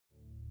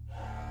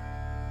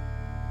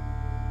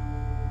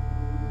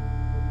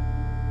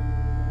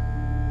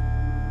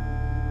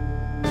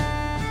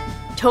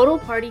Total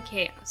Party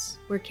Chaos,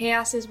 where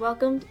chaos is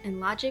welcomed and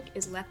logic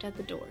is left at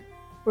the door.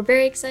 We're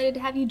very excited to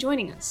have you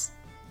joining us.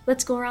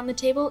 Let's go around the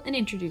table and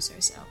introduce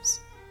ourselves.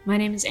 My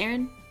name is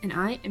Aaron, and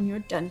I am your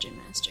Dungeon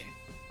Master.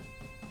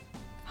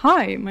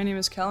 Hi, my name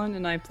is Kellen,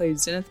 and I play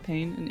Zenith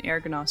Payne, an Air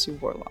Ganassi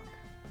Warlock.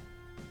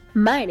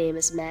 My name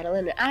is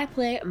Madeline, and I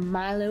play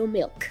Milo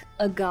Milk,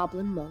 a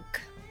Goblin Monk.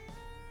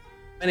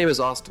 My name is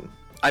Austin.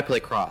 I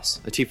play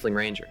Cross, a Tiefling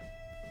Ranger.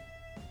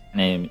 My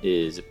name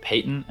is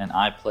Peyton, and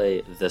I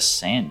play the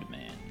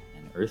Sandman,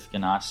 an Earth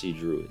Ganassi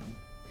Druid.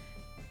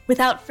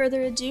 Without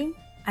further ado,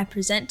 I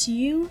present to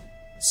you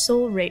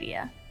Soul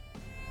Radia.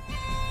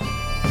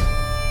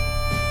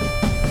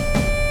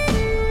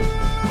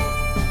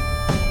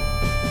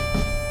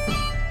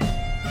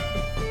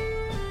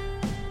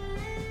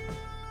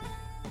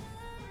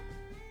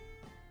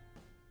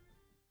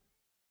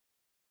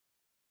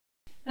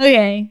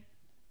 Okay,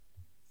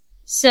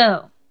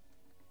 so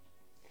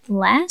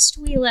last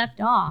we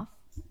left off,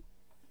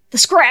 the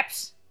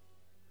Scraps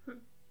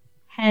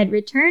had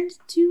returned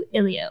to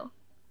Ilio.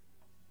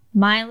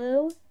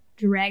 Milo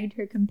dragged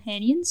her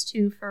companions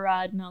to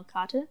Farad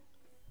Melkata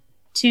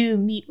to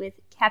meet with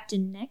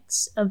Captain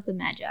Nex of the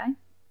Magi.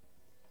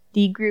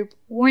 The group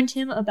warned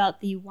him about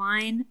the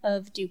wine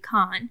of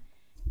Dukan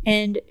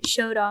and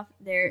showed off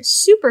their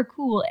super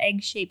cool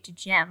egg-shaped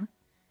gem.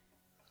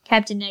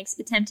 Captain Nex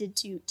attempted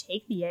to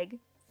take the egg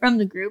from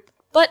the group,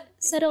 but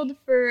settled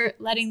for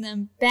letting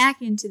them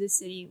back into the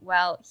city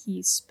while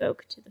he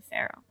spoke to the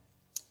pharaoh.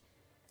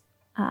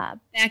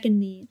 Back in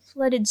the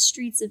flooded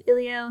streets of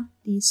Ilio,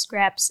 the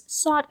Scraps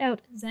sought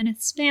out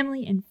Zenith's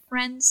family and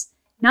friends,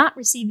 not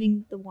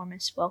receiving the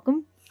warmest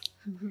welcome.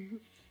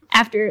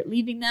 After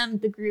leaving them,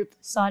 the group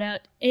sought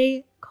out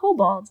a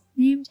kobold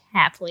named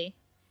Hapley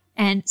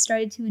and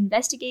started to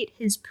investigate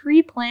his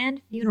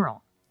pre-planned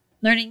funeral,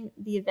 learning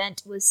the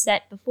event was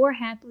set before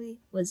Hapley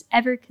was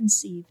ever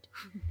conceived.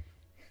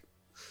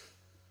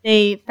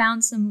 They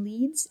found some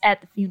leads at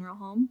the funeral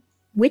home,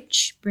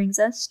 which brings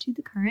us to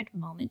the current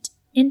moment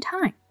in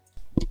time.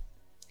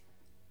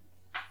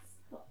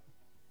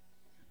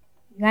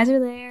 You guys are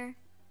there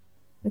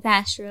with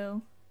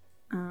Astro,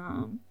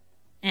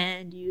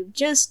 and you've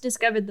just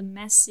discovered the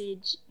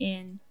message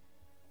in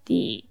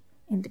the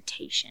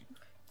invitation.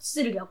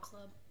 Citadel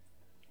Club.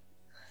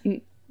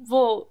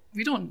 Well,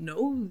 we don't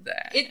know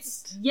that.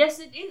 Yes,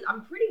 it is.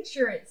 I'm pretty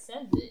sure it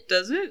says it.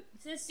 Does it?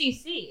 It says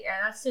CC,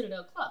 and that's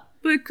Citadel Club.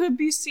 But it could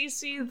be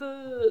CC,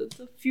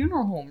 the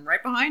funeral home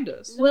right behind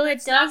us. Well,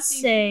 it does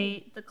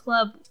say the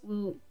club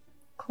will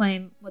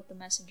claim what the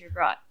messenger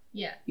brought.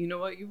 Yeah. You know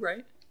what? You're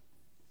right.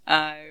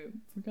 I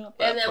forgot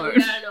that And then part.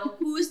 we gotta know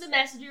who is the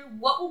messenger,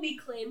 what will be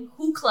claimed,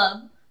 who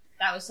club.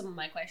 That was some of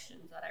my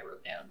questions that I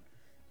wrote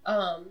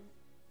down.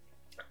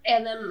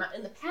 And then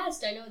in the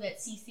past, I know that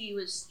CC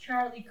was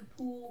Charlie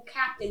Kapoor,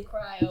 Captain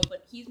Cryo,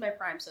 but he's my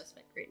prime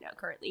suspect right now.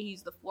 Currently,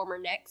 he's the former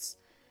Nex,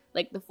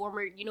 like the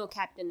former,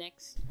 Captain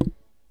Nex.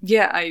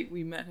 Yeah,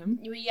 we met him.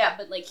 Yeah,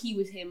 but like he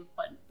was him,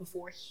 but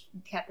before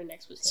Captain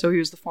Nex was him. So he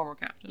was the former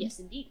captain. Yes,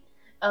 indeed.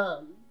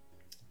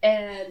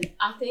 And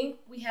I think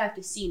we have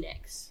to see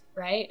Nex,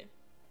 right?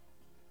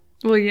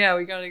 Well, yeah,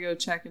 we gotta go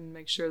check and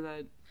make sure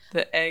that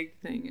the egg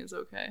thing is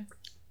okay.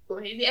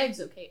 Well, the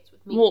egg's okay. It's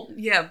with me. Well,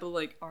 yeah, but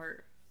like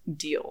our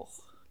deal,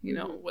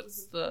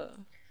 what's the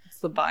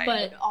buy?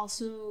 But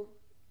also,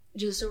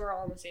 just so we're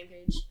all on the same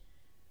page,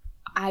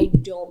 I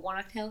don't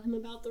want to tell him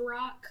about the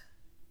rock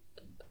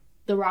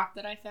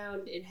that I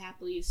found in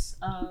Hapley's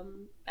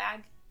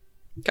bag.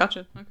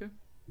 Gotcha. Okay.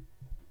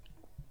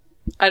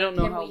 I don't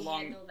know Can how we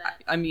long. handle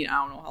that? I mean, I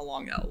don't know how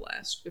long that'll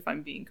last. If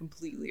I'm being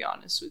completely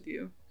honest with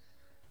you.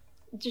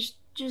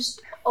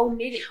 Just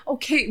omit it.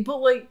 Okay, but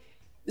like,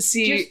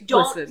 see, Just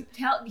don't listen.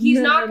 tell. He's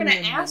No, not no, gonna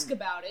no, no. ask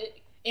about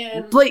it.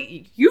 And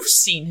Like, you've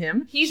seen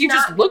him. He's he not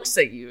just gonna- looks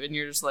at you, and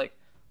you're just like,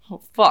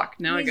 oh fuck!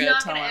 Now I he's gotta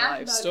not tell gonna my ask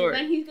life about it, story.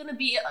 Then he's gonna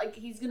be like,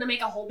 he's gonna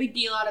make a whole big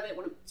deal out of it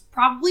when it's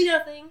probably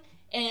nothing,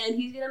 and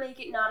he's gonna make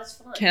it not as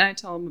fun. Can I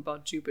tell him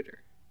about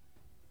Jupiter?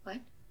 What?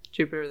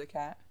 Jupiter the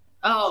cat.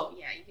 Oh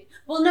yeah, you can.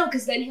 Well, no,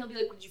 because then he'll be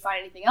like, "Did you find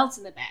anything else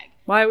in the bag?"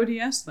 Why would he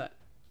ask that?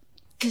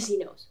 Because he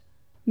knows.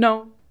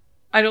 No,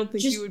 I don't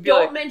think Just he would be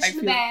don't like. mention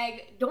the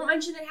bag. Don't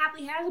mention that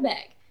Hapley has a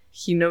bag.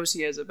 He knows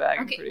he has a bag.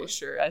 Okay, I'm pretty well-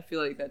 sure. I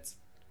feel like that's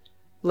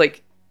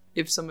like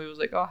if somebody was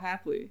like, "Oh,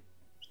 happily,"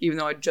 even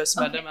though I just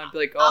met him, I'd be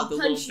like, "Oh, I'll the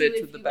little punch you bits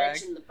if with the you bag."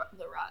 mention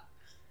the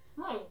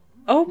rock.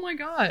 Oh my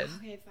god.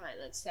 Okay, fine.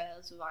 That's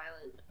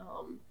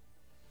violent.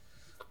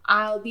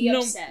 I'll be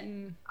upset.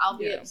 I'll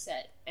be yeah.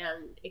 upset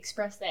and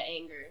express that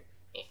anger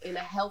in a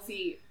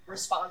healthy,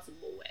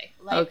 responsible way,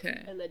 like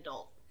Okay. an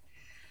adult.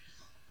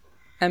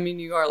 I mean,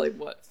 you are like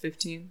what,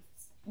 15?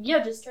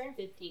 Yeah, just turned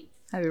 15.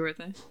 Happy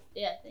birthday.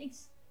 Yeah,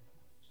 thanks.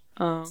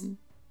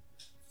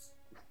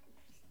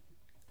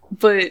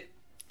 But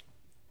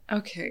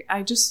okay,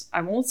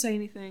 I won't say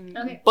anything.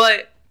 Okay.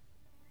 But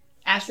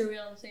Astro, are we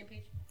all on the same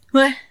page?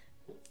 What?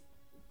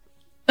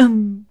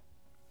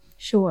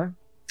 Sure.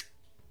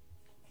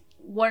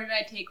 What did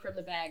I take from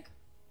the bag?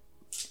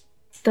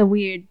 The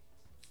weird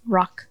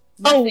rock.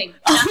 Nothing.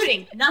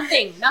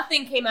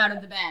 Nothing came out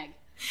of the bag.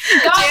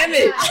 God, Damn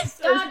it.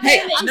 God Hey,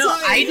 damn it. no,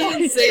 I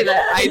didn't say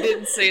that. I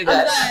didn't say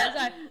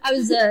that.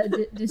 I'm sorry. I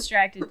was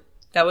distracted.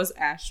 That was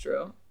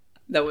Astro.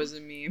 That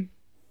wasn't me.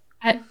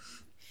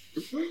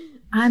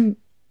 I'm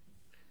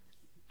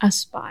a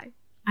spy.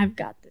 I've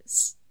got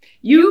this.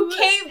 You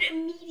caved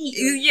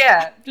immediately.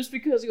 Yeah, just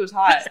because he was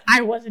hot.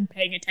 I wasn't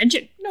paying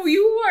attention. No,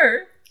 you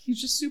were. He's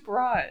just super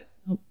hot.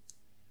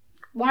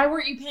 Why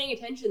weren't you paying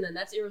attention then?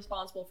 That's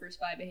irresponsible for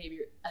spy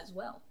behavior as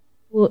well.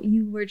 Well,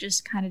 you were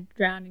just kind of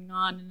drowning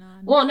on and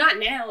on. Well, not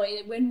now.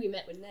 When we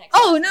met with Next.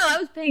 Oh, no, I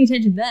was paying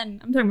attention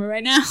then. I'm talking about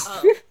right now.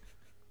 Oh.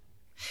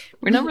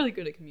 We're not really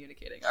good at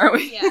communicating, are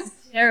we? Yeah.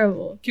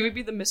 Terrible. Can we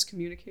be the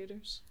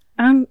miscommunicators?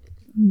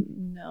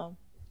 No.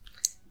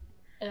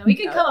 And we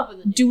can come up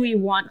with a new Do we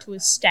name. want to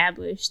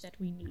establish that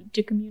we need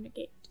to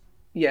communicate?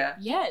 Yeah.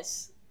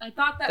 Yes. I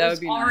thought that That was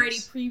would be already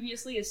nice.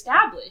 previously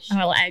established.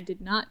 Well, I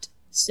did not.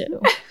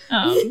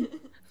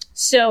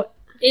 So,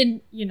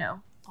 in,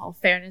 all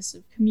fairness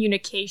of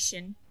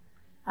communication,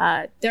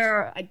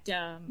 there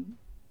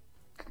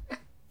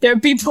are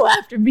people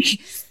after me.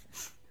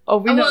 Oh,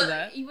 we know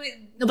that.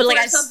 No, but, like,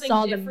 for I something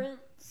saw them. different?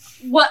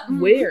 What?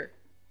 Where?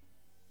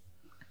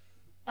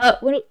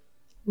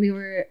 We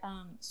were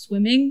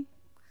swimming.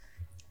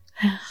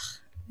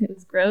 It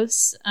was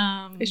gross.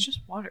 It's just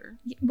water.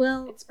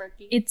 Well, It's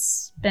murky.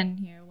 it's been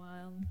here a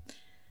while.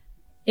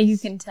 You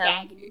can tell.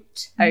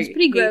 Stagnant. I It's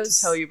pretty hate gross.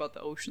 to tell you about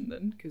the ocean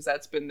then, because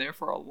that's been there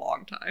for a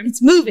long time.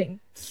 It's moving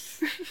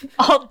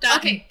all the time.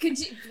 Okay,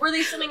 were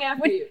they swimming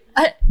after you?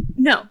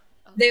 No,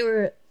 they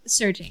were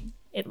searching.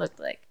 It looked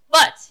like,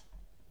 but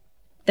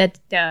that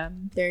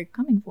they're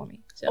coming for me.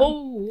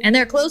 So, and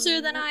they're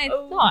closer than I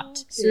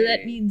thought. So that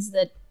okay. means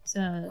that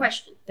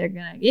Question. they're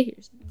gonna get here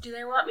soon. Do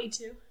they want me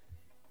to?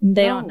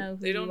 They don't know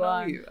who They don't you know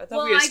are. you. I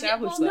thought we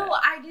established that. No,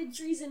 I did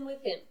treason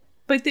with him.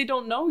 But they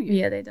don't know you.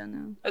 Yeah, they don't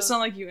know. It's not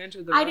like you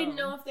entered the I realm. didn't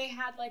know if they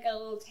had like a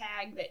little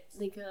tag that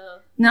like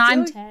No,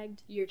 I'm like-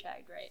 tagged. you're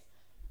tagged, right?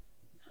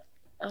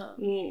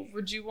 Well,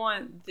 would you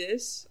want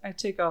this? I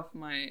take off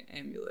my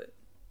amulet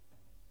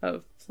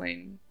of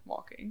plane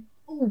walking.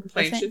 Ooh,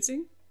 Plane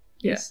shitting?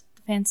 Yeah. Yes,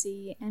 the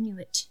fancy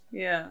amulet.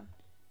 Yeah.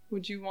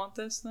 Would you want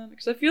this then?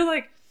 Because I feel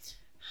like,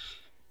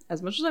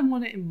 as much as I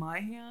want it in my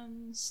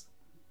hands,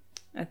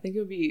 I think it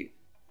would be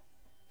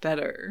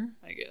better,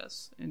 I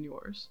guess, in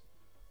yours.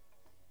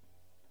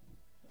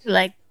 To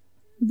like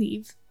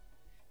leave.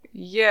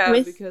 Yeah,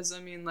 With- because I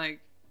mean, like,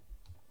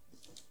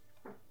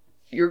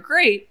 you're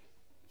great.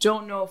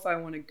 Don't know if I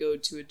want to go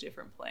to a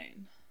different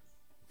plane.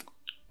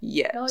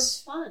 Yet. No, it's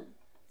fun.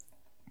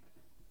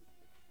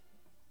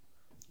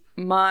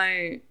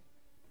 My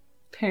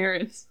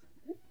parents.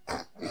 I'm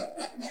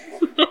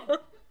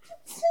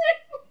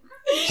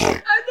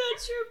not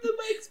sure if the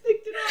mics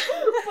picked it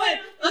up,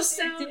 but a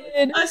sound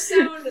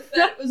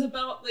that was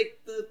about like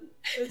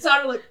it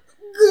sounded like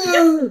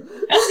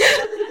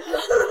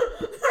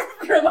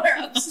from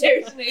our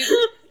upstairs neighbor.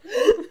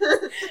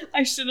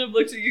 I shouldn't have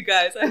looked at you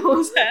guys. I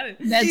almost had it.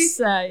 That's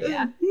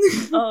yeah.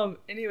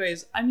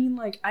 Anyways, I mean,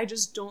 like, I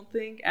just don't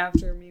think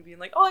after me being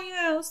like, oh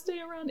yeah, I'll stay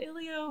around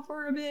Ilio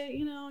for a bit,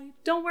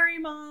 don't worry,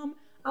 Mom.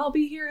 I'll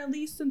be here at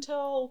least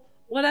until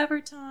whatever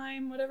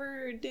time,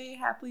 whatever day,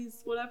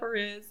 Hapley's, whatever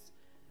is.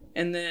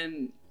 And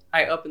then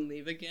I up and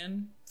leave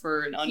again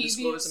for an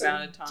undisclosed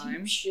amount of time.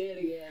 Deep shit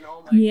again.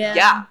 Oh my Yeah. god.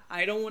 Yeah,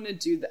 I don't want to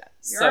do that.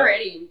 You're So,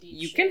 already in deep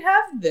you shit. can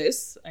have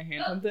this. I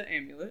hand him the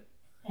amulet.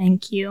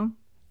 Thank you.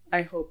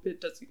 I hope it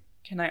doesn't.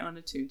 Can I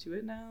unattune to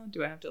it now?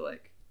 Do I have to,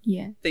 like,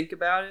 Yeah. think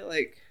about it?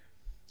 Like,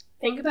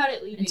 Think about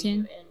it leaving Attune.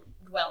 you and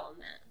dwell on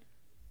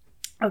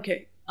that.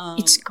 okay.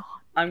 It's gone.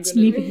 I'm It's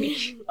gonna leaving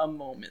take a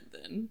moment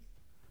then.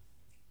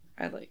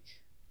 I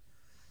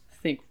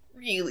think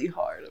really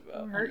hard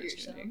about Hurt unattuning.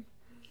 yourself.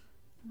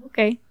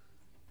 Okay.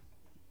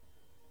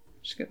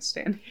 Just gonna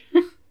stand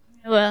here.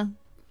 Well,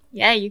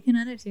 yeah, you can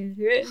unattune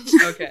to it.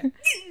 Okay.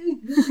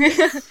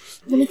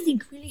 Let me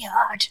think really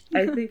hard.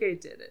 I think I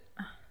did it.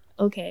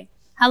 Okay.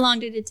 How long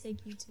did it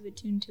take you to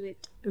attune to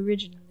it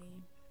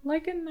originally?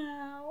 Like an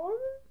hour?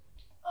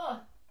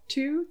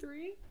 2,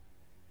 3,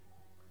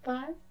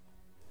 5?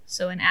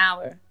 So an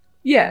hour.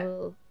 Yeah.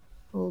 We'll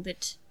hold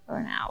it for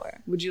an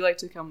hour. Would you like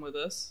to come with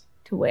us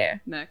To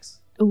where? next?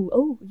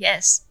 Oh,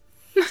 yes.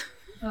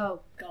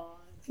 Oh god.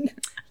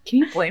 Can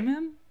you blame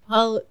him?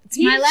 Well, it's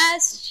my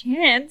last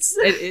chance.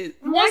 It is.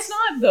 Why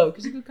not though?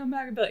 Because you could come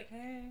back and be like,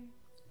 hey.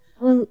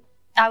 Well,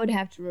 I would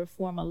have to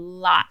reform a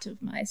lot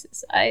of my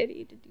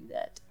society to do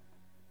that.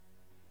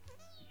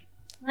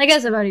 I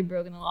guess I've already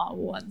broken the law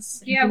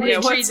once. Yeah, Committed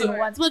what's treason the-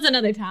 once. What's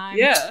another time?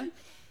 Yeah.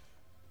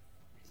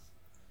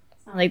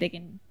 It's not like they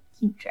can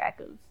keep track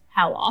of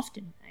how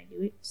often I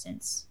do it,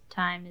 since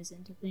time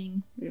isn't a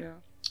thing. Yeah.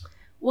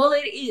 Well,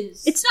 it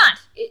is. It's not.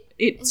 It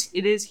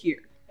is here.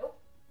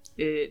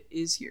 It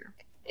is here.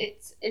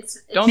 It's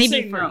Don't Maybe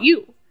say for no.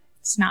 you.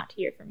 It's not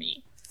here for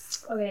me.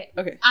 okay.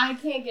 Okay. I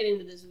can't get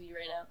into this with you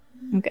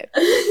right Okay.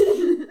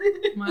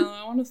 now. Milo,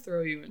 I want to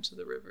throw you into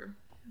the river.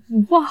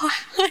 What?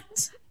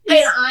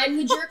 And I'm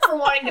the jerk for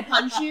wanting to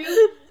punch you.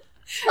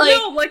 Like,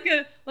 No,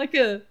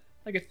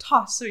 like a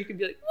toss, so you can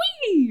be like,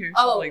 me! Or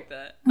something like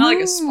that. Not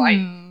like a spike.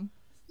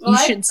 Well, You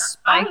should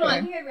spike I don't know. I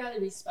her. think I'd rather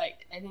be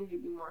spiked. I think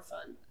it'd be more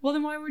fun. Well,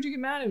 then why would you get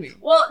mad at me?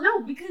 Well,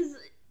 no, because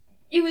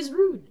it was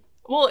rude.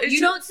 Well, it's You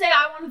don't say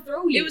I want to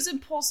throw you. It was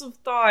impulsive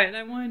thought, and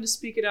I wanted to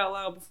speak it out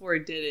loud before I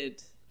did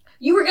it.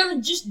 You were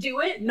gonna just do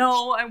it?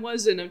 No, I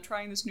wasn't. I'm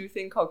trying this new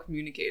thing called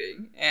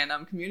communicating, and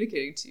I'm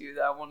communicating to you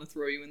that I want to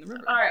throw you in the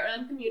river. Alright,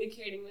 I'm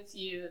communicating with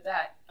you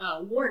that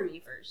warn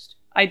me first.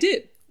 I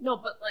did. No,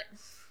 but like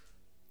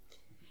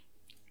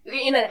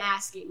in an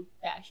asking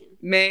fashion.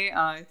 May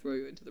I throw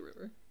you into the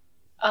river?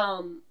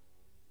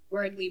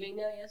 We're leaving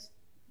now, yes?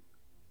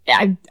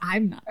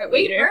 I'm not. Alright,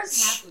 wait,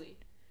 where's Happily?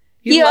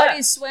 He left.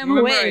 already swam You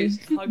remember away.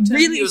 I hugged him?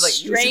 Really He was like,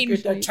 "You should get strangely.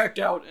 that checked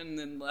out," and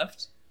then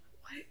left.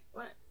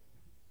 What?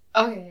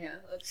 Okay, yeah,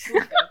 let's go.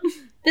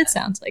 That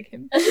sounds like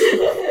him.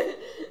 I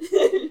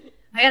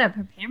gotta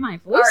prepare my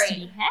voice Alright. to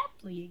be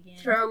happily again.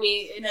 Throw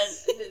me in a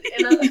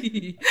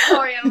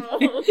sorry, I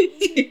don't know.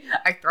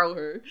 I throw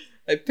her.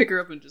 I pick her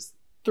up and just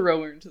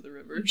throw her into the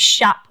river. You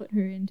shot put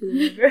her into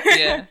the river.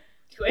 Yeah.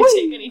 Do I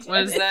take any damage?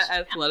 What is that?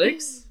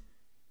 Athletics?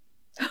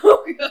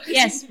 Oh god.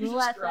 Yes, You roll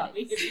just dropped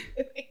me.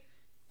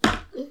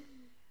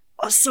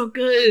 Oh, so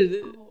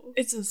good.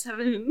 It's a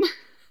 7.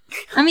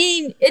 I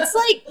mean, it's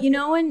like, you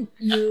know when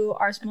you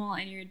are small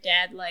and your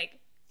dad, like,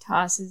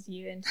 tosses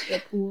you into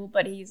the pool,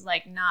 but he's,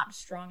 like, not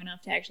strong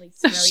enough to actually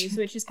throw you,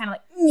 so it's just kind of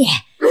like, yeah.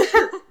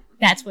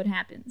 That's what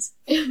happens.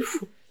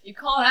 You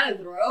call that a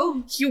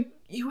throw?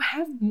 You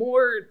have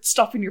more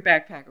stuff in your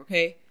backpack,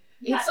 okay?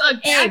 It's a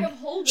bag Egg. of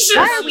holding.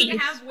 Sure. It doesn't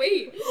have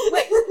weight.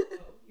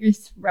 You're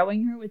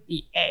throwing her with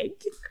the egg?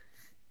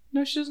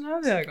 No, she doesn't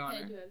have the egg on I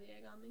her. do have the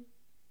egg on me.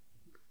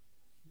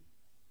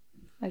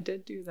 I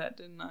did do that,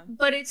 didn't I?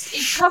 But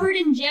it's covered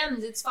in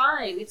gems. It's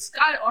fine. It's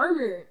got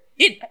armor.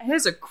 It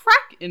has a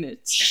crack in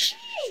it.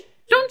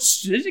 Don't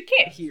it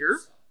can't hear.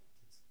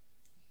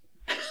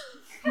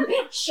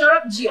 Shut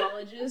up,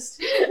 geologist.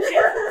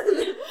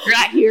 You're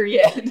not here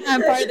yet.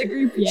 Not part of the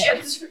group yet.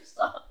 Gems are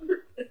soft.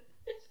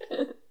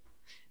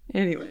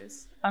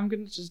 Anyways, I'm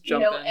gonna just You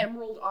jump know, in.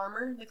 emerald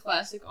armor, the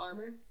classic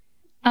armor.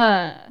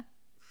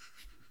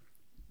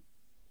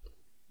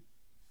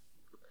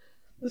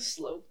 The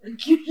slow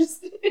break you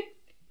just did.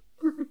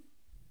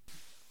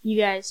 You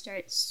guys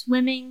start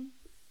swimming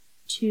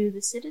to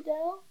the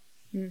citadel,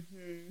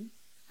 Mm-hmm.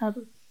 up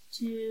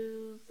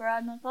to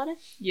Farad Malfada.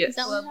 Yes. Is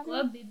that what happened?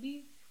 Club,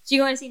 baby. So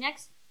you want to see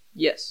next?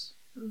 Yes.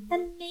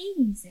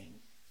 Amazing.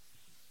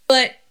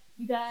 But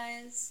you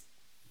guys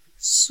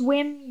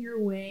swim your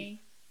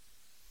way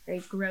very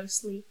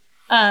grossly.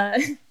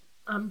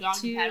 I'm dog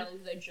To- paddling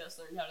because I just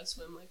learned how to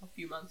swim like a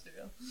few months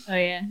ago. Oh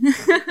yeah.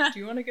 Do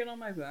you want to get on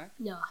my back?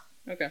 No.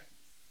 Okay.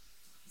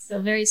 So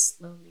very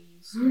slowly you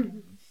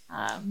swim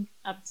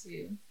up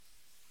to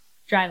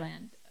dry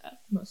land,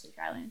 mostly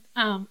dry land.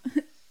 To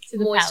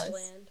the Moist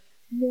palace. land.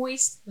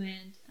 Moist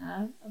land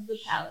of the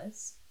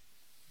palace.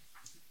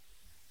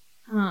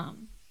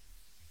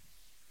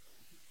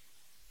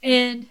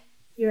 And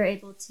you're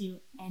able to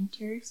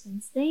enter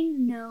since they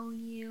know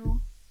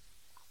you.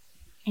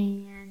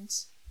 And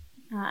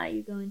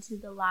you go into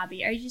the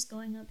lobby. Are you just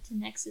going up to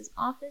Nex's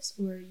office,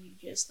 or are you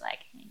just like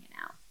hanging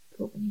out,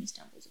 hoping he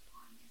stumbles upon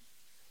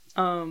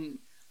you?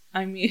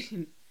 I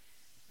mean,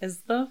 is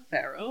the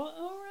pharaoh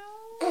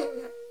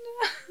around?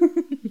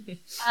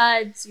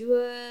 Do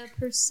a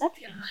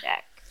perception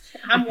check.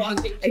 I'm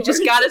walking. I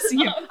just towards gotta the see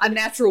him. top. A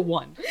natural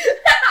 1.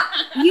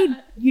 You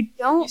You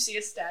don't. see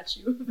a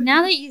statue.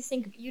 Now that you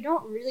think, you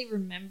don't really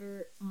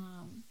remember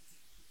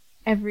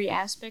every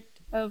aspect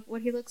of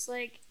what he looks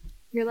like.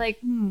 You're like,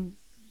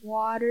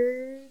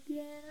 water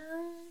genocide.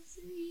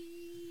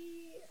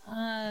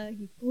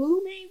 He's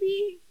blue,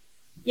 maybe.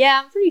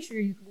 Yeah, I'm pretty sure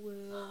he's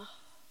blue.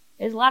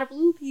 There's a lot of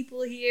blue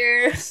people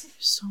here. There's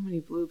so many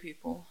blue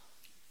people.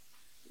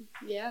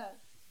 Yeah.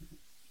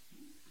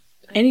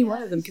 Any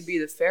one of them could be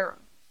the pharaoh.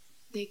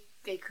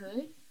 They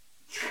could?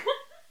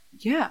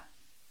 Yeah.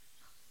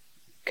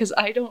 Because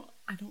I don't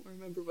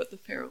remember what the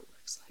pharaoh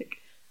looks like.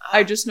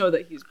 I just know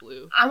that he's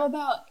blue. I'm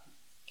about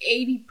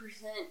 80%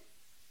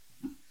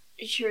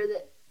 sure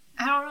that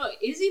I don't know.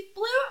 Is he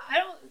blue?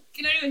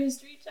 Can I do a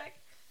history check?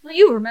 Well,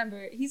 you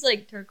remember. He's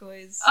like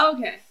turquoise.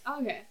 Okay.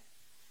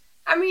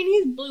 I mean,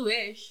 he's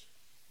bluish.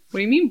 What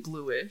do you mean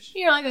bluish?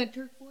 You know, like a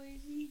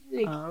turquoisey.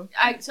 Like,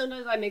 Okay.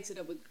 sometimes I mix it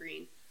up with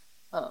green.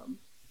 Are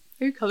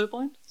you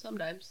colorblind?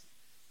 Sometimes.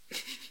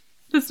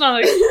 That's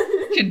not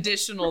a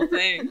conditional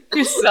thing.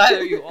 It's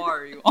either you are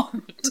or you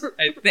aren't,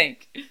 I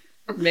think.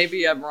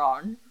 Maybe I'm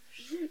wrong.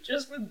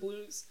 Just with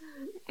blues.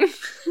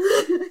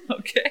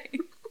 Okay.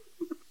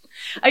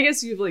 I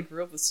guess you like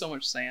grew up with so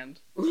much sand.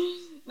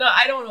 No,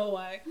 I don't know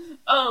why.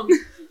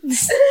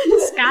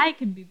 The sky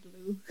can be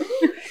blue.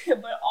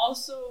 But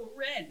also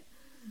red.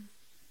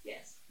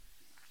 Yes.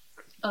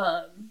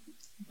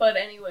 But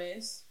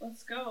anyways,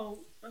 let's go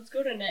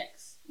to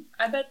Nex.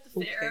 I bet the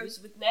Okay. Pharaoh's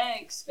with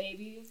Nex,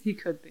 baby. He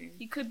could be.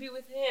 He could be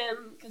with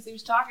him because he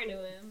was talking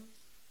to him.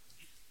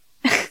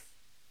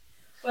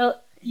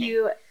 Well,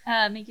 you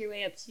make your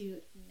way up to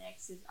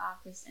Nex's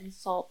office, and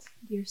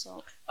dear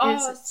Salt,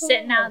 is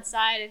sitting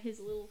outside at his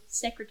little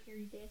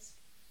secretary desk.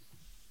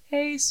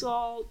 Hey,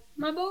 Salt.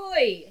 My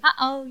boy.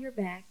 Uh-oh, you're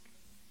back.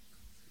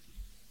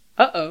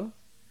 Uh-oh.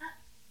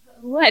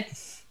 What?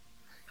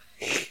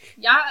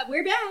 Yeah,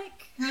 we're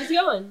back. How's it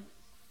going?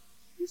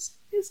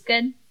 It's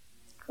good.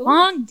 Cool.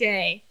 Long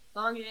day.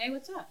 Long day.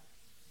 What's up?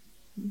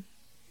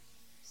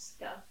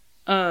 Stuff.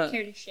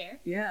 Care to share?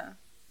 Yeah.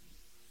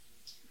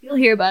 You'll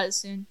hear about it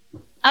soon.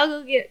 I'll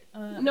go get.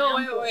 No,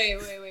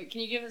 wait.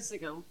 Can you give us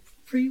like a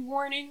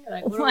pre-warning?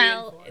 Like, what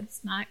Well, are we in for?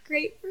 it's not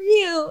great for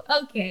you.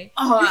 Okay.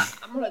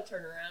 I'm gonna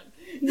turn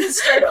around.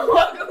 Start to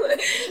walk away.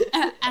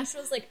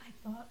 Astra's like, I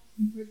thought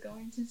we were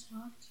going to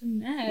talk to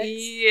Nex.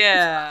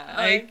 Yeah,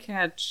 I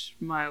catch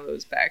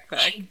Milo's backpack.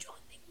 I don't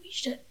think we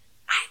should.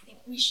 I think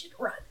we should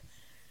run.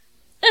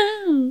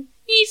 Oh,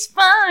 he's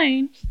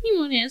fine. He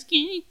won't ask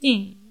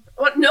anything.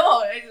 What?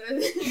 No.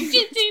 Just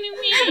say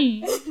to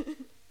me.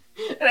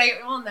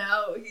 Well,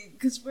 now,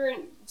 because we're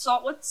in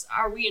Salt,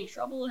 are we in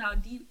trouble? How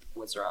deep?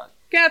 What's wrong?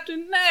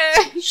 Captain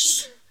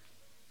Nash!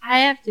 I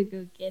have to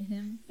go get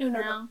him.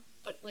 No.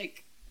 But,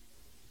 like,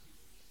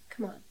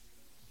 come on.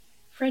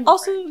 Friend.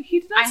 Also, he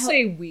did not I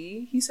say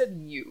we, he said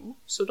you.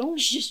 So don't.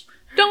 Just,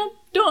 Don't.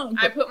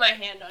 I put my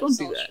hand on Don't do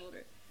Salt's that.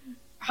 shoulder.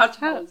 How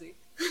tall is he?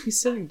 He's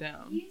sitting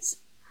down. He's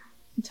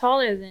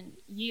taller than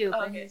you,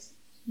 but Okay.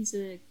 he's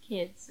a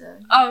kid, so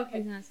Oh, okay.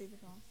 he's not super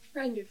tall.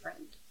 Friend to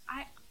friend.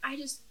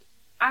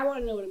 I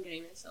want to know what I'm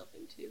getting myself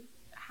into.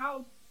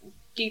 How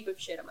deep of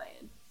shit am I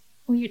in?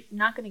 Well, you're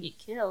not going to get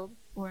killed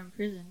or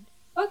imprisoned.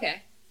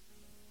 Okay.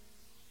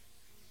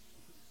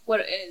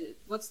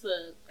 What's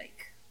the,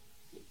 like,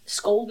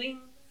 scolding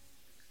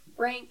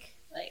rank?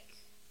 Like,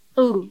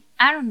 Ooh,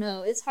 I don't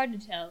know. It's hard to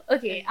tell.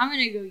 Okay, I'm going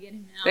to go get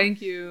him now.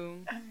 Thank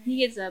you. He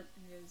gets up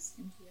and goes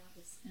into the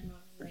office, and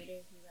later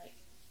he, like,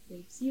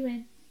 waves you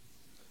in.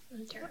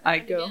 I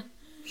go.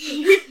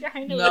 You're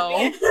trying to No.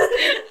 look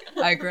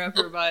at I grab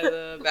her by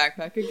the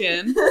backpack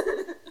again.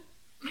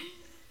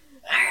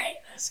 alright,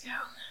 let's go.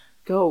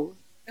 Go.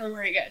 Don't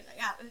worry, guys. I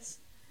got this.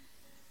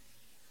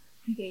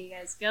 Okay, you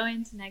guys go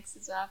into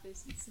Nex's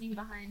office. He's sitting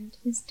behind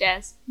his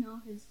desk in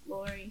all his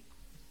glory.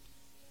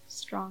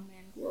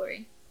 Strongman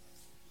glory.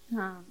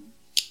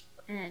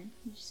 And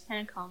he's just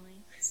kind of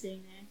calmly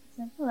sitting there. He's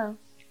like, hello.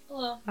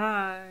 Hello.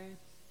 Hi.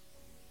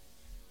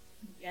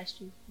 He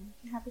asked you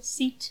to have a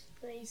seat.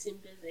 You seem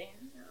busy. I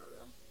don't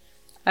know.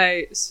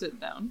 I sit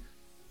down.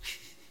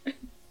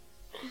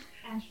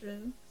 Astra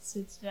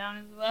sits down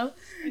as well.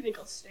 I think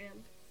I'll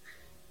stand.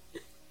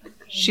 Okay,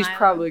 She's Milo.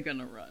 probably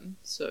gonna run,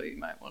 so you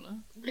might wanna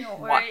Don't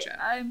worry, watch out.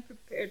 I'm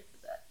prepared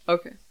for that.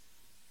 Okay.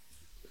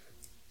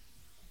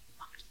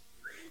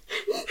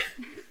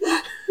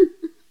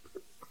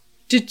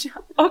 Did you?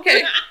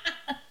 Okay.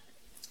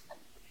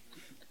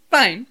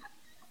 Fine.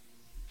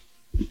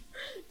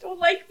 Don't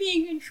like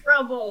being in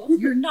trouble.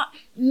 You're not.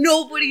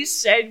 Nobody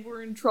said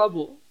we're in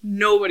trouble.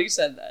 Nobody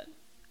said that.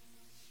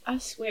 I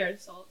swear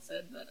Salt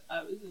said that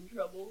I was in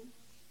trouble.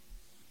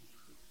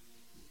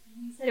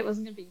 He said it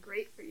wasn't going to be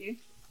great for you.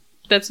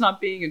 That's not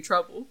being in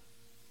trouble.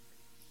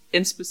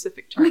 In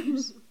specific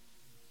terms.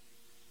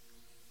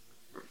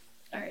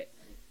 Alright.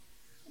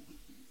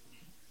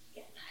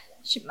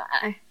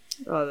 Shemai.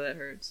 Oh, that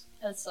hurts.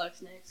 That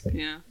sucks next.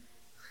 Yeah.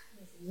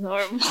 This is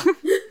horrible.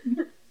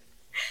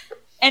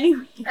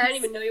 Anyway. I didn't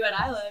even know you had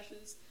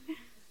eyelashes.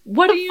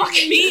 What do you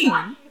mean?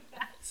 I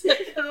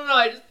don't know,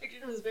 I just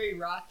pictured him as very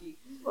rocky.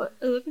 What?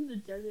 I live in the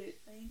desert.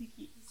 I need to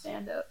keep the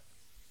stand up.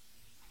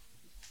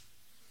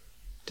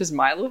 Does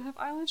Milo have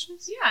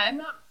eyelashes? Yeah, I'm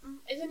not.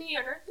 Isn't he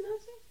an Earth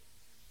Nazi?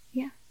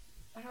 Yeah.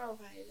 I don't know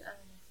if I don't know.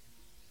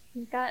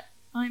 He's got.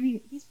 I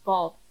mean, he's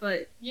bald,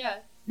 but Yeah.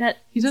 that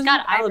He doesn't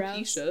got have eyebrows.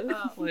 alopecia.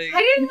 Oh. Like,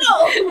 I didn't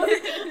know!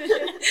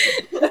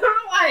 I don't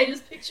know why, I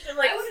just pictured him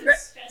like.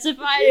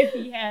 specified if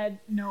he had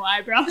no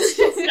eyebrows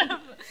and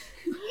stuff.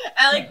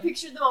 I like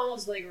pictured them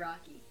almost like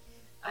Rocky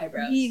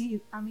eyebrows. He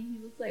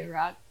looks like a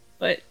rock,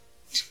 but.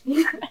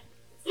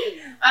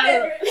 I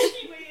don't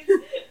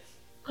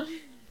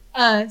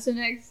know. So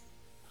next,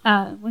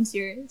 once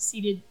you're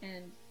seated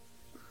and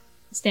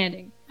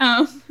standing,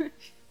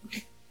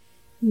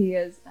 he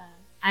goes,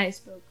 I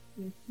spoke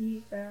with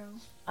the Pharaoh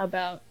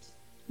about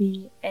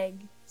the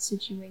egg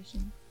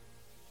situation,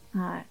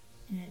 and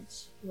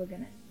we're gonna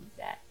need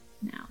that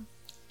now.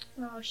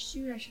 Oh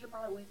shoot! I should have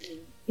brought it with me.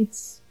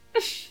 It's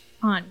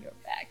on your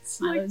back,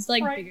 so it's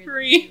like bigger than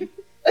green.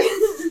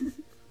 you.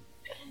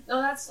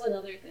 No, that's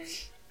another thing.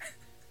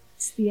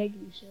 It's the egg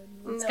you showed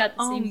me. It's No. got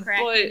the same crack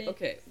in it.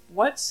 Okay,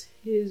 what's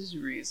his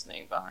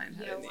reasoning behind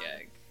hiding the why?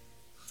 egg?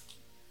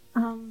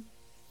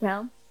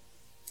 Well,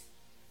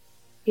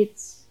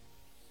 it's.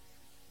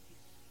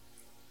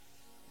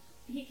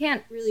 He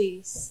can't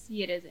really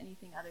see it as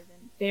anything other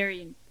than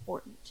very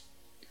important.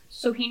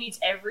 So he needs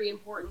every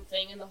important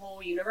thing in the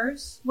whole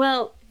universe?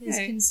 Well, his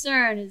Okay.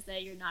 concern is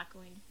that you're not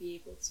going to be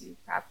able to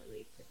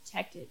properly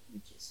protect it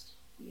with just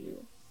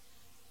you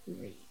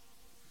three.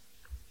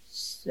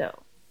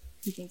 So,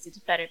 he thinks it's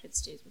better if it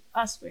stays with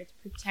us, where it's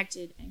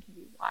protected and can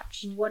be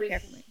watched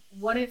carefully.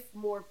 What if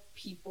more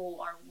people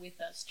are with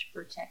us to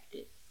protect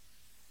it?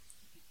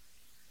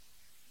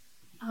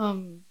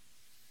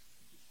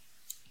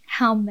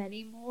 How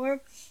many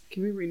more?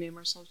 Can we rename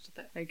ourselves to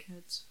the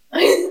Eggheads?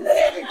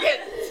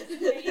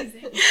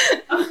 Amazing.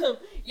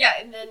 Yeah,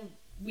 and then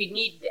we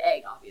need the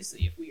egg,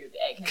 obviously, if we are the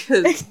egg.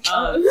 Because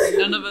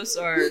none of us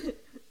are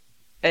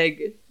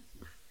egg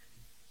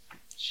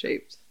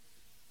shaped.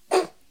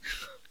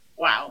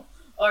 Wow.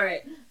 All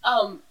right.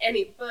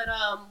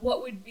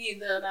 What would be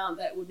the amount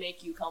that would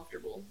make you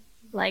comfortable?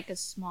 Like a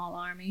small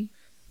army.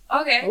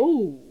 Okay.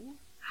 Oh.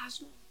 How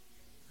small?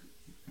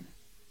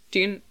 Do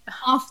you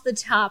Off the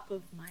top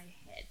of my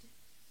head.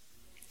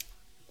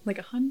 like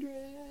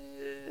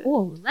 100?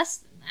 Oh, less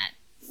than that.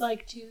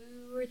 Like 2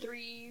 or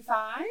 3,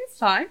 5?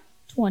 5?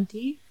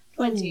 20.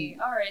 20.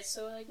 All right,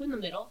 so like in the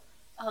middle.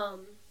 All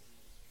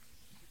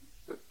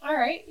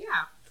right,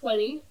 yeah,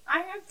 20. I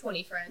have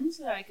 20 friends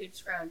that I could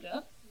scrounge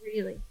up.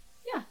 Really?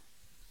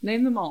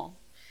 Name them all.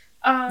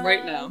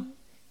 Right now.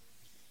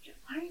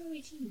 Why are you on my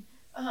team?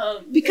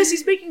 Because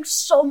he's making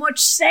so much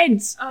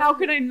sense. How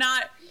could I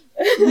not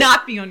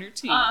be on your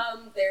team?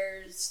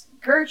 There's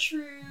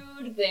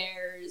Gertrude.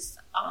 There's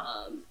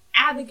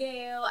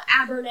Abigail,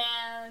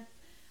 Abernath.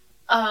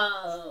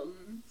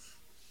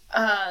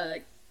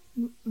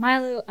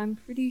 Milo, I'm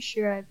pretty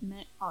sure I've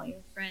met all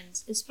your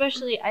friends.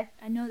 Especially, I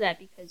know that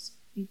because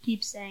you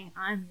keep saying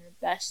I'm your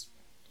best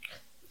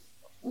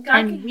friend.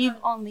 And we've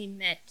only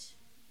met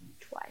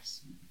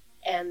twice.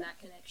 And that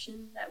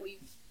connection that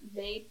we've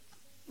made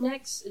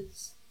next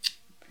is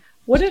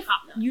What if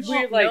top notch. You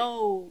we're don't like?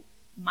 know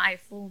my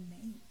full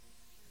name.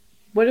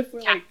 What if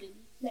we're like? Captain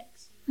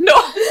next. No.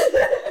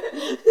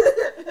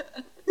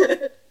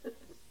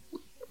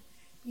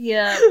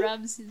 Yeah,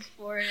 rubs his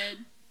forehead,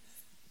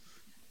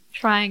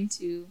 trying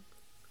to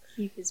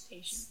keep his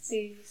patience.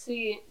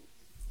 See,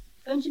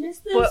 don't you miss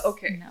this? But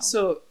okay, No.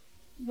 so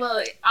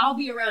Well, I'll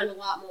be around a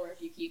lot more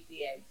if you keep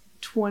the egg.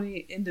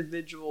 20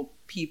 individual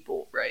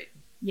people, right?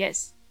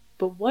 Yes.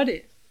 But what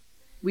if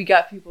we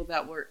got people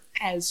that were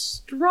as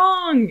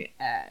strong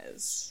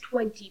as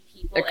 20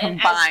 people. They're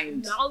combined.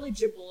 And as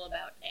knowledgeable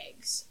about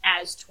eggs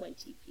as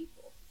 20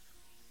 people.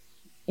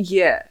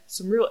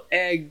 some real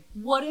egg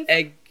What if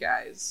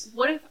guys?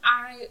 What if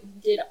I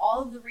did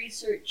all of the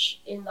research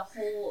in the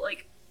whole,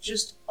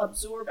 just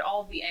absorbed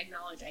all of the egg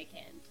knowledge I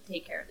can to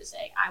take care of this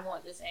egg? I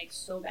want this egg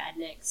so bad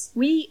next.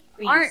 We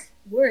Please. aren't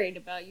worried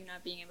about you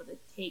not being able to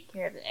take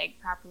care of the egg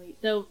properly,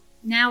 though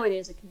now it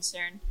is a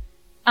concern.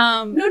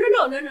 No.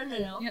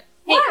 Yep.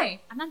 Why?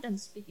 I'm not done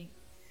speaking.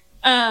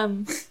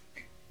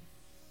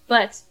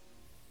 But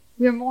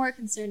we're more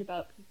concerned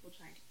about people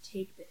trying to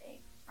take the egg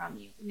from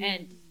you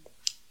and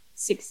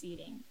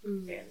succeeding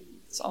fairly easily.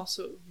 It's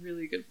also a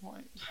really good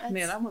point. That's-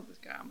 Man, I want this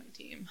guy on my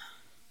team.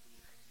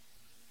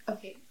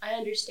 Okay, I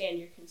understand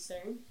your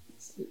concern.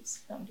 No,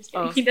 I'm just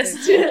Oh, kidding. He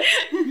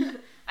doesn't.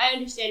 I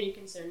understand your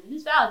concern. It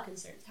is valid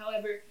concerns.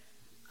 However,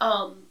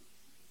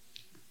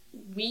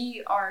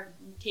 we are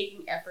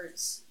taking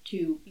efforts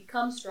to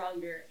become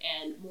stronger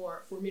and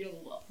more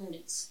formidable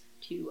opponents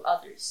to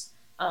others.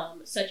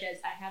 Such as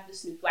I have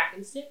this new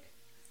thwacking stick.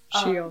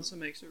 She also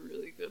makes a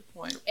really good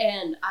point.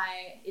 And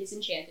it's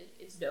enchanted.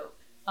 It's dope.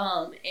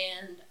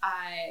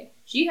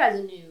 She has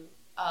a new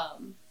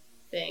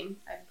thing.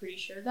 I'm pretty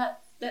sure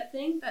that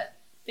thing, that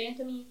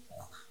phantom-y.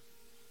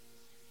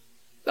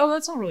 Oh,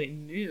 that's not really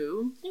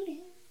new. It's new to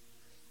him.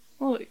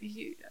 Well, I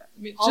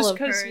mean, All just of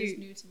her because is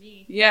new to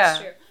me. yeah, That's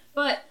true.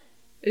 But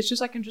it's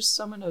just I can just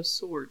summon a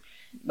sword,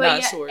 But not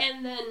yeah, a sword.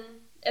 and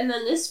then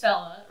this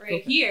fella right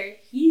Okay. here,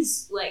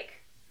 he's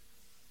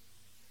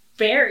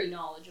very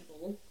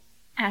knowledgeable.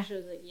 Asher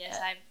was like, yes,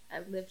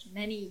 I've lived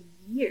many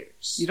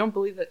years. You don't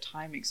believe that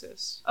time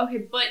exists? Okay,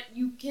 but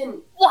you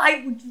can.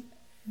 Why would you?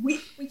 We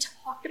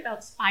talked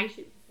about spy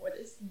shit before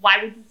this.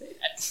 Why would you say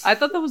that? I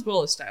thought that was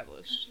well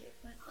established.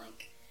 But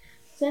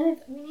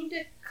Zenith, we need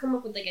to come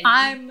up with a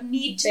I'm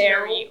need to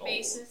very know old.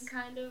 basis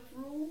kind of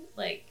rule.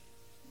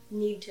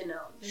 Need to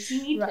know. Does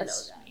he need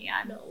Trust to know that? me,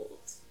 I'm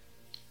old.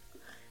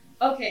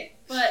 Okay,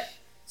 but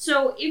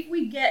so if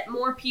we get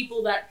more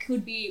people that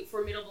could be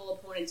formidable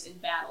opponents in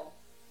battle,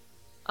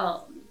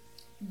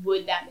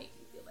 would that make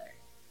you feel better?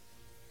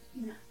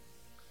 No.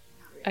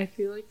 I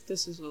feel like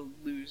this is a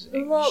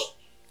losing. Well,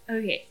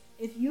 okay.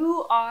 If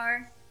you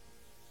are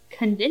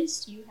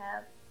convinced you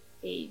have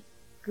a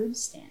good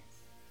stance,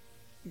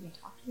 you can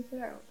talk to the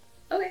Pharaoh.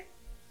 Okay.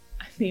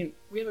 I mean,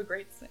 we have a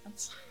great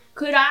stance.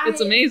 Could I?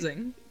 It's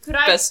amazing. Could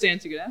I? Best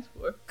stance you could ask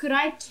for. Could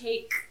I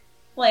take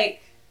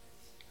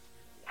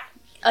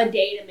a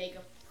day to make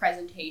a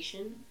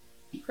presentation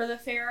for the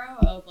Pharaoh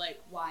of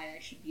why I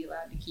should be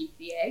allowed to keep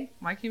the egg?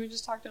 Why can't we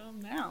just talk to him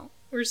now?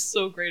 We're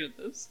so great at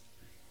this.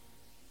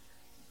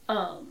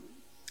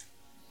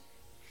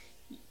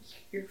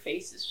 Your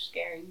face is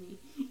scaring me.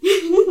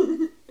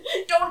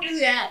 Don't do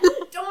that!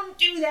 Don't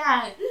do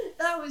that!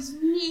 That was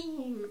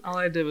mean! All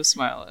I did was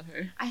smile at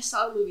her. I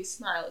saw the movie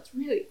Smile. It's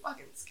really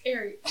fucking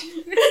scary.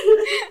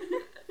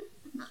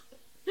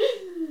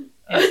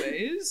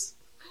 Anyways,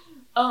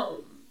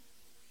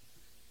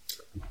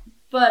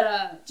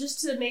 But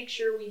just to make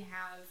sure we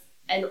have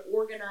an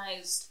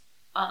organized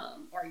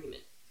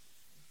argument.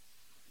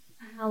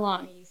 How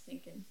long are you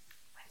thinking?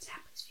 When's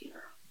Apple's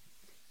funeral?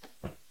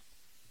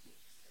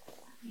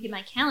 Get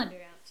my calendar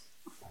out.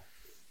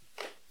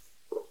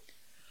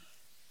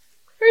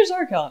 Where's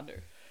our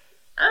calendar?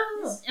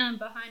 Oh. It's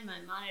behind my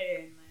monitor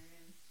in my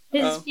room.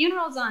 His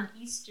funeral's on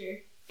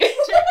Easter.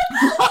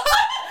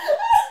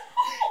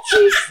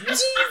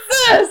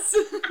 Jesus!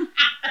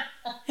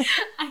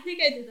 I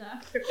think I did that on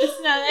purpose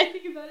now that I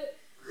think about it.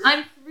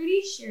 I'm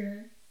pretty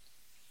sure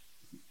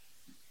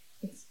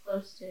it's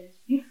close to his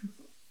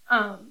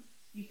funeral.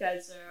 You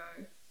guys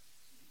are...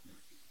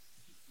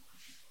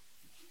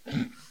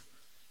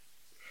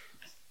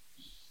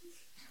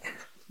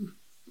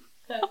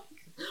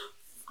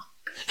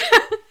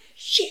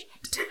 Shit!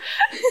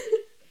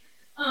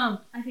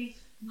 I think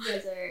you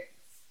guys are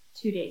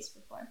 2 days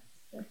before.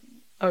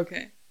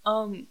 Okay.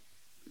 Do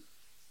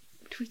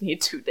we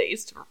need 2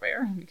 days to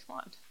prepare? I mean, come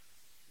on.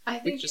 I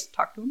We think. just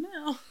talk to him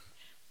now.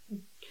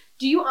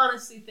 Do you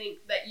honestly think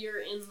that you're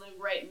in the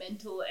right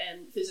mental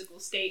and physical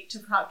state to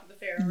talk to the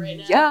Pharaoh right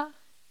now? Yeah.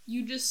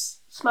 You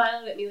just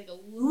smiled at me like a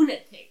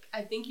lunatic.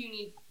 I think you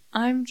need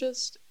I'm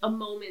just a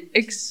moment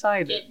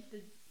excited.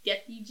 to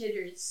get the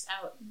jitters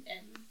out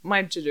and.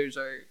 My jitters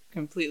are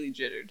completely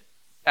jittered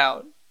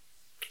out.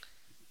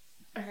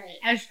 All right.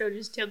 Astro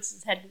just tilts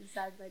his head to the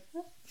side like,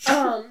 what?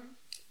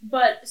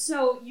 But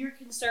so your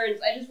concerns,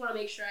 I just want to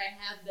make sure I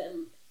have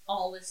them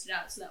all listed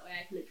out so that way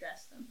I can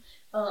address them.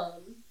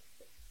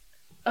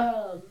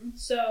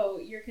 So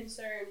you're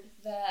concerned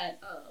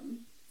that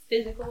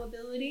physical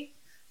ability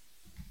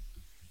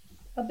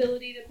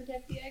to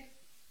protect the egg.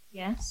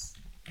 Yes.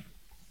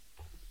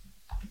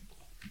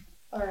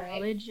 All right.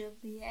 Knowledge of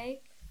the egg.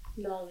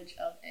 Knowledge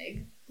of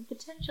egg. The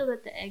potential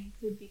that the egg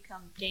could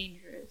become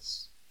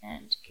dangerous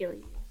and kill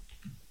you.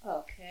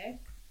 Okay.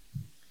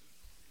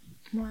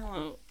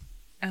 Well,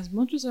 as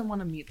much as I want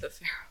to meet the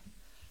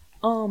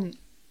Pharaoh,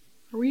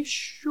 are we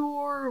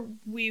sure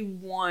we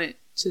want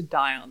to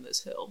die on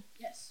this hill?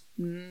 Yes.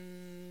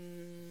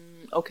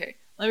 Okay,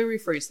 let me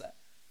rephrase that.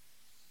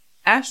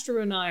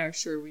 Astro and I are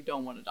sure we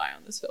don't want to die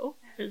on this hill.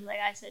 Because like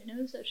I said,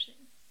 no such thing.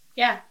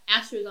 Yeah,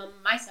 Astro's on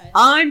my side.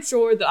 I'm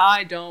sure that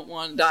I don't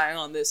want to die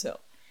on this hill.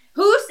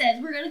 Who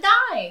says we're gonna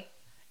die?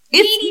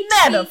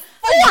 It's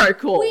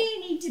metaphorical! We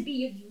need to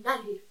be a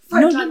united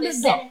front on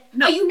this Zenith.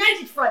 No. A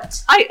united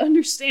front. I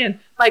understand,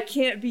 but I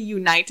can't be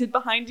united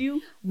behind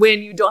you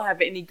when you don't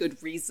have any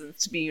good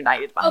reasons to be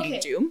united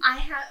behind you. I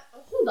have.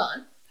 Hold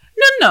on.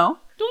 No,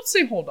 don't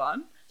say hold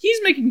on. He's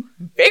making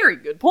very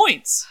good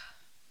points.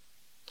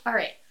 All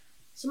right.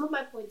 Some of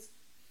my points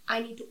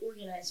I need to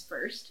organize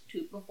first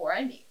before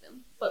I make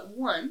them. But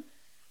one,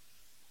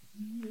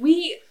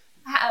 we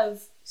have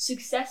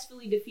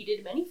successfully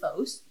defeated many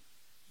foes.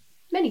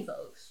 Many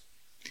foes.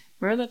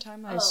 Remember that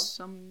time I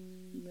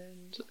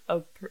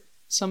Oh.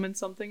 summoned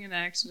something and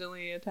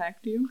accidentally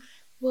attacked you?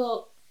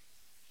 Well,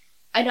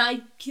 and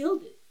I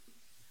killed it.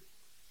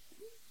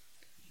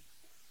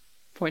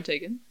 Point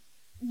taken.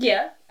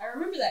 Yeah, I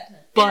remember that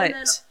time. But and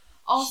then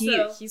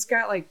also, he's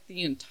got like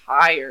the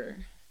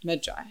entire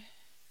Medjai.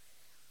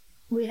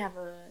 We have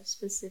a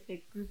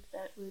specific group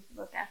that would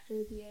look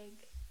after the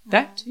egg.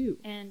 That too.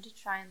 And to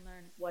try and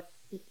learn what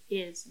it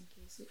is in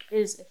case it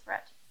is a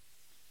threat.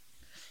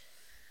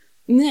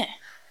 Nah,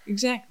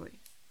 exactly.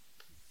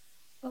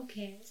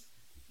 okay.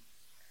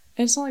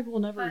 And it's not like we'll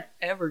never But-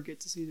 ever get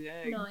to see the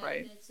egg, No,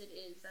 right? yes, it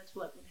is. That's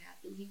what would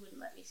happen. He wouldn't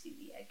let me see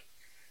the egg.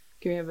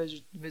 Can we have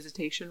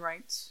visitation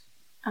rights?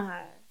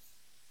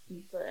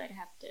 But I'd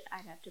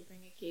have to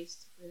bring a case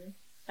to the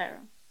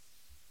Pharaoh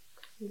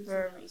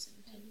for a reason.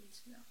 I need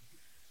to know.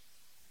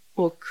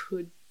 Well,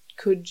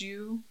 could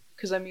you?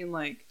 Because I mean,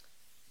 like,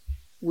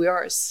 we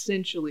are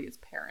essentially its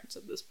parents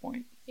at this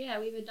point. Yeah,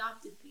 we've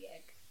adopted the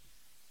egg.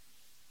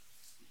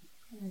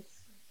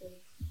 Is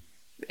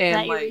And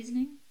that your like,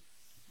 reasoning?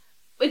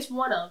 It's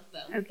one of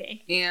them.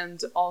 Okay. and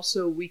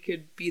also we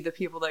could be the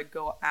people that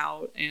go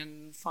out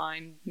and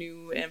find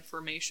new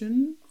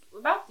information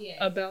About the egg.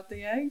 about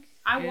the egg.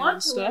 I and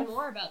want to stuff. learn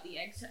more about the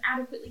egg to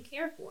adequately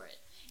care for it.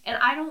 And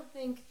I don't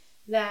think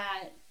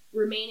that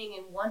remaining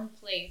in one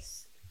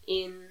place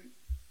in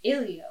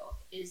Ilio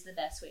is the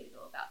best way to go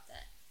about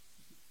that.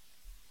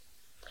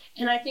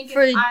 And I think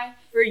For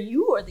for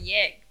you or the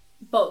egg?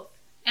 both.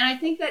 And I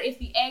think that if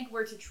the egg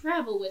were to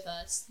travel with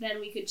us, then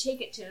we could take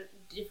it to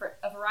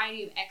a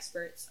variety of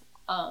experts,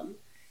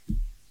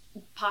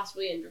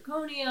 possibly in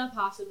Draconia,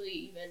 possibly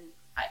even,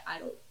 I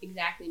don't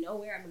exactly know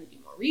where, I'm going to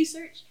do more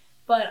research,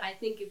 but I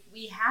think if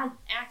we had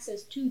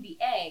access to the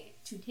egg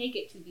to take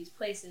it to these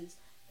places,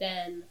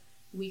 then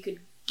we could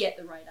get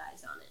the right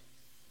eyes on it.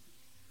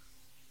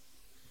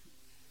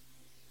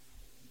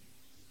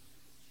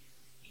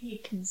 He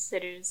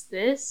considers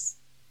this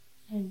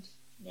and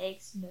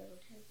makes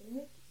note of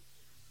it.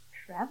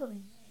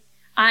 Traveling egg.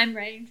 I'm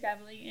writing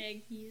traveling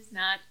egg. He's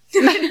not.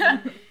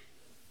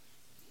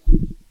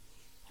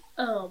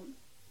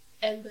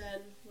 And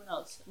then what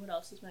else? What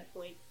else is my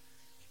point?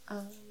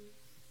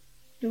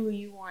 Do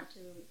you want to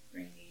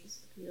bring these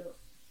appeal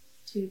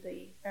to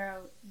the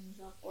Pharaoh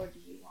himself, or do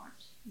you want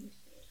me to do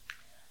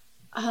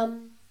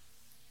it?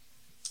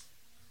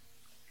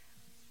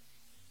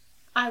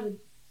 I would.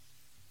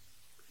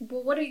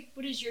 But what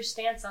is your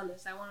stance on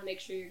this? I want to make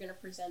sure you're going to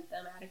present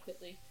them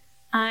adequately.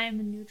 I'm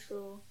a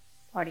neutral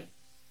party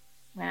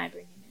when I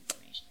bring him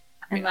information,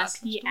 unless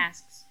he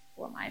asks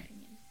for my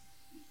opinion.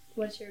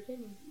 What's your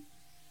opinion?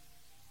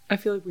 I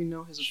feel like we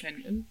know his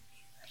opinion.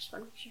 I just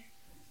want to make sure.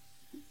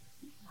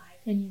 My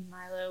opinion,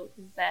 Milo,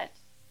 is that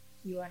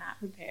you are not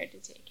prepared to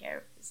take care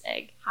of this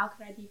egg. How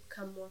could I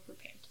become more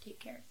prepared to take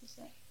care of this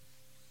egg?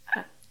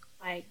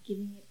 By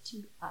giving it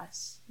to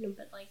us. No,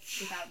 but like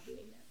without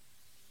doing that.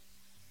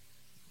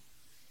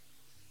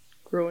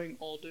 Growing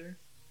older.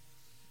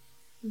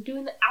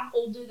 I'm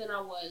older than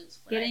I was.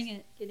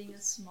 Getting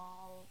a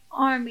small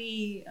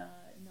army,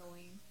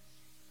 knowing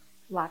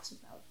lots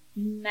about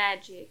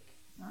magic,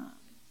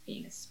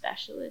 being a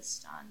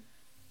specialist on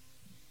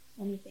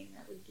anything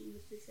that would do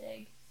with this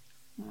egg,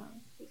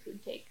 which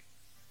would take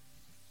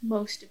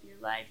most of your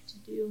life to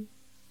do.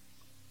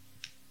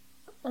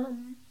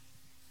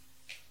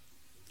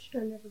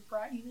 Should I never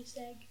brought you this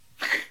egg?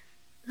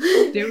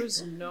 There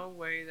was no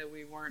way that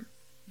we weren't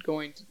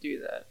going to do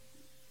that.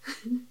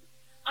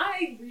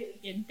 I really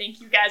didn't think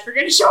you guys were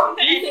going to show him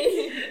the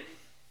egg.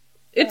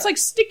 It's like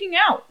sticking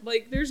out.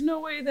 Like, there's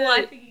no way that... Well,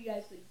 I figured you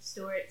guys would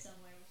store it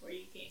somewhere before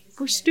you came to see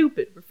We're it.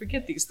 stupid. We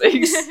forget these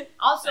things.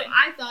 Also,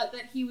 I thought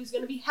that he was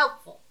going to be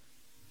helpful.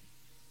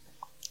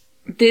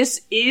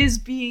 This is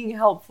being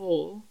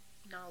helpful.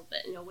 No,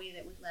 but in a way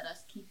that would let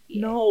us keep the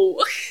egg.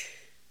 No.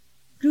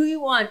 Do you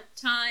want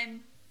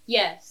time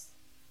Yes.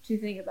 to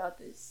think about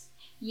this?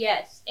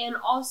 Yes. And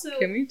also,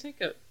 Can we take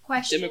a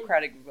question,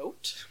 democratic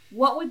vote?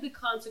 what would the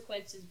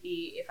consequences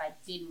be if I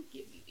didn't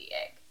give you the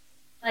egg?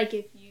 Like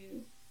if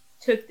you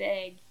took the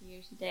egg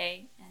here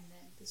today and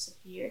then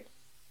disappeared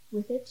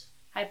with it?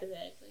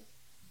 Hypothetically.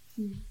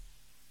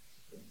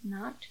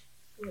 Not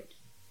good.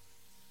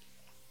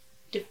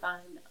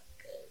 Define not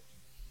good.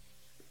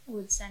 I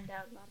would send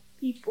out a lot of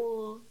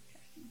people,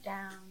 track you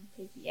down,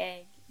 take the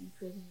egg,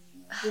 imprison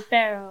you. The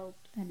Pharaoh,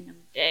 depending on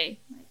the day,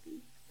 might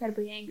be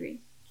incredibly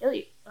angry. Kill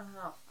you.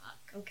 Oh, fuck.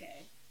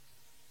 Okay.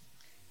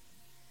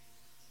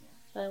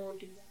 So I won't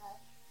do that.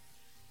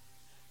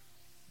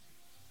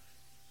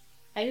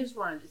 I just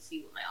wanted to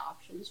see what my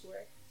options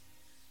were.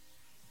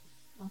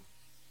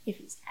 If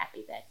he's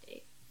happy that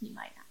day, he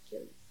might not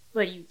kill you.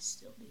 But you'd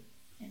still be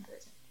in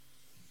prison.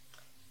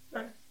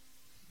 Crime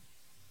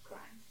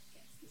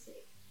against the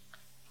state.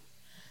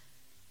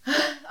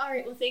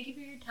 Alright, well, thank you for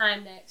your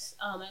time, Nex.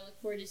 I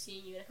look forward to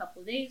seeing you in a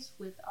couple of days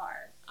with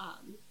our,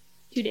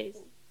 2 days.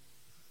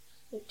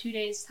 in 2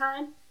 days'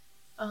 time.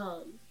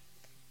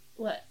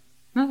 What?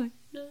 Nothing.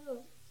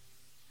 No.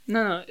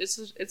 No,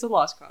 it's a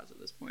lost cause at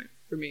this point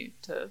for me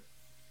to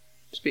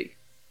speak.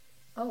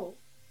 Oh.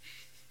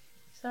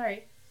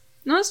 Sorry.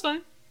 No, that's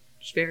fine.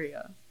 Just very,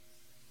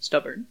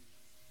 stubborn.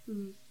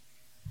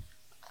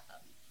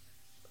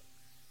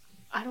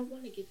 I don't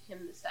want to give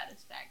him the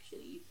satisfaction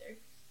either.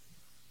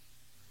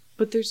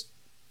 But there's...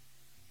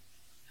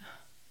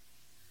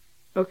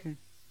 Okay.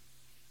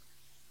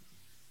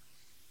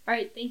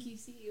 Alright, thank you.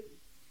 See you.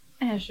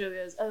 And Astro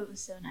goes, oh, it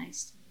was so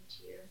nice to meet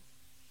you.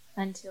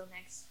 Until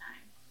next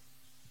time.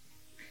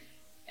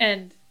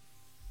 And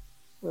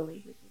we'll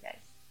leave with you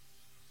guys.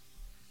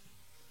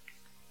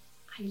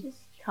 I just...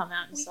 Come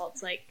out and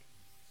Salt's like,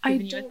 I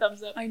giving you a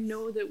thumbs up. I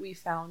know that we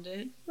found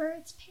it. We're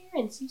its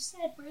parents. You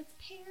said we're its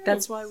parents.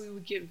 That's why we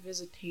would get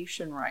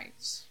visitation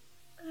rights.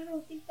 I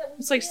don't think that was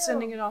It's like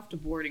sending it off to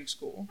boarding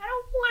school. I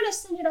don't want to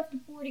send it off to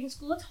boarding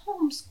school. Let's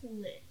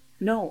homeschool it.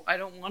 No, I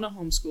don't want to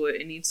homeschool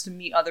it. It needs to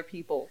meet other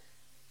people.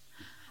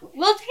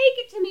 We'll take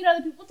it to meet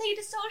other people. We'll take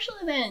it to social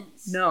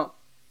events. No.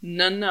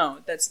 No.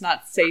 That's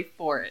not safe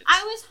for it.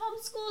 I was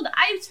homeschooled.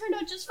 I turned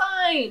out just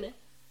fine.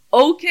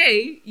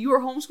 Okay, you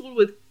were homeschooled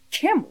with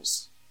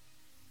camels.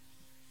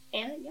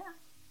 And yeah.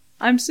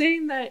 I'm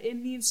saying that it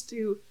needs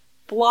to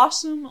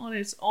blossom on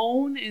its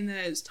own, and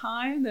that it's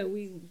time that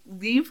we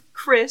leave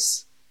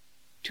Chris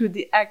to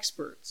the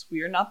experts.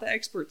 We are not the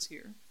experts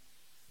here.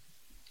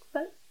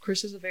 But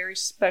Chris is a very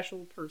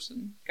special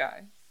person,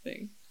 guy,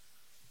 thing.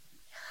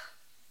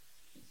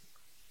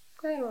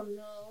 I don't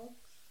know.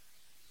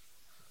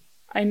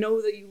 I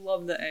know that you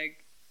love the egg.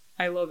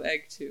 I love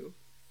egg too.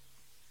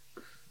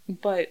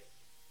 But...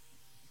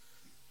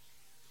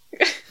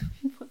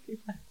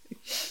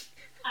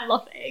 I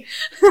love egg.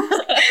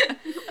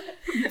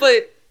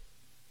 But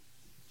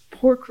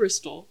poor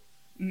Crystal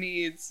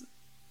needs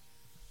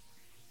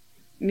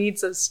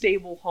a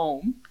stable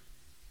home,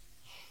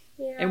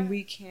 Yeah. and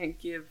we can't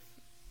give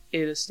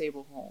it a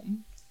stable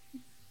home.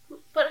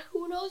 But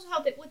who knows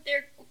what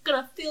they're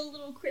gonna fill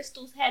little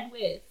Crystal's head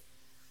with?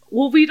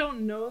 Well, we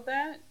don't know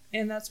that,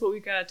 and that's what we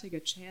gotta take a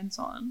chance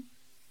on.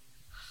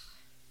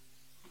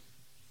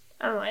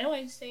 I don't know. I know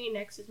I say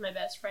Nex is my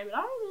best friend, but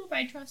I don't know if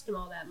I trust him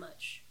all that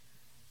much.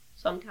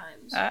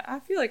 Sometimes. I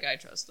feel like I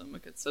trust him a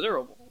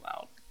considerable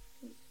amount.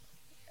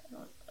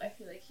 I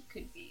feel like he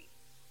could be.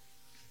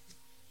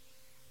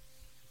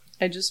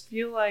 I just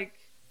feel like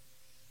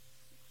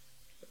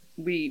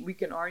we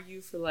can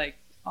argue for like,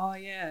 oh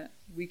yeah,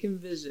 we can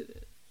visit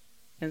it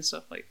and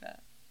stuff like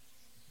that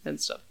and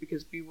stuff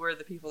because we were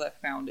the people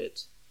that found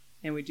it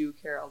and we do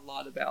care a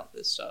lot about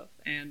this stuff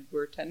and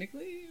we're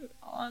technically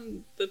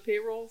on the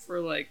payroll for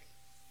like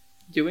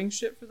doing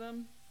shit for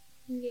them.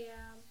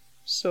 Yeah.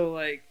 So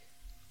like,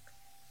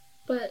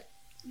 but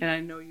and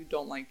I know you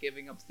don't like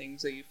giving up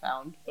things that you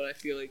found, but I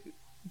feel like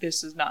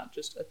this is not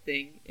just a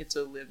thing, it's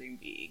a living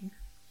being.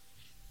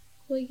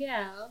 Well,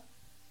 yeah,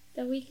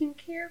 that we can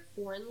care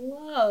for and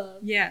love.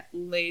 Yeah,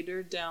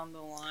 later down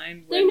the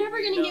line. They're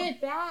never gonna get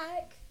it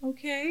back.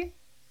 Okay.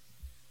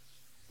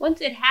 Once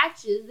it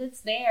hatches,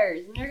 it's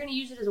theirs, and they're gonna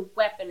use it as a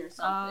weapon or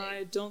something.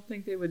 I don't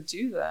think they would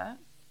do that.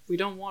 We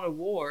don't want a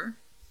war.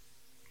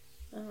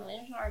 Oh,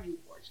 there's already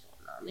wars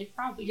going on. They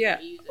probably yeah,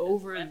 gonna use it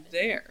over as a weapon.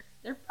 there.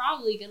 They're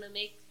probably gonna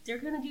they're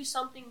gonna do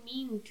something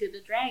mean to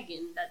the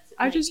dragon.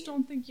 I just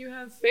don't think you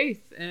have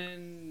faith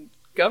in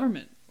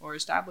government or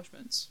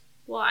establishments.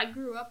 Well, I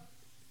grew up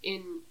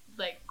in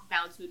like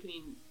bounce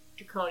between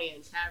Draconia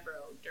and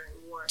Sabro during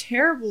war.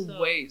 Terrible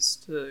ways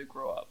to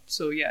grow up.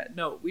 So yeah,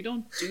 no, we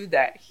don't do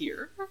that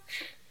here.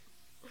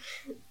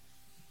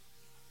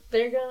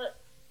 They're gonna.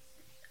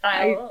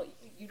 I don't know.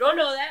 You don't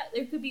know that.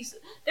 There could be.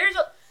 There's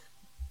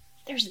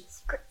a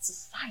secret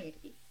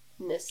society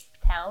in this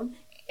town,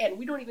 and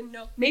we don't even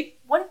know. Maybe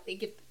what if they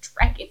give the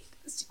dragon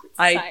to the secret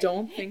society? I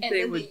don't think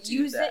they would do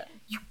use that. It?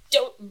 You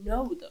don't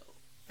know though.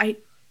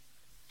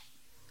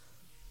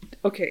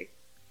 Okay.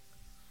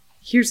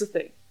 Here's the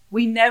thing.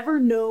 We never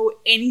know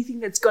anything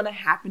that's gonna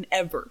happen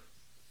ever.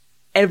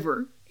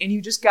 Ever. And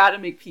you just gotta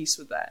make peace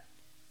with that.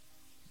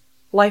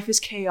 Life is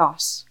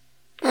chaos.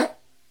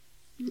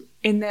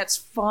 And that's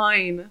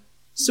fine.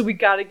 So we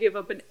gotta give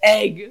up an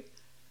egg.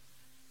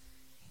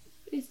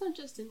 It's not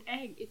just an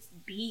egg, it's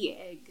the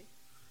egg.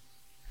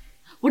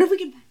 What if we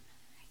can...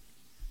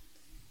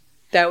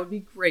 That would be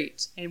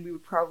great. And we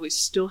would probably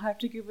still have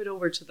to give it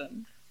over to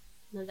them.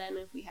 No, then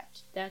if we have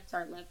to, that's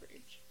our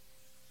leverage.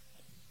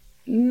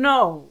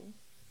 No.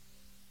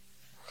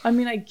 I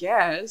mean, I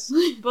guess.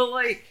 But,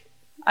 like,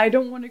 I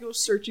don't want to go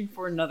searching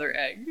for another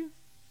egg.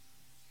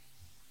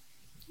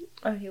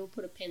 Okay, we'll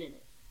put a pin in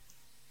it.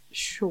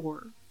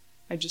 Sure.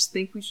 I just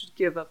think we should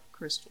give up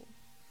Crystal.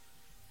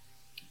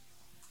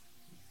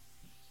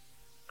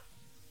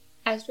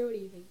 Astro, what do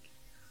you think?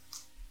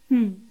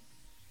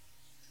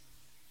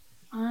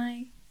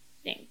 I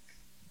think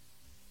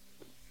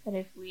that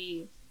if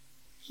we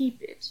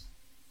keep it,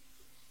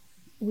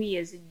 we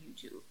as in you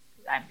two,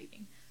 because I'm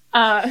leaving.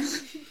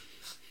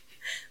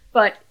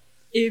 But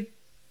if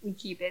we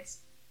keep it,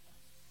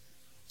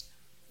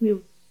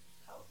 we'll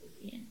probably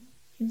be in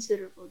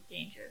considerable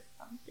danger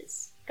from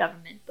this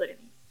government. But I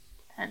mean,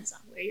 it depends on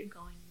where you're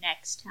going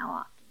next, how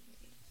often you're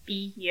going to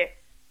be here,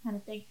 kind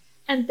of thing.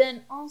 And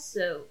then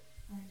also,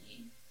 I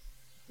mean,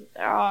 if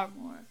there are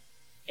more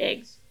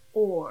eggs,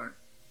 or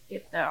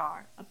if there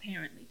are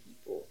apparently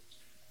people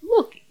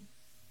looking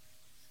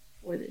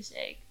for this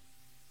egg,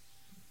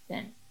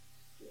 then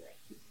I feel like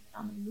keeping it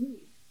on the move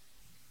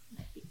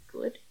might be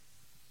good.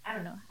 I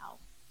don't know how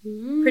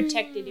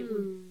protected it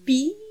would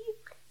be.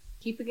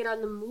 Keeping it on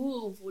the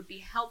move would be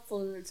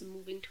helpful, and it's a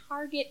moving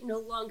target. No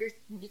longer,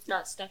 it's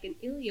not stuck in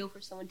Ilio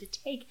for someone to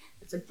take.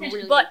 That's a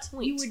brilliant But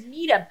point. you would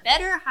need a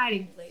better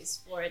hiding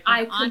place for it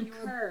than on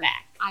your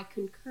back. I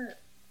concur.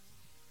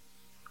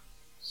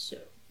 So,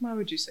 Why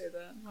would you say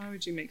that? Why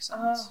would you make sense?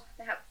 Oh,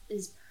 that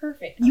is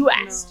perfect. you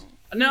asked.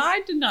 No,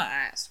 I did not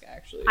ask,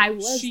 actually. I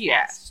was She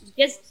asked. asked.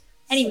 Yes.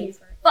 Anyways,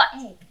 Safer. but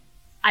Egg.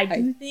 I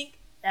do think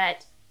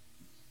that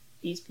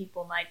these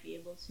people might be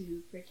able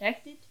to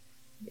protect it.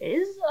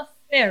 There is a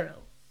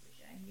pharaoh, which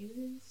I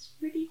knew is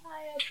pretty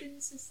high up in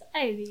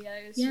society,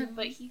 I assume. Yeah,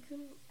 but he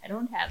couldn't I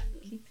don't have to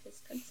keep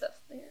his princess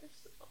there,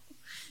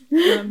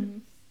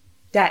 so.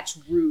 That's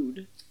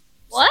rude.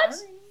 What?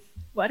 Sorry.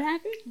 What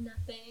happened?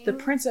 Nothing. The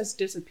princess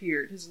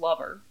disappeared, his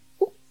lover.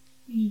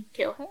 He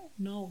killed her.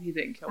 No, he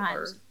didn't kill her.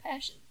 Crimes of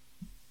passion.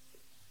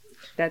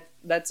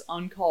 That's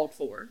uncalled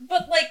for.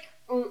 But, like,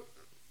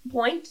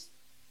 point?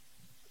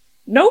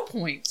 No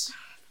point.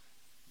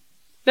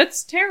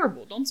 That's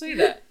terrible. Don't say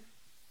that.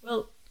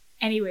 Well,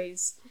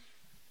 anyways,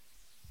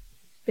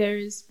 there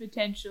is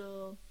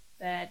potential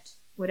that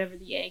whatever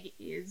the egg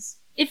is,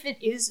 if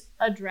it is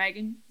a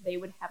dragon, they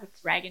would have a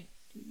dragon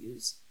to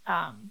use,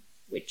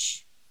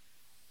 which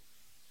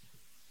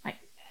might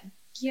be bad.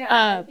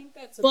 Yeah, I think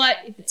that's a But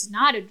bad if thing. it's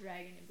not a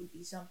dragon, it would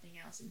be something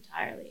else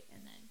entirely,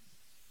 and then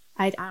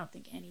I don't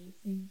think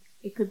anything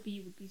it would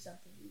be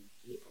something we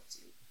would be able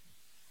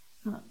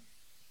to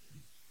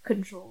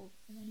control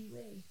in any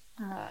way.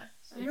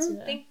 So I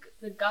don't think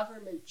the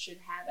government should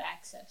have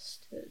access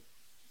to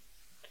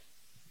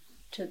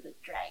the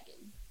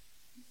dragon.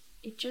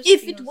 It just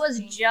if it feels was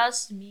dangerous.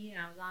 just me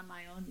and I was on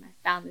my own and I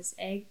found this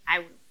egg, I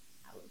would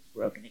have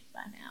broken it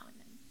by now and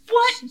then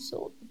What?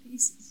 sold the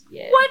pieces.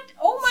 Yeah. What?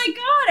 Oh my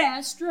god,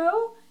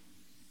 Astro!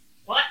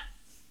 What?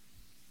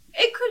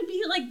 It could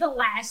be like the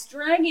last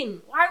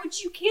dragon. Why would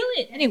you kill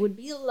it? And it would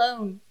be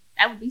alone.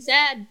 That would be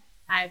sad.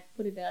 I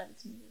put it out of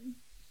its misery.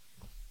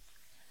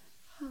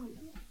 Oh,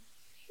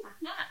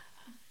 no.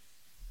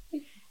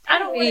 I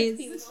don't want it to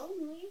be Anyways.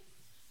 lonely.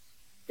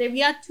 Then we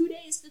got 2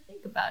 days to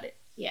think about it.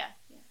 Yeah.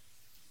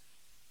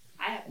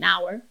 I have An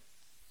hour.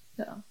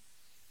 So.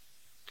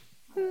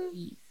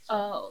 Oh.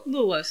 A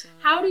little less than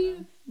How do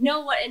you know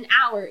what an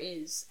hour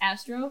is,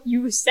 Astro?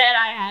 You said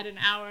I had an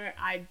hour.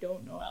 I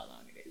don't know how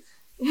long it is.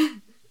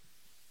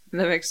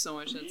 That makes so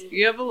much sense.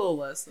 You have a little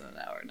less than an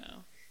hour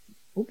now.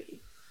 Okay.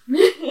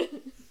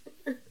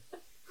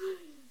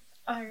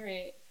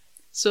 Alright.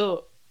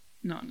 So,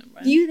 no, never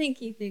mind. Do you think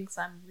he thinks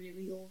I'm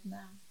really old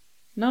now?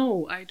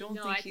 No, I don't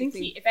No, think I think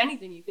if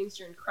anything, he thinks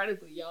you're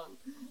incredibly young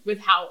with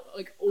how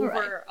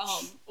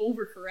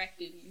overcorrected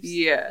you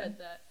Yeah. said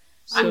that.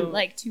 So, I'm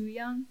like too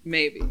young.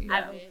 Maybe.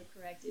 I've Yeah.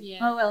 overcorrected.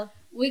 Yeah. Oh well.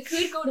 We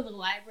could go to the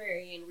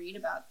library and read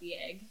about the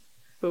egg.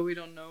 But we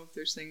don't know if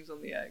there's things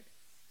on the egg.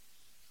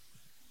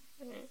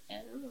 I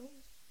don't know.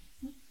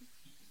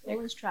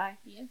 Let's try.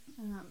 Yeah.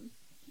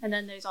 And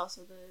then there's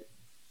also the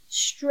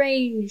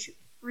strange,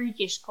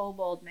 freakish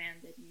kobold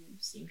man that you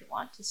seem to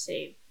want to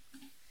save.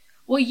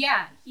 Well,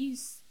 yeah,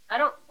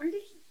 where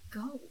did he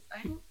go?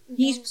 I don't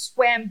He know.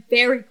 swam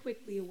very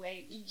quickly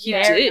away.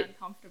 Yeah. Very Did.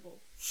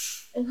 uncomfortable.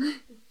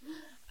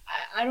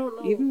 I don't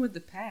know. Even with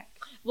the pack.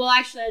 Well,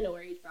 actually, I know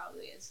where he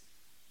probably is.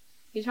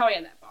 He's probably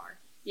at that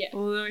bar. Yeah.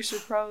 Well, then we should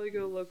probably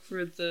go look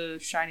for the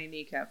shiny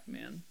kneecap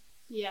man.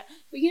 Yeah.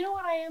 But you know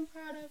what I am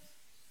proud of?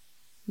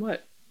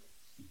 What?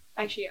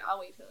 Actually, I'll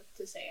wait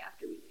to say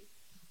after we leave.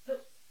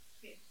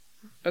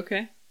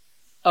 Okay.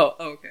 Oh,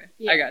 okay.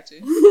 Yeah. I got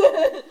you.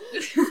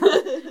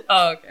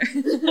 Oh, okay.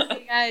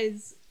 You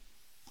guys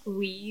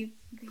leave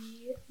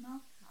the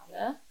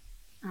Malkata,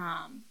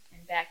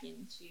 and back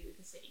into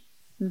the city.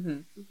 Mm-hmm.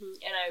 And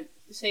I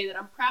say that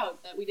I'm proud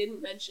that we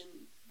didn't mention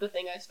the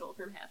thing I stole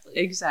from Hathaway.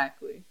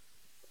 Exactly.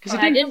 Because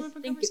I didn't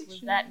think it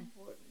was that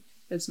important.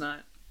 It's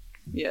not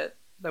yet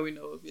that we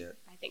know of yet.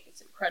 I think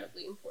it's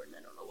incredibly important.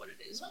 I don't know what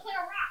it is. Looks like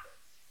a rock.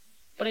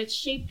 But it's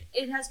shaped.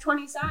 It has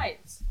 20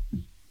 sides,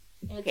 and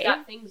it's Okay.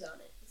 got things on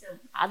it. It's an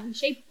oddly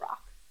shaped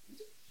rock.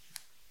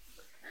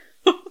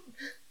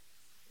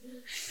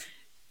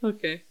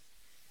 Okay.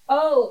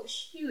 Oh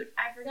shoot!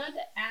 I forgot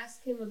to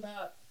ask him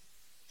about.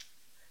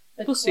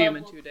 The We'll see him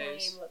in club 2 will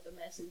days. claim what the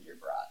messenger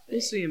brought. We'll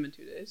see him in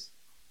 2 days.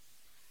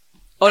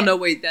 Oh, no,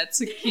 wait.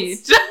 That's a key.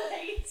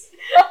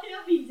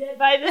 He'll be dead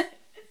by then.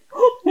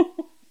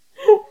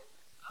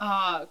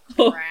 Oh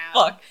Oh, crap!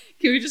 fuck.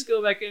 Can we just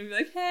go back in and be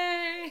like,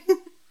 hey?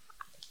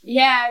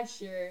 Yeah,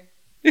 sure.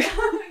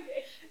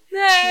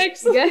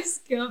 Next. You guys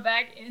go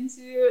back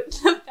into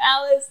the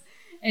palace,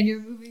 and you're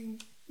moving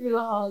through the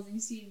halls. And you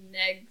see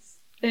Negs,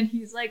 and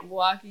he's like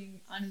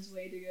walking on his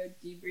way to go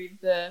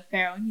debrief the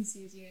pharaoh. And he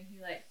sees you, and he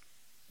like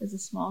does a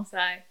small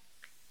sigh.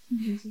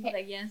 He's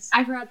like, yes.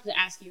 I forgot to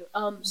ask you.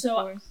 So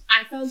Of course.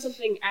 I found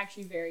something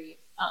actually very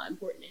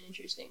important and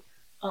interesting.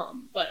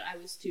 But I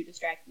was too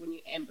distracted when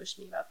you ambushed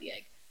me about the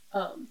egg.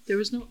 There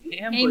was no Came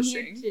here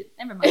ambushing.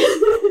 never mind.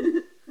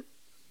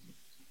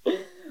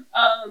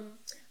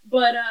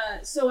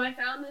 So I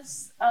found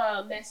this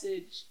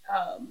message,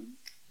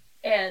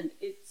 and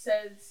it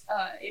says,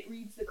 it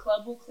reads, the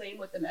club will claim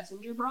what the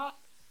messenger brought,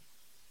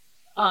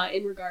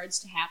 in regards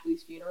to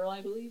Hapley's funeral,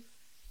 I believe.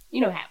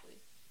 You know Hapley.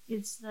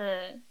 It's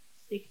the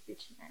stick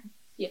bitch man.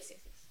 Yes.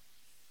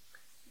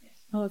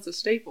 Oh, it's a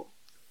staple.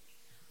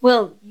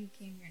 Well, you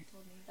came here and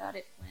told me about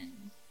it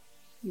when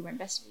you were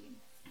investigating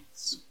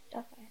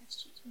stuff I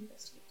asked you to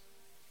investigate.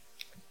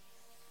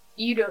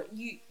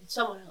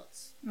 Someone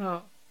else.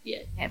 Oh.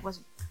 Yeah. It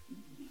wasn't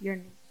your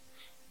name.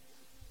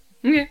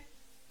 Okay.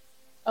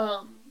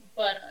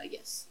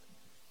 Yes.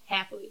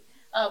 Happily.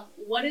 Who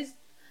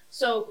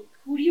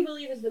do you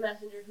believe is the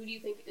messenger? Who do you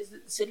think is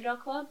it, the Citadel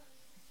Club?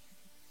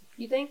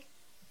 You think?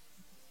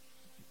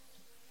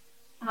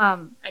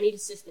 I need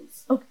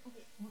assistance. Okay.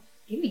 Well,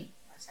 give me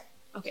a second.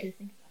 Okay. To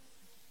think about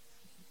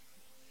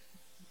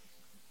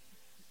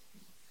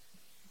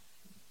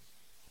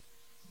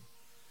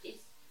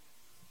it.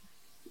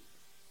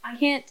 I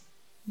can't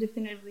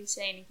definitively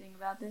say anything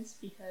about this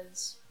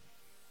because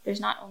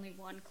there's not only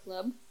one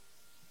club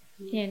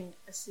in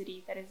a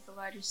city that is the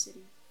largest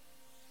city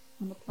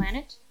on the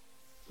planet.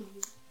 So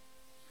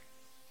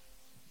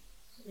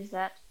there's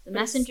that. The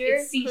messenger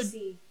It's could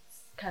CC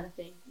kind of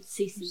thing. It's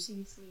CC.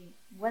 CC.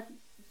 What?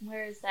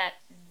 Where is that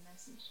in the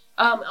message?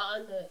 On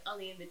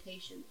the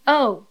invitation.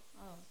 Oh,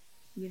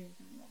 you didn't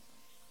tell me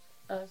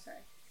that. Oh,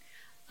 sorry.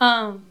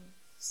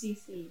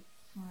 CC.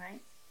 All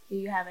right. Do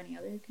you have any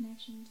other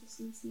connection to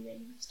CC that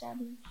you've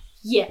established?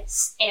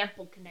 Yes,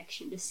 ample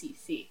connection to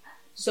CC.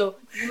 So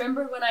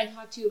remember when I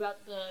talked to you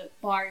about the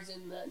bars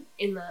in the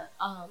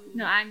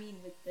No, I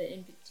mean with the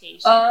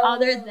invitation. Oh.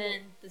 Other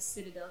than the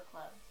Citadel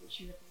Club, which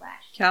you have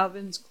lashed.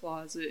 Calvin's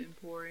Closet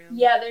Emporium.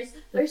 Yeah,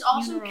 there's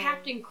also funeral.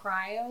 Captain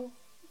Cryo.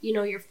 You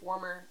know, your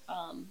former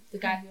the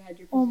guy who had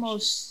your position.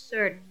 Almost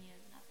certain he has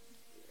nothing to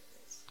do with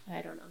this.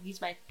 I don't know. He's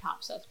my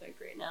top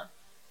suspect right now.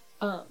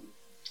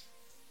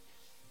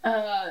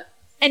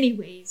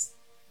 Anyways,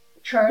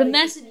 Charlie the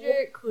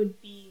messenger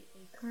could be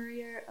a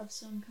courier of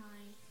some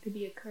kind. Could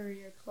be a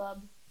courier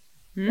club.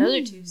 Those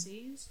are two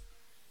C's.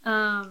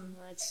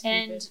 That's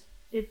stupid. And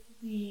if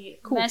the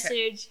Cool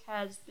message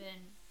has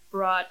been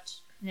brought,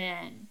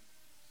 then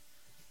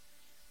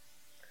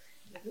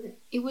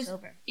It was it's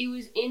over. it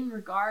was in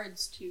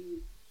regards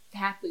to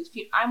Hapley's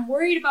funeral. I'm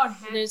worried about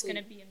So Hapley. there's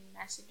gonna be a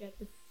message at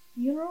the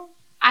funeral.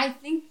 I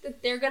think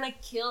that they're gonna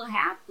kill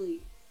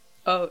Hapley.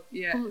 Oh,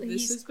 yeah. Well, this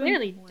he's has been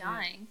clearly planned.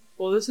 dying.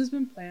 Well, this has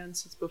been planned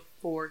since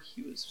before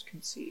he was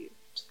conceived.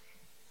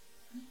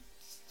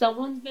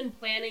 Someone's been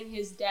planning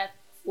his death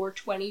for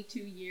 22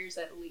 years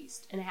at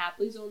least, and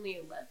Hapley's only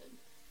 11.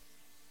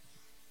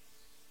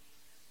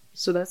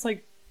 So that's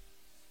like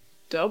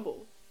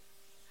double.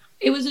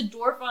 It was a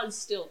dwarf on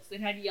stilts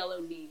that had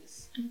yellow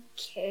knees.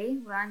 Okay,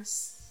 well,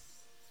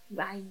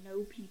 I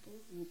know people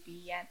who will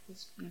be at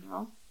this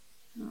funeral,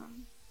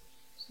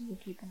 so we'll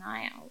keep an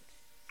eye out.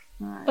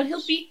 But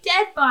he'll be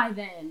dead by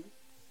then.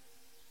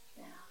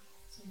 Yeah,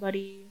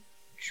 somebody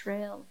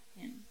trail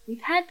him.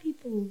 We've had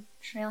people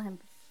trail him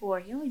before.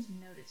 He always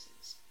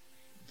notices.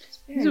 It's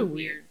very He's a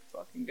weird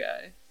fucking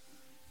guy.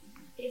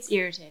 It's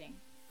irritating.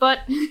 But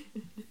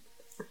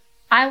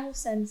I will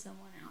send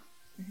someone out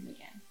for him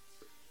again.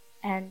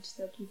 And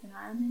they'll keep an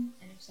eye on him,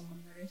 and if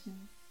someone murders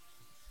him,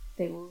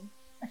 they will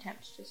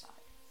attempt to solve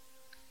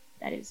it.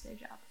 That is their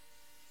job.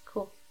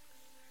 Cool.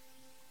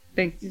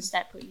 Thank you. Does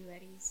that put you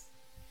at ease?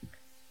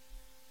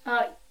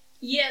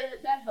 Yeah,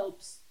 that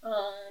helps.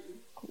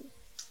 Cool.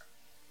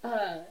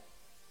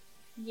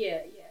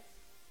 Yeah.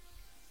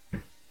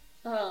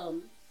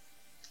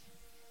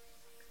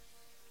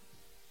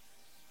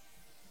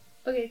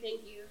 Okay,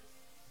 thank you.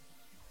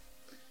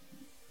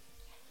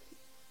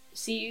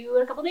 See you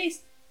in a couple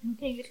days.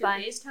 Okay, 2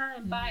 goodbye. days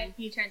time. Bye.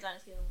 He turns on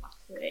his heel and walks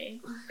away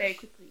very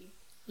quickly,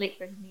 late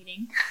for his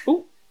meeting.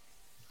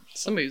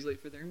 Somebody's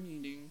late for their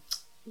meeting.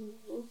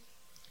 Mhm.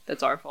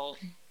 That's our fault.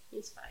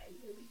 It's fine.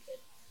 It'll be good.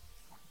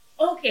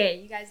 Okay,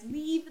 you guys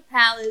leave the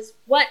palace.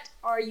 What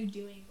are you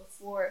doing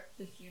before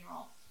the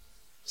funeral?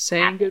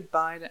 Saying Happy.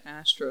 goodbye to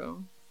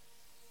Astro.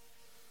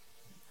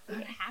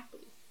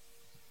 Happily.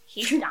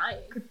 He's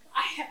dying.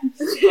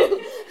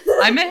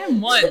 I met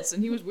him once,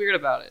 and he was weird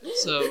about it,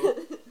 so...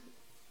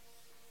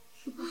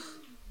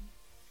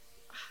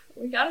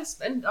 We gotta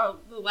spend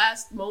the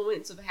last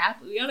moments of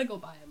Happily. We gotta go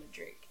buy him a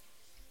drink.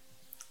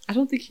 I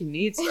don't think he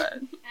needs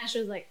that.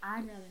 Asher's like,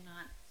 I'd rather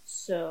not.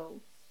 So,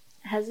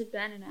 has it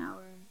been an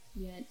hour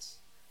yet?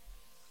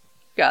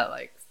 Got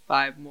like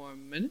 5 more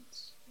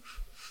minutes.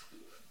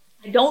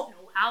 I don't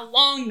know how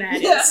long that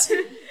is.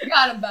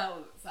 Got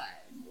about 5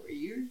 more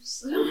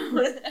years.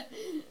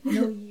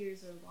 No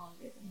years are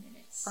longer than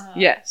minutes.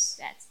 Yes.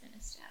 That's been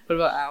established. What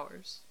about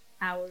hours?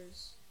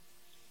 Hours.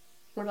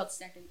 What about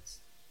seconds?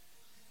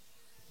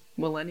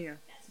 Millennia.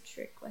 That's a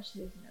trick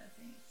question. There's no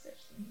thing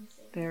such thing as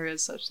seconds. There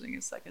is such thing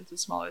as seconds.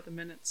 It's smaller than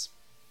minutes.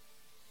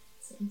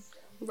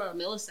 What about a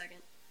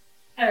millisecond?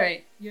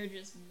 Alright, you're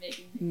just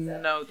making things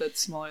up. No,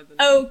 that's smaller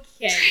than...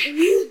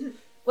 Okay.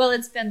 Well,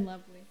 it's been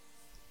lovely.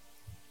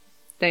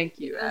 Thank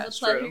you, It was a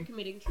Astro. pleasure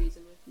committing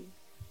treason with you.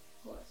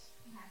 Of course.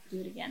 We'll have to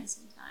do it again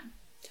sometime.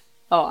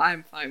 Oh,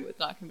 I'm fine with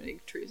not committing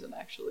treason,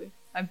 actually.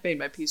 I've made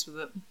my peace with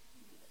it.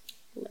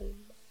 Lame.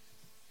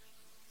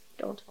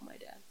 Don't tell my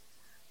dad.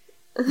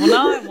 Well,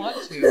 now I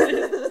want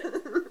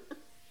to.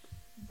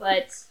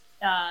 But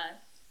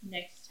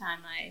next time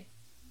I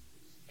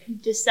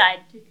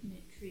decide to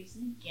commit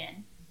treason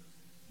again,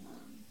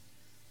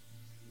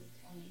 we'll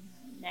tell me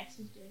how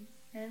Nexus did.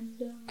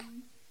 And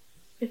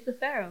if the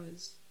Pharaoh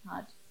is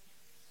hot,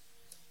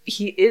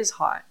 He is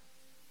hot.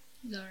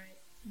 he's alright.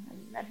 I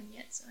haven't met him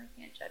yet, so I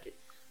can't judge it.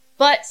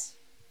 But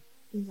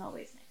there's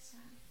always next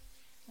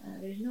time.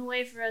 There's no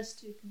way for us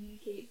to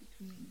communicate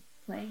between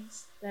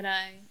planes that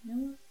I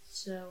know of,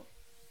 so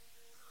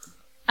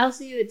I'll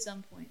see you at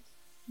some point.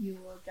 You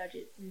will judge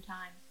it through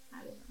time.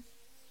 I will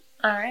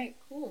not. Alright,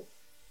 cool.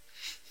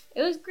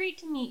 It was great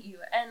to meet you,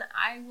 and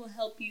I will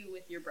help you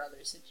with your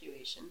brother's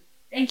situation.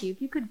 Thank you.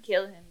 If you could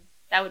kill him,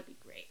 that would be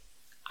great.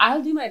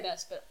 I'll do my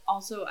best, but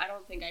also I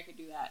don't think I could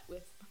do that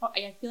with...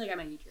 I feel like I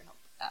might need your help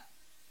with that.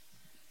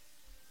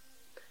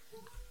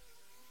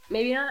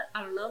 Maybe not?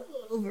 I don't know.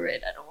 Over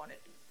it. I don't want to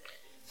do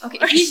that.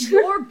 Okay, he's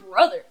your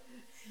brother.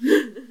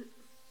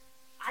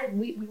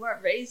 We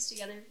weren't raised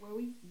together, were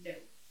we? No.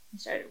 I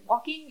started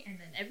walking, and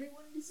then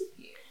everyone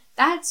disappeared.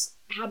 That's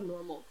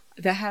abnormal.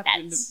 That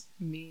happened That's-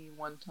 to me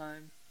one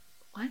time.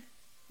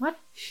 What?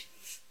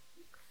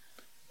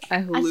 I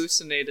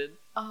hallucinated,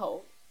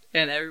 Oh.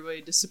 and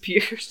everybody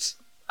disappeared.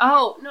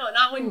 Oh, no,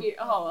 not when you...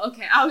 Oh,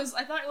 okay. I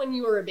thought when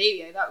you were a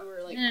baby, I thought we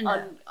were, like, No.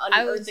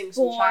 I was unearthing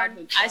some born,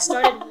 childhood I trauma.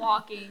 started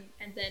walking,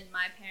 and then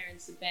my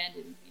parents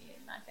abandoned me,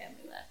 and my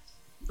family left.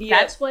 Yeah.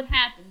 That's what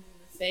happens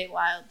in the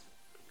Feywild.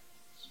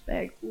 It's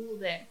very cool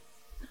there.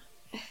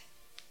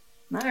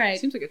 Alright.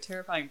 Seems like a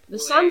terrifying place.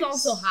 The sun's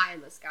also high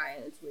in the sky,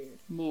 and it's weird.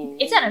 Whoa.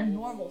 It's at a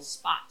normal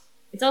spot.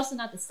 It's also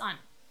not the sun.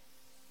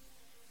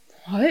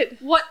 What?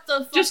 What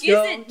the fuck Just is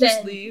go. it Just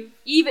then? leave.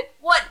 Even...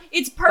 What?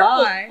 It's purple.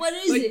 Bye. What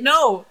is Like, it?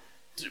 No.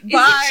 Is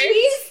Bye.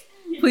 it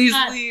cheese? Please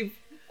not. leave.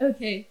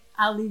 Okay,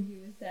 I'll leave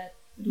you with that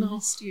No.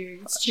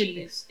 Mysterious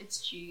Cheese.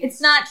 It's cheese.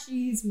 It's not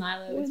cheese,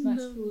 Milo. It's much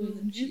cooler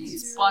than cheese.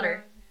 It's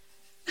butter.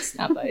 It's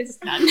not butter. It's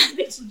got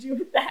nothing to do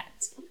with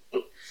that.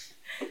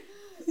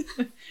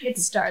 It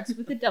starts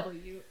with a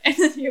W, and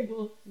then you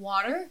will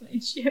Water?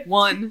 ship.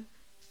 1.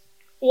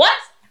 What?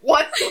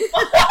 What the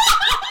fuck?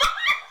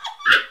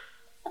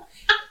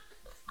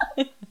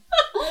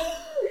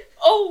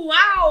 Oh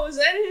wow, is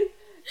that it?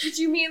 Did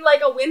you mean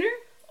like a winner?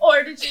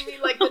 Or did you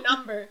mean like the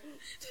number?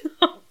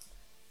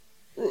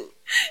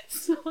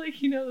 So,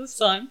 like, you know the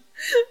sun,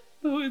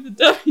 but with a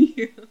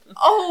W.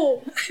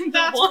 Oh,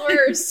 that's one.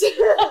 worse.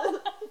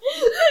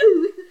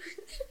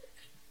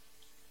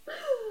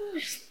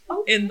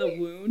 In the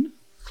wound.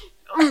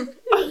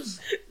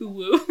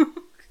 Woo.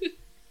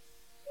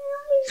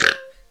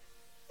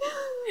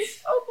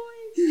 Oh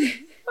boy.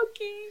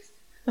 Okay.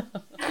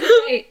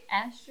 Wait,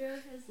 Astro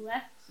has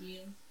left you.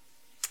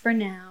 For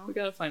now. We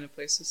gotta find a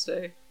place to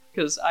stay,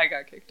 because I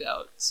got kicked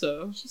out,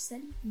 so... She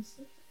said you can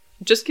sleep.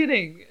 Just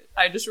kidding.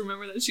 I just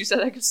remember that she said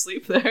I could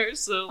sleep there,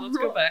 so let's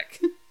go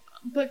back.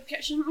 But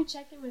shouldn't we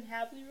check in with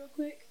Happy real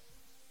quick?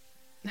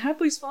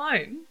 Happy's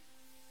fine.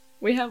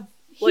 We have,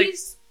 like,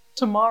 He's...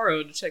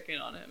 tomorrow to check in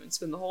on him and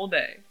spend the whole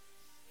day.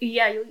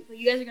 Yeah,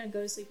 you guys are gonna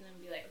go to sleep and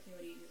then be like, okay,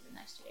 what do you do the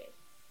next 2 days?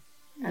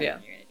 And Yeah.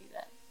 then you're gonna do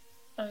that.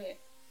 Okay.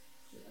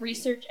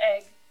 Research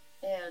egg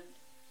and,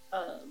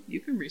 You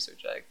can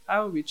research egg. I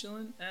will be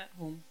chilling at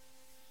home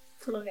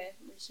okay,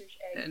 research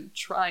egg. and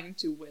trying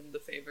to win the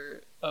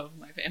favor of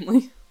my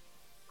family.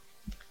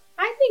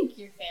 I think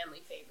your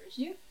family favors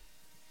you.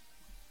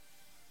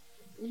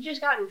 You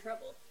just got in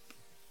trouble.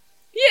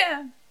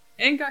 Yeah.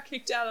 And got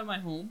kicked out of my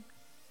home.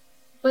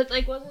 But,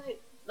 like, wasn't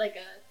it, like,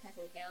 a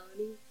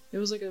technicality? It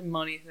was like a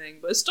money thing,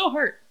 but it still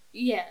hurt.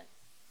 Yeah.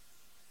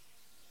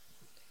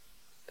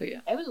 But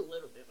yeah. It was a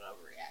little bit of an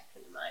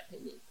overreaction, in my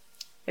opinion.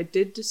 I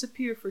did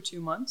disappear for 2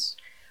 months.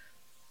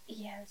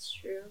 Yeah, that's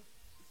true.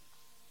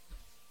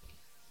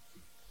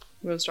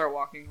 I'm gonna start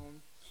walking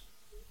home.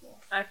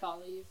 I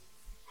follow you.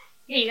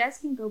 Yeah, you guys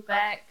can go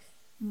back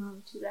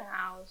to the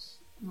house.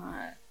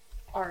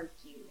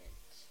 Argument.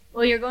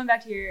 Well, you're going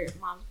back to your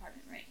mom's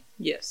apartment, right?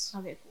 Yes.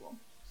 Okay, cool.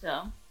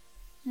 So,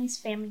 nice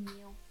family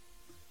meal.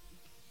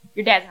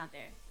 Your dad's not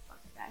there.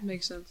 Fuck that guy.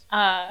 Makes sense.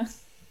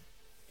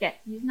 Yeah,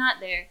 he's not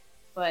there,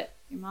 but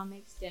your mom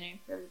makes dinner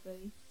for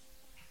everybody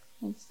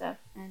and stuff,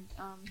 and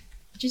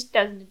just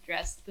doesn't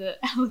address the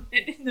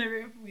elephant in the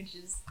room, which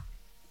is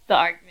the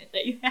argument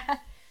that you had.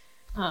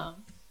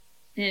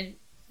 And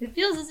it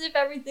feels as if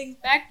everything's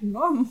back to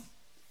normal.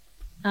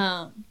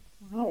 I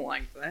don't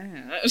like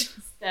that.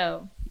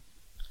 So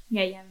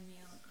yeah, you have a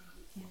meal and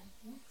you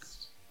can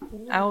rest.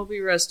 I will be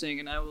resting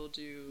and I will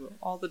do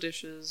all the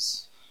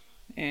dishes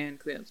and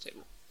clean up the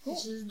table.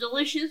 This is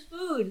delicious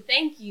food.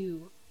 Thank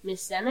you,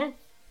 Miss Zenith.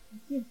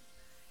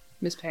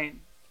 Miss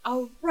Payne.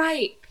 Oh,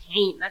 right.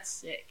 Paint. That's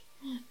sick.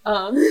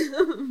 I'll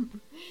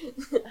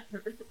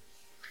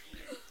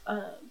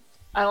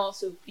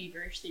also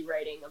feverishly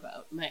writing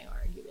about my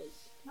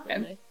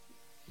argument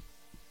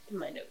in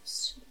my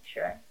notes.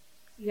 Sure.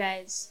 You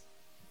guys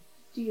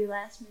do your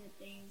last minute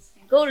things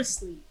and go to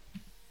sleep.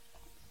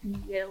 And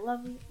you get a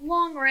lovely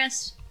long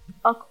rest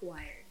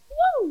acquired.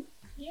 Woo!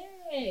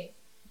 Yay!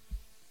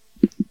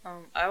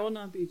 I will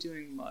not be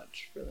doing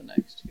much for the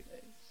next 2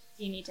 days.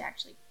 Do you need to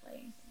actually play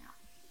anything out?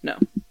 No.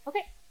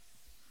 Okay.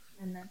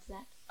 And that's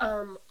that.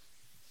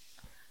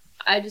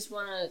 I just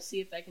want to see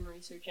if I can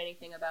research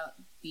anything about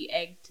the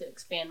egg to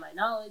expand my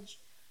knowledge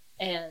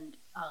and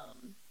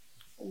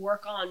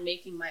work on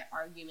making my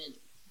argument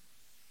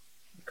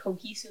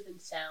cohesive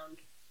and sound.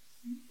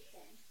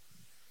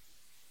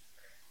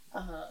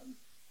 Okay.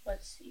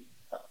 Let's see.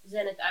 Oh,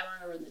 Zenith, I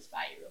want to run this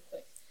by you real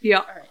quick. Yeah.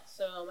 Alright,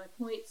 so my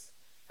points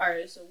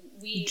are, so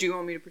we... Do you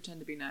want me to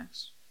pretend to be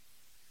next?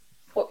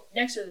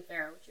 Next to the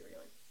pharaoh, whichever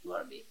one you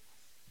want to be.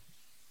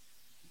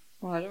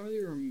 Well, I don't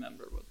really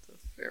remember what the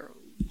pharaoh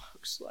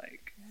looks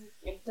like.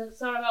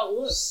 It's not about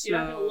looks. You're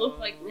not going to look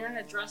like... You're not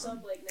going to dress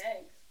up like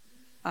Negs.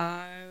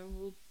 I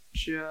will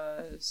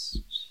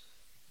just...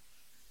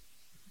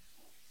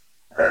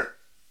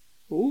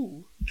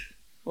 Ooh.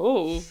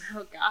 Oh.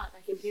 Oh god,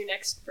 I can hear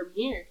next from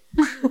here.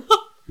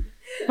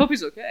 Hope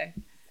he's okay.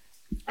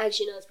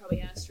 Actually, no, it's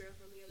probably Astro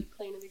from the other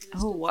plane of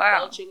existence. Oh, wow.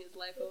 Belching his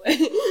life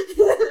away.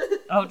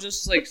 I'll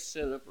just, like,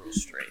 sit up real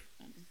straight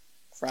and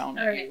frown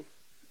at you.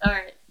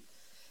 Alright.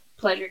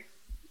 Pleasure.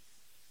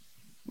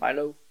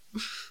 Milo.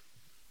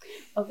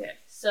 Okay,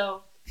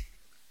 so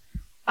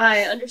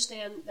I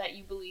understand that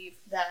you believe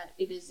that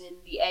it is in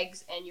the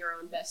egg's and your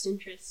own best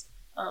interest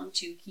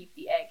to keep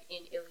the egg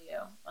in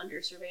Ilio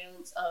under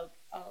surveillance of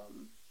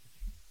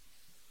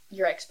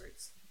your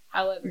experts.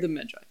 However, The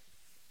Magi.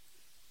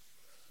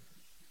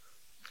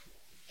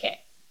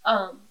 okay.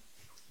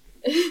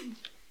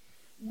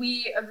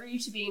 We agree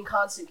to be in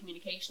constant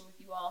communication with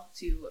you all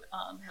to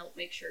help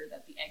make sure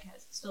that the egg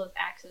still has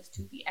access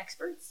to the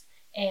experts,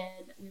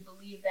 and we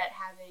believe that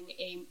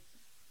having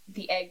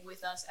the egg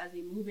with us as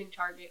a moving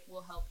target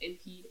will help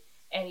impede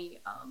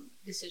any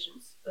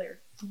decisions or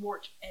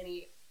thwart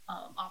any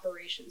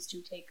operations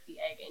to take the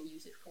egg and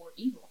use it for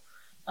evil.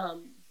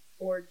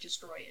 or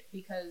destroy it,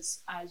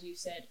 because as you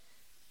said,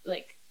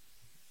 like,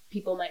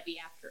 people might be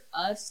after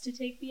us to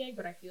take the egg,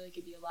 but I feel like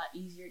it'd be a lot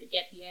easier to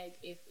get the egg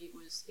if it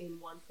was in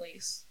one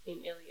place in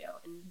Ilio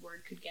and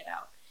word could get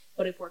out.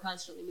 But if we're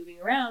constantly moving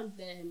around,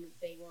 then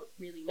they won't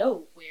really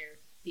know where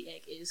the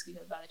egg is,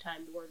 because by the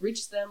time the word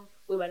reaches them,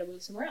 we might have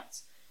moved somewhere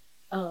else.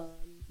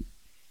 And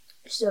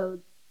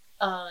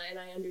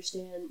I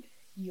understand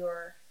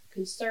your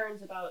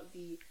concerns about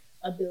the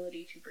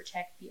ability to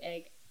protect the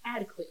egg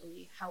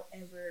adequately.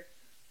 However,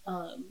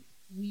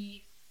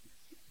 we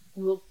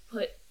will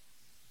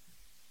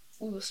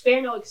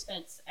spare no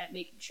expense at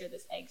making sure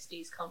this egg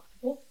stays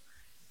comfortable.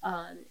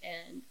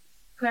 And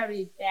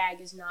probably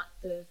bag is not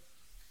the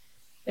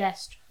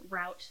best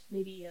route.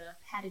 Maybe a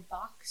padded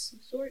box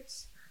of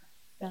sorts.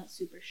 Not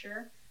super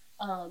sure.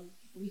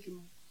 We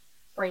can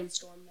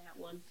brainstorm that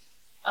one.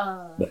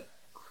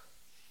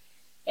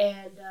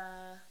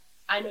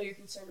 I know you're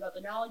concerned about the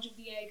knowledge of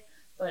the egg,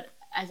 but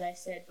as I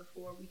said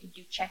before, we could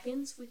do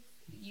check-ins with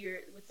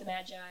the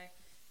Magi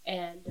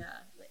and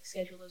like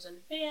schedule those in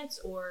advance,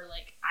 or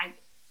like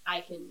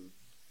I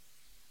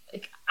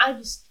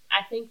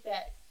think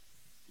that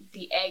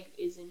the egg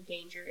is in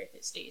danger if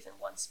it stays in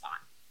one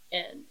spot,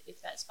 and if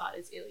that spot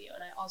is Ilio.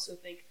 And I also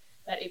think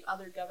that if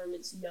other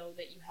governments know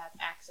that you have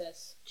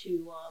access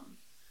to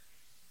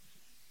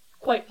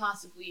quite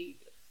possibly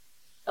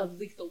a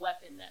lethal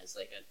weapon as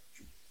like a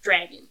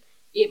dragon,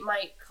 it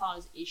might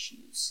cause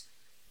issues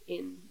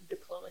in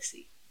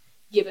diplomacy,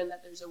 given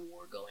that there's a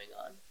war going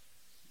on.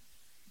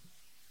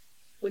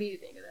 What do you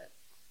think of that?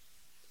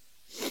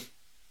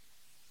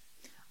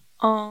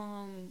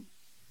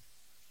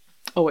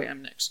 Oh wait,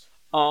 I'm next.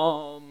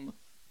 I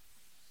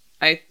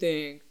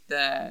think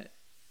that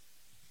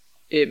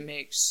it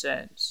makes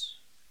sense.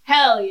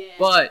 Hell yeah.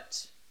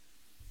 But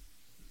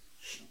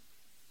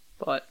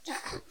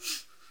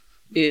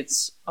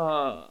it's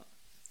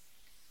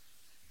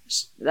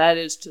that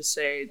is to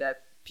say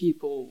that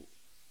people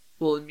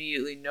will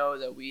immediately know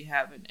that we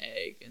have an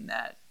egg, and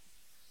that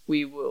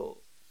we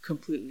will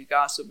completely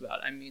gossip about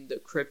it. I mean, the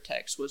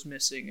cryptex was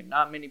missing, and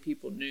not many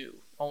people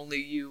knew. Only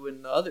you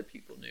and the other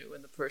people knew,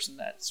 and the person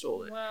that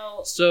stole it.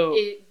 Well, so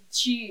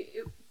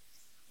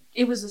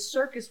it was a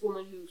circus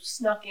woman who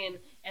snuck in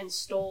and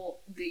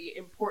stole the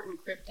important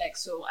cryptex.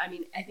 So I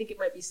mean, I think it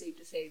might be safe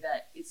to say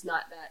that it's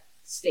not that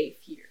safe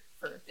here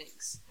for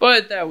things.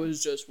 But that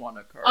was just one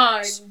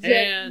occurrence.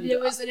 And it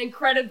was an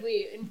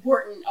incredibly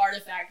important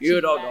artifact.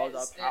 You don't know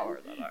the power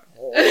that I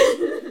hold.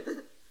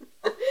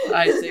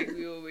 I think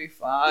we will be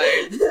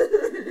fine.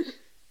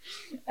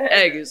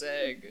 Egg is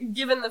egg.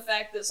 Given the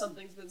fact that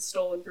something's been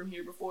stolen from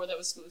here before that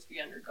was supposed to be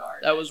under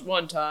guard. That was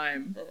one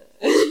time.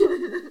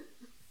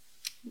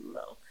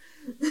 No.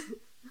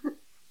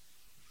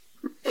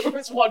 It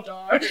was one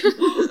time.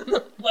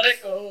 Let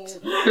it go.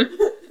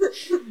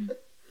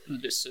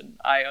 Listen,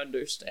 I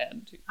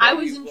understand. I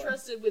was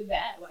entrusted with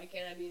that. Why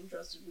can't I be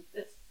entrusted with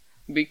this?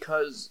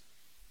 Because...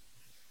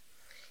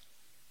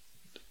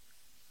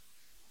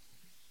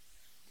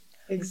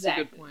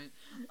 Exactly. That's a good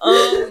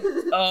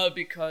point.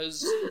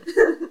 Because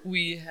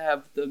we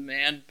have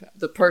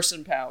the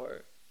person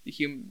power.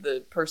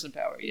 The person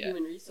power, yeah.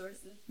 Human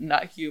resources?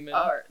 Not human.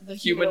 Or the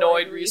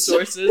humanoid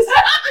resources.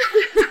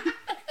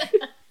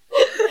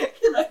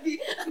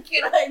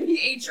 Can I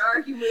be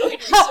HR humanoid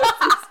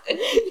resources?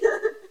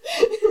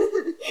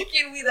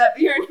 Can we that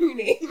be our new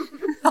name?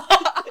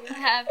 I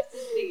have to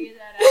figure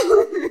that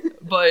out.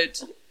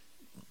 But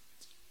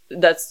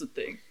that's the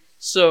thing.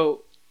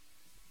 So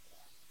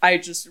I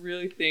just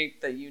really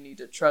think that you need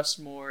to trust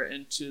more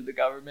into the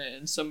government,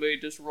 and somebody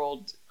just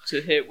rolled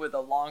to hit with a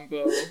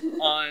longbow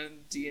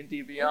on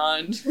D&D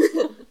Beyond.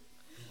 So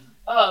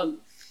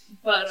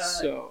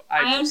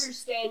I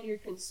understand your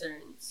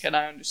concerns. Can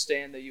I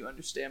understand that you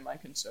understand my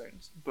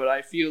concerns? But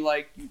I feel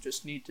like you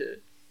just need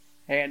to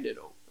hand it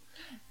over.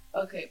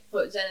 Okay,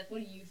 but Zenith,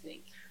 what do you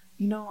think?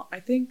 You know, I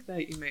think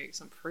that you make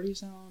some pretty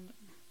sound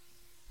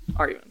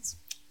arguments.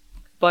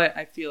 But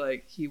I feel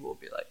like he will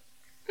be like,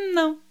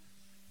 no.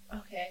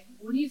 Okay,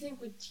 what do you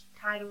think would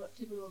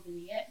tip him over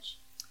the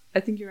edge? I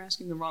think you're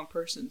asking the wrong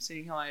person,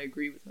 seeing how I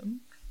agree with him.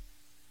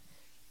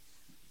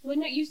 Well,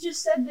 no, you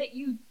just said that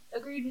you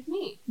agreed with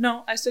me.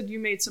 No, I said you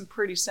made some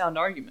pretty sound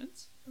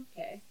arguments.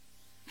 Okay.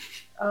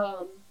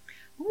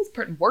 Always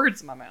putting words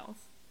in my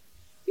mouth.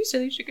 You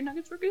said these chicken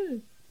nuggets were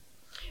good.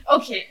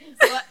 Okay.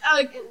 Well,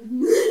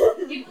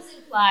 It was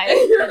implied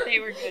that they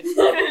were good.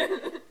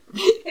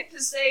 To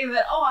say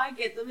that, I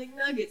get the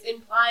McNuggets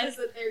implies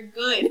that they're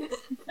good.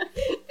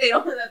 They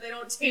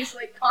don't taste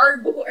like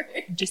cardboard.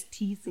 Just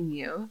teasing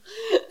you.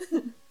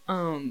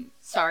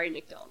 Sorry,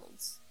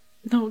 McDonald's.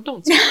 No,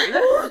 don't sorry.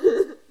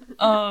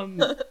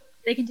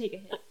 They can take a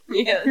hit.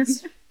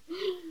 Yes.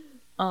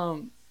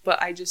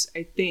 But I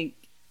think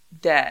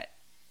that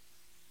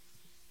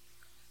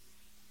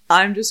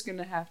I'm just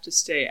gonna have to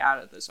stay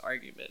out of this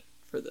argument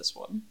for this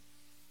one.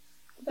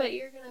 But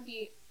you're gonna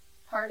be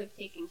part of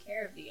taking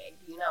care of the egg.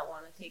 Do you not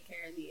want to take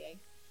care of the egg?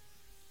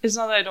 It's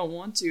not that I don't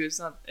want to.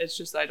 It's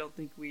just I don't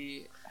think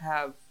we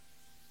have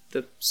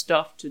the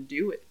stuff to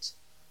do it.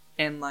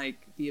 and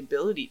like the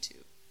ability to.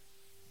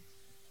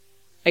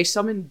 I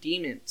summoned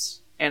demons,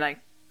 and I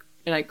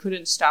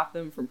couldn't stop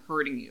them from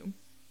hurting you.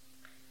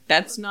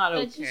 That's not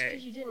okay. That's just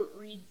because you didn't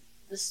read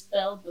the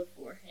spell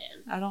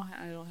beforehand. I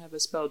don't have a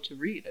spell to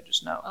read. I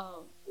just know.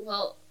 Oh,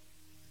 well,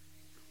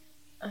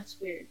 that's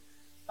weird.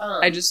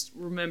 I just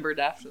remembered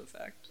after the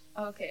fact.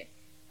 Okay.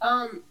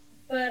 I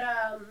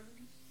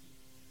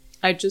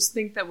just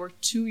think that we're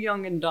too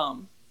young and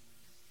dumb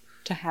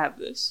to have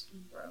this.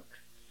 Broke.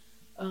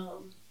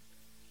 I'm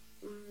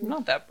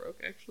not that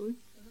broke, actually.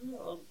 I'm a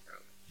little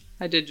broke.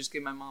 I did just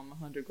give my mom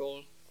 100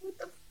 gold. What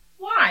the?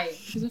 Why?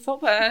 Because I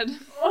felt bad.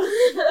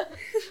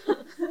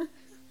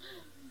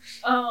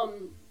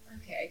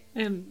 Okay.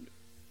 And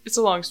it's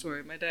a long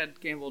story. My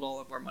dad gambled all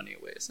of our money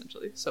away,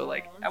 essentially. So,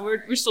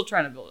 we're still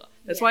trying to build up.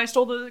 That's why I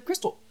stole the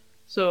crystal.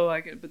 So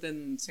I could, but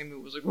then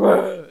Samu was like,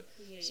 "Whoa."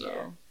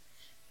 So.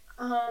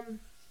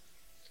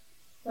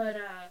 But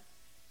I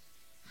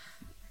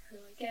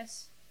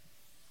guess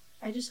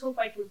I just hope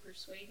I can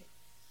persuade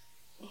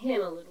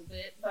him a little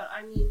bit. But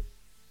I mean,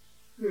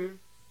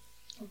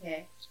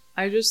 okay.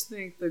 I just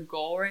think the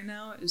goal right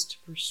now is to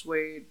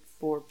persuade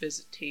for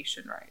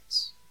visitation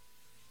rights.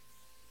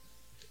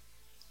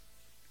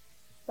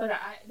 But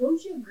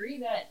don't you agree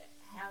that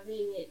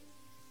having it?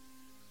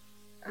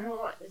 I don't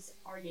want this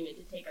argument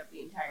to take up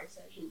the entire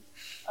session.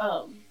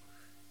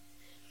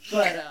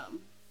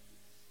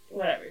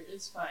 Whatever,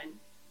 it's fine.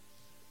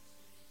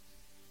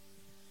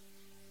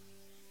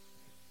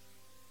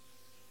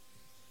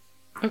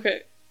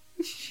 Okay.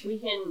 We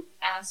can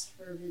ask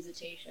for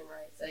visitation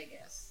rights, I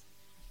guess.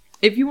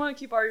 If you want to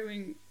keep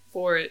arguing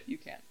for it, you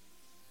can.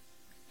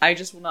 I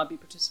just will not be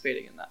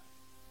participating in that.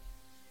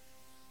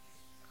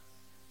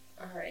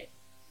 Alright.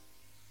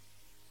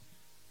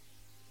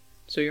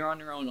 So you're on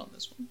your own on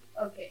this one.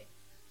 Okay.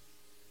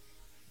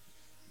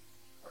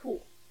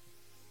 Cool.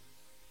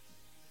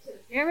 To the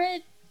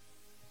pyramid?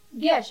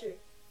 Yeah, sure.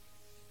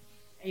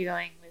 Are you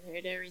going with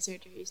her to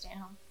research, or are you staying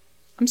home?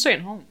 I'm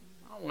staying home.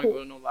 I don't want to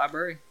go to no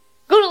library.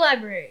 Go to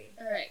library!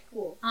 Alright,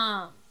 cool.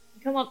 You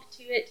come up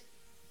to it,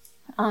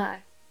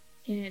 and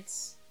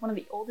it's one of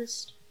the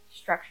oldest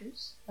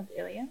structures of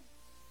Ilio.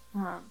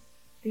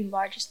 The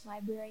largest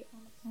library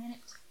on the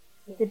planet.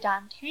 The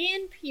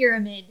Dantean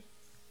Pyramid.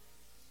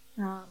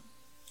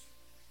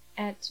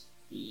 At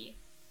the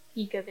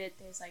peak of it,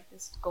 there's like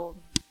this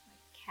golden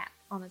cap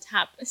on the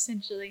top,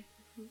 essentially.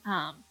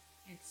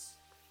 It's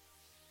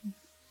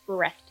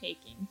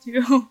breathtaking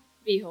to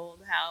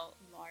behold how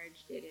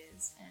large it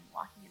is, and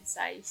walking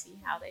inside, you see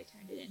how they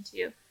turned it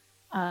into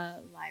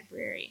a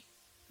library.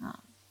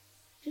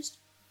 Just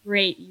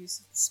great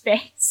use of the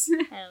space.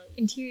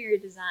 Interior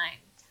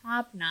design,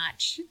 top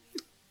notch.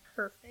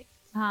 Perfect.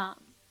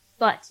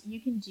 But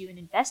you can do an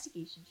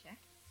investigation check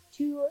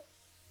to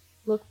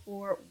look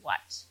for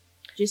what?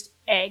 Just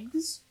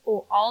eggs,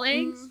 or all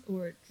eggs,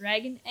 or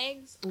dragon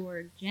eggs,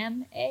 or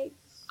gem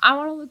eggs? I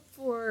want to look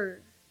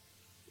for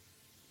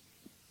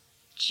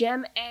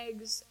gem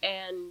eggs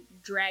and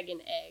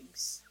dragon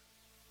eggs.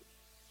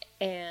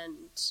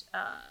 And,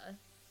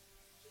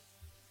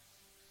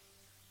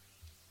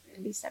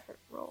 It'd be separate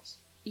rolls.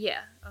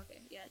 yeah,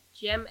 okay, yeah.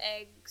 Gem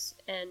eggs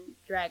and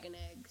dragon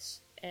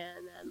eggs.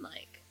 And then,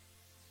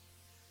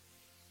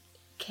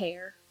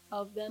 care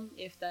of them,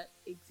 if that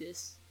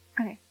exists.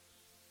 Okay.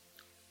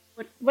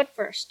 What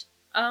first?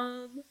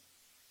 Gem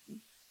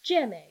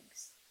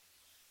eggs.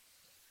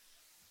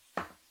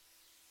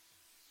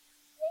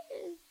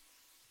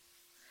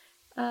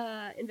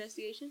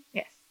 Investigation?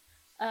 Yes.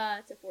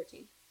 It's a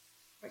 14.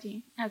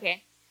 14.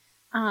 Okay.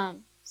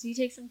 So you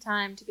take some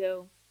time to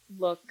go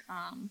look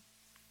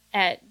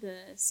at the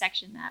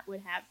section that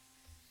would have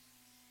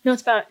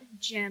notes about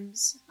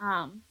gems.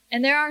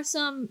 And there are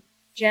some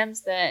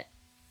gems that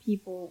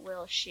people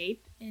will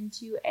shape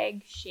into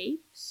egg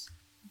shapes,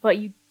 but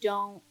you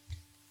don't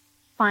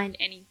find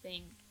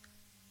anything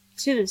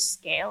to the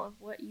scale of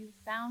what you've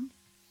found,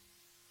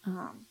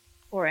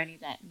 or any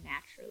that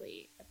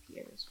naturally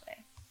appear this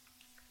way.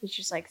 It's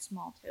just like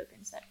small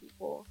tokens that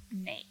people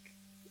make.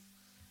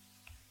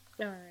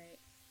 Alright.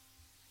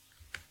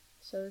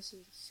 So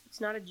it's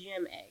not a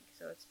gem egg,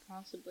 so it's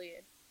possibly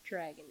a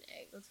dragon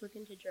egg. Let's look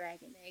into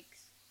dragon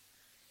eggs.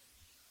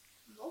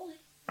 Roll it.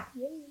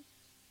 Yay.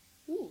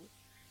 Ooh.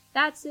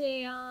 That's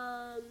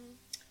a,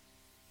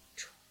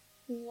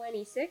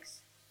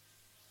 26.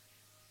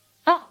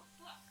 Oh,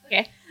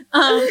 okay.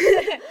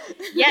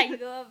 Yeah, you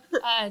go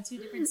up to a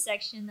different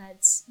section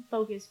that's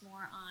focused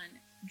more on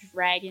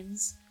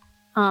dragons.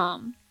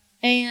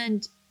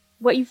 And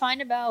what you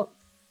find about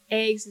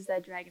eggs is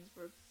that dragons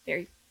were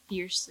very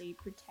fiercely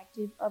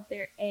protective of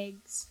their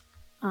eggs.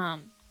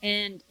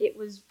 And it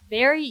was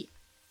very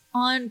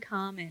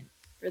uncommon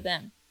for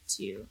them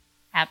to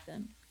have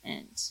them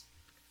and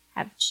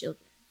have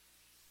children.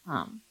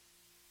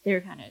 They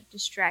were kind of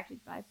distracted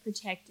by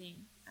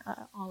protecting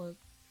all of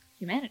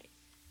humanity.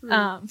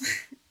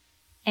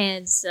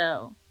 And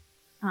so,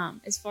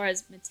 as far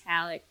as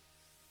metallic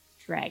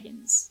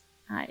dragons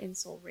in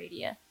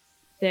Solradia,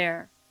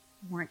 there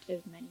weren't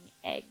as many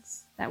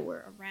eggs that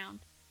were around.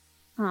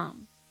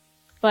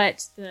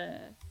 But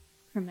the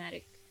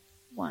chromatic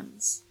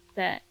ones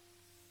that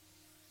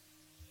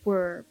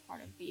were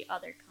part of the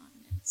other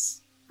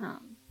continents,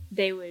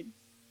 they would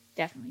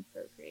definitely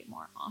procreate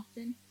more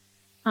often.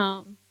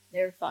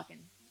 They were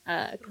fucking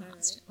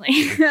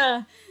constantly.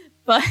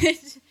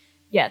 But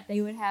yeah,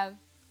 they would have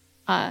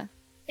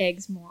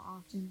eggs more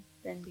often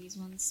than these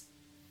ones.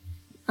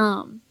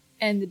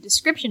 And the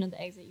description of the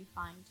eggs that you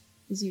find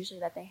is usually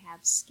that they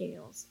have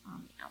scales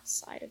on the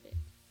outside of it.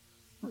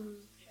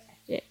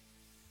 Protect it.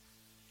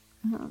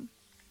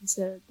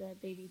 So the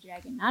baby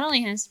dragon not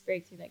only has to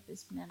break through like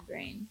this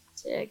membrane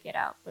to get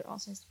out, but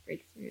also has to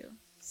break through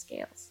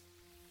scales.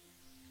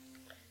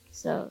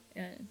 So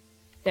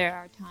there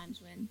are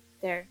times when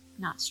they're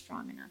not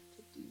strong enough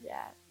to do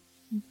that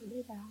until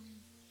they die.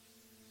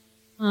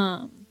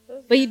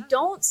 But you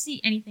don't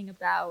see anything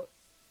about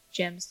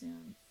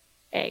gemstone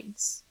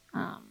eggs.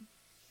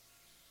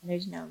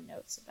 There's no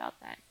notes about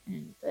that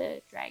in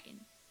the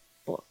dragon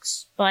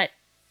books. But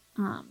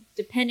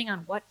depending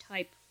on what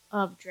type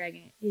of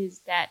dragon it is,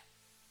 that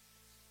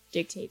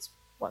dictates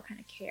what kind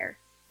of care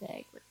the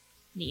egg would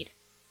need.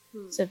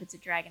 So if it's a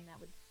dragon that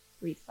would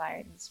breathe fire,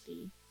 it needs to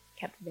be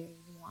kept very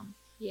warm.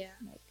 Yeah.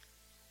 Like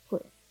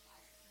put it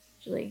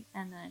essentially.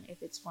 And then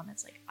if it's one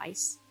that's like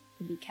ice, it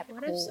can be kept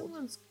cold. What if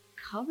someone's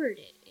covered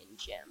it in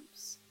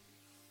gems?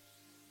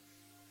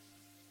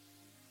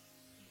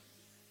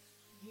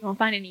 You won't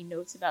find any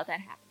notes about that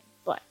happening,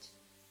 but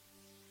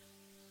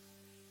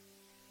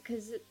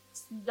Because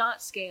it's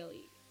not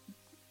scaly.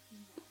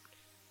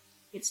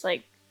 it's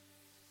like,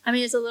 I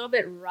mean, it's a little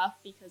bit rough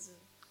because of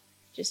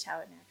just how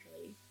it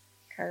naturally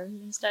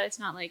curves and stuff. It's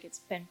not like it's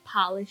been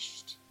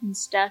polished and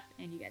stuff,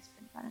 and you guys have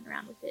been running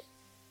around with it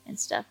and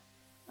stuff.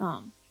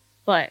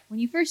 But when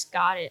you first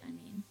got it, I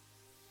mean,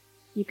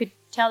 you could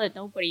tell that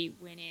nobody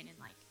went in and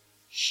like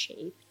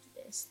shaped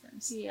this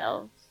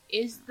themselves.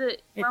 Is the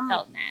It from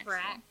felt the natural.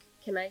 crack?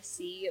 Can I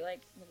see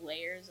like the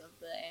layers of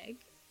the egg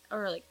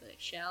or like the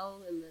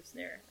shell? And is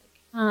there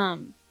like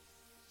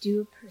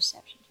Do a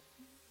perception check.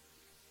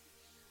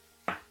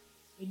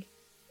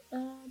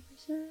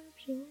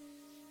 perception?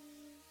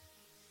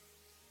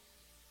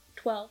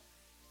 12.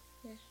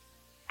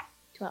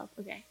 12,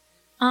 okay.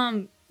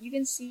 You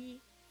can see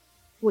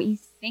what you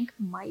think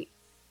might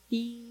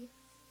be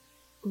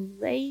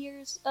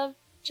layers of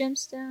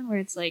gemstone, where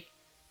it's like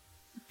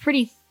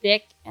pretty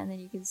thick, and then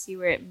you can see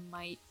where it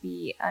might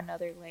be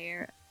another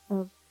layer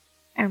of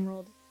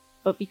emerald,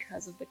 but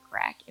because of the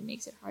crack, it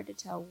makes it hard to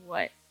tell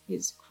what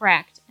is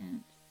cracked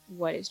and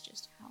what is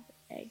just how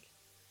the egg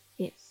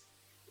is.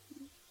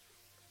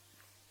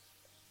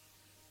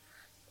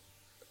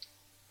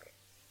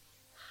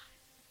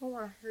 I don't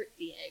want to hurt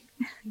the egg.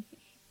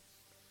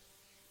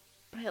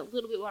 But I a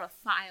little bit want to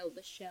file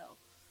the shell.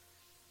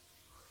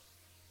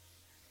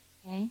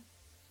 Okay.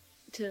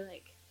 To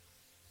like,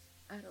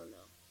 I don't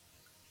know.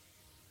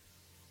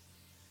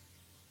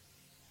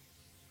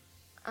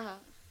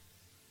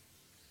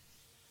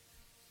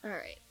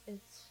 Alright,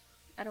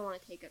 I don't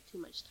want to take up too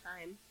much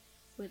time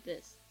with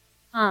this.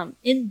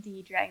 In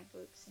the dragon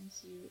book,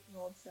 since you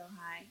rolled so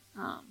high,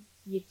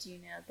 you do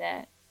know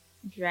that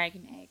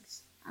dragon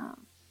eggs,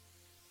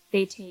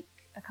 they take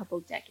a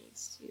couple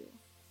decades to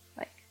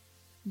like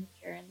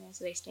mature in there,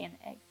 so they stay in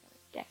the egg for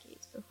like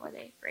decades before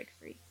they break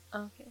free.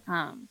 Okay.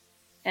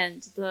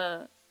 And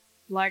the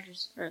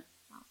longest period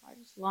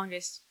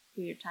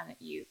of time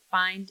that you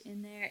find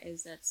in there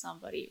is that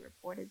somebody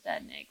reported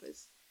that an egg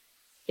was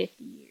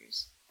 50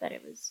 years, that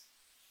it was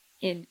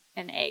in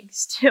an egg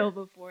still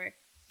before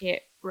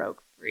it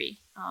broke free.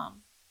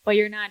 But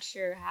you're not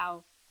sure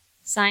how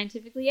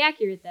scientifically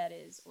accurate that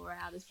is, or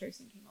how this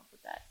person came up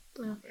with that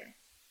number.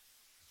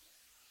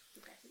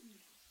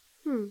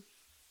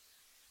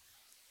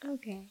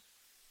 Okay.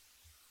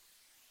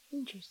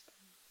 Interesting.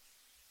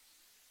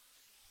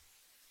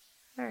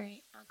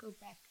 Alright, I'll go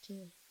back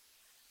to...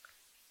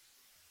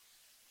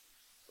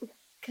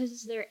 Because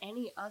is there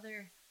any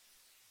other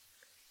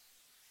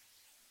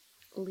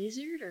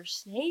lizard or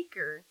snake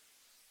or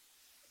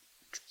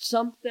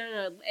something,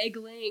 an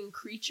egg-laying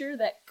creature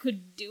that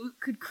could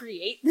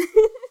create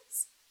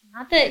this?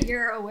 Not that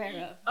you're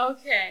aware of.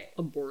 Okay.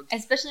 I'm bored.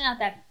 Especially not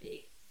that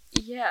big.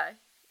 Yeah.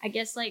 I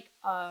guess like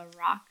a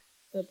rock,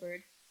 the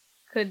bird,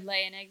 could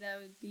lay an egg that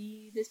would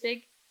be this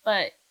big,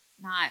 but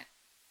not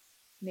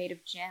made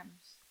of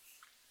gems.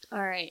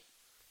 Alright.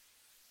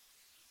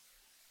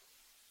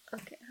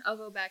 Okay, I'll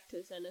go back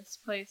to Zenith's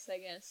place, I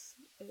guess,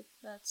 if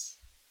that's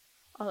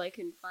all I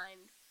can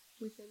find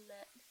within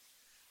that.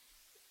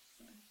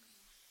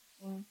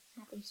 Or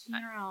at his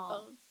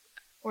funeral.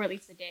 Or at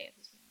least the day of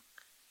his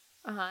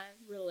funeral.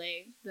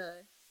 Relay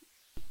the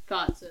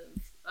thoughts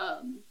of,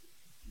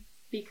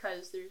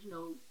 because there's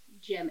no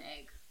gem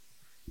egg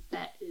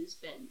that has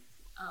been,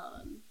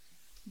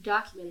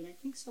 documented, I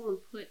think someone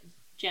put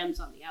gems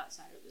on the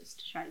outside of this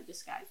to try to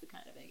disguise the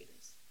kind of egg it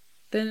is.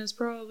 Then it's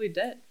probably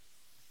dead.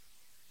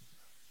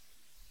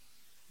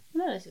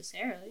 Not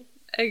necessarily.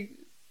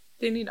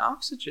 They need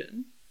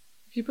oxygen.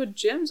 If you put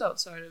gems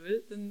outside of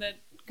it, then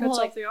that cuts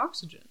Well, off the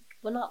oxygen.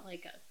 Well, not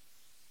like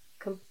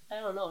I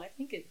don't know. I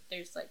think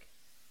there's like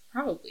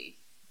probably.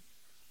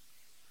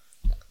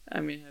 I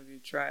mean, have you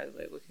tried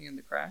like looking in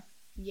the crack?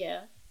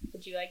 Yeah.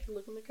 Would you like to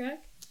look in the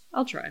crack?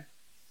 I'll try.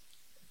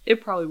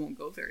 It probably won't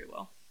go very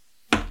well.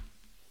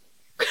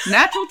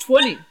 Natural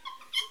 20.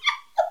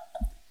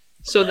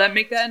 So that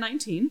make that a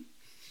 19.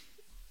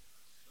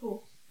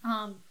 Cool.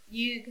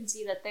 You can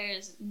see that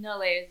there's no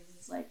layers.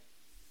 It's like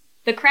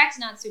the crack's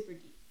not super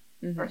deep,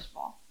 first of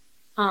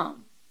all.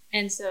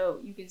 And so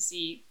you can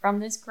see from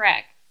this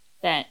crack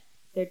that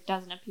there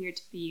doesn't appear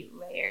to be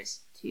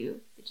layers to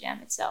the gem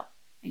itself,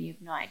 and you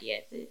have no idea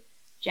if the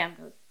gem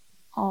goes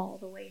all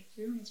the way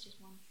through and it's just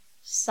one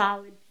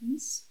solid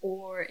piece,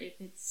 or if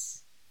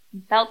it's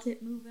you felt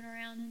it moving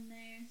around in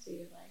there, so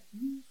you're like,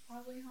 it's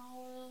probably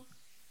hollow.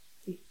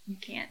 So you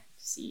can't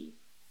see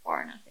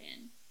far enough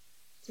in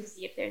to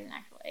see if there's an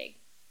actual egg.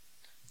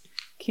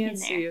 Can't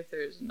see if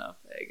there's enough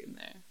egg in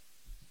there.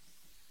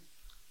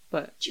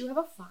 But Do you have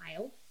a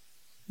file?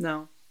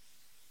 no,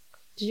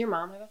 Did your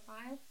mom have a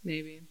file?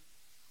 maybe.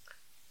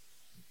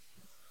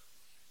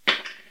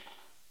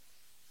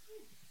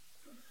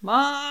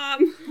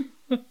 Mom!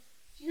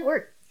 She's at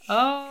work.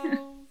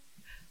 Oh.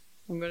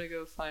 I'm gonna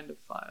go find a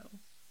file.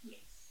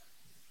 Yes.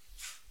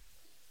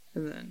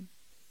 And then.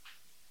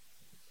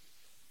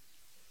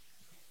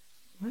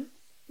 What?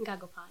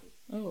 Gotta go potty.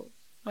 Oh.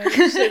 Why did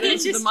you say that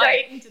into the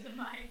mic? into the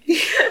mic.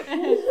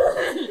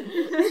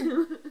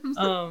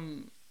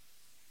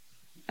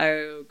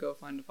 I'll go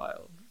find a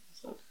file.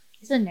 So,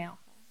 It's a nail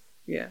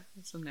yeah,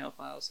 it's a nail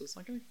file, so it's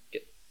not gonna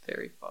get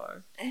very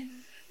far. file.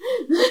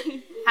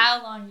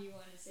 How long do you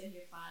want to sit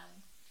here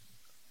filing?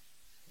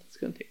 It's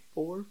gonna take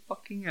 4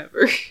 fucking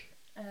ever.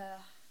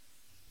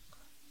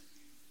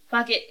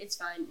 Fuck it. It's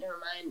fine. Never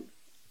mind.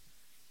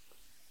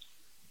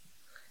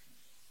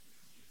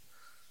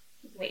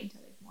 Just wait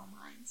until there's more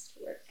lines to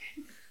work.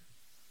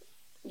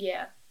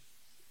 Yeah.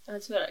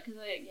 That's what.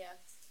 Yeah.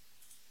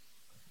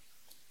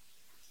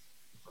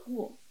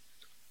 Cool.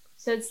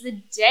 So it's the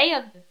day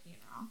of the funeral.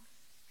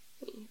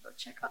 Go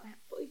check on that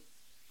boy.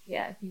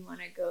 Yeah, if you want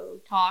to go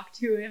talk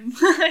to him.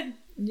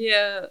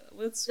 Yeah,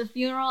 let's. The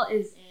funeral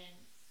is in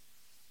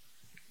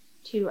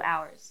 2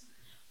 hours.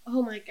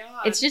 Oh my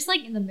god. It's just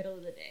like in the middle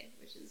of the day,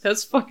 which is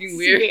That's fucking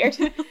weird.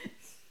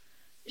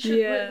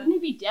 Yeah. Wouldn't he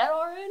be dead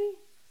already?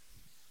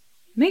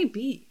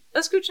 Maybe.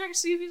 Let's go check and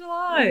see if he's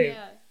alive.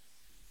 Yeah.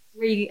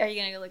 Are you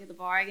gonna go look at the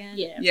bar again?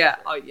 Yeah. Yeah.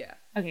 for Oh, sure. yeah.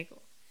 Okay,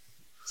 cool.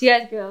 So you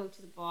guys go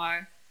to the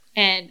bar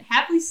and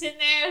Happily sitting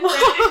there.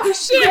 Oh,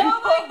 shit.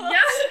 Oh my god!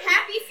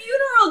 Happy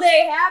funeral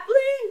day,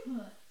 Happily!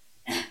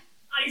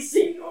 I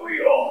see New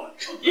York.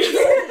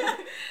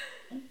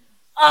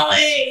 Oh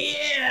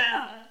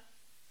yeah.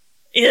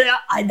 Yeah,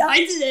 I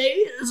died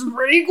today. It's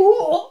pretty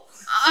cool.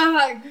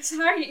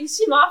 Sorry, you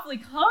seem awfully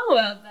calm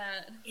about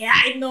that. Yeah,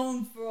 I've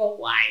known for a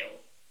while.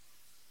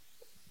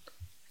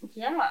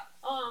 Yeah.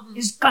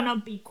 It's gonna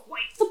be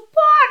quite the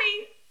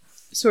party.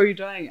 So are you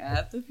dying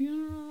at the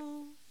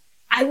funeral?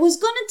 I was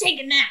gonna take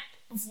a nap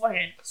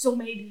beforehand, so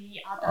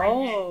maybe I'll die then.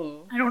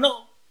 Oh. I don't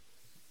know.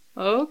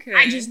 Okay.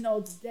 I just know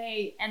the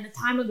day and the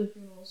time of the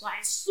funeral, so I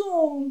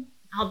assume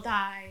I'll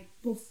die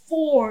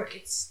before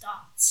it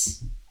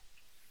starts.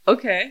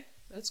 Okay.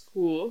 That's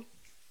cool.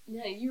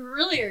 Yeah, you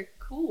really are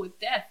cool with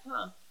death,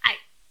 huh?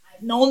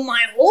 I've known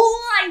my whole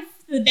life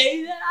the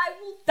day that I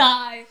will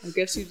die. I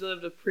guess you've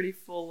lived a pretty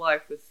full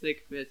life with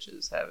thick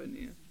bitches, haven't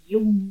you?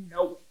 You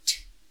know it.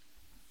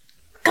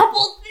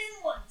 Couple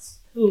thin ones,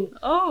 too.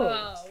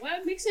 Oh.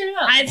 What makes it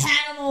up? I've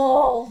had them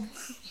all.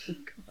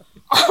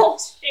 All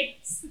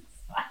shapes and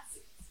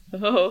sizes.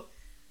 Oh.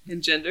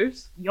 And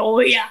genders?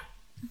 Oh, yeah.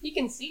 You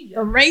can see The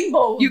Jeff.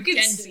 rainbow. You of can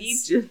genders. see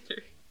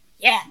gender.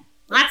 Yeah,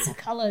 lots of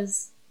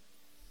colors.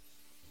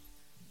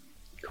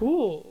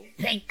 Cool.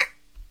 Pink.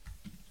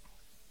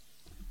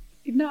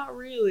 Not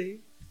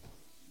really.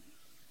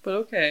 But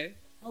okay.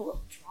 A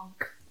little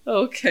drunk.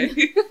 Okay.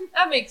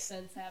 That makes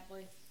sense,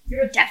 Happily.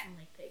 You're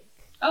definitely pink.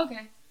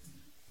 Okay.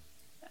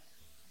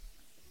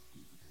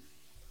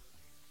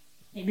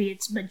 Maybe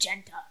it's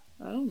magenta.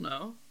 I don't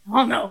know.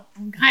 Oh no,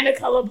 I'm kind of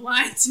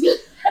colorblind.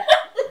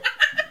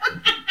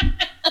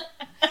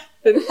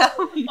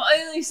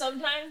 Only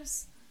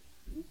sometimes.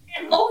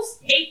 In most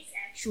states,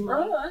 actually.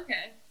 Oh,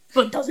 okay.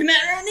 But doesn't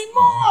matter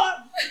anymore.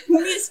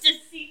 Who needs to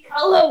see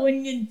color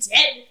when you're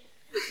dead?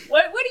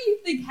 What do you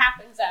think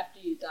happens after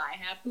you die,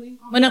 Happily?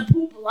 I'm gonna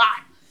poop a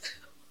lot.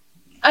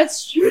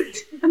 That's true.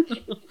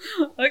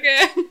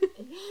 Okay.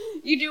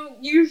 You do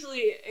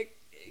usually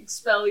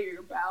expel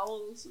your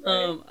bowels,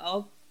 right?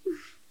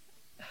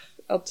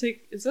 I'll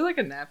take. Is there like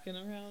a napkin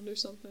around or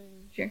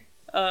something? Sure.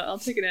 I'll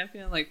take a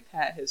napkin and like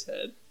pat his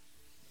head.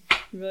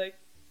 And be like,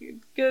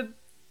 good.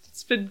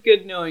 It's been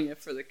good knowing you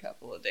for the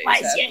couple of days. Why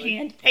is your Hadley."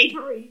 hand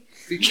papery?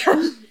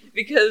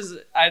 Because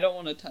I don't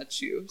want to touch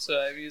you, so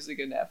I'm using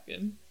a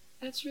napkin.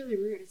 That's really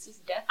rude. It's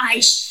just death. I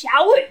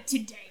showered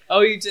today.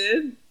 Oh, you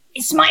did?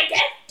 It's my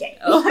death day.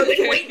 Oh, I've okay.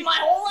 been waiting my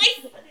whole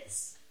life for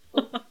this.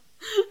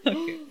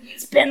 Okay.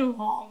 It's been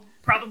long,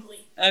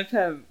 probably. I've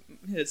had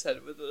his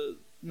head with a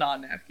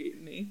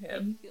non-napkin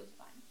hand. He feels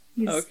fine.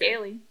 He's Okay.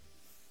 scaly.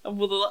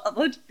 Well,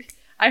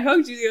 I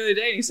hugged you the other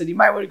day and you said you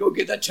might want to go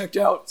get that checked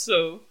out,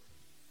 so.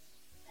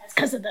 That's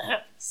because of the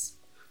herpes.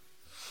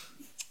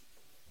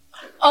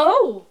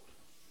 Oh!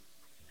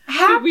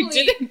 We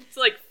didn't,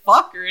 like,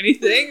 fuck or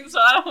anything, so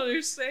I don't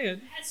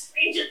understand.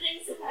 Stranger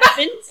things have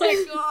happened.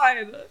 Oh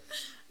my god.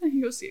 I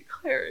can go see a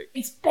cleric.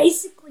 It's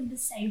basically the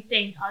same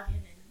thing, hugging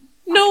and...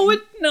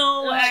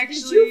 No, actually.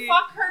 Did you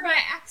fuck her by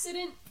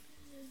accident?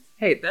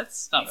 Hey,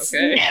 that's not It's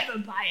okay. never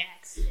by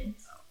accident.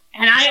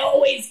 And I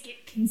always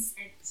get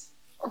consent.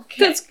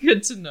 Okay. That's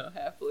good to know,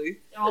 happily.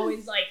 They're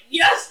always like,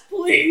 yes,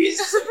 please.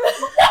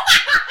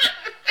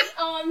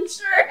 Oh, I'm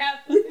sure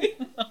happily.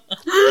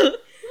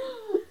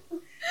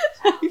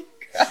 I'm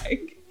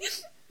crying.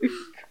 I'm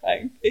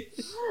crying.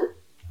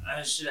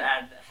 I should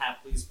add that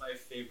Hapley's my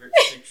favorite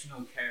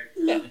fictional character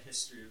in the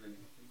history of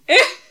anything.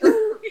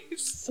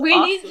 We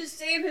need to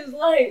save his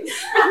life.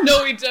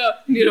 No, we don't.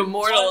 We need to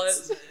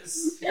immortalize.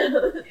 This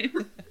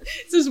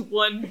is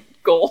one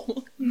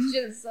goal. He's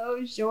just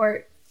so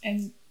short,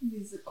 and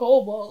he's a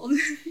kobold.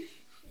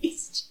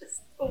 He's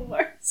just the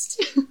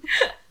worst.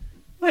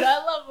 But I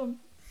love him.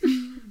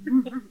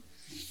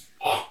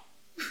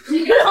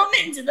 Come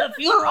into the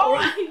funeral,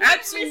 right?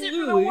 Absolutely.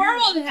 For the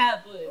world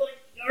happily.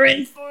 You're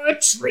in for a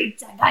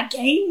treat. I got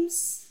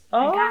games.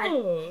 Oh.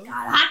 I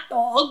got hot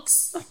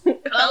dogs. I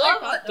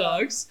like hot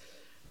dogs.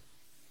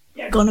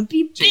 They're gonna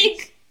be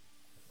big.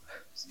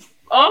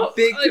 Oh,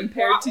 big like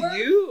compared to Bratwurst?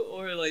 you?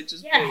 Or like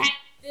just Yeah,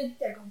 big?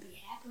 they're gonna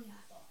be happy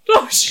hot dogs.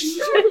 Oh,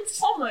 shit.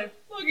 Oh my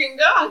fucking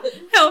god.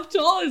 How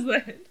tall is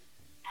that?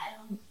 I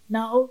don't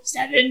know,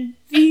 7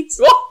 feet.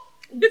 Oh,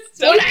 it's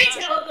What so I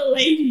tell the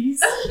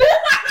ladies.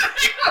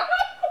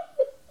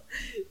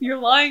 You're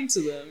lying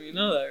to them, you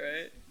know that,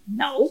 right?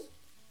 No.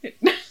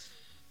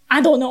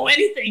 I don't know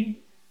anything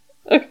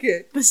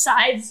Okay.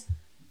 besides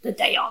the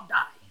day I'll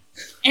die.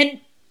 And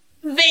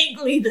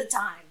vaguely the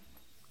time.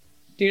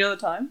 Do you know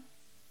the time?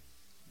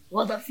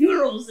 Well, the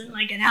funeral's in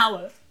like an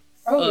hour.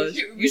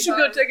 You should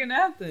go take a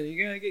nap then.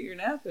 You gotta get your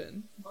nap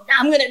in. Well,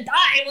 I'm gonna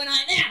die when I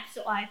nap,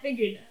 so I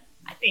figured,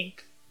 I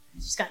think, I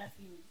just gotta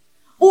few.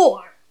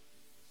 Or,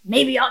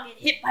 maybe I'll get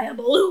hit by a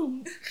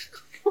balloon.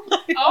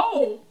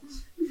 Oh.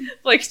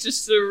 Like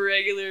just a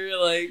regular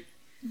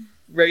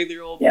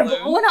old They're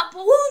balloon. blowing up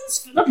balloons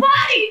for the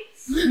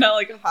party. Not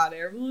like a hot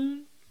air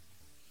balloon.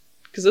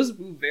 Because those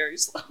move very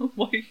slow.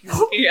 Why are you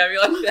looking at me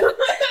like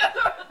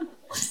that?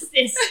 What's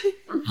this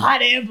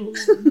hot air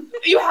balloon?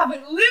 You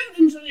haven't lived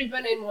until you've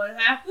been in one,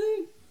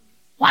 happily.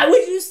 Why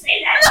would you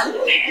say that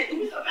to a man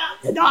who's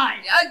about to die?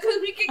 Because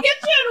we can get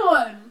you in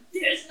one.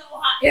 There's no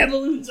hot air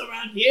balloons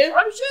around here.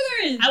 I'm sure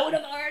there is. I would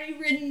have already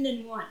ridden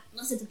in one.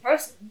 Unless it's a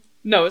person.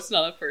 No, it's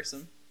not a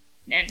person.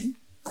 Then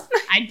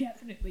I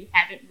definitely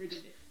haven't ridden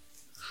it.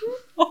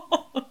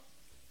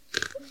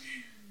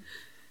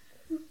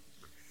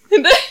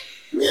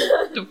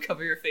 Don't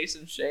cover your face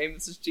in shame.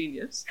 This is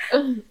genius.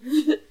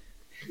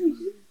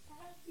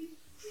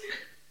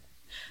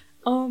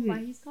 Why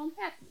he's called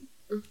Happy.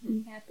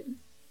 He happened.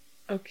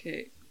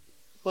 Okay.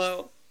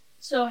 Well,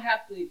 So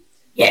happily.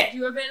 Yeah. Do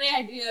you have any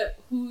idea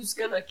who's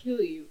gonna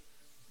kill you?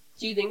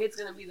 Do you think it's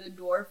gonna be the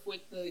dwarf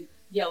with the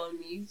yellow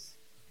knees?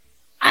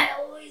 I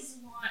always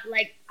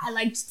I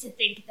liked to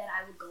think that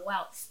I would go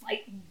out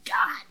fighting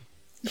God.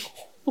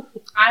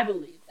 I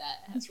believe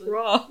that. that's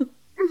wrong.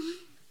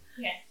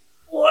 Yeah.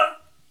 Or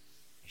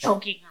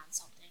choking on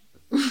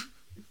something.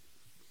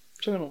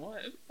 Choking on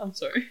what? I'm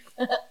sorry.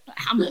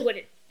 I'm good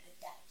at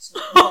that. So.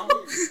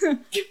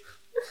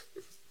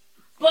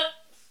 But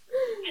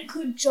I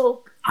could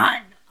choke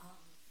on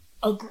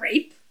a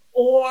grape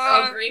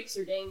or Grapes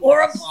are dangerous.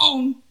 or a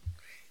bone.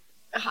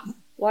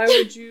 Why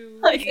would you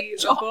Like a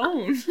eat a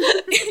bone?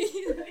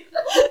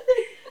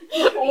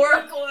 Or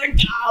a corn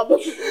cob.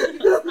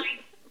 Like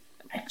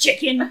a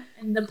chicken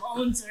and the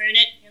bones are in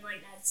it. And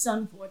like, that's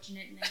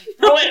unfortunate. And then you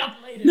throw it up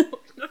later.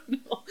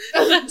 No.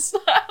 That's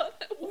not how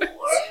that works.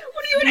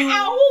 What are you, an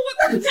owl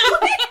with a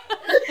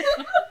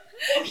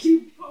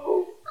you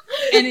poo.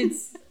 And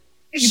it's,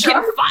 you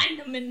can find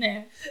them in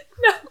there.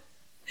 No.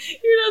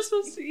 You're not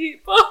supposed to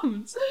eat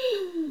bones.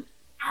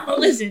 I'm a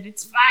lizard,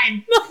 it's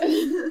fine.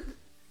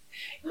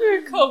 You're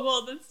a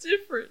kobold, that's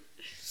different.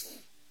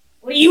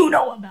 What do you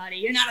know about it?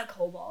 You're not a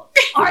kobold.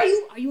 Are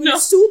you? Are you in No. a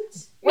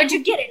suit? Where'd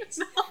you get it?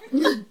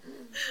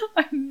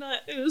 I'm not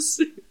in a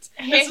suit.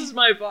 This is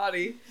my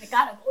body. I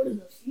gotta go to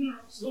the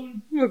funeral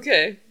soon.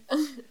 Okay.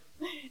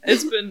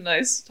 It's been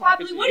nice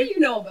talking Happily, to what do you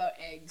know about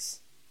eggs?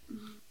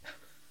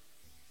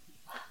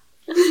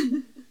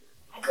 I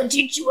could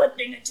teach you a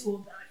thing or two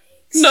about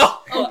eggs. No.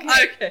 Okay.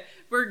 Okay.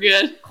 We're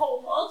good.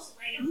 Kobolds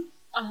lay 'em,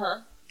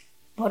 Uh-huh.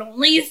 but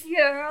only if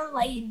you're a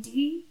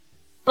lady.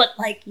 But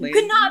like, you Lady?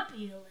 could not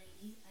be a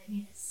lady, I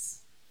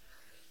guess.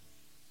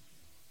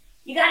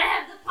 You gotta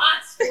have the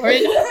pots for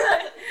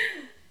it.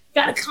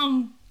 Gotta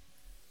come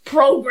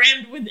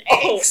programmed with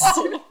eggs.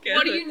 Okay.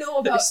 What do you know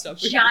about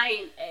stuff we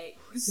giant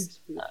eggs?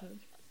 Not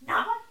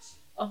much.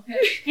 Okay.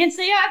 Can't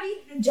say I've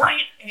eaten a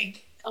giant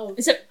egg. Oh,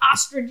 Is it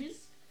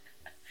ostriches?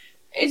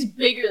 it's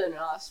bigger than an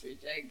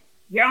ostrich egg.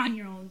 You're on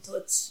your own,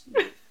 toots.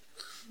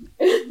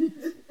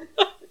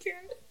 Okay.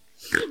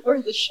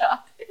 or the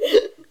shot.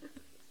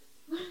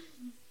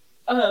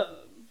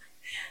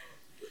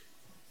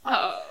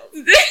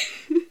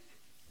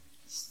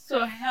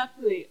 So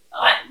happily,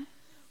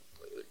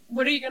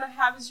 what are you gonna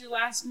have as your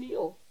last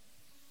meal?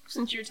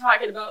 Since you're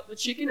talking about the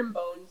chicken and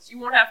bones, you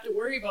won't have to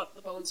worry about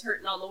the bones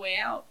hurting on the way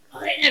out. Oh,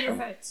 they never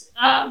hurt.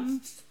 I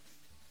was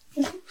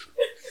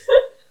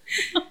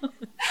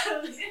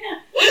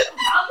gonna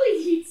probably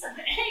eat some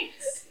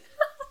eggs.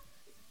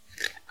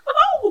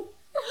 Oh!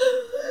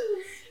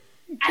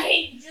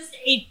 I just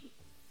ate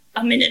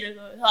a minute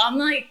ago, so I'm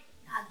like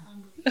not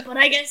hungry. But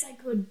I guess I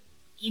could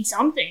eat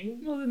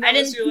something. Well, then I that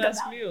was didn't your think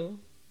last about it. meal.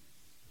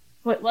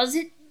 What was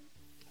it?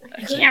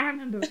 I can't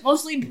remember.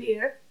 Mostly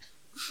beer,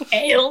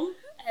 ale,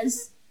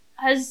 as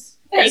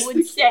they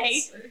would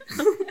say.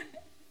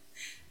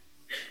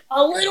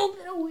 A little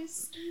bit of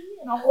whiskey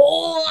and a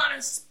whole lot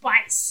of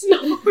spice.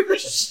 Oh,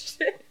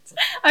 shit.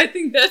 I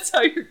think that's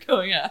how you're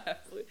going out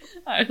happily.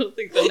 I don't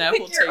think the nap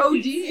will take You're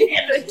you.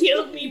 OD. Never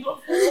killed me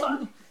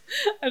before.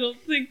 I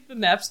don't think the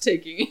nap's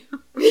taking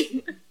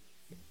you.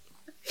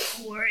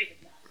 Don't worry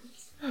about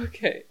it.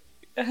 Okay.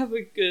 Have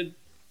a good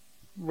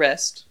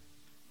rest.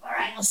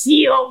 Alright, I'll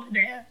see you over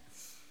there.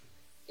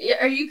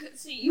 Yeah, are you?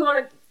 See, you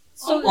want to?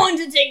 I'm going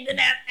to take the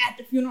nap at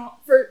the funeral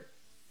for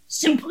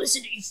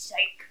simplicity's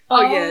sake.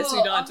 Oh, yeah, so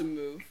you don't have to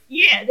move.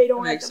 Yeah, they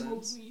don't That have makes to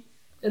move sense. me.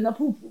 And the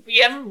poop will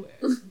be everywhere.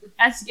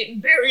 That's getting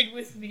buried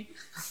with me.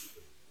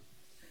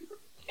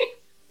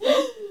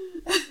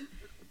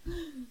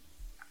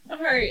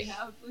 Alright,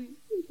 Happily.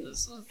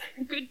 This was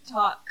a good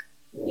talk.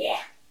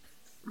 Yeah.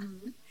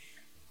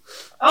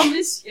 I'll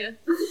miss you.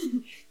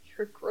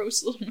 You're a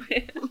gross little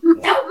man.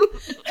 No,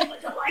 I'm a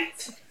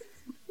delight.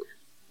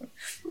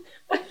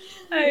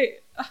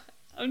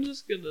 I'm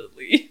just gonna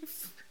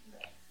leave.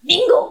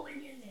 Mingle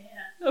when you're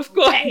there. Of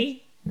course.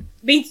 Okay.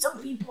 Meet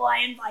some people I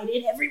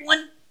invited.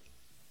 Everyone.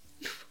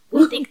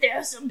 I think there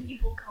are some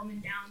people coming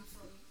down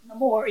from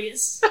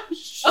Memorious.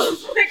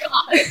 Oh my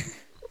god.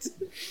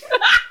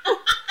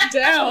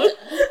 Down.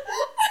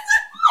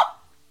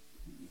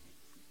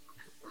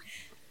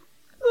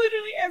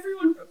 Literally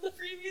everyone from the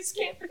previous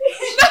campaign.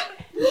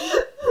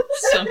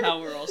 Somehow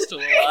we're all still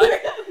alive.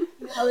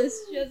 Alice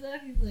shows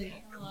up, he's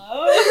like,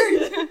 hello?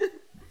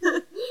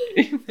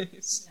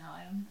 Anyways. No,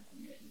 I don't have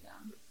them written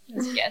down.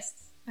 As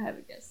guests. I have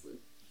a guest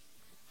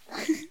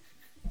list.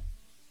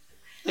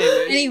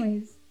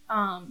 Anyways,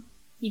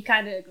 he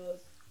kind of goes,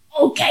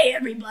 okay,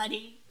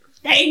 everybody.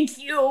 Thank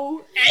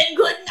you, and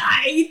good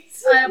night.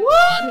 I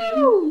applaud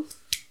him.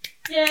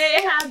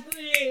 Yay,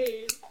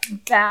 Happily.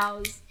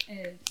 Bows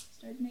and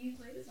starts making his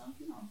way to his own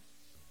funeral.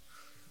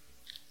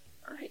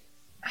 Alright.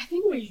 I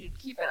think we should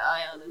keep an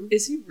eye on him.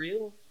 Is he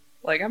real?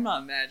 Like, I'm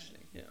not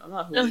imagining him. I'm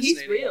not No, he's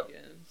hallucinating real.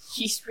 again.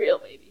 He's real,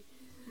 baby.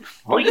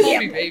 Don't call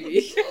me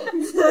baby.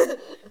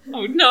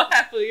 Oh, no,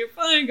 Happily, you're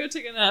fine. Go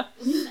take a nap.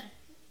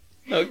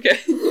 Okay.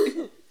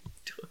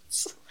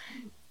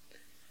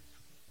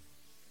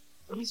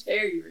 He's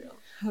very real.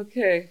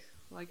 Okay.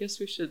 Well, I guess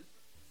we should...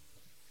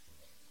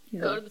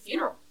 Go to the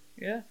funeral.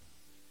 Yeah.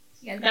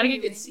 You guys Gotta get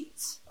go good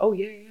seats. Oh,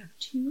 yeah.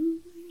 to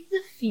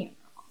the funeral.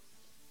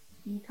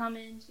 You come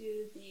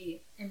into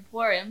the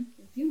Emporium,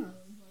 the funeral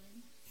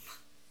Emporium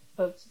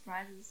of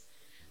surprises.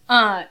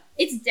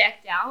 It's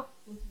decked out,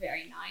 looks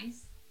very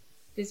nice.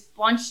 There's a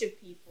bunch of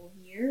people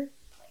here,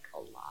 like a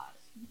lot.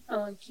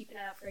 Keep an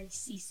eye out for any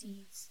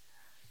CCs.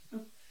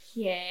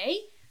 Okay.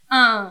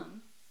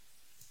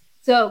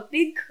 So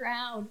big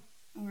crowd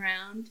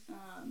around.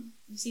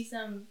 You see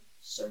some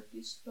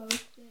circus folk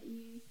that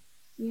you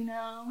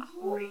know.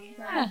 Oh,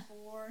 yeah.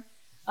 Before.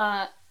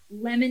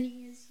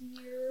 Lemony is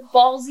here.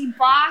 Ballsy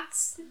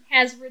Box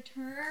has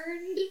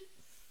returned.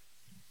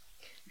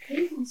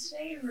 Peyton's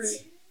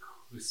favorite.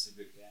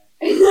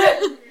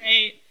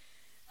 Great.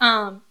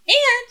 And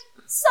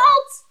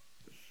Salt.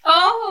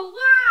 Oh,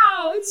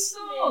 wow! It's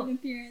Made so... an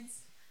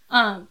appearance.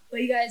 But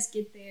you guys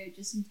get there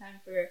just in time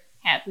for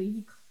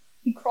Happily.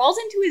 He crawls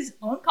into his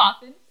own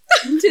coffin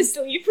to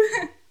sleep.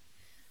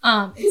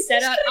 It's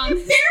set out on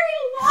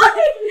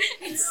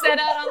It's set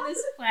out on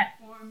this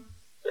platform.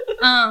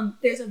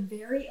 There's a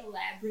very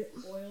elaborate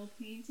oil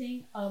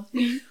painting of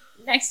him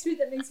next to it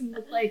that makes him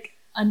look like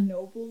a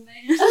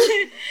nobleman.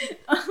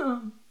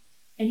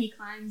 And he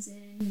climbs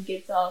in and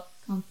gets all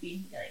comfy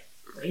and he like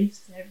waves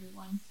to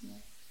everyone. He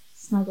like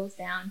snuggles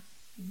down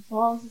and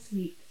falls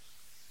asleep.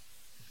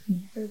 He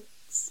never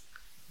wakes.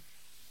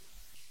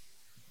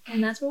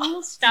 And that's where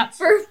we'll stop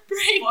for a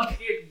break.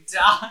 Fucking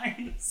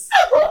dies.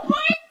 Oh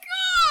my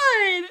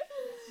god!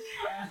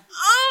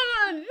 Oh,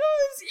 that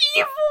was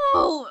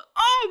evil!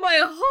 Oh, my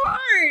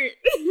heart!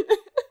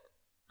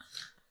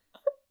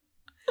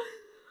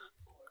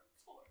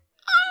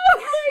 Oh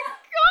my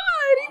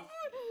god!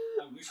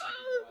 I wish I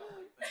could go out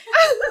like that.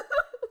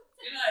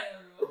 Good night,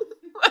 everyone.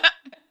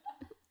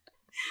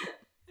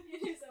 In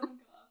his own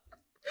coffin.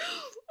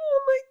 Oh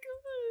my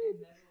god. It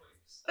never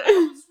works. I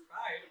almost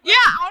cried.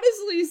 Yeah,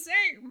 honestly,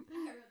 same. I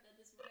wrote that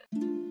this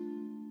morning.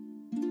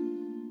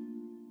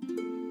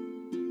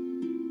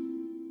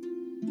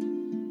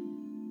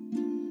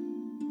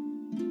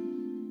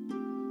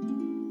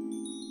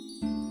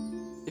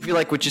 If you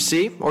like what you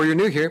see, or you're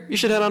new here, you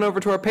should head on over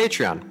to our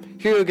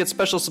Patreon. Here you'll get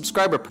special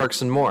subscriber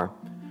perks and more.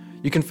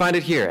 You can find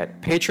it here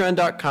at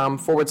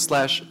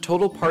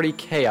patreon.com/Total Party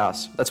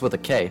Chaos. That's with a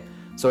K.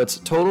 So it's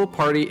Total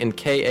Party in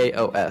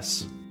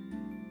KAOS.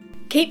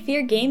 Cape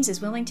Fear Games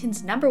is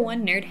Wilmington's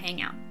 #1 nerd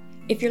hangout.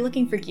 If you're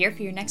looking for gear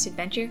for your next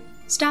adventure,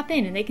 stop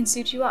in and they can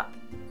suit you up.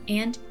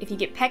 And if you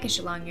get peckish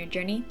along your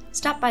journey,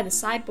 stop by the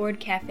Sideboard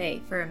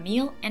Cafe for a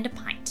meal and a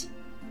pint.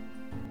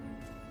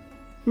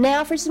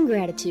 Now for some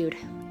gratitude.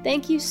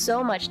 Thank you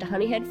so much to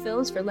Honeyhead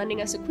Films for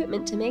lending us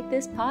equipment to make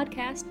this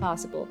podcast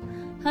possible.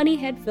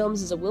 Honeyhead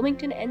Films is a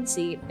Wilmington,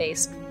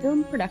 NC-based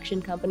film production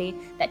company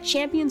that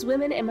champions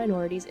women and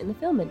minorities in the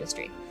film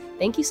industry.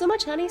 Thank you so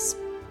much, honeys.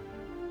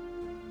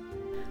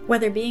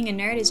 Whether being a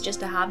nerd is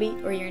just a hobby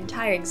or your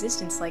entire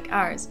existence like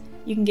ours,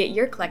 you can get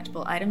your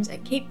collectible items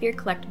at Cape Fear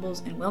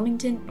Collectibles in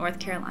Wilmington, North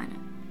Carolina.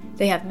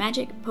 They have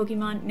magic,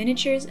 Pokemon,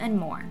 miniatures, and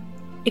more.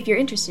 If you're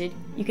interested,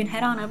 you can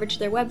head on over to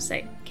their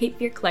website,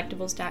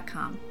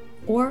 capefearcollectibles.com,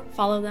 or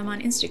follow them on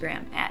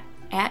Instagram at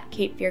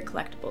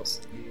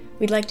 @CapeFearCollectibles.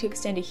 We'd like to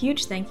extend a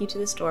huge thank you to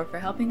the store for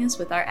helping us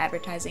with our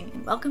advertising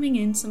and welcoming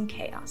in some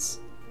chaos.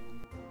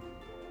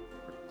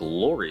 Our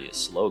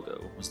glorious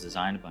logo was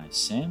designed by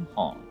Sam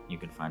Hall. You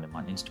can find him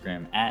on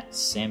Instagram at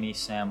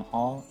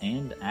SammySamHall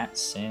and at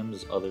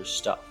Sam's Other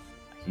Stuff.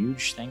 A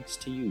huge thanks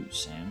to you,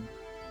 Sam.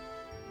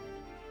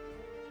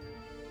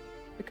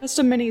 The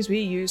custom minis we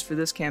used for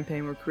this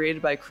campaign were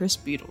created by Chris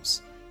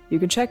Beatles. You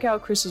can check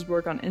out Chris's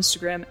work on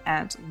Instagram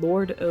at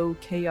Lord O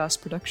Chaos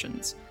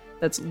Productions.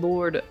 That's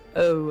Lord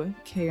O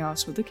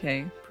Chaos with a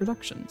K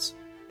Productions.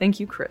 Thank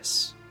you,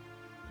 Chris.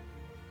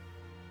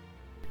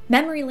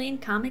 Memory Lane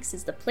Comics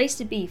is the place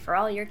to be for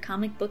all your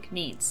comic book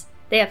needs.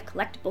 They have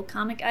collectible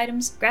comic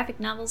items,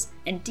 graphic novels,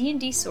 and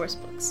D&D source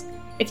books.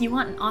 If you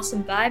want an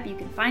awesome vibe, you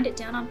can find it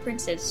down on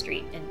Princess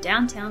Street in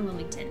downtown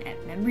Wilmington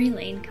at Memory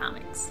Lane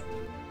Comics.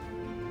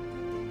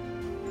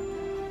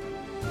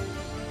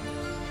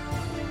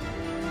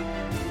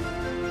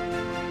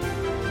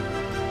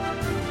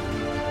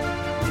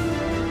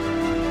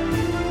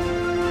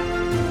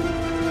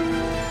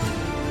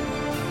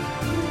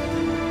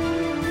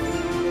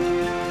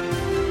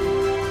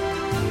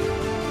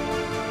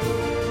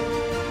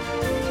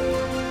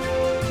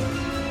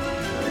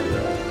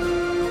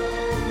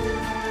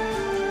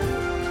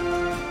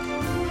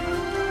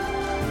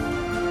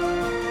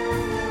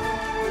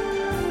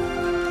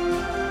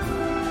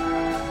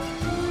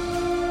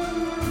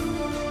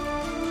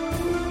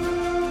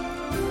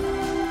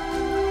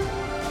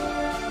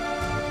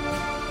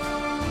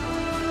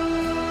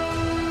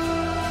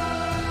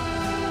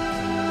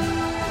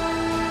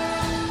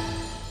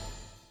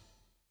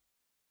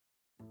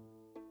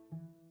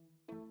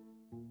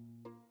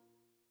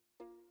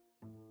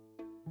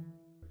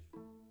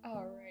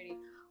 Alrighty.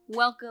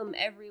 Welcome,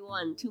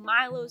 everyone, to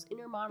Milo's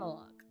inner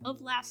monologue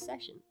of last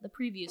session, the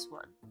previous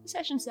one,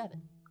 session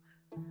 7.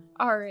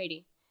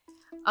 Alrighty.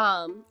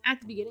 At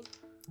the beginning,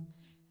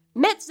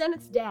 met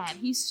Zenith's dad.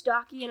 He's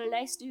stocky and a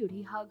nice dude.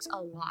 He hugs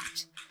a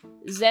lot.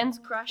 Zen's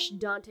crush,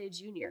 Dante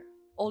Jr.,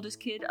 oldest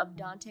kid of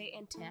Dante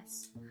and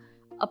Tess,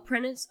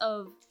 apprentice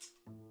of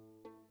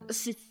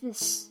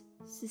Sendis.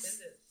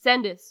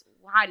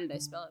 Why did I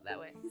spell it that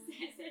way?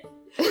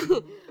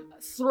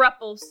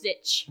 Thruple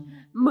Stitch.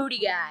 Moody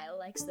guy,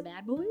 likes the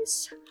bad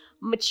boys.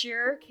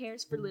 Mature,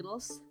 cares for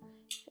littles.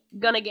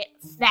 Gonna get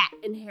fat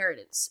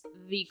inheritance.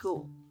 Be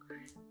cool.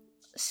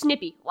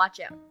 Snippy, watch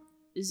out.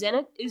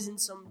 Zenith is in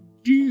some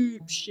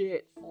deep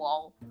shit,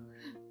 lol.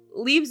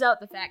 Leaves out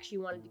the fact she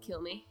wanted to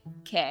kill me.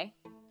 K.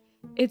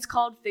 It's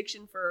called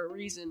fiction for a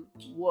reason.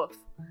 Woof.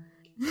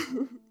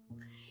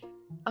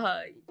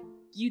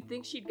 You'd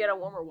think she'd get a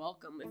warmer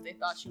welcome if they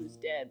thought she was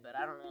dead, but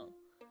I don't know.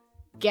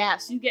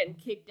 Gas, you getting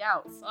kicked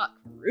out. Fuck,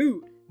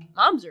 rude.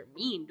 Moms are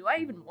mean. Do I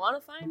even want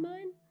to find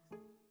mine?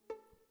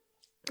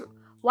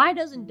 Why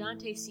doesn't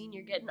Dante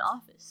Sr. get an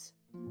office?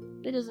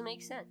 That doesn't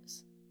make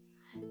sense.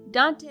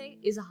 Dante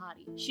is a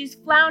hottie. She's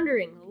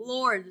floundering.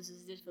 Lord, this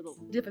is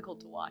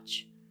difficult to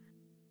watch.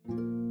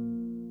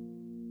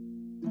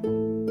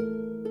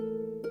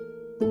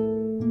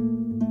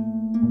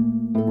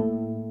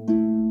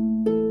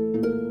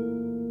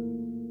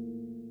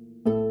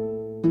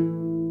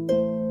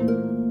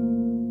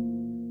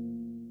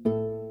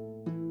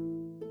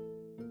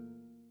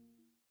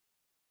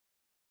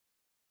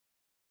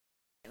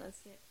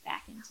 Let's get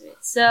back into it.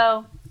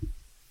 So,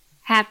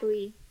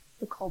 happily,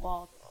 the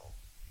kobold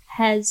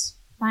has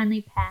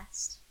finally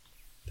passed.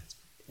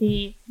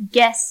 The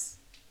guests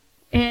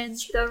in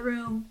the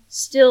room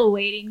still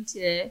waiting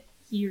to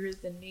hear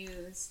the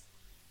news.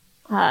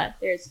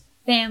 There's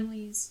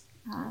families,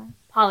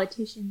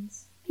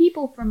 politicians,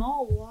 people from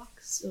all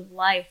walks of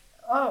life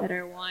that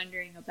are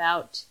wandering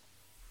about.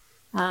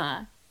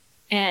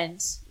 And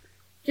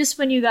just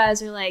when you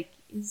guys are like,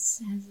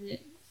 is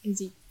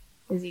he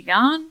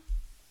gone?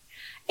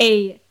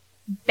 A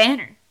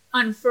banner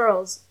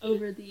unfurls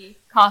over the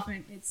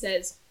coffin. It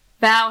says,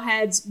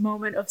 Bowhead's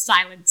moment of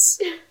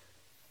silence.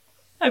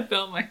 I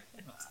felt my...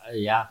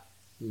 Yeah.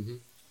 Mm-hmm.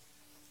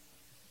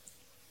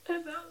 I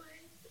don't know.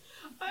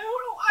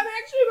 I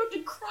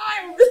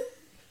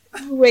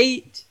You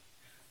wait.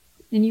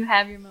 And you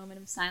have your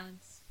moment of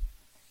silence.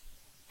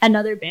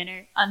 Another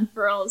banner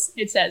unfurls.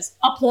 It says,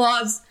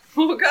 applause.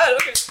 Oh god,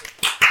 okay.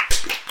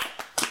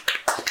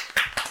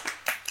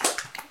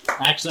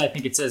 Actually, I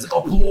think it says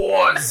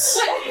applause.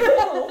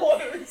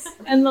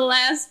 And the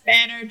last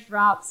banner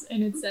drops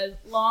and it says,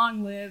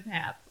 long live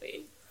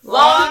happily.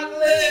 Long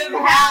live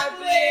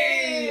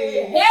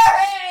happily!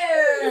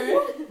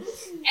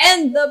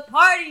 And the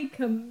party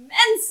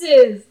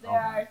commences. There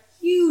are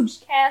huge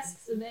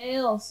casks of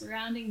ale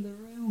surrounding the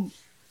room.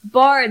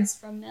 Bards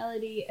from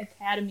Melody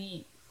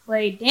Academy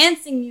play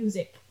dancing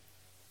music.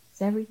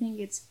 As everything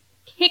gets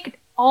kicked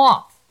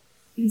off,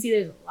 you can see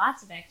there's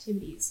lots of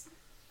activities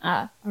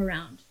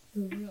around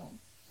the room.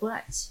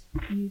 But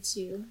you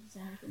two,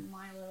 Zenith and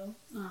Milo,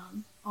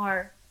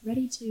 are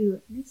ready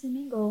to mix and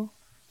mingle.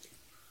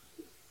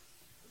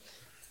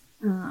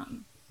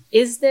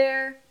 Is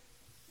there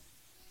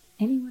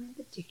anyone in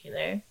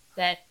particular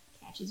that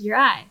catches your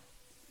eye?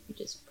 You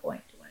just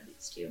point to one of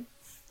these two.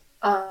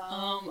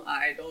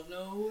 I don't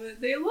know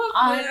what they look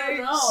I like. don't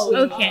know.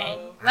 Okay.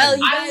 Well,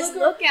 you I guys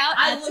look look out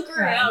I at the look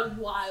crowd. around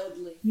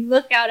wildly. You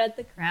look out at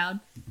the crowd.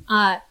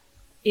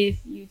 If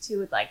you two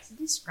would like to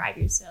describe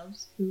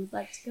yourselves, who would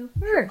like to go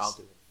first? I'll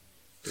do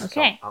it.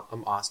 Okay. So,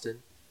 I'm Austin.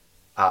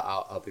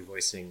 I'll be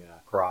voicing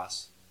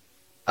Cross.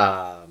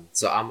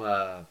 So I'm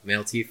a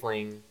male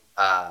tiefling,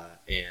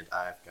 and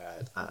I've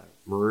got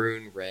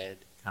maroon, red,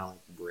 kind of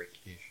like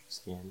brickish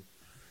skin,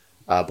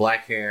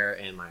 black hair,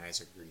 and my eyes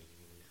are green.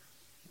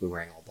 We're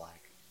wearing all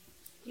black.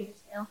 Do you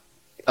have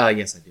a tail?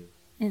 Yes, I do.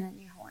 And then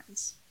your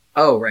horns.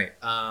 Oh, right.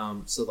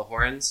 So the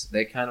horns,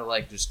 they kind of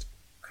like just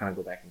kind of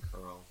go back and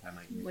curl. I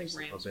might use Like a little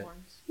ram's bit.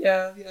 horns.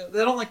 Yeah. They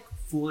don't like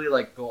fully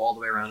like go all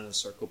the way around in a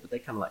circle, but they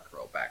kind of like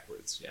curl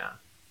backwards. Yeah.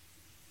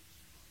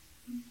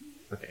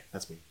 Okay,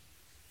 that's me.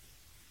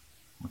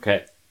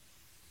 Okay.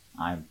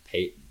 I'm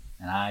Peyton,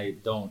 and I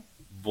don't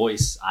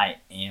voice. I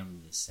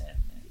am the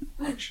Sandman,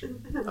 actually.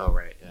 Oh,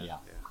 right. Yeah.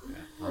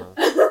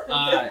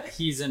 Uh-huh.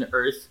 He's an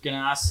Earth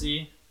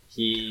Ganassi.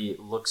 He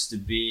looks to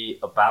be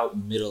about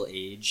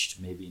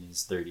middle-aged, maybe in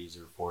his 30s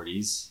or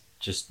 40s.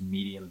 Just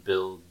medium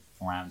build,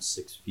 around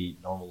 6 feet,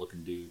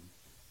 normal-looking dude.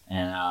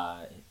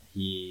 And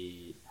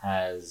he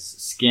has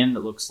skin that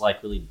looks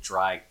like really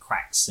dry,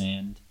 cracked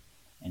sand,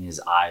 and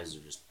his eyes are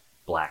just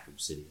black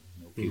obsidian,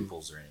 no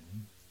pupils or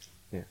anything.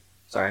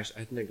 Sorry,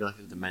 I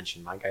neglected to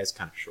mention, my guy's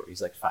kind of short.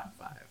 He's like 5'5",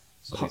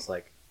 so he's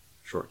like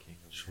short king.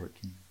 Short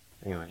king.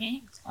 Anyway.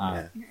 Thanks.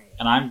 Yeah.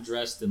 And I'm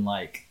dressed in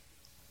like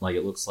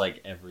it looks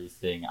like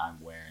everything I'm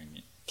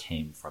wearing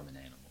came from an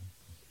animal.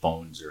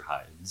 Bones or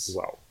hides.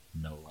 Wow.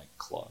 No like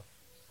cloth.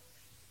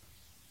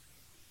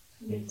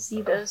 You can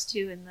see those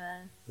two in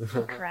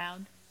the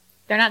crowd.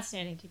 They're not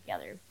standing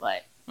together,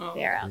 but Oh.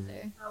 they're out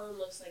there. That one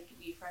looks like to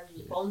be friends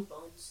with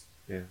Bones.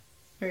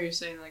 Are you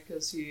saying like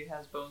because he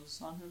has bones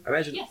on him? I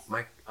imagine Yes.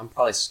 I'm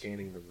probably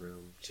scanning the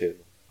room too,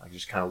 like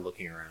just kind of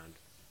looking around.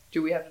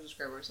 Do we have to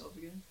describe ourselves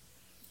again?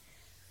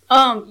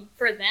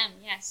 For them,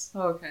 yes.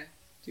 Oh, okay.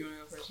 Do you want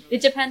to go first?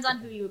 It depends on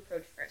who you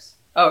approach first.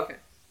 Oh, okay.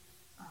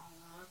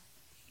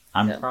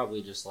 I'm Yeah.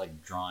 probably just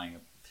like drawing a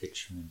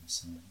picture in the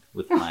sand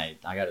with my.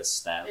 I got a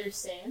staff. There's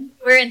sand.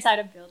 We're inside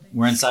a building.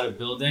 We're inside a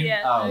building.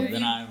 Yeah. Oh, Have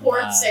then you I'm.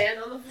 poured sand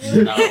on the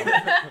floor? No,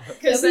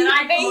 Because then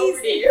I come over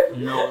to you.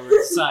 no, we're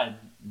inside.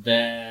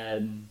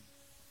 Then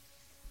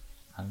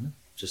I don't know.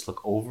 Just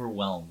look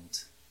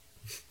overwhelmed.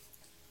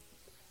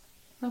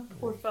 Oh,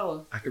 poor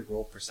fella. I could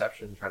roll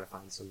perception and try to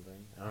find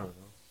something. I don't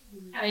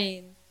know. I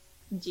mean,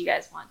 do you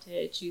guys want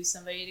to choose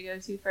somebody to go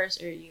to first,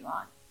 or do you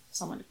want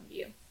someone to come to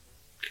you?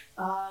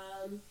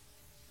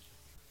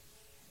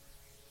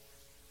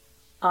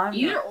 I'm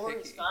Either not or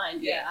is picky.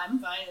 fine. Yeah, I'm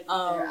fine with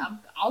Um, either.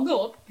 I'll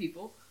go up to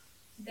people.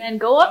 Then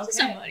go up to Okay.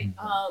 somebody.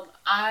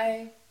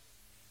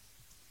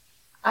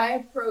 I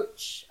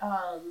approach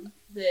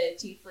the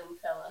tiefling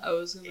fella. I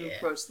was going to Yeah.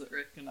 approach the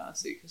Earth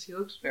Ganassi because he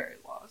looks very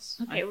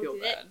lost. Okay, I we'll feel do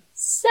that bad.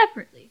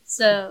 separately.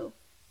 So,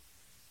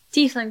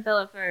 Tiefling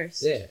fella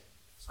first. Yeah.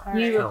 All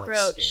You Kinda like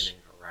approach.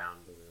 scanning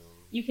around the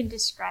room. You can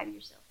describe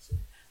yourself.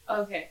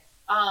 Okay.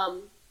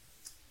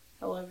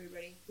 Hello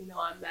everybody. You know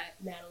I'm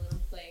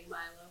Madeline playing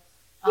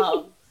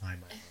Milo.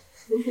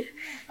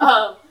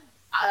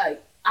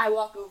 I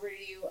walk over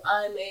to you.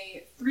 I'm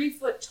a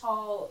 3-foot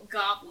tall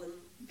goblin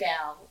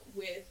gal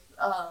with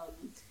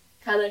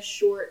kind of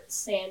short,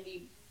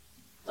 sandy,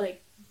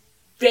 like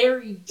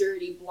very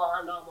dirty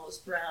blonde,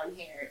 almost brown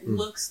hair. It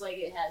looks like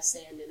it has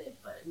sand in it,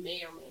 but it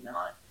may or may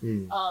not.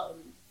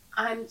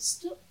 I'm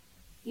still,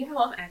 I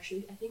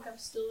think I'm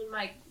still in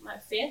my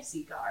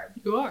fancy garb.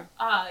 You are.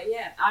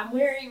 Yeah, I'm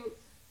wearing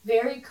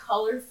very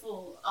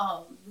colorful,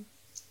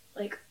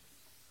 like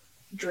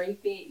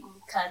draping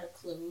kind of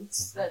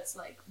clothes. That's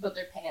like, but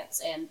they're pants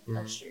and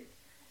a shirt.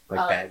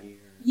 Like baggy.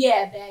 Or...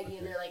 Yeah, baggy,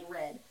 and they're like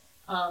red.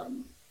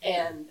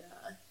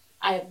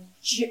 I have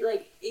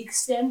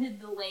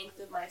extended the length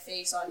of my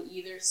face on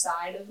either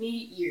side of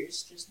me.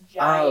 Ears, just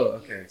giant. Oh,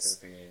 okay. ears.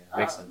 Yeah.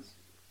 Makes sense.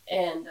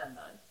 And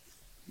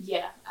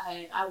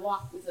I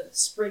walk with a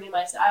spring in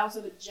my step. I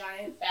also have a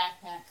giant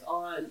backpack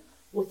on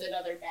with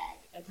another bag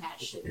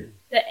attached to it.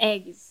 The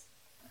egg is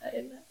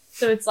in that.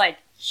 So it's like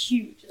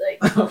huge,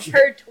 like Okay.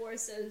 her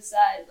torso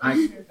size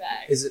on her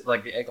back. Is it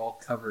like the egg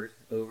all covered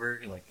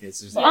over? Like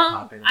it's just like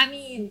popping? I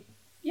mean,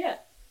 Yeah.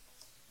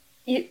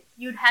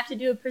 you'd have to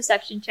do a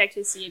perception check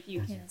to see if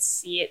you can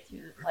see it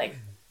through, like,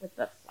 with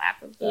the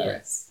flap of the,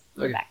 Yes.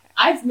 the Okay. backpack.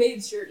 I've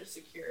made sure to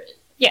secure it.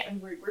 Yeah.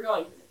 And we're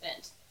going to an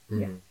event.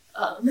 Mhm.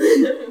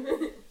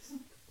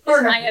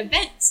 For my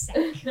events.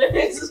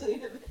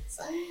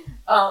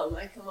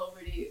 I come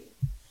over to you.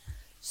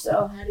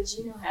 So, how did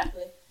you know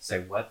Happily? Say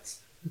what?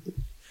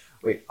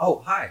 Wait. Oh,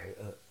 hi.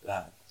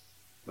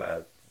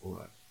 What?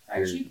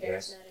 Aren't you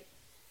Yes.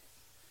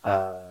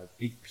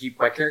 charismatic?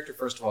 My character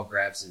first of all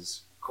grabs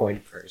his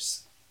coin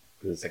purse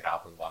because it's a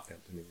goblin walking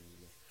up to me.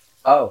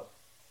 Oh,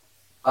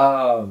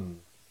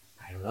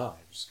 I don't know.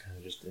 I just kind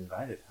of just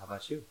invited. How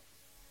about you?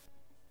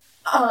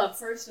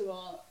 First of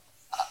all,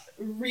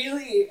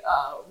 really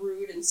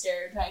rude and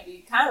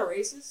stereotypy, kind of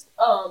racist.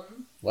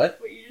 What?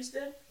 What you just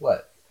did?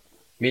 What?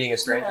 Meeting a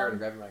stranger and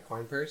grabbing my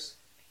coin purse?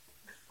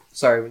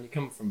 Sorry, when you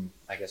come from,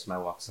 I guess, my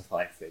walks of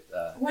life, it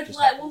What just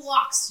what happens.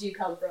 walks do you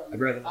come from? I'd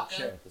rather not Fucker?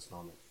 share at this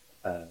moment.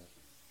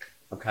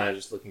 I'm kind of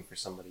just looking for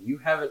somebody. You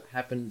haven't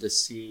happened to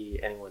see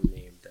anyone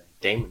named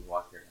Damon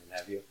walking around,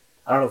 have you?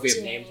 I don't know if we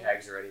have name Damon.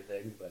 tags or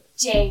anything, but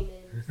Damon.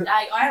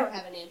 I don't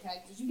have a name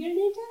tag. Did you get a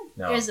name tag?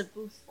 no. There's a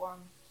booth for him.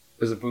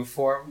 There's a booth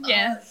for him?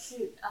 Yeah. Oh,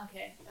 shoot.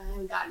 Okay. I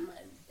haven't gotten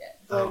mine yet.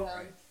 But, Oh,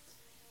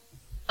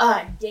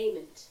 right.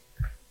 Damon.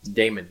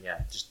 Damon,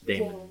 yeah, just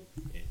Damon. Damon.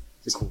 Yeah,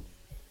 it's a cool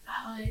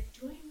name.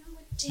 Do I know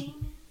a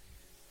Damon?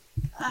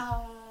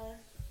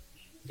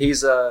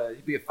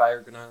 He'd be a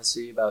fire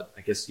genasi about,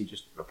 I guess he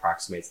just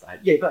approximates the height.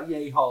 Yeah, about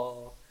yay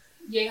haul.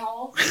 Yay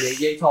Hall?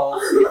 Yay tall.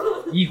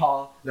 Yee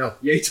haul. No,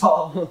 yay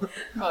tall.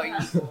 Oh,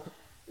 yeah.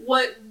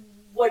 Why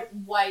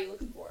are you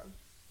looking for him?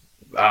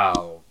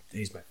 Oh,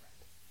 he's my friend.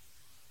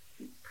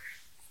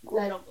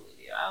 I don't believe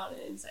you. I want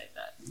to insight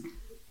that.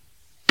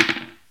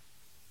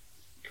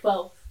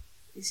 12.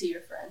 Is he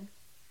your friend?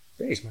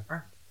 Yeah, he's my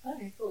friend.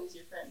 Okay, cool. He's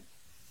your friend.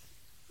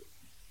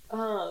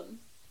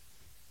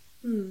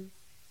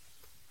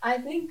 I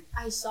think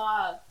I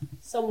saw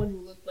someone who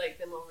looked like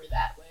them over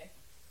that way.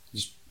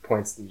 Just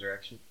points in the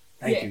direction.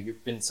 Thank Yeah. you.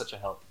 You've been such a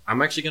help.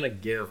 I'm actually gonna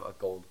give a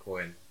gold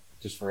coin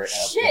just for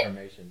Shit.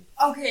 information.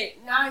 Okay,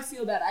 now I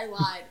feel bad. I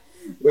lied.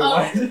 Wait,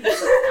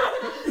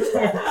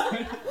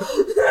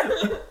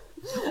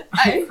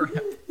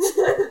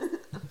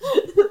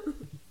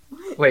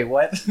 Wait,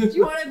 what? Do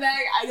you want it back?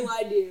 I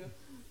lied to you.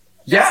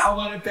 Yeah, I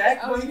want it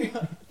back. Okay.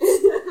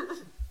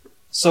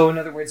 So, in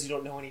other words, you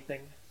don't know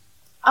anything?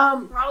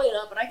 Probably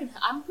not, but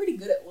I'm pretty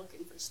good at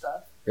looking for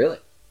stuff. Really?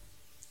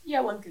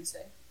 Yeah, one could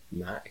say.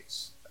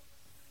 Nice.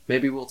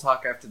 Maybe we'll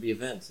talk after the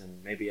event,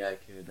 and maybe I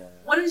could.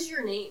 What is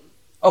your name?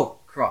 Oh,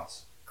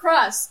 Cross.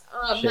 Cross.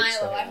 Shakes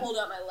Milo. the I hand. hold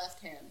out my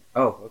left hand.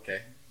 Oh,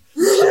 okay.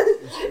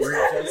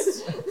 We're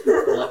just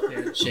left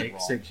hand shake,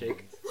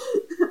 shake.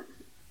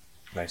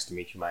 Nice to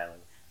meet you, Milo.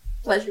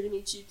 Pleasure to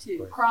meet you too.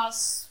 Right.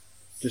 Cross.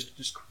 Just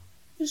Just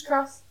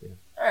Cross. Yeah.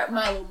 All right,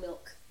 Milo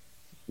milk.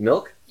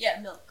 milk, Yeah,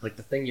 milk. like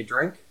the thing you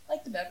drink.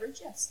 Like the beverage,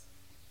 yes.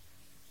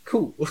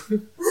 Cool.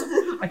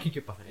 I can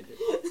get behind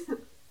it.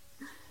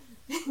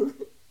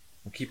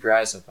 Well, keep your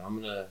eyes open.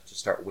 I'm gonna just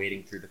start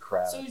wading through the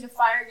crowd. So he's a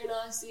fire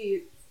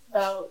genasi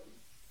about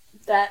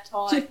that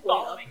tall. I point up.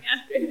 Following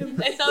after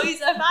him. I saw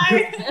he's a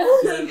fire.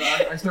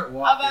 I start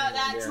walking. About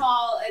that yeah.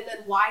 tall, and then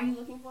why are you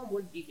looking for him?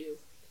 What did you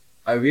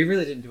do? We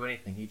really didn't do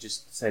anything. He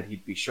just said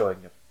he'd be showing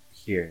up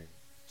here.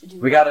 To do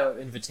We got an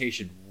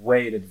invitation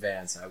way in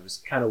advance. I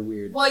was kind of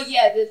weird. Well,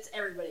 yeah, that's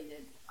everybody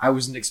did. I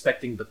wasn't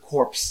expecting the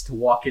corpse to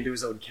walk into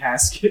his own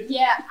casket.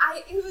 Yeah,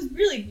 it was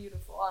really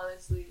beautiful,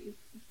 honestly.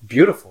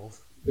 Beautiful.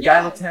 The Yeah.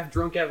 guy looked half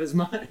drunk out of his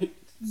mind.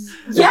 Is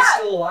Yeah, he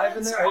still alive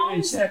in that's there? I even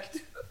always- checked.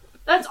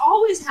 That's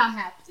always how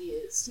Happy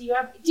is.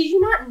 Did you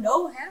not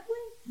know Happy?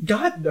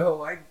 God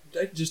no! I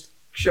just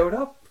showed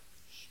up.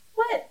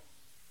 What?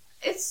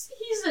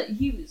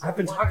 He was. I've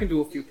been talking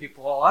to a few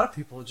people. A lot of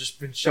people have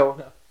just been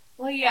showing up.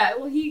 Well, yeah.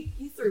 Well, he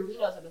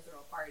knows how to throw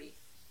a party.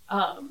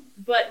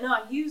 But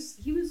no, he was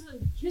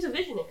a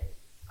visionary.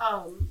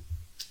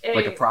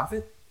 Like a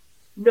prophet?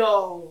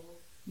 No.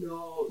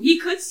 He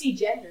could see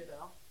gender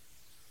though.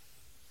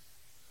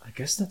 I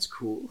guess that's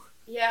cool.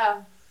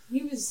 Yeah,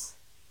 he was.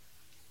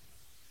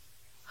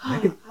 I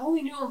I could-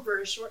 only knew him for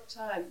a short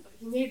time, but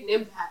he made an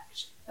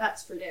impact.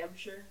 That's for damn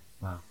sure.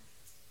 Wow.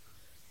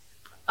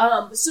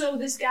 So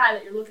this guy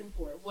that you're looking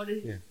for, what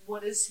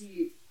is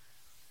he?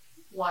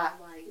 Why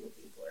are you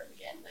looking for him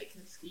again? Like,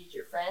 is he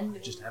your friend? I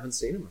just haven't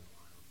seen him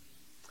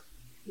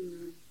in a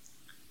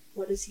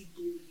What does he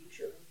do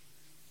usually?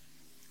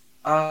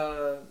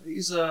 while.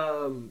 He's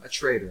a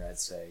trader, I'd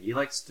say. He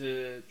likes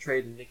to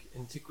trade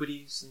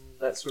antiquities and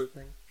that sort of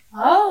thing.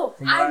 Oh,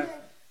 From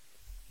what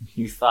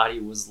You thought he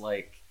was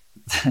like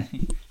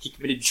he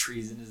committed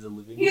treason as a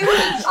living.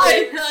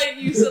 I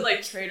you said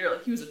like trader,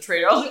 like he was a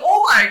trader. I was like,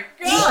 oh my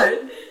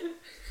god.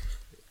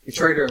 A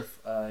trader of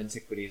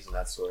antiquities and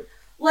that sort.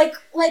 like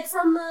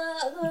from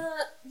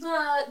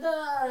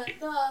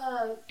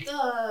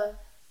the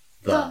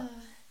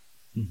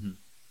Mm-hmm.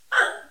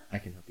 I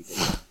can help you get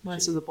it.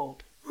 Last of the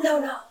Bold.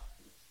 No.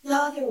 The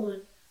other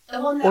one.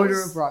 The one that Order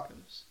was... of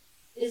Rocco's.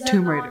 Is that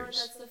Tomb the one Raiders.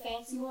 that's the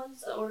fancy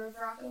ones? The Order of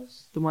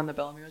Rocco's? The one that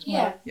Bellamy was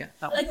Yeah. wearing? Yeah,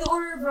 that one. Like the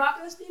Order of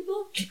Rocco's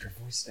people? Keep your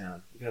voice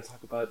down. You gonna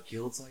talk about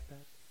guilds like that?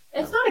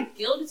 It's not a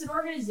guild, it's an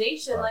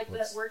organization Oh, like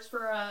what's- that works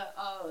for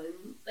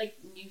like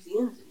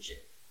museums and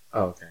shit.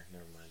 Oh, okay.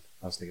 Never mind.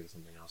 I was thinking of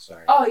something else.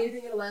 Sorry. Oh, you're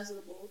thinking of Last of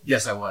the Bold?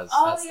 Yes, I was.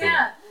 Oh That's the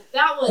yeah,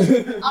 that one.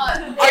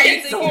 Are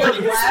you thinking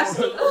of Last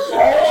of the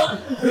Bold?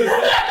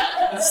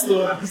 That's the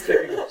one I was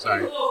thinking of.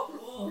 Sorry.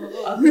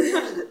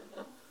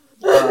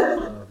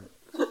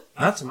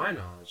 Not to my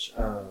knowledge.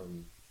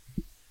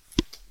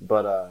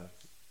 But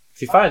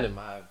if you find him,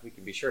 we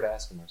can be sure to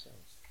ask him ourselves.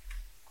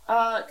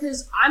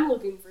 Because I'm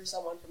looking for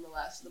someone from the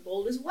Last of the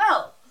Bold as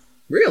well.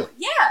 Really?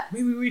 Yeah,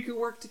 Maybe we could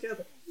work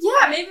together.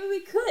 yeah, maybe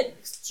we could.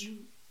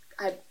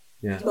 I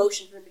Yeah.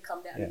 motioned for him to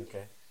come down. Yeah.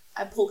 Okay.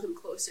 I pulled him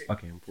closer.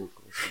 Okay, I'm cool.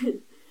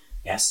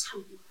 Yes.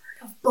 Have you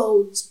heard of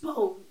Bones?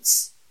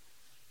 Bones.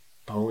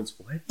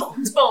 What?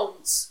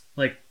 Bones.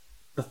 Like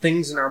the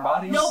things in our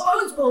bodies?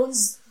 No,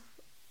 Bones.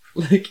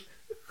 Like.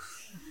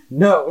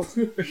 No.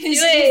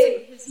 He's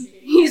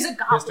a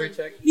goblin. History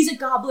check. He's a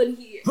goblin.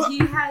 He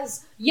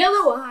has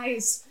yellow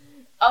eyes,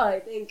 I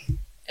think,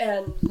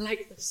 and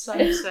Like the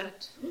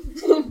sunset.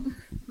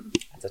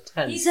 That's a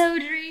 10. He's so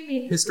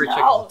dreamy. History No.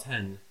 check is a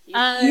 10. he's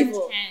 10.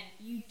 evil.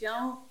 You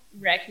don't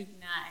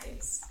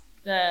recognize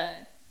the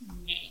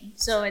name,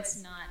 so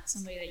it's not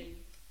somebody that you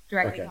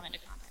directly Okay. come into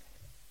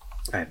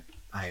contact.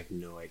 I have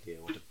no idea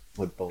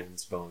what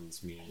bones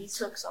He means.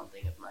 took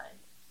something of mine.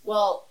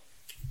 Well,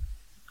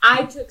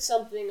 I took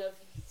something of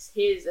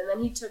his, and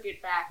then he took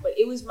it back. But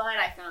it was mine.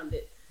 I found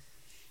it.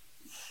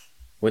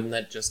 Wouldn't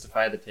that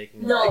justify the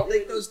taking? No.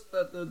 Like those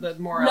the No,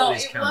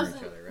 moralities it counter wasn't.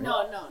 each other, right?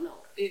 No.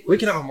 It We was-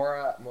 can have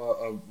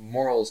a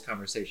morals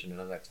conversation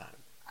another time.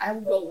 I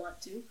don't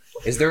want to.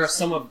 Is there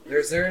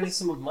any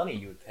sum of money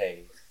you would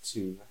pay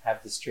to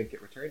have this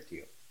trinket returned to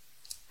you?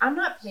 I'm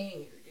not paying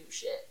you to do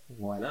shit.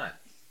 Why not?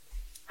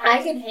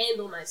 I can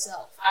handle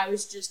myself. I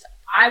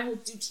will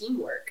do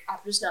teamwork. I'm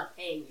just not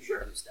paying you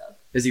to do stuff.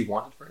 Is he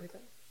wanted for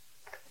anything?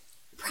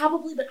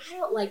 Probably, but I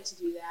don't like to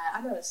do that.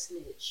 I'm not a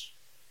snitch.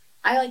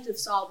 I like to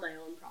solve my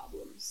own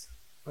problems.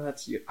 Well,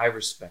 that's you. I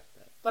respect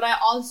that. But I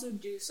also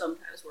do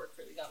sometimes work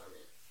for the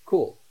government.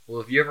 Cool.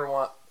 Well, if you ever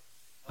want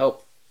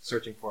help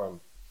searching for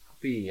him, I'll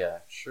be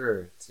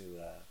sure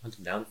to hunt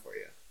him down for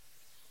you.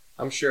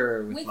 I'm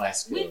sure with my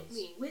skills.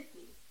 With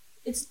me.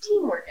 It's a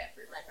teamwork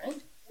effort, my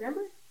friend.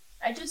 Remember?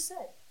 I just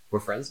said. We're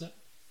friends now?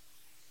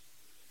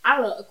 I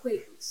don't know,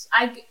 acquaintance.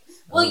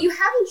 You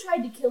haven't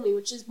tried to kill me,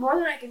 which is more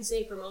than I can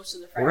say for most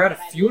of the friends. We're at a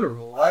that I've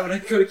funeral. Why would I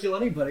go to kill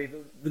anybody?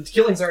 The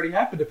killing's already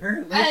happened,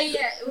 apparently.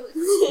 Yeah.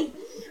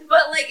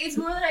 But, it's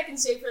more than I can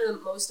say for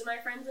most of my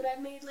friends that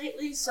I've made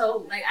lately.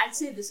 So, I'd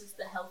say this is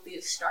the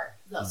healthiest start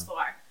thus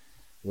far.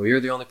 Well, you're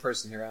the only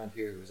person around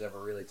here who's ever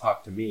really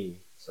talked to me,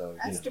 so,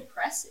 That's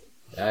depressing.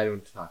 I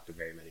don't talk to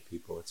very many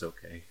people. It's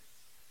okay.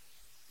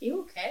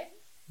 You okay?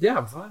 Yeah,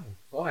 I'm fine.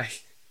 Why?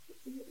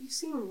 You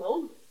seem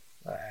lonely.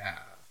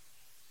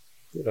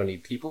 We don't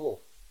need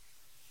people.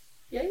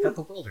 Yeah, We got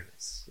the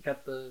wilderness. We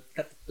got the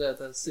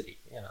city.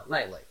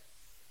 Nightlife.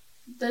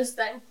 Does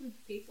that include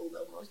people,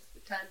 though, most of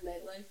the time,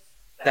 nightlife?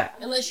 That.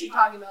 Unless you're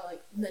talking about,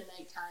 the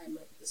nighttime,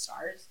 the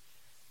stars.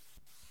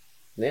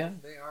 Yeah,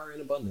 they are in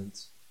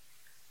abundance.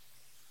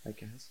 I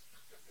guess.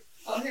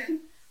 Okay.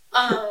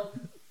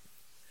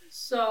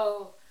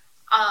 So,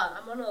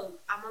 I'm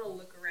gonna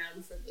look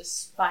around for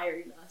this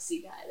fiery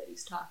Nazi guy that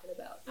he's talking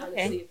about. I'm Okay.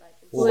 gonna see if I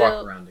can. We'll Well-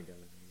 walk around together.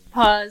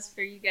 Pause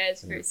for you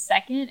guys for a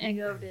second and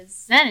go over to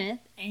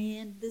Zenith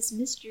and this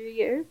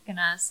mystery Earth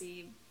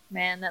Ganassi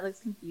man that looks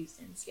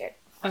confused and scared.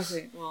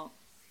 Okay, well,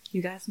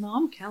 you guys know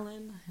I'm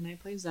Kellen, and I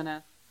play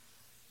Zenith.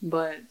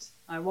 But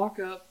I walk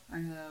up,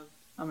 I'm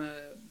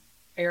a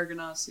Air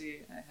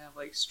Ganassi, I have,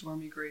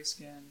 stormy gray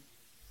skin,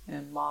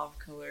 and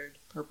mauve-colored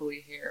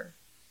purpley hair,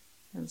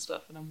 and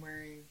stuff, and I'm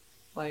wearing,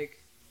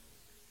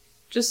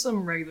 just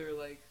some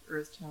regular,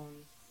 earth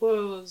tone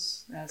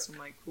clothes, it has some,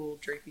 cool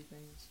drapey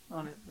things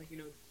on it,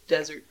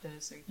 desert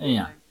dancing.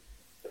 Yeah.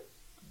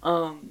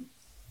 And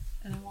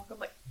I walk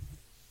up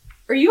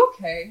are you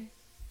okay?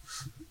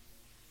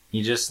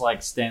 He just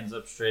stands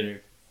up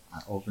straighter,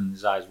 opens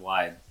his eyes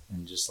wide,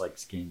 and just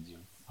scans you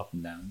up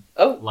and down.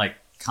 Oh.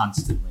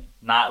 Constantly.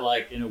 Not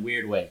in a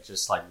weird way,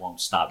 just won't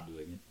stop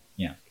doing it.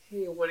 Yeah.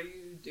 Hey, what are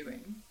you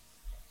doing?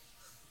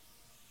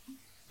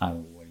 I don't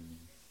know what you mean.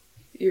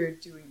 You're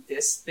doing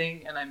this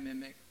thing, and I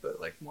mimic, but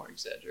more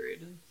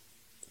exaggerated.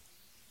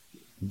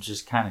 I'm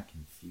just kind of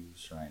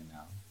confused right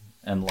now.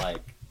 And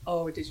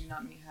Oh, did you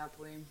not meet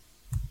happily?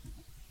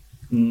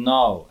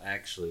 no,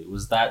 actually.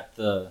 Was that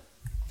the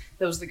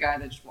That was the guy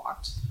that just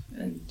walked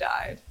and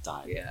died.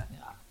 died? Yeah.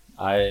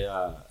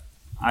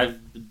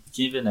 I've been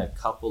given a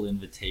couple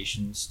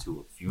invitations to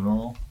a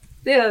funeral.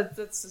 Yeah,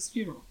 that's his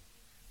funeral.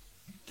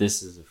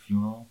 This is a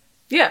funeral,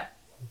 Yeah.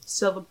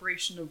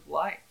 Celebration of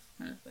life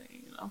kind of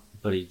thing,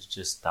 but he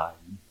just died.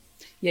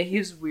 Yeah, he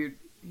was weird.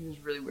 He was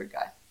a really weird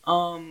guy.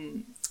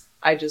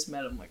 I just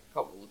met him like a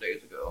couple of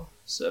days ago,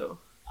 so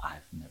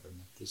I've never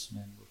met this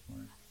man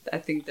before. I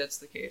think that's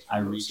the case. I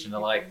reach into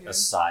like a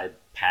side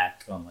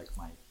pack on like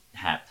my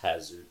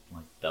haphazard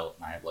like belt,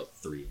 and I have like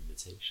 3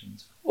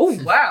 invitations.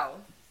 Oh wow!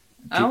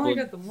 I People- only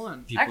got the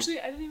one. people- Actually,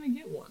 I didn't even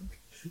get one.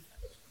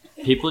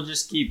 People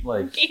just keep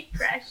like Keep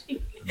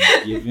crashing.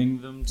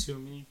 giving them to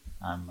me.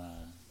 I'm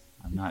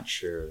not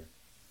sure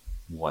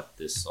what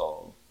this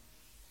all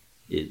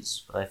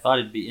is, but I thought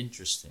it'd be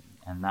interesting,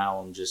 and now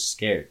I'm just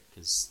scared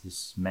because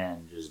this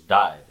man just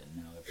died,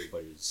 and now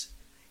everybody's.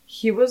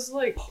 He was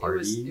like,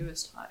 Party? it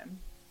was time.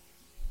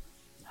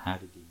 How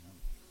did he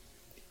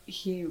know?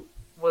 He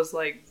was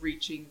like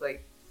reaching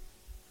like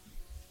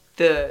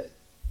the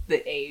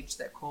age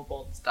that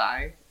kobolds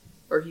die,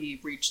 or he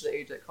reached the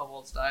age that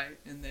kobolds die,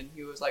 and then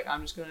he was like,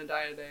 I'm just gonna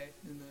die today,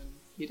 and then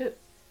he did.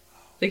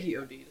 I think he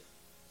OD'd.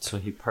 So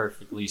he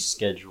perfectly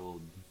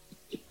scheduled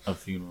a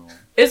funeral.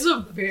 It's a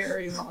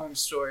very long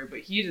story, but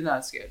he did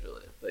not schedule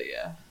it. But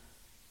yeah,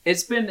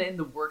 it's been in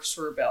the works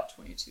for about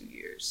 22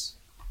 years.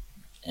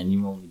 And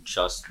you only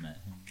just met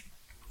him,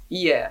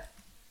 Yeah,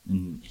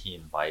 and he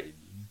invited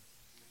you.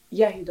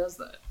 yeah, he does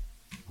that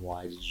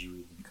Why did you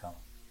even come?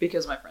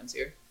 because my friend's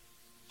here,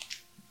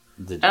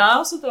 Did, and I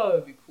also thought it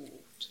would be cool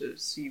to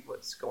see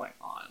what's going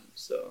on.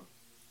 So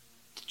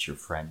did your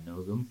friend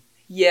know them?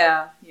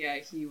 yeah,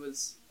 he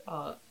was.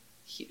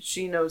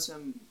 She knows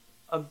him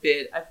a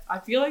bit. I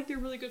feel like they're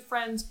really good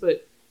friends,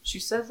 but she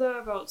says that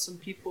about some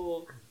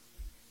people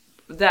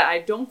that I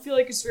don't feel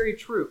like is very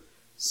true.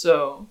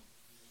 So,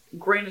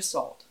 grain of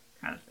salt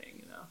kind of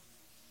thing, you know.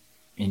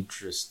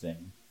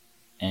 Interesting.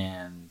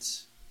 And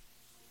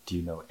do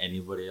you know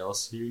anybody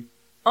else here?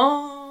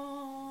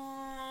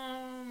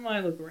 I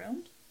look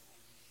around.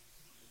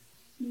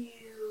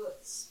 You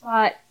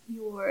spot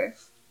your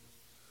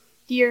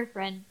dear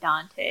friend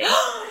Dante.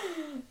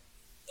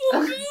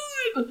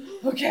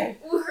 Okay.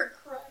 We're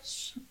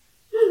crushed.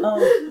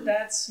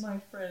 That's my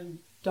friend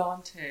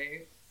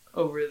Dante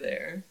over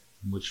there.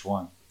 Which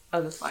one?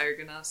 The Fire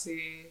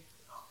Ganassi.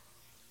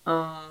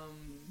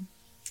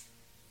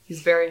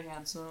 He's very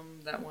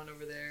handsome. That one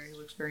over there. He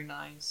looks very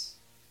nice.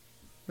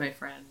 My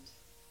friend.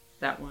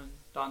 That one.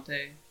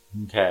 Dante.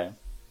 Okay.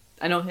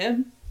 I know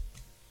him.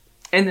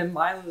 And then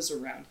Milo's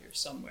around here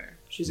somewhere.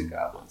 She's a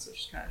goblin, so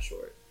she's kind of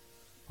short.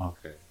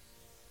 Okay.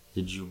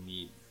 Did you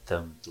meet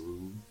them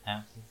through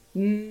Apple?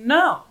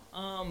 No.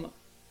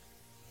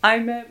 I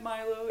met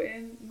Milo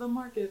in the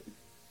market.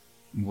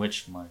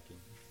 Which market?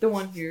 The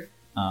one here.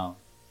 Oh,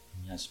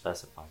 you gotta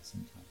specify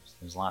sometimes.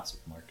 There's lots of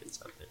markets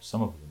out there.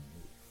 Some of them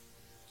move.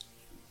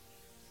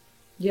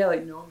 Yeah,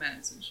 like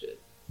nomads and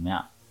shit.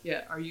 Yeah,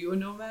 Yeah, are you a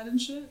nomad and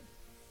shit?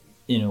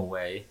 in a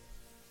way.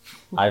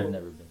 I've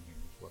never been here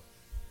before.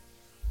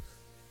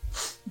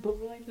 But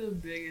we're like the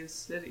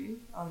biggest city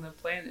on the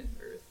planet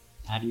Earth.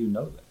 How do you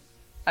know that?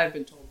 I've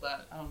been told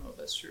that. I don't know if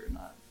that's true or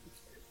not.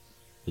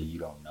 But you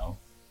don't know?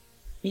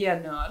 Yeah,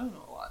 no, I don't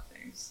know a lot of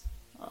things.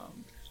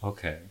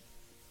 Okay.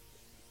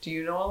 Do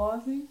you know a lot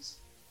of things?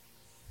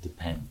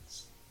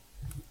 Depends.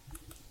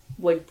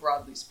 Like,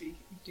 broadly speaking,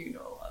 do you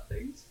know a lot of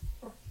things?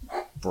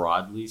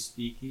 Broadly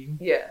speaking,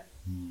 Yeah.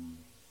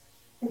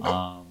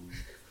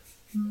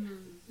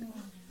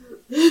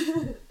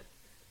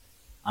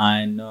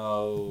 I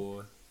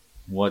know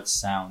what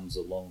sounds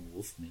a lone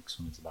wolf makes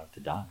when it's about to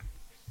die.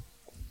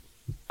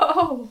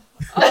 Oh!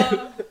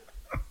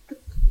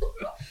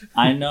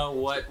 I know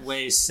what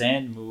way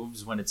sand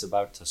moves when it's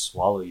about to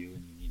swallow you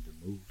and you need to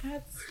move.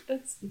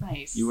 That's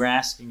nice. You were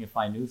asking if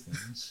I knew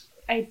things.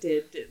 I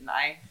did, didn't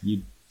I?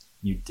 You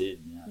did,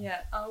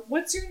 yeah. Yeah.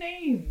 What's your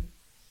name?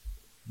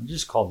 You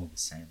just called me the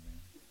Sandman.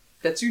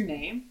 That's your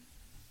name?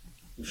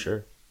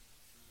 Sure.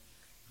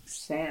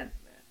 Sandman.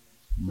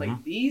 Mhm.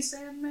 Like the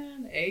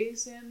Sandman? A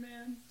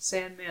Sandman?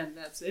 Sandman,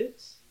 that's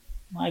it?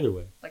 Either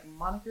way. Like a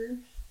moniker?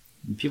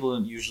 People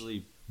don't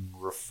usually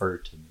refer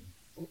to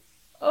me.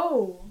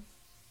 Oh.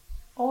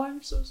 Oh,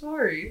 I'm so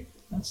sorry.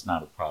 That's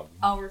not a problem.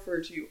 I'll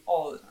refer to you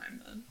all the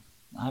time then.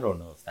 I don't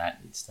know if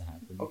that needs to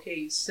happen.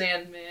 Okay,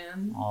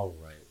 Sandman. All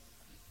right.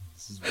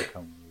 This has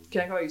become weird.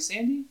 Can I call you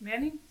Sandy?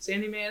 Manny?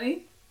 Sandy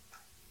Manny?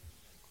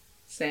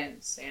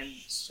 Sandeth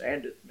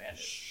Manny.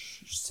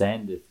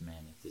 Sandeth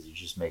Maneth. You're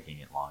just making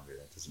it longer.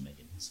 That doesn't make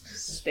any sense.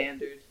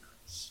 Standard.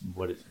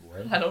 What?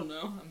 I don't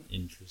know. I'm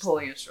Interesting.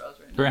 pulling at straws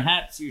right now.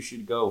 Perhaps you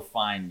should go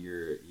find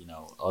your,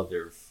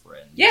 other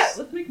friends. Yeah,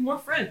 let's make more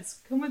friends.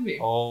 Come with me.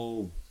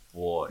 Oh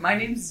boy. My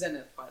name's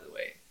Zenith, by the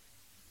way.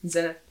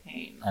 Zenith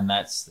Payne. And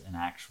that's an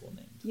actual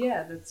name.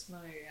 Yeah, that's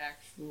my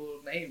actual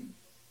name.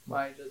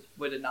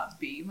 Would it not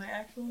be my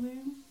actual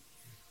name?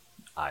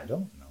 I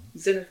don't know.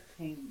 Zenith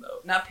Payne, though.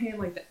 Not Payne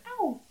like the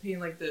ow. Payne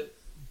like the...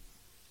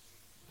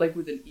 Like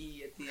with an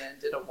E at the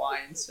end and a Y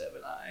instead of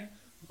an I.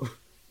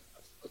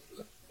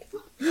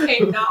 Hey,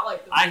 not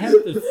like the I have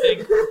to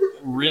think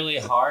really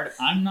hard.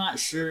 I'm not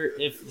sure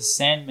if the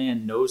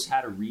Sandman knows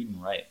how to read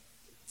and write.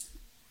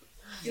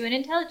 Do an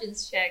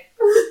intelligence check.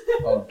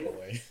 Oh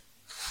boy.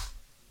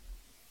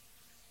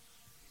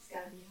 It's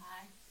gotta be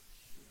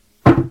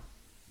high.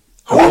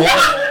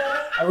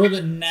 I rolled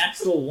a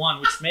natural 1,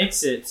 which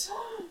makes it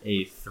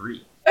a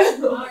 3.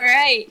 All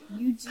right,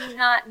 you do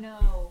not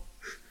know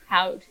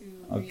how to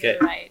read Okay.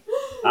 or write.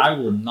 I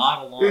will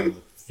nod along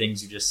with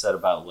things you just said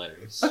about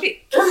letters.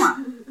 Okay, come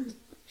on.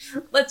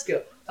 Let's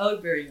go. I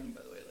look very young,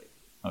 by the way.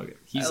 Like, Okay.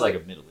 He's I like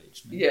like- a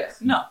middle-aged man. yeah,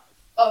 no.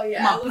 Oh yeah,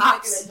 Come on, I look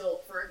Pops. like an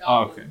adult for a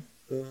Oh, goblin.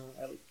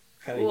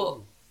 okay.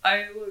 Well,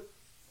 I look.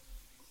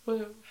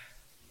 Well,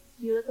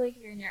 You look like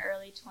you're in your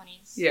early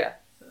 20s. yeah.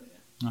 So,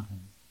 yeah. Okay.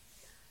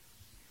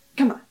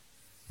 Come on.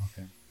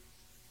 Okay.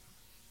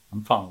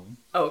 I'm following.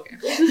 Oh, okay.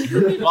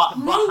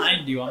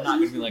 Behind you, I'm not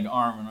gonna be like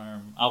arm in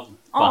arm. I'll be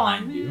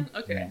behind you.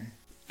 Okay.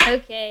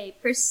 Okay,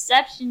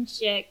 perception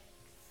check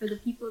for the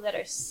people that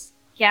are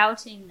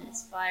scouting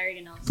this fire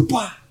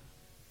ganassi.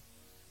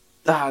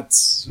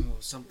 That's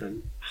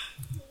something.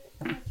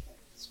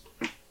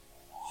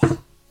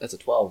 That's a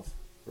 12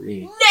 for me.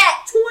 Net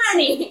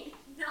 20!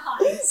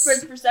 Nice. For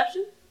the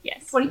perception?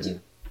 Yes. 22.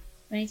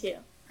 22.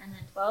 And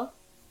then 12?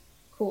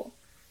 Cool.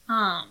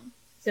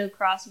 So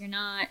Cross, you're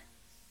not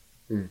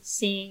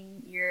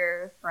seeing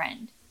your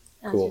friend.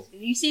 That's Cool. just-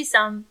 you see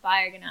some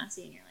fire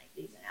ganassi and you're like,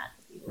 these are not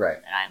the people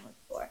Right. that I'm looking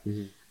for.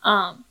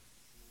 Mhm.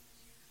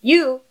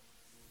 You,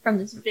 from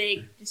this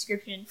big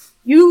description,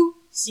 you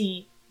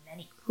see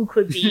many who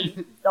could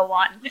be the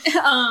one.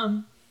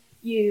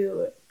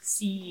 You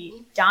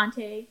see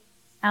Dante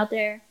out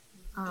there.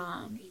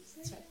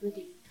 Starts with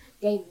D.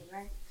 Damon,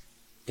 right?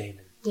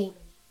 Damon. Damon.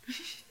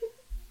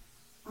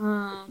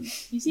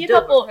 You see a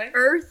Double, couple right?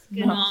 Earth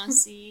No.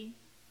 Ganassi.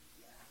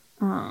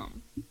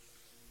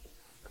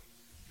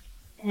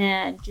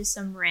 And just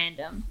some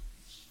random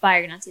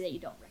Fire Ganassi that you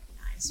don't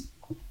recognize.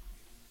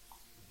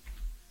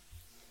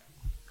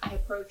 I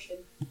approach him.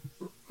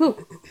 Who?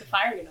 The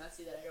fire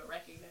ganassi that I don't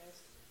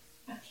recognize.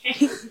 Okay.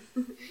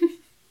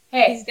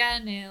 Hey, He's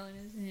got a nail in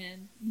his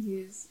hand.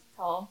 He's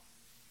tall.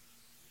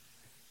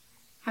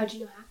 how'd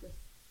you know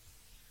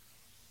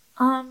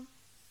Hackman?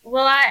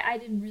 Well, I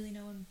didn't really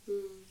know him.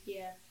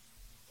 Yeah.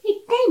 Hey,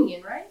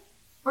 Damien, right?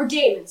 Or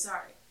Damon,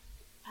 sorry.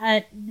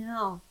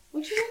 No.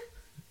 What's your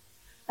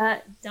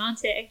name?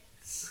 Dante.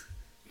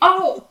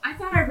 Oh, I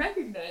thought I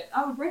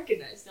would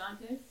recognize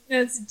Dante.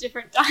 No, it's a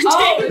different Dante.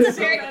 Oh, it's a it's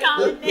very different.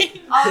 common name.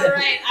 All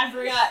right, I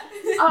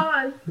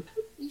forgot.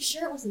 You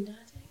sure it wasn't Dante?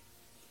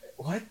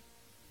 What?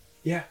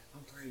 Yeah,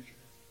 I'm pretty sure.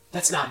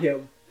 That's not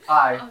him.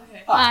 Hi.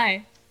 Okay.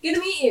 Hi. Good to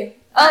meet you.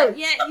 Oh,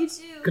 yeah, you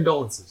too.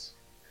 Condolences.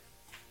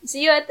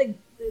 See you at the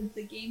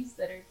games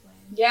that are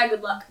playing. Yeah,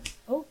 good luck.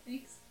 Oh,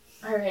 thanks.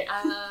 All right,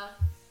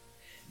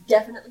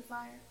 definitely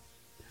fire.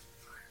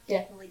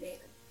 Definitely Damon.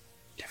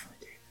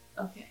 Definitely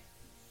Damon. Okay,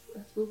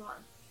 let's move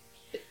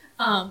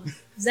on.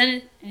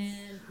 Zenith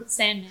and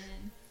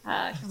Sandman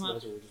come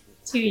up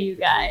to you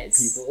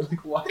guys. People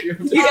like walking.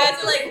 You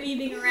guys are like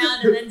weaving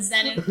around, and then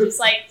Zenith just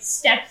like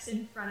steps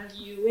in front of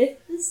you with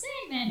the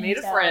Sandman. Made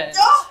a himself. friend.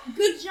 Oh,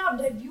 good job.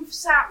 Have you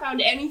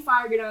found any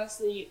fire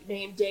ganassi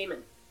named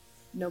Damon?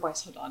 Nobody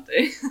saw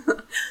Dante.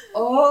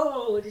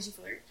 Oh, did you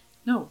flirt?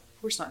 No,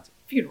 of course not.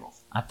 Funeral.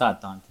 I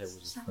thought Dante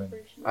was a friend.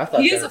 I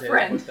thought He is Dante a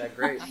friend. was that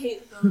great. I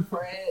hate the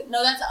friend.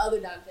 No, that's the other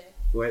Dante.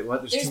 Wait,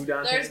 what? There's two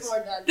Dantes? There's more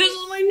Dante. This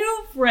is my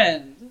new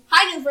friend.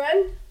 Hi, new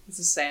friend. This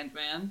is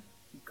Sandman.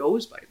 He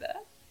goes by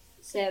that.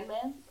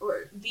 Sandman?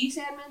 Or the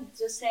Sandman?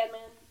 Just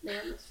Sandman?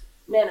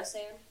 Man of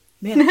Sand?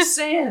 Man of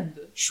sand.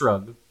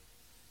 Shrug.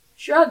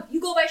 Shrug.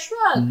 You go by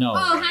Shrug. No.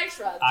 Oh, hi,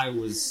 Shrug. I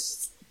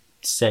was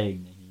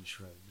saying that he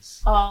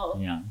shrugs. Oh.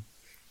 Yeah.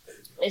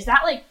 Is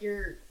that like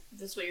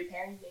this what your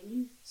parents named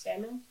you?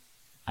 Sandman?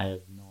 I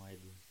have no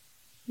idea.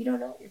 You don't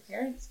know what your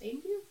parents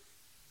named you?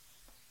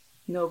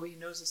 No, but he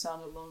knows the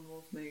sound a lone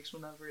wolf makes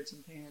whenever it's in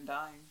pain and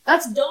dying.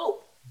 That's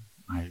dope.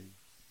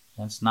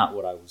 That's not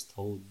what I was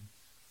told.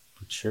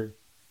 But sure.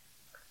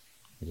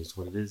 It is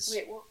what it is.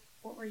 Wait,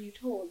 what were you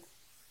told?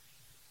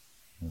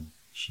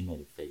 She made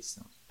a face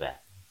that was bad.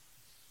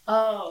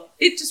 Oh.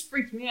 It just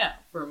freaked me out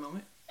for a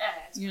moment.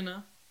 You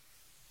know?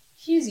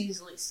 She's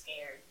easily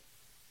scared.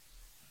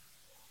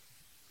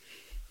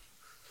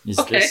 Is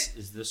Okay.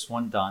 this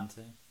one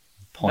Dante?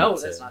 No,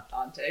 that's not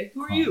Dante.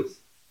 Who are you?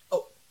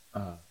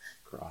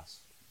 Cross.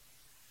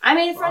 I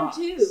made a friend Ross.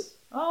 too.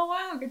 Oh,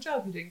 wow. Good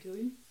job. He didn't kill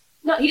you.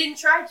 No, he didn't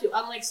try to,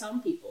 unlike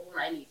some people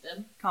when I meet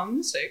them. Common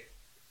mistake.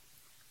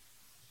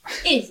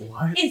 Is it?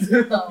 What? Is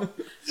it though?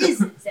 Is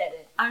it, said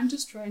it? I'm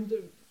just trying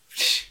to...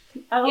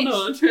 I don't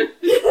know.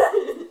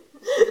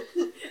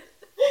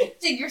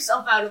 Dig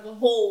yourself out of a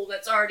hole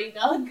that's already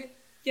dug.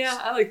 Yeah,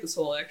 I like this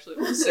whole actually.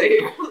 I'll say.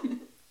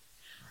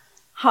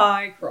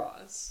 Hi,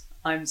 Cross.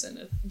 I'm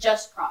Zenith.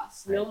 Just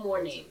Cross. No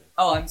more name.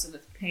 Oh, I'm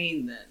Zenith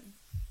Pain then.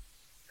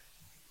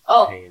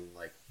 Oh. Pain,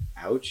 like,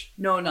 ouch.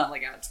 No, not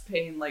like ouch.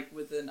 Pain like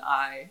with an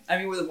I. I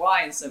mean with a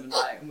Y instead of an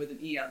I and with an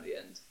E on the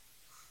end.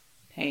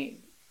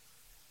 Pain.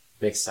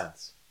 Makes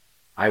sense.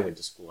 I went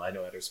to school. I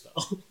know how to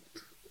spell.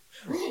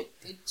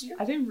 Did you?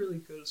 I didn't really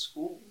go to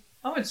school.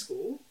 I went to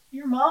school.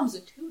 Your mom's a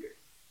tutor.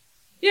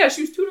 Yeah,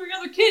 she was tutoring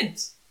other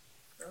kids.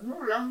 I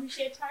don't know if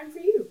she had time for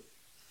you.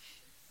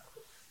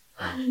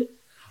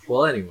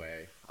 Well,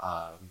 anyway,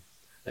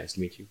 nice to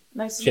meet you.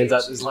 Nice to Hands meet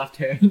out you. his left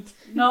hand.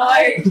 No,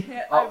 I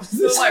can't. Oh. I'm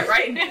still my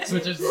right hand.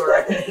 Switches to the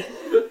right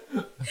hand.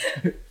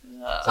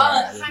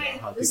 I didn't know Hi, how the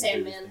people do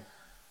Sandman. this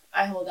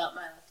I hold out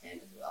my left hand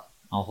as well.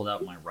 I'll hold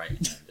out my right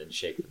hand and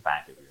shake the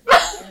back of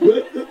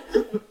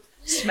your hand.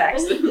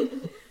 Smacks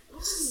them.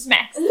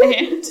 Smacks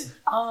the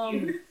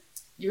hand.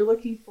 You're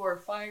looking for a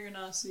Fire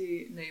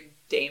Ganassi named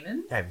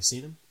Damon? thing. Have you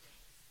seen him?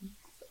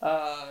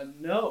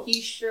 No.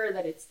 He's sure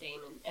that it's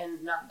Damon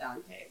and not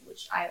Dante,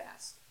 which I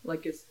asked.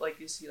 Like, is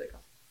he like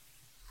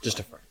a... Just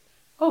a friend.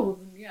 Oh, well,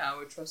 then, yeah, I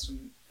would trust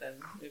him then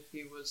if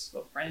he was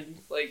a friend.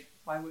 Like,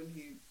 why wouldn't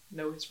he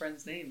know his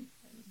friend's name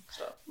and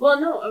stuff? Well,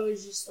 no, I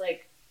was just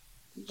like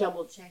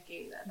double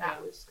checking that Yeah.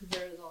 was because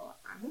there was a lot.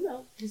 I don't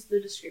know. Is the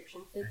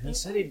description fit? He though?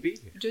 said he'd be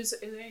here. Does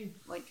any,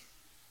 like,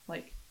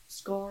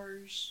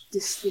 scars,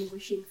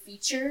 Distinguishing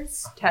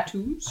features,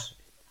 tattoos?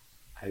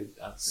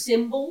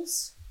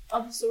 symbols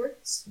of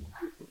sorts.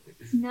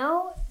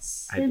 No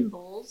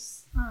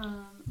symbols.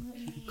 Let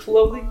me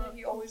Clothing pull that up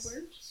he always the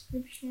wears?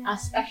 description. A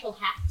special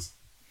hat,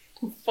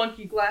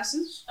 Funky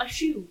glasses? a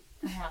shoe,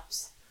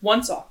 perhaps.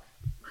 One sock.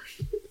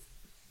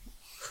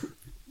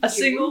 A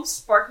single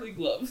sparkly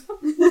glove.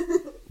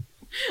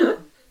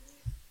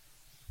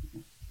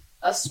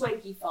 A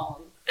swanky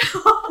thong.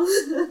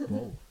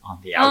 Whoa. On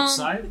the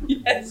outside?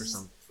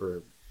 Yes.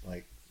 For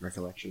like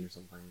recollection or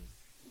something.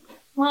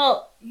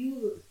 Well,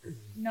 you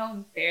know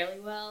him fairly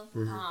well.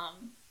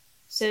 Mhm.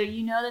 So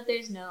you know that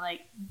there's no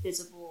like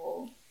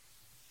visible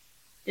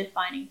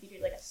defining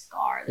feature, like a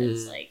scar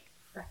that's like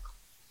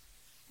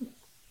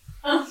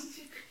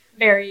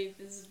very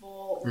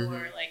visible, or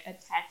Mhm. like a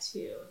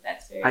tattoo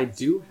that's very. I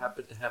do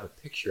happen to have a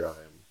picture of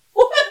him.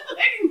 Why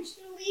didn't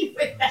you leave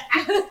with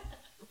that?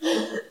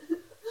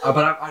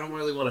 But I don't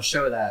really want to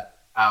show that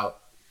out.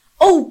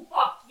 Oh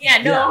fuck! Yeah,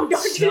 no, Yeah. don't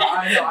do No, that.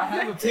 I know. I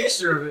have a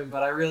picture of him,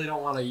 but I really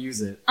don't want to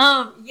use it.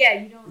 Yeah,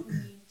 you don't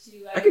need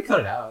to. I could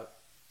cut it out.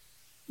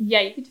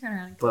 Yeah, you can turn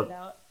around and cut But- it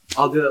out.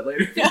 I'll do that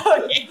later.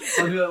 Okay.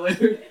 I'll do that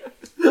later.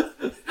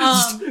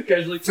 Just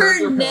casually turn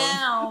For around.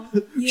 now,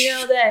 you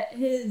know that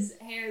his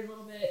hair is a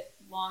little bit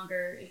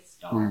longer. It's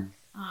dark,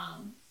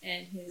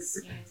 and his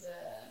skin is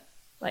a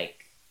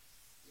like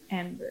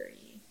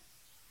embery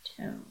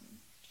tone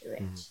to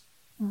it,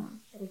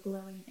 like a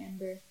glowing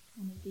ember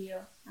kind of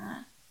deal.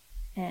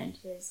 And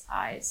his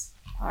eyes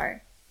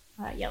are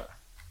yellow.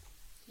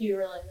 Do you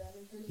realize that?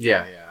 Information?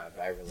 Yeah,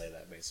 I relay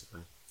that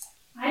basically.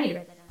 I need to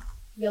write that down.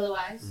 Yellow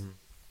eyes. Mhm.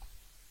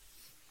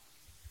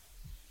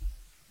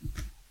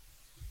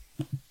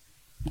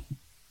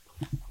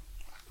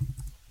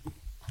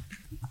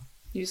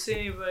 You see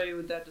anybody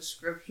with that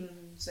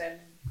description,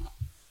 Sandman?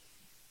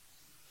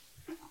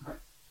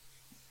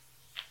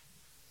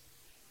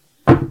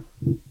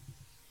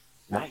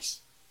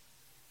 Nice.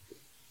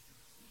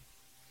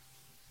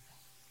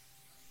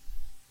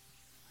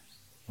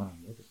 What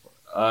I'm looking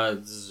for.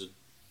 This is a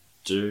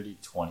dirty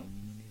 20.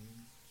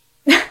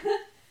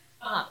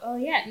 Oh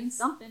yeah, it means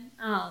something.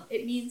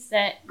 It means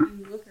that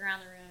you look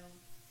around the room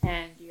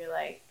and you're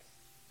like,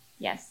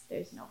 yes,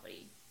 there's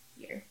nobody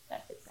here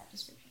that fits that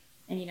description,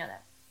 and you know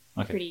that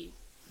Okay.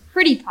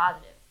 pretty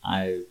positive.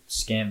 I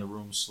scan the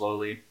room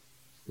slowly,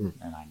 Mm.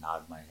 and I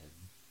nod my head.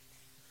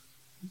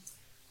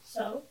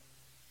 So,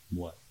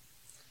 What?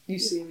 You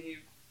see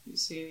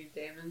any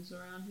demons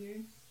around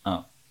here?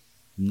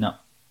 No.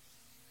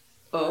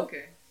 Oh,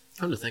 okay.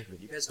 Come to think of it,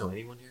 you guys know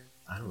anyone here?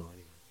 I don't know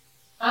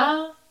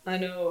anyone. I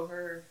know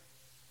her.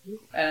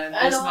 And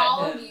I just know met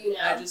all him. of you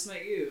now. I just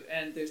met you,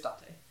 and there's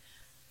Dante.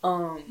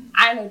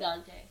 I know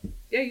Dante.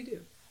 Yeah, you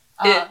do.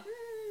 Uh,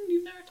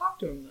 You've never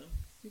talked to him though.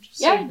 You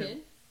just yeah, I seen him.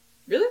 did.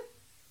 Really?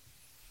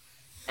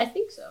 I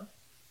think so.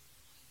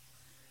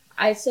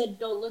 I said,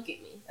 "Don't look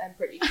at me." I'm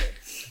pretty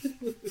sure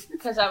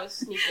because I was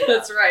sneaking.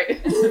 That's up.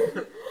 right.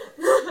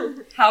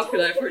 How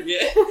could I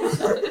forget?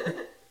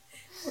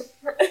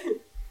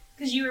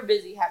 Because you were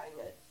busy having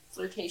a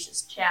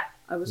flirtatious chat.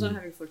 I was not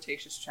having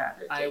flirtatious chat.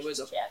 I was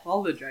Flirtatious chat.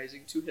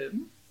 apologizing to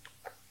him.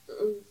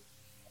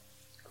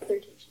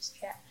 Flirtatious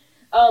chat.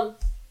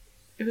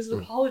 It was an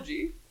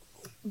apology.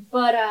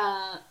 But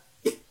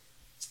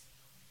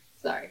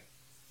sorry.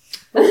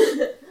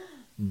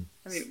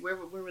 I mean, where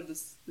would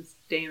this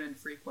Damon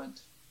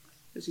frequent?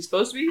 Is he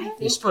supposed to be here?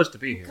 He's supposed to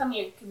be here. Come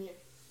here.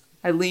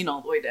 I lean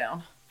all the way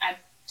down.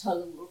 Tug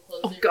a little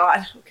closer. Oh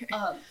God. Okay.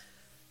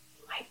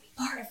 Might be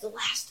part of the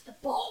last of the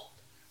bold.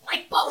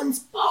 Like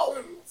Bones.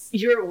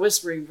 You're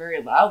whispering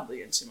very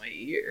loudly into my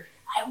ear.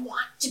 I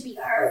want to be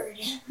heard.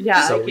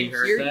 Yeah, So I can we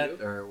heard hear that,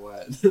 you. or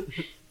what? Do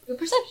a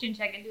perception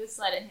check and do a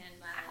sleight of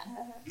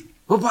hand.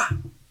 Whoop-ah!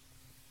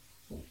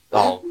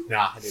 Oh,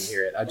 nah, I didn't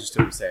hear it. I just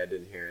didn't say I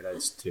didn't hear it. I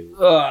just two.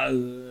 I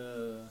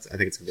I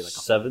think it's gonna be like a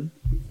 7.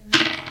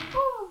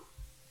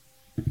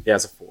 yeah,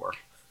 it's a 4.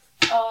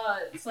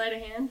 Sleight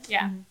of hand.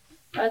 Yeah.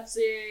 That's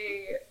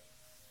a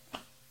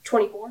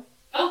 24.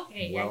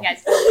 Okay, yeah, Well. you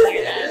guys can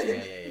hear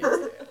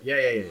Yeah,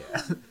 that.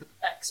 yeah.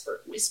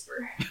 Expert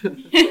whisper.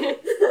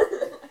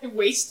 I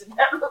wasted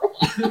that roll.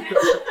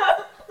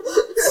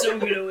 So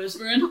good at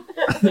whispering.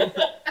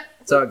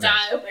 That's how it goes.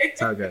 Tyler. That's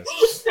how it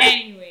goes.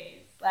 Anyways,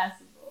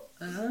 last of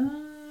all.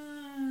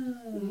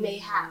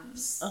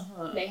 Mayhaps.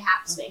 Uh-huh.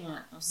 Mayhaps.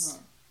 Uh-huh.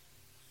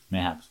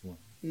 Mayhaps one.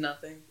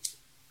 Nothing.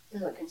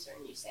 Doesn't concern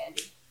you,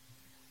 Sandy.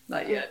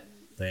 Not yet.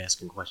 They're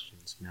asking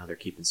questions. Now they're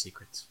keeping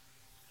secrets.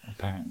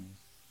 Apparently.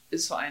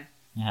 It's fine.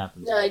 It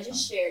happens. No, all I the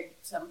just time. shared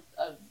some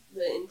of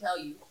the intel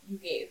you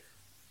gave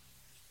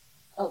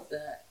of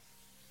the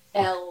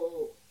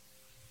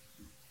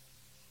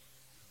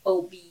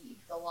LOB,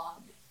 the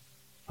lob.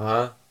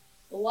 Huh?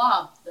 The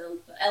lob, the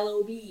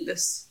LOB.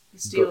 This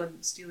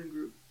stealing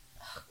group.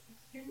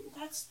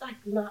 That's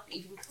like not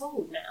even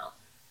code now.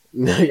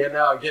 Yeah,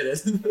 now I get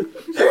it.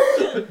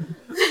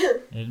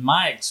 In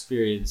my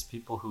experience,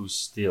 people who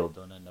steal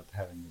don't end up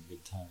having a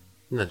good time.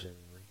 Not generally.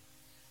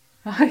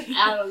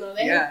 I don't know.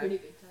 They had Yeah. a pretty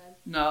good time.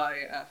 No,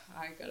 yeah,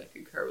 I gotta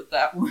concur with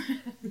that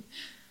one.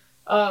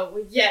 Well,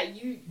 yeah,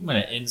 you. I'm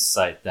gonna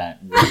incite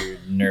that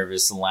weird,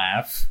 nervous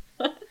laugh.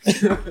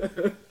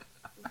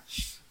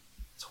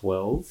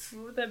 12?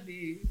 What would that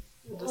be?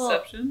 Well-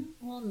 Deception?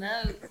 Well,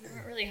 no, you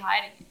weren't really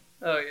hiding it.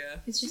 Oh yeah.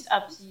 It's just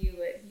up to you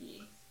what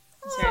he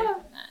discerned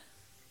from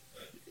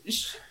that.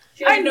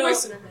 She I was know.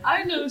 voicing her name.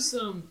 I know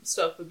some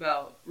stuff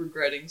about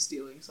regretting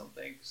stealing some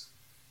things.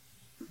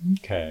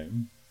 Okay.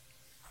 I'm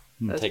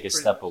gonna That's take a pretty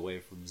step much- away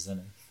from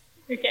Zenith.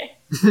 Okay.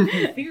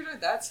 I figured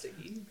out that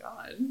sticky.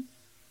 God.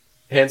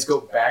 Hands go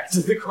back to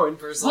the coin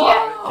purse.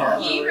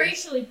 Yeah, he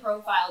racially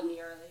profiled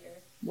me earlier.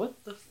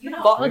 What the? You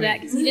fuck? follow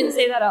that because he didn't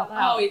say that out Oh,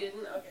 loud. he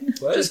didn't. Okay.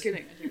 What? Just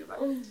kidding. I take it back.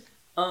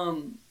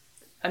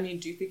 I mean,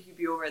 do you think you'd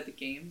be over at the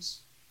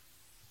games?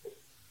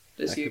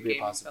 Does That he a could be a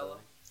gaming fellow?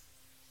 possibility.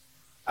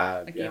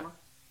 A Yeah, gamer?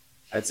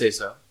 I'd say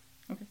so.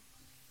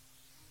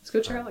 Let's go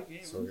check out the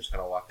game. So we're just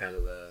gonna walk down to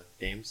the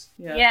games.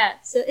 Yeah.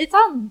 So it's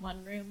all in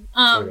one room.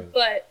 Okay.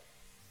 But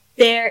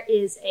there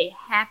is a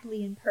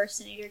happily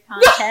impersonator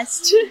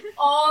contest.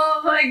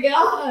 Oh my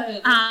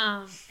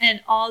god. And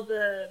all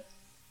the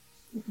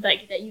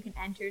like that you can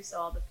enter, so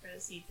all the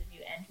proceeds of you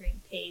entering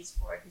pays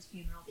for his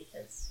funeral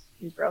because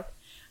he was broke.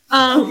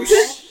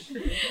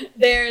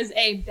 There's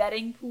a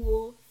betting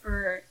pool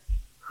for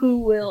who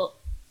will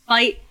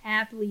fight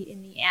happily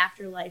in the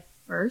afterlife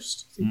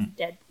first. So it's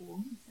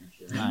Deadpool,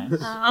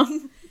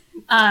 essentially.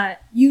 Nice.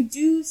 You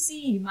do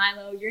see,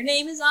 Milo, your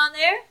name is on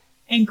there,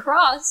 and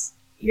Cross,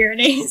 your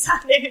name is on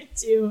there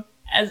too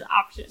as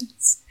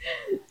options.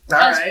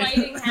 Us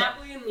fighting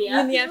happily in the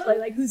In the afterlife. afterlife,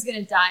 like who's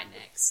gonna die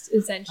next,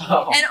 essentially.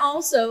 Oh. And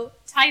also,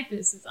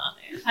 Typhus is on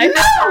there.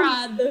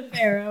 Typhus the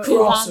Pharaoh is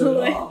Cross on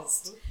the it off.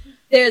 list.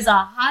 There's a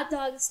hot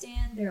dog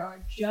stand. There are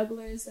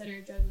jugglers that are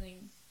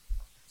juggling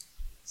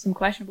some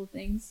questionable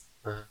things.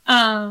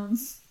 Oh.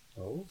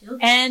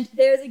 And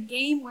there's a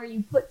game where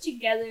you put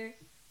together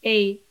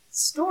a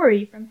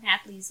story from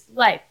Happy's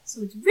life.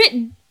 So it's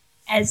written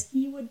as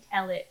he would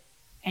tell it,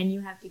 and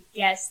you have to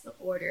guess the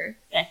order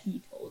that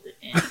he told it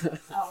in. I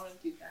want to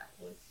do that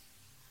one.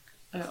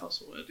 I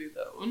also want to do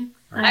that one.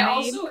 I made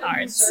also am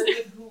cards. concerned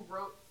with who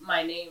wrote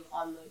my name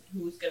on the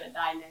who's gonna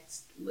die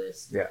next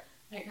list. Yeah.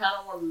 I kind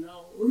of want to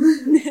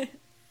know.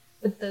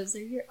 But those are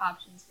your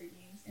options for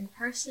games.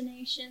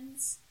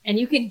 Impersonations. And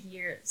you can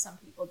hear some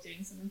people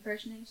doing some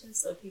impersonations,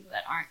 so people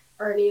that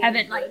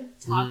haven't like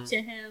talked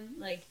to him,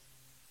 like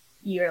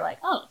you're like,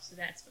 oh, so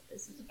that's what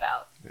this is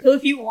about. So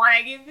if you want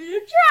to give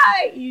it a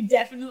try, you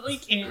definitely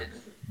can.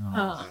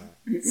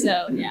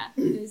 So yeah,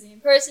 there's the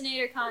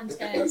impersonator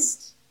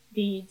contest,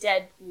 the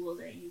Deadpool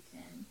that you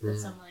can put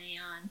some money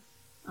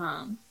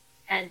on,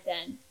 and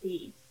then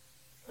the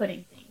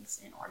putting things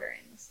in order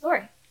in the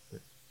story.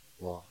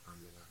 Well,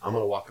 I'm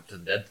gonna walk up to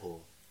the Deadpool.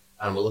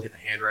 I'm gonna look at the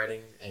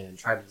handwriting and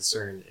try to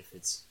discern if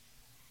it's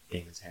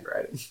Damon's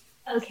handwriting.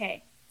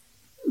 Okay.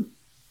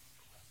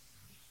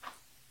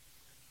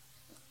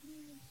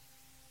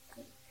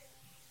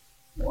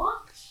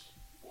 What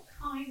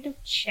kind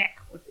of check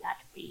would that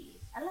be?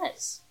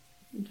 Alice?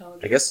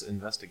 I guess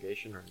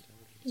investigation or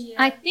intelligence.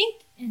 I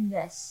think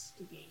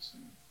investigation.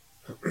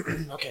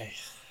 Okay.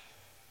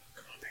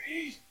 Come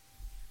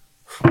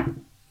on,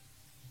 baby.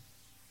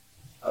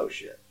 Oh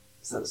shit.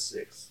 It's not a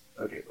 6.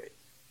 Okay, wait.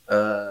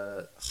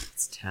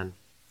 It's 10.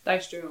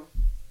 Dice Joe.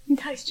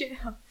 Nice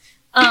job.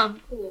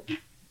 Cool.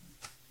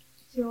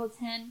 So roll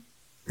 10.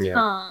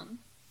 Yeah.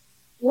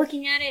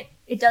 Looking at it,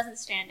 it doesn't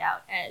stand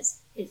out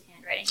as his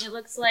handwriting. It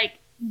looks like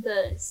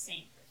the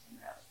same person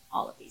wrote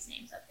all of these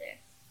names up there.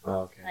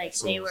 Oh, okay. like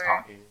Someone they was were-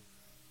 talking.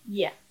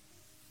 Yeah.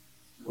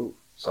 Ooh.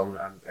 So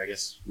I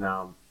guess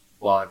now,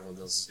 while everyone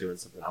else is doing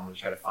something, I'm gonna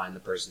try to find the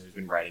person who's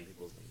been writing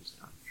people's names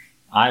down.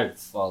 I've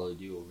followed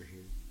you over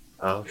here.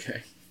 Oh,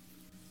 okay.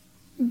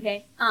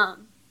 Okay.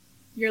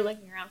 You're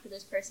looking around for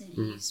this person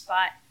and you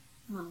spot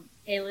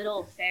a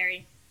little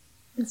fairy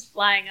that's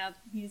flying up.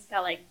 He's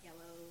got like yellow,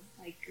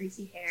 like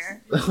greasy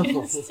hair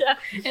and stuff,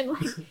 and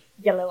like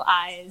yellow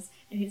eyes,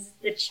 and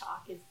the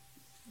chalk is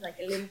like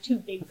a little too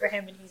big for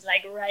him, and he's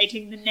like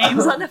writing the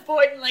names on the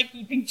board and like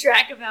keeping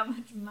track of how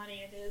much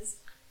money it is.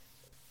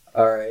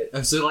 Alright.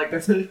 So, like,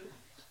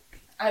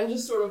 I'm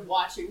just sort of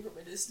watching from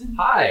a distance.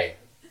 hi!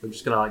 I'm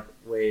just gonna, like,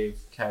 wave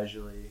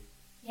casually.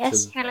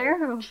 Yes, To-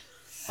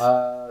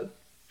 hello.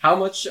 How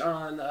much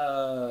on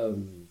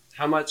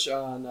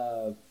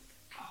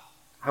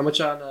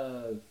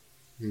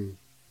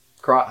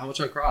Cross? How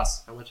much on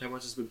Cross? How much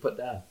has been put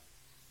down?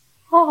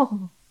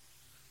 Oh,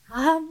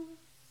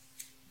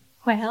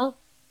 Well,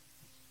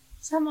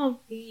 some of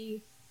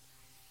the,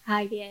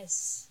 I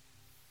guess,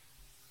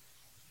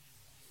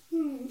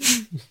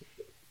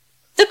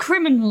 the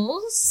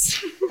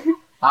criminals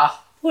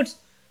put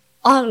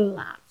a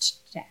lot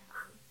down.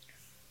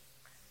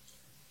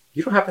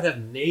 You don't happen to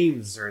have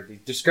names or the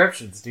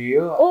descriptions, do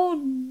you? Oh,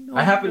 no.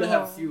 I happen to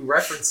have a few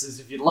references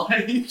if you'd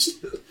like.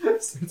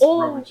 It's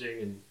Oh.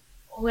 rummaging and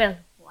Well,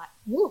 what?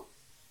 Ooh.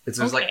 there's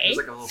Okay.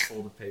 like a little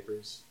fold of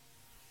papers.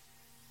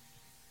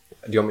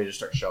 Do you want me to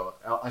start showing?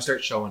 I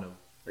start showing them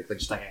like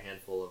just like a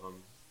handful of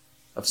them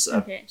of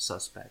Okay.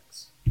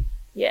 suspects.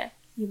 Yeah.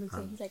 He looks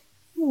like, he's like,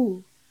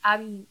 ooh, I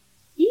mean,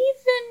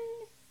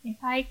 even if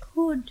I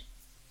could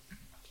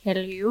tell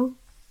you,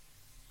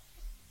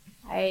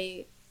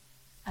 I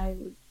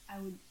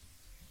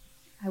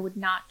would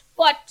not.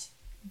 But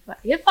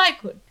if I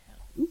could tell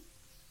you,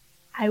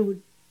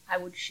 I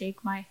would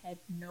shake my head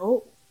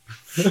no.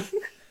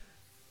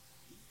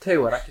 Tell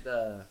you what, I could.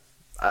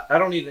 I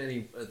don't need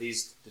any of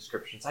these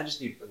descriptions. I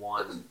just need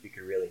one. If you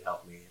could really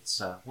help me,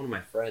 it's one of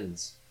my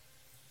friends.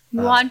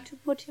 You want to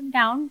put him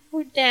down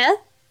for death?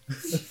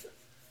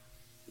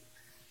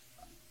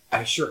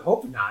 I sure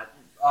hope not.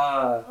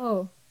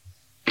 Oh.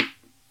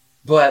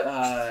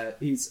 But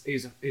he's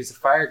a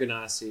fire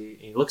ganassi.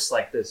 He looks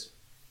like this.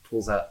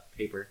 Pulls out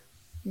paper.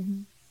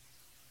 Mm-hmm.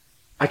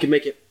 I can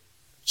make it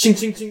ching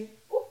ching ching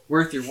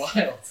worth your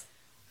while.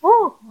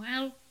 Oh,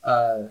 well,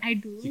 I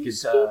do you could,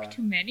 speak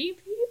to many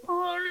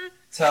people.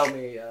 Tell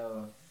me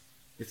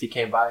if he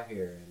came by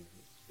here and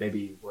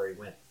maybe where he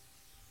went.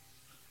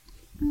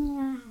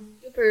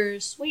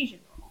 Persuasion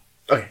roll.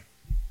 Okay.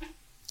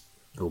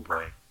 Oh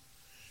boy.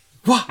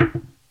 What?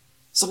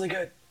 Something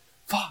good.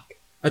 Fuck.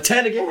 A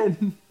 10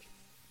 again.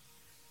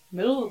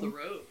 Middle of the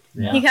road.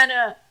 Yeah. He kind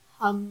of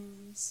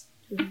hums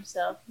to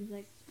himself. He's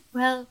like,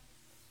 well,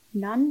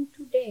 none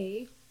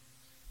today.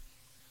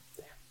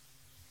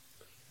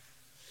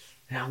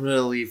 Yeah, I'm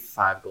gonna leave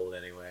 5 gold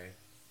anyway.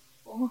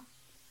 Oh.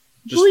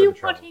 Just Who for are you the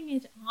trouble. putting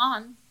it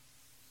on?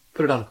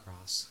 Put it on a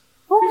cross.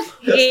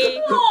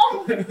 Okay.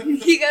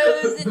 He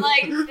goes and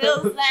like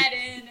fills that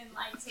in and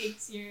like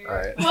takes your.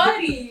 Alright.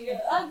 Buddy,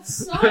 that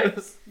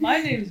sucks.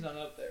 My name's not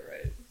up there,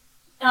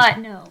 right?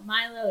 No,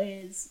 Milo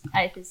is.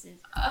 This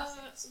is.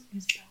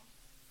 Is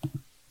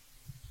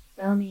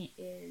Bellamy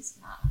is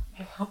not.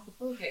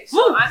 Okay,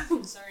 so I'm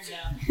concerned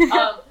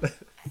now.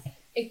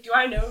 Do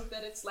I know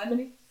that it's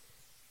Lemony?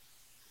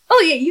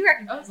 Oh yeah, you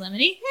recognize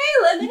Lemony. Hey,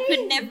 You Lemony!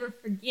 could never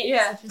forget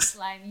Yeah. such a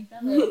slimy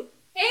fellow.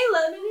 Hey,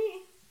 Lemony!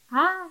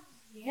 Ah,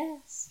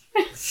 yes.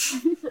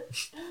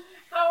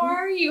 How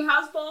are you?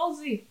 How's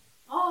Ballsy?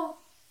 Oh,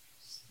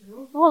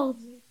 still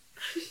ballsy.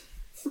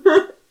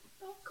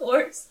 Of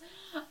course.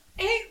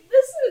 Hey,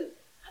 listen!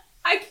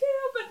 I can't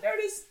help but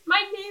notice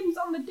my name's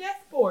on the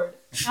death board.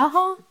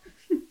 Uh-huh.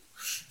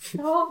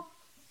 Oh,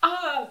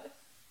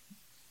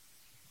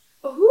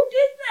 who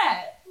did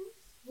that?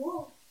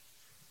 Whoa.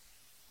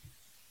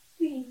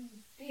 The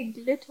big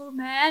little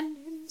man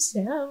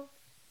himself.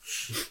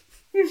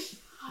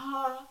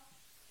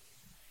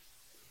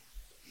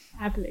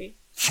 Happily.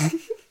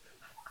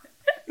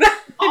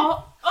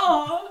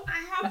 I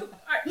have to.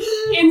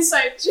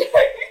 Insight check.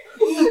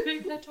 I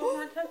think that's all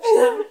my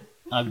touchdown.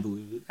 I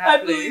believe it. I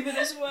believe it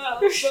as well.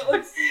 But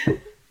let's see.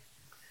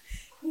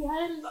 He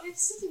had a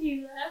list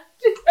he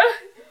left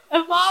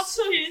of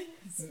options.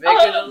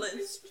 Making a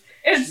list.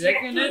 It's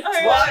Checking it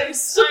I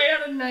twice.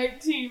 had a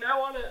 19. I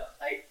want to,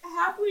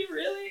 happily,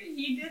 really?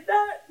 He did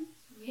that?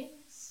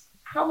 Yes.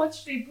 How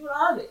much did he put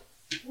on it?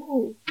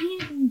 Oh, he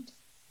didn't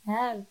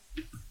have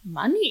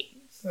money,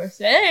 per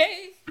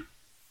se.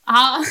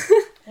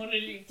 What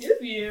did he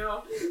give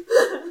you?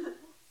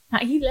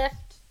 He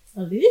left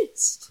a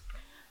list.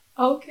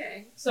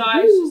 Okay. So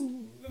I was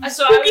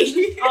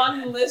just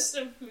on the list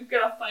of who's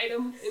gonna fight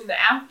him in the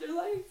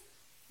afterlife?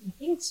 He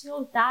thinks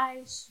you'll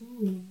die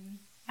soon,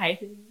 I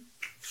think.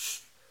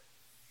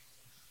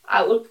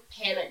 I look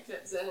panicked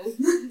at Zenith.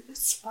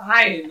 It's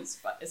fine.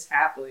 It's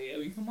happily. I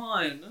mean, come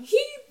on.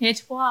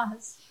 It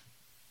was.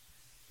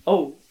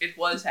 Oh, it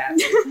was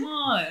happy. Come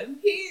on.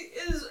 He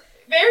is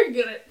very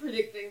good at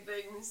predicting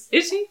things.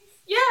 Is he?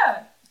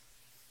 Yeah.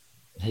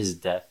 His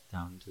death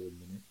down to the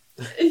minute.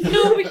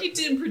 No, but he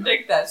didn't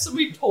predict that.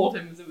 Somebody told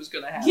him it was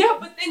going to happen. Yeah,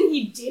 but then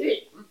he did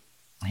it.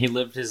 He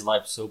lived his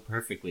life so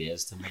perfectly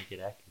as to make it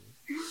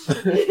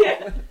accurate.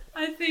 Yeah.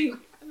 I think.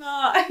 No,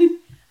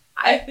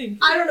 I think.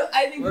 I don't know.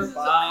 I think We're this is a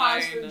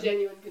cause for fine.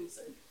 genuine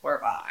concern. We're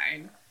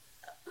fine.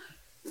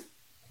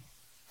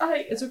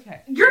 It's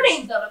okay. Your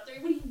name's not up there.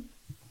 What do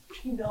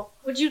you know?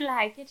 Would you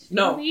like it to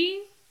No.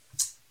 be?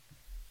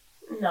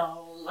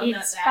 No, I'm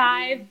It's not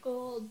that mean. 5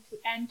 gold to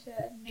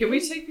enter. Can we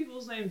take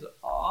people's names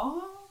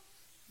off?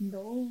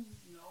 No.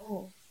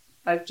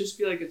 I just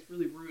feel like it's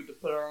really rude to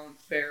put our own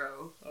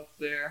pharaoh up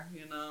there,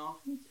 you know?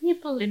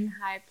 People in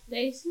high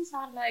places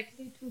are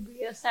likely to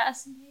be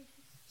assassinated.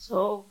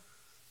 So,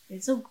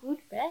 it's a good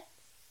bet.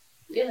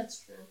 Yeah, that's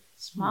true.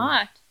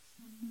 Smart.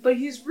 But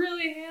he's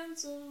really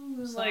handsome.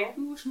 And So? like,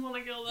 who would want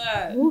to kill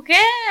that? Who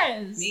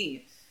cares?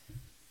 Me.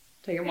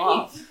 Take him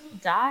off.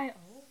 Die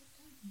all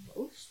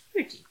most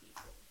pretty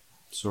people.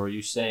 So are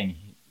you saying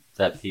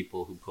that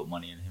people who put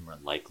money in him are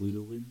likely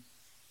to win?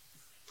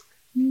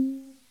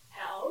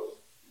 How?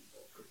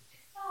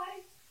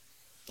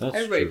 That's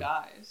Everybody true.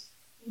 dies.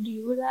 Would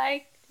you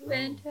like to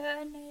enter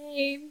a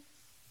name?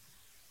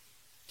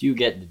 Do you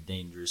get into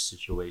dangerous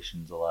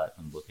situations a lot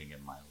when looking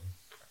at Milo?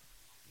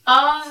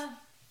 And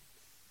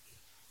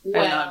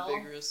Well, not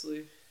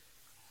vigorously.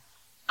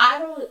 I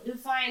don't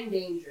define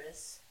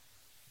dangerous.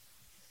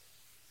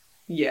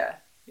 Yeah,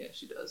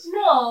 she does.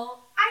 No,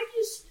 I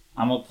just...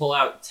 I'm gonna pull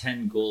out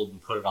 10 gold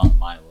and put it on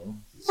Milo.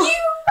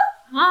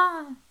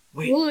 Ah,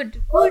 Wait.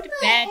 good What the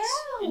bet. hell?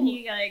 And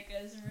he like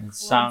goes and records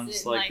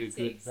sounds it like and, a good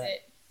takes bet.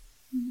 it.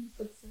 And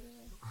puts it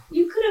away.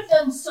 You could have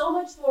done so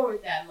much more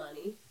with that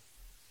money.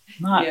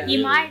 Not Yeah. really.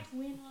 He might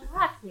win a lot. We'll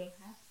have to wait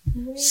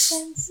and This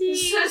see.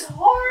 is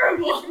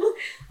horrible.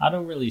 I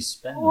don't really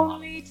spend a lot of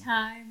Only money.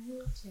 time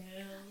will tell.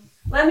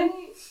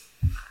 Lemony,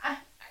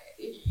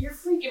 you're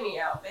freaking me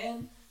out,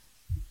 man.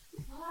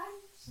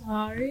 I'm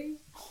sorry.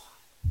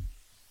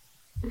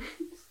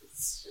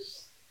 It's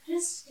just...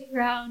 Just stick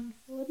around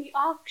for the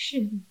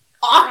auction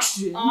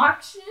Auction?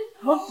 Auction?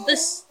 of the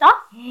stuff.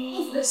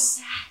 Of the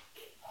sack.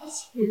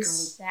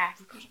 His sack.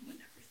 We're gonna win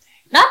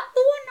everything. Not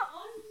the one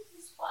on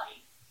his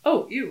body.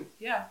 Oh, you.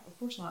 Yeah, of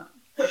course not.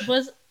 It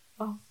was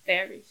a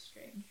very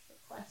strange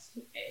request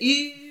to make.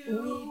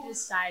 Ew. We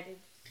decided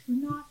to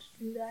not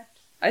do that.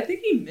 I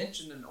think he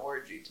mentioned an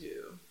orgy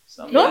too.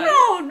 Something.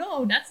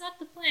 No, that's not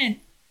the plan.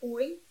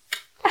 Wink.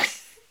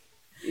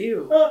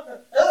 Ew.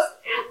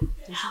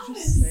 Did you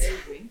just say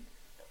wink?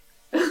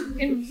 You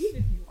can leave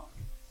if you want.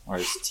 Or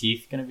is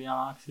teeth gonna be on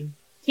auction?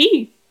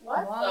 Teeth.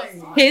 What Why? the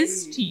fuck?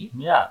 His teeth.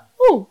 Yeah.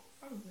 Oh,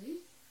 Probably.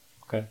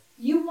 Okay.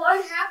 You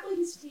want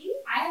Hapling's teeth?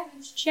 I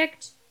haven't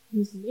checked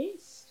his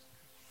list.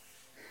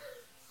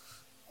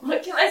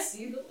 What, can I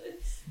see the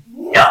list?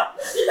 No!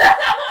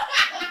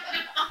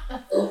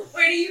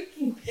 Where do you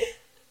keep it?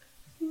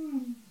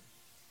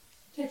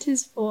 That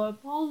is for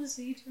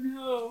policy to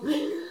know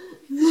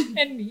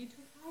and me to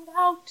find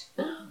out.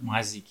 Why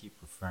does he keep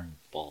referring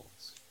to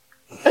balls?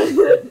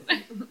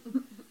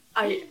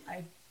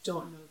 I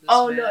don't know this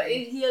Oh man. no,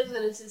 he has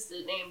an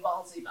assistant named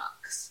Ballsy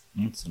Box.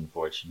 That's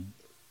unfortunate.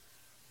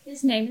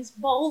 His name is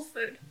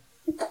Balford.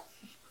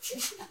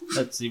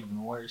 That's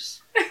even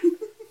worse.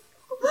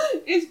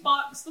 Is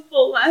Box the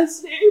full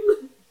last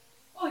name?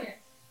 Oh yeah,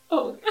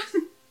 Oh.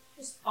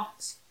 his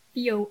box.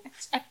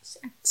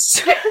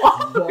 B-O-X-X-X.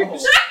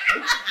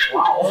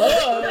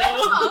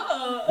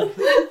 Wow.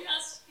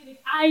 Just kidding.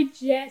 I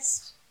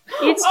jest.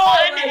 It's Oh,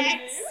 fun Lemony.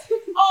 X.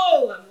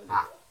 Oh,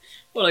 Lemony.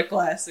 What a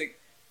classic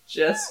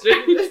gesture.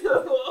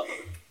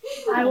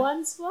 I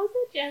once was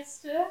a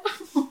jester.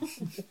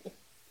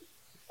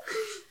 I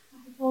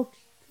walked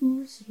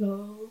too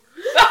slow.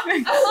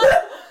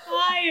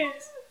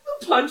 Quiet.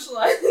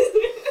 Punchline.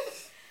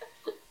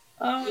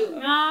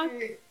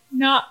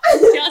 Not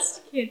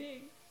just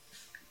kidding.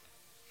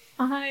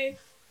 I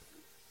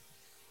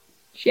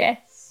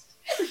jest.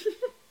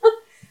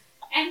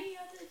 Any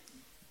other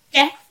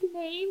death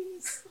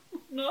names?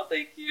 No,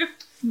 thank you.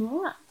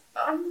 No.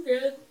 I'm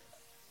good.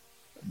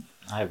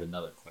 I have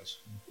another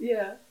question.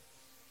 Yeah.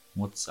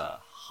 What's a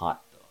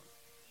hot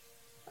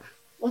dog?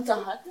 What's a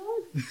hot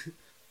dog?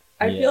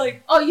 I Yeah. feel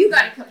like Oh, you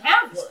gotta come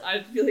have one.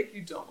 I feel like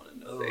you don't want to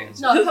know the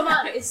answer. No, come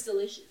on, it's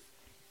delicious.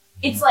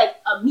 It's like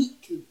a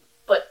meat tube,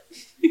 but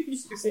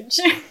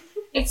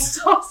it's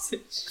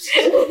sausage.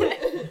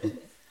 A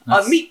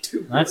That's- meat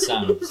tube. That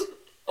sounds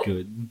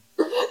good.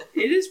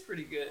 It is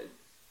pretty good.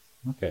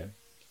 Okay.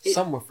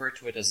 Some refer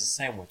to it as a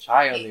sandwich.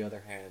 I, on the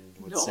other hand,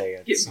 would Don't say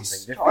get it's me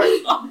something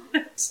different. started on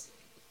that.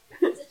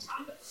 It's a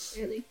taco,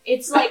 really.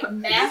 It's like It's a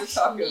mashed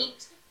taco.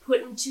 meat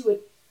put into an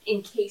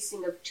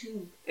encasing of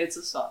tube It's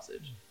a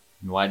sausage.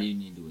 Why do you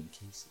need to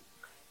encase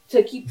it?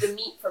 to keep the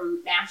meat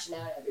from mashing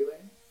out everywhere.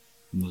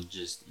 We'll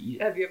just eat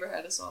it. Have you ever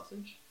had a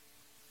sausage?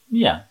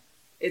 Yeah.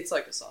 It's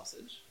like a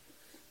sausage.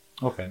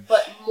 Okay.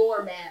 But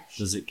more mashed.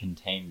 Does it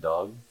contain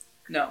dog?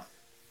 No.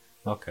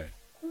 Okay.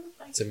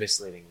 It's a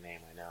misleading name,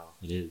 I know.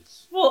 It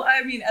is. Well,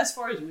 I mean, as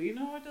far as we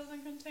know, it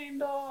doesn't contain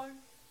dog.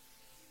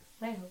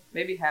 I hope.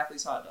 Maybe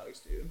Hapley's hot dogs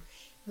do.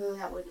 Well,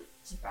 that wouldn't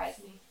surprise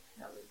me.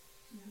 That would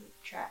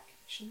track,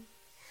 actually.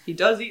 He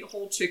does eat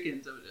whole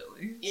chickens,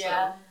 evidently.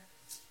 Yeah.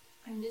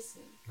 I miss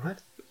him. What?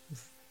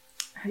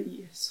 So.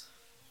 Yes.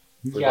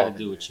 You We've gotta all do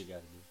been what there. you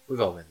gotta do.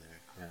 We've all been there,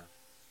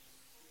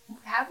 yeah.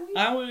 Have we?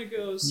 I want to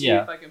go see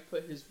Yeah. if I can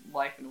put his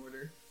life in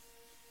order.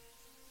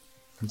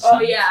 It Oh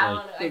sounds yeah, I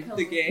like- wanna.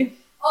 The game.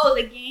 Oh,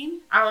 the game?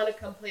 I want to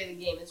come play the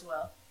game as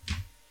well.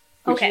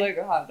 Would Okay. you like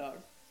a hot dog?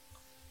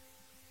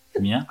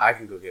 Yeah. I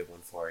can go get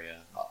one for you.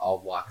 I'll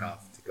walk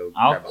off to go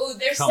I'll- grab Oh,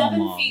 they're Come 7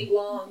 on. feet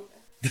long.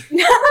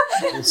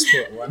 We'll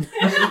split one.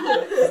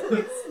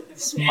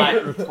 This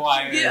might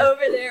require. Get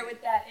over there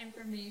with that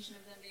information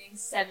of them being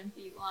 7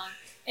 feet long.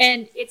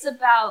 And it's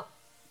about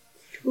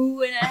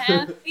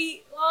 2.5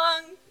 feet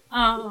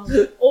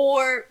long.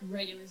 Or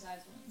regular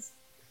sized ones.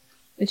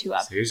 The two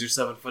up. So here's your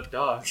 7-foot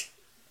dog.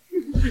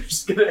 You're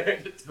just gonna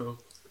hand it to him.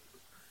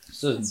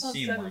 This doesn't It's not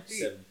seem 7 like feet.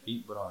 7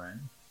 feet, but alright.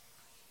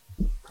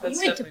 That's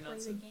you went to definitely play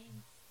not. the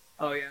game.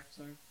 Oh yeah,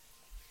 sorry.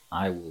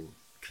 I will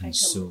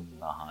consume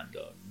the hot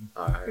dog.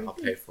 Alright, I'll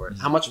pay for it.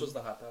 How much was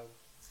the hot dog?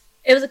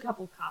 It was a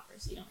couple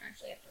coppers, so you don't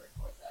actually have to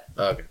record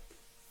that. Okay.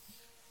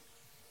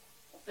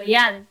 But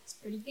yeah, it's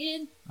pretty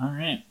good. All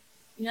right.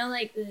 You know,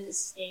 like the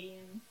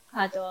stadium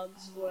hot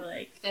dogs or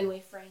like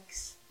Fenway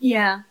Franks.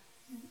 yeah.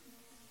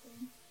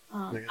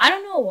 Okay. I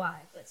don't know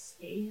why, but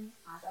stadium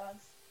hot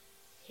dogs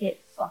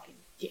hit fucking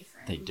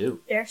different. They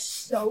do. They're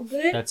so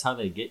good. That's how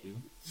they get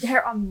you.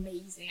 They're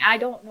amazing. I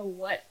don't know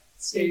what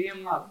Stadium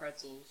they do. hot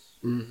pretzels.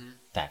 Mm-hmm.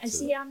 That's I it.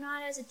 see. I'm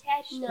not as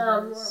attached. No, to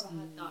I'm more those. of a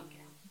hot dog gal.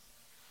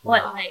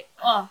 What like?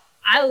 Oh,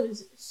 I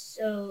was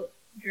so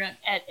drunk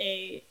at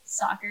a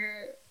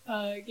soccer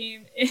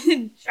game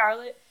in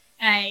Charlotte,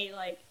 and I ate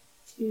like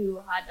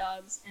 2 hot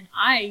dogs, and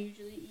I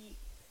usually eat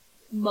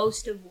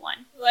most of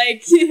one.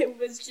 Like it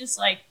was just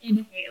like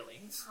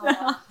inhaling. I want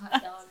a hot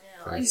dog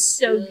now. Like, It's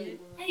so good.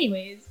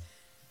 Anyways,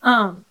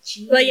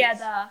 but yeah,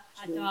 the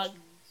hot dog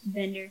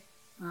vendor,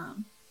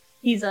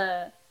 he's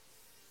a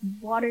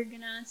water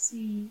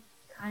ganassi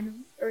kind of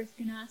earth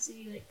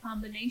ganassi like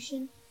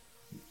combination.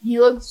 He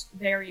looks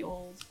very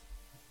old,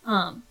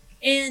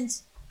 and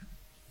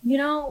you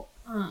know,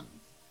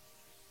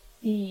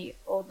 the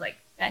old like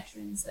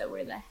veterans that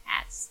wear the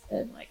hats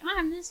that like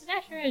I'm this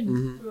veteran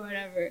Mhm. or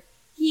whatever.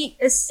 He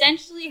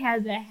essentially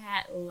has a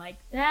hat like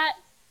that,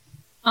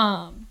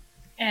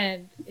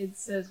 and it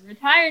says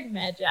 "Retired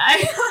Magi"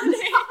 on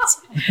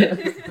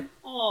it.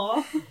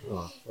 Aww.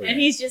 Oh, And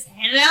he's just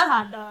handing out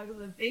hot dogs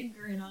with a big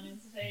grin on his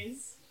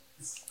face.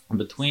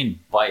 Between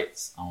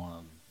bites, I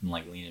want to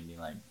like lean and be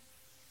like,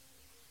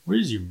 "Where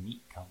does your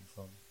meat come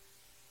from?"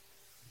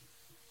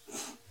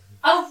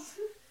 Oh,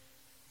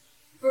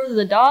 for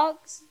the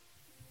dogs,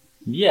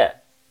 Yeah.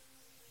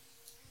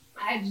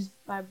 I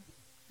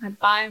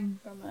buy them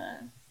from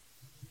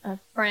a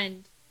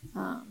friend,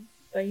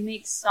 but he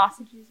makes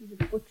sausages. He's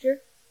a butcher.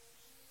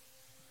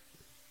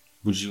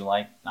 Would you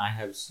like? I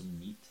have some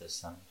meat to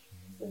send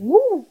you.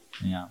 Ooh,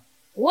 Yeah.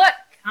 what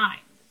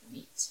kind of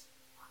meat?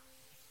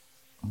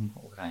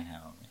 What would I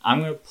have? on me? I'm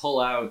gonna pull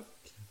out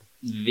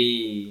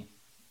the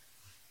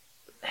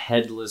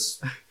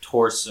headless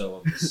torso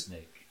of the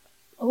snake.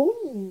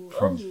 Oh,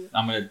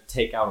 I'm gonna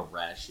take out a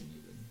ration.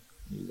 Even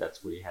maybe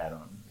that's what he had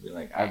on. Be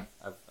like,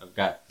 I've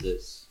got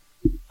this.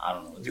 I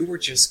don't know. You were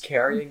just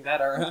carrying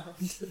that around?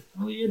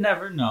 Well, you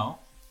never know.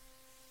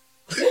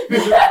 Do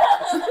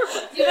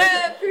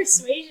a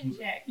persuasion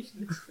check.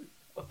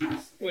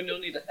 When you'll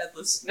need a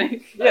headless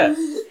snake. Yeah.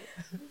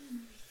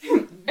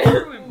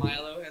 Remember when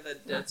Milo had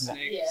that dead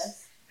snake?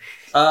 Yes.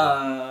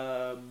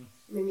 Um,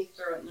 Made me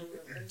throw it in the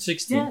river.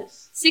 16.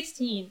 yes.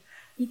 16.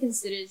 He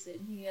considers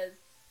it. He goes,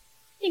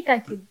 I think I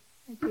could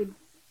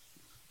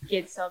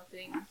get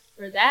something.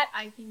 For that,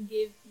 I can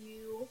give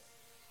you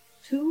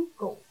 2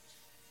 gold.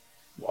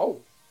 Whoa.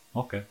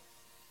 Okay.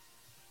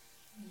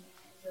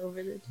 And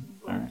over the 2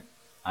 gold. All right.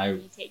 I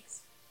He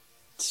takes.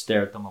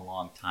 stare at them a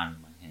long time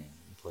in my hand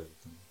and play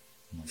with them.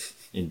 I'm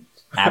like,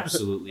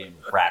 absolutely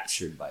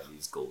enraptured by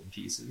these gold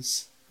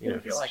pieces. You know,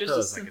 if you He's like just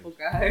those, a I could, simple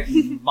guy.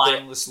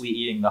 Mindlessly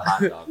eating the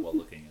hot dog while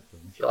looking at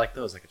them. if you like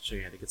those, I could show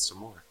you how to get some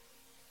more.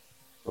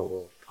 But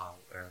we'll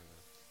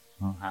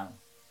Oh, how?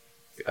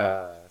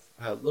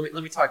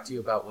 let me talk to you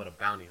about what a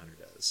bounty hunter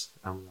does.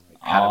 I'm gonna, like,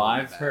 Oh, pat him on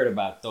the I've back. heard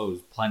about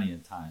those plenty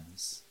of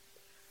times.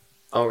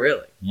 Oh,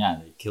 really? Yeah,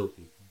 they kill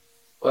people.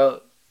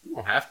 Well, you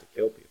don't have to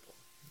kill people.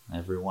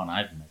 Everyone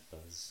I've met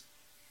does.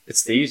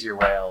 It's the easier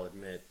way, I'll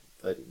admit.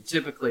 But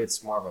typically,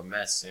 it's more of a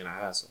mess and a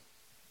hassle.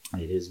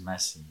 It is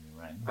messy,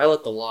 you're right. I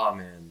let the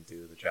lawman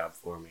do the job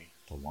for me.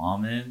 The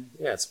lawman?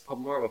 Yeah, it's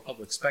more of a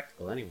public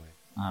spectacle anyway.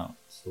 Oh,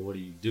 so what do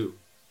you do?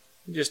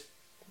 You just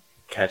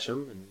catch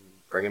them and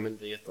bring them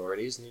into the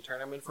authorities, and you turn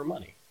them in for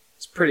money.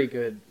 It's pretty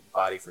good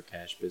body for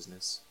cash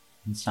business.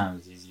 It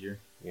sounds easier.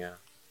 Yeah.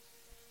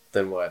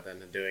 Then what?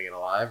 Then doing it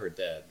alive or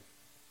dead?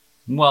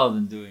 Well,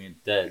 then doing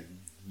it dead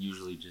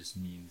usually just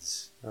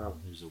means Oh.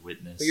 there's a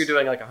witness. But you're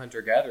doing like a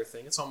hunter-gatherer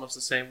thing. It's almost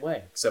the same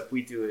way, except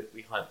we do it.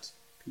 We hunt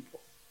people.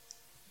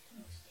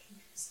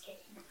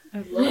 I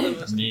love I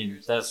those mean,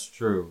 fingers. that's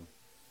true.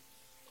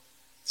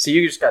 So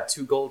you just got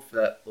 2 gold for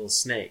that little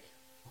snake.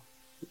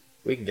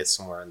 We can get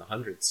somewhere in the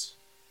hundreds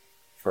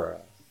for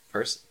a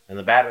person. And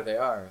the badder they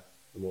are,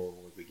 the more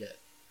reward we get.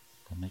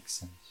 That makes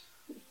sense.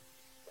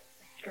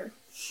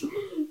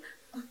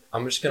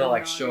 I'm just gonna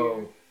like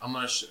show. I'm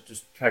gonna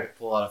just try to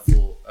pull out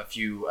a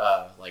few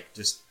like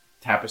just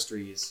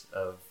tapestries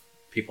of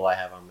people I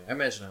have on me. I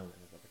imagine I only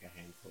have like a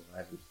handful. I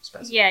haven't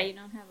specified. Yeah, you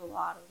don't have a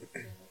lot of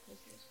pictures.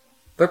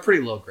 They're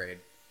pretty low grade.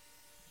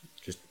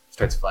 Just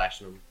starts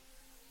flashing them.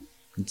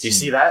 Do you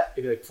see that?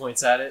 He like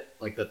points at it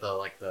like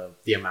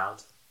the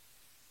amount.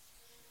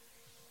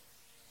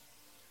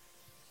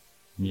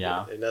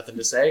 Yeah, There's nothing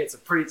to say. It's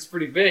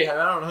pretty big. I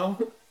don't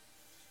know.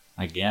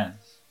 I guess.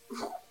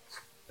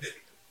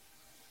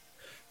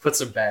 Puts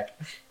them back.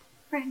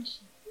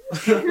 Friendship.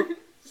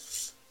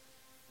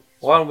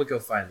 Why don't we go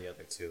find the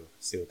other 2?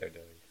 See what they're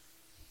doing.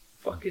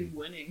 Fucking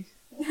winning.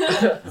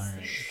 Alright.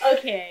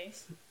 Okay.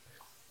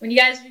 When you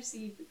guys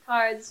receive the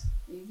cards,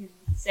 you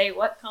can say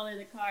what color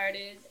the card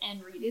is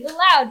and read it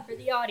aloud for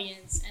the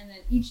audience. And then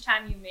each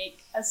time you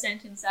make a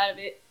sentence out of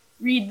it,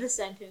 read the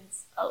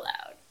sentence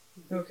aloud.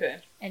 Okay.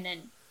 And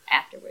then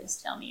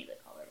afterwards tell me the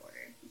color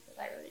order because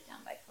I wrote it down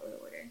by color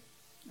order.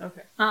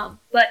 Okay.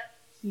 But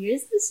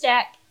here's the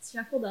stack. It's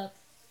shuffled up.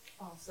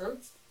 Awesome.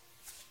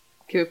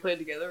 Can we play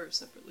together or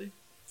separately?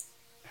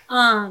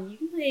 You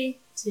can play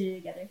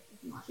together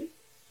if you want to.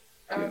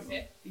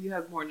 Okay. You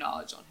have more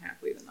knowledge on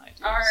Happily than I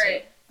do. All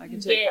right. So I can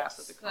take Yes. half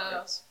of the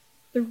cards.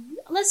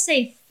 Let's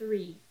say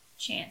 3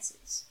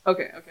 chances.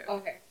 Okay.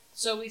 Okay.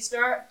 So we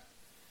start.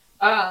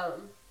 I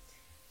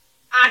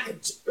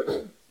could.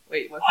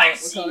 Wait, what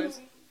see colors?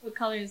 What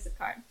color is the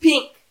card?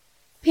 Pink.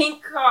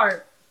 Pink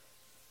card.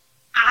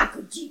 I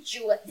could teach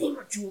you a thing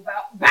or two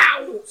about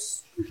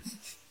vowels.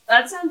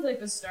 That sounds like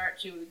the start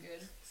to a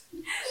good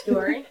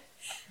story.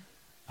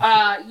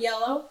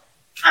 Yellow.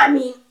 I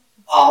mean,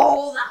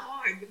 all the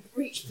hard to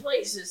reach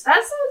places. That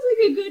sounds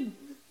like a good,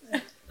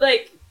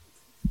 like,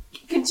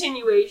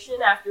 continuation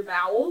after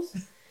vowels.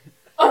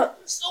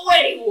 So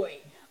anyway,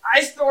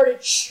 I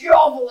started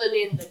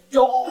shoveling in the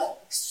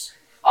dogs.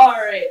 All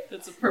right.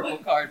 That's a purple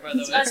card, by the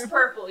way. That's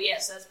purple.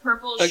 Yes, that's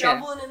purple. Okay.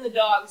 Shoveling in the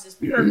dogs is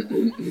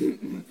purple.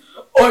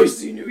 I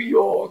see New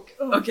York.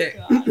 Okay.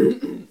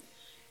 God.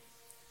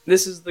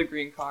 This is the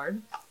green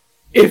card.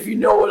 If you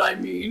know what I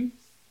mean.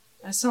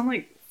 I sound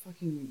like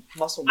fucking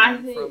Muscle I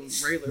Man think- from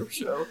Rayler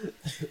Show.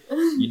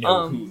 You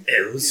know who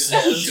else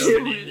yeah. is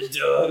shoving in the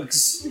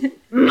dogs?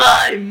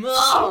 My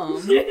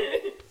mom.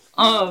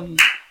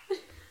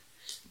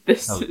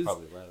 This That was is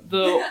probably loud.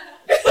 the.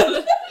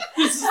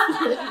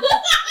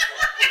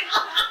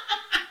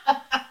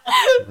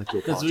 That's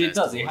what he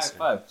does. He high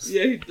fives.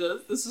 Yeah, he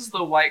does. This is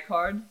the white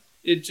card.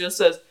 It just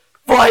says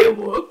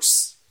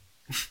fireworks.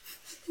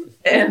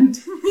 And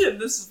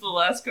this is the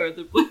last card,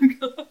 the blue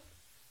card.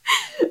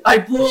 I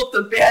blew up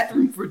the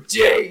bathroom for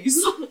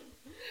days.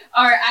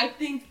 All right, I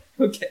think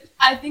Okay.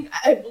 I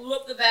blew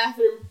up the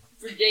bathroom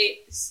for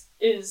days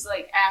is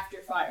like after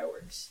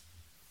fireworks.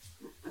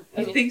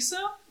 I think so.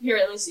 Here,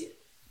 let me see it.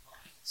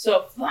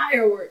 So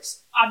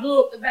fireworks. I blew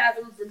up the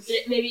bathroom for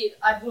maybe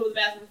I blew up the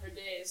bathroom for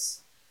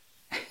days.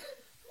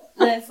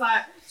 Then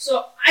fire.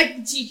 So I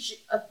can teach you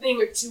a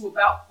thing or two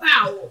about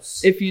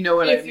vowels. If you know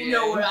what I mean. If you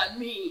know what I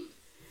mean.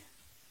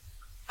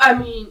 I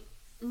mean,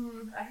 I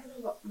don't know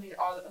what I mean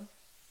all of them.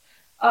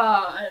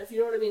 If you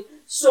know what I mean.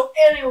 So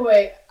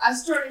anyway, I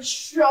started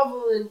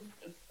shoveling.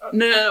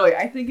 No, wait.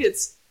 I think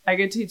it's. I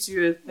can teach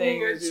you a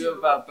thing or two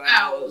about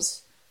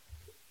vowels.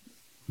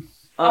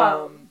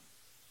 I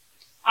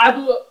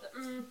blew up.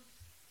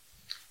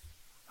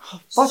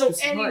 Fuck, So this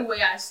is hard. anyway,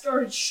 I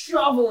started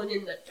shoveling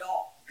in the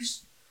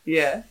dogs.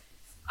 Yeah.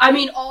 I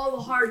mean, all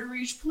the hard to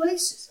reach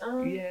places.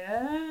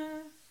 Yeah.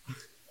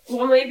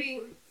 Well,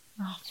 maybe.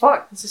 Oh,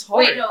 fuck. This is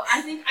hard. Wait, no.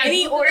 I think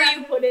Any blew order the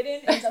you put it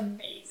in is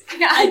amazing.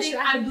 I think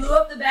I blew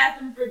up the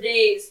bathroom for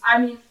days. I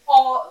mean,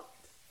 all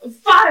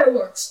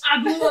fireworks.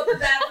 I blew up the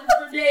bathroom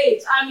for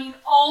days. I mean,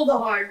 all the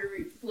hard to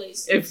reach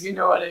places. If you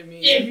know what I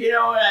mean. If you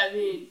know what I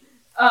mean.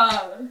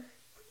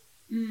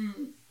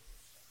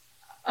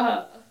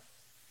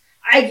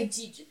 I can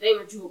teach a thing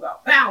or two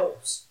about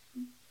vowels.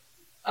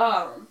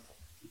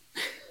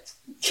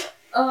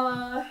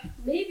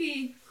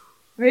 Maybe.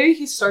 Maybe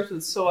he starts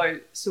with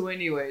so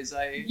anyways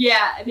I.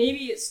 Yeah,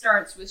 maybe it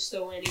starts with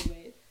so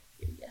anyway.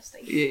 Yes,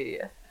 thank you.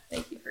 Yeah.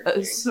 Thank you for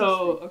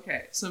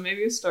clearing. So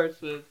maybe it starts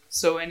with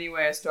so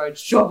anyway I started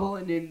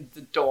shoveling in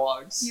the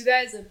dogs. You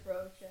guys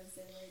approach as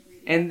they like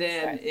read And the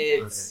then cards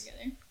it's-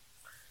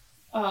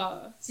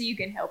 together. So you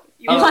can help.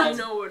 You If can you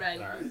know what I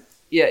mean.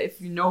 Yeah,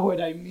 if you know what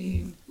I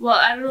mean. Well,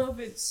 I don't know if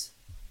it's.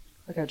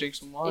 I gotta drink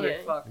some water. Yeah.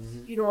 Fuck.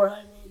 You know what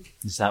I mean.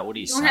 Is that what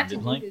he You don't have to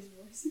sounded do like? his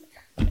voice.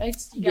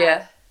 It's,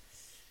 Yeah.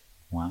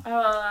 Wow.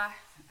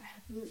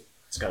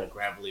 It's got a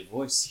gravelly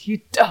voice. He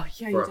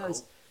For a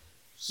does.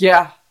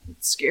 Yeah.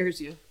 It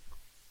scares you.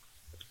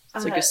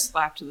 It's like Uh, a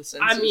slap to the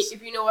senses. I mean,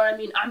 if you know what I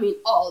mean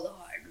all the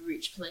hard to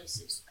reach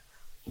places.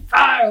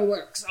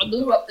 Fireworks. I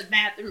blew up the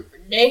bathroom for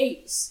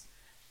days.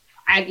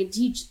 I can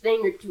teach a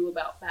thing or two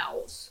about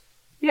vowels.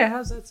 yeah,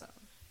 how's that sound?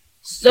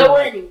 So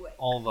anyway,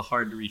 All the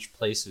hard to reach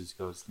places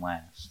goes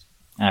last.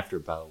 After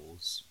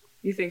vowels.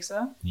 You think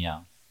so?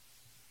 Yeah.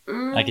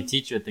 I could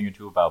teach you a thing or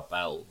two about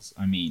vowels.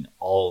 I mean,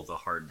 all the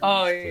hard to reach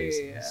Oh, yeah,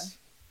 places.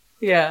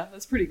 Yeah,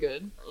 that's pretty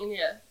good.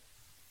 yeah,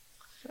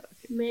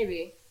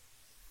 maybe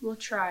we'll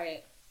try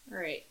it. All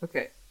right,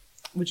 Okay.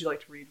 Would you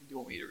like to read? Or do you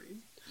want me to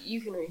read?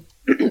 you can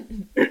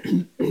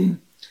read.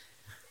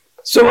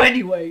 So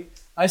anyway,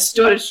 I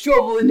started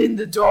shoveling in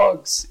the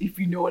dogs, if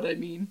you know what I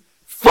mean.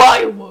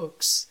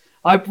 Fireworks!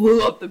 I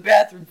blew up the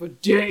bathroom for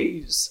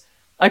days.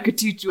 I could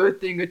teach you a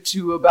thing or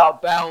two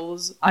about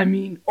vowels. I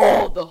mean,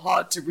 all the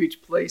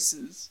hard-to-reach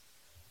places.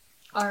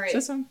 All right.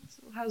 Does that sound,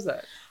 how's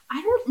that?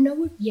 I don't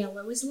know if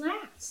yellow is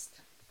last.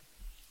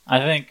 I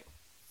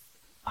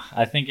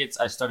think it's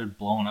I started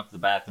blowing up the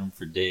bathroom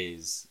for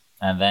days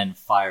and then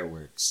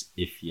fireworks,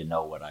 if you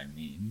know what I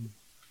mean.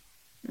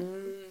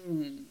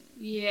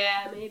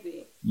 Yeah,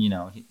 maybe. You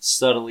know,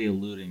 subtly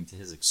alluding to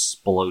his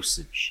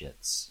explosive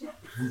shits.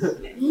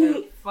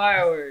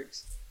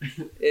 Fireworks,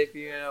 if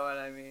you know what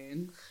I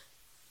mean.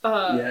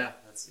 Yeah,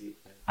 that's it.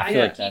 I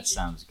feel like that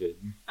sounds good.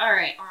 All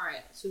right.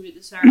 So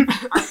this is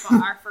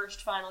our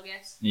first final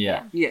guess.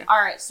 Yeah. Yeah. All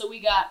right. So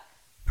we got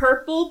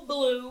purple,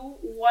 blue,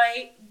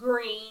 white,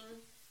 green,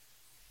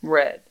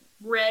 Red.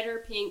 red or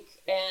pink,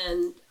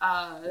 and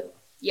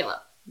yellow.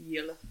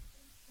 Yellow.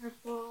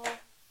 Purple,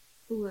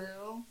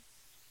 blue,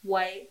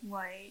 White,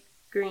 white,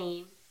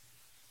 green.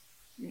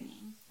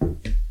 green.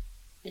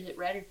 Is it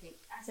red or pink?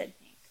 I said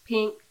pink.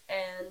 Pink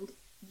and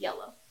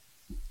yellow.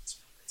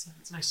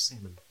 It's nice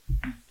salmon.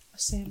 A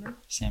salmon.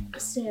 Salmon. A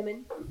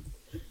salmon.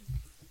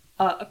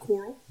 A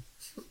coral.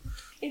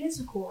 It is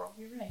a coral.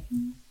 You're right.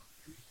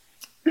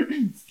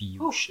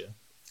 Fuchsia.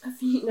 No,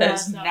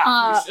 That's that's not.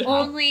 not fuchsia.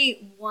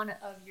 Only one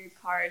of your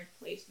card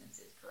placements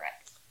is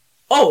correct.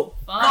 Oh,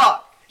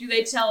 fuck! Do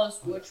they tell us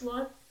which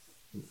one?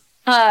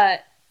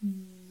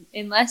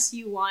 Unless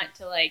you want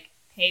to like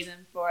pay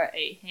them for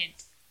a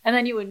hint, and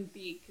then you wouldn't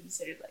be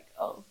considered like,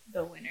 oh,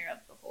 the winner of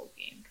the whole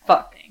game kind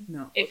Fuck. of thing.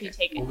 No. If you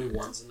take it, Only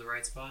one's in the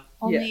right spot?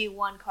 only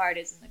one card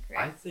is in the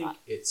correct I think spot.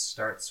 it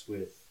starts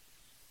with,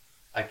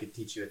 I could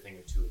teach you a thing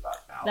or two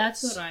about vowels.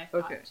 That's what I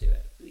thought Okay. too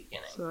at the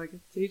beginning. So I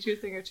can teach you a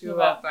thing or two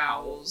About about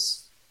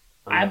vowels.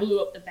 I blew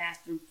up the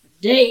bathroom for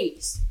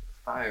days.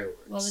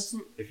 Fireworks. Well, it's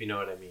if you know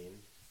what I mean.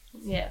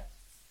 yeah.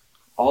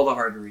 All the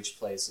hard to reach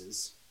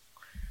places.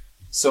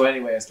 So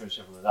anyway, I started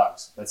shuffling the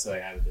dogs. That's the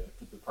way I would do it.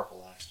 Put the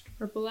purple last.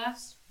 Purple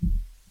last.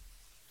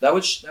 That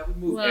would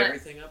move What?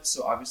 everything up.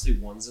 So obviously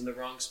one's in the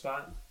wrong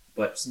spot.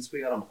 But since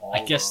we got them all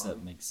I guess wrong,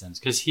 that makes sense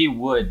because he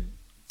would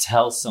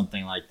tell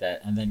something like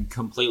that and then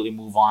completely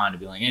move on to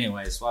be like,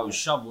 anyway, so I was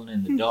shoveling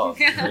in the dog.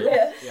 Right?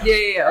 Yeah. Yeah,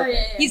 yeah, Oh, okay.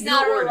 yeah. He's New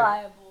not order.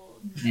 reliable.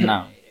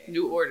 No.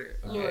 New order.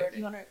 Okay. Lord.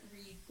 You want to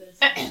read this?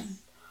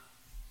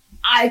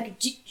 I could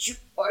teach you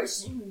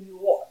us in New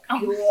York.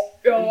 You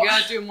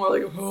gotta do more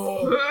like.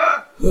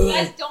 You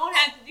guys don't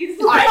have to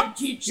do I that. can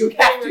teach you a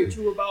thing or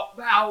two about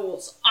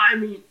vowels. I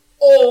mean,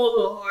 all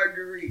the hard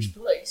to reach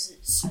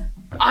places.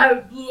 I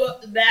blew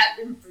up the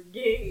bathroom for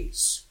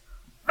days.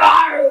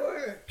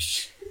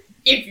 Fireworks,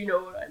 if you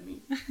know what I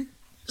mean.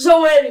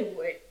 So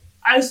anyway,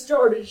 I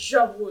started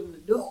shoveling the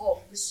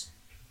dogs.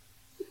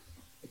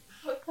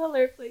 What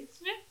color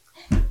placement?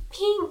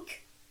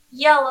 Pink,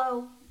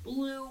 yellow,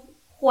 blue,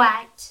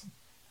 white,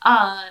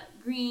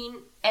 green,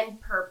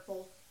 and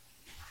purple.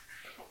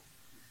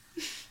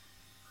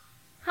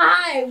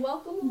 Hi,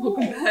 welcome home.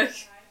 back.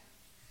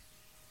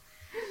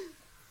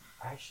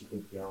 I actually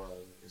think yellow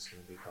is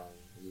going to be calling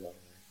yellow.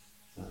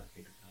 I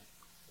think about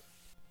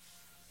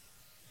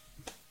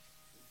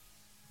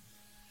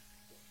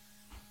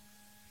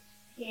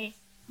Okay,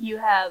 you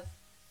have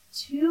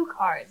 2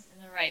 cards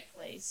in the right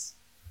place,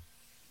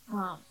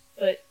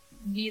 but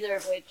neither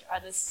of which are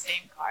the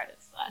same card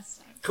as last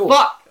time. Cool.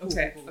 Fuck! Cool,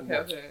 Okay, cool, okay,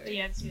 cool. So okay.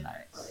 you have 2 in the Nice.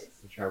 right place.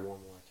 We'll try one more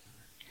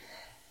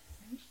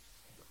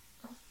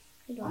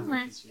time. One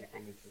last try.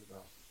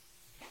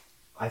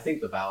 I think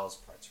the vowels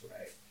part's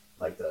right.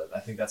 I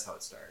think that's how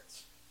it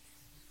starts.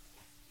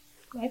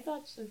 I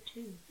thought so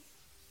too.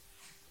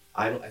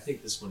 I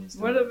think this one is.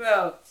 What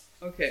about?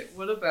 Okay,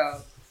 what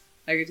about?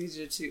 I could teach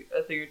you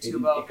a thing or two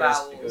about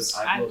vowels.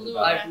 I blew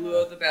I blew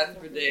out the bathroom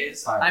for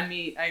days. Fire. I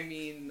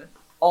mean,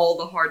 all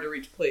the hard to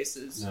reach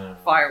places. No,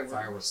 Fireworks.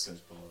 Fireworks goes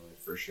below it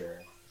for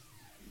sure.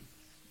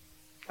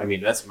 I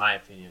mean, that's my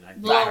opinion. I,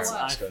 Blow fireworks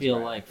up. I goes feel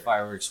right like after.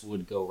 fireworks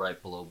would go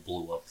right below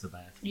blew up the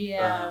bathroom.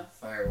 Yeah.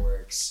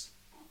 Fireworks,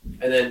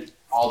 and then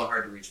all the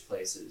hard to reach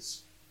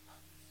places.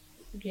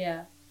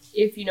 Yeah.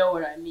 If you know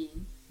what I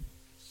mean.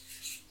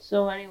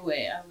 So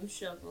anyway, I was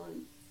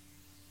shoveling.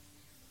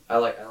 I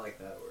like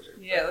that order.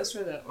 Yeah, let's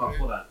try that. Oh, order.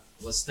 hold on.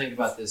 Let's think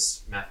about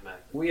this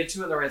mathematically. We had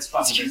 2 in the right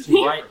spot. There's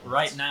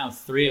Right now,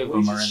 3 of We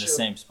them just are in the showed-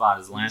 same spot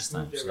as we last just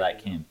time, moved so that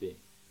everything can't be.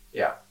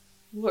 Yeah.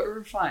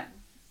 We're fine.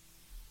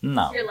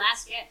 No. Your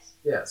last guess.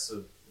 Yeah.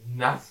 So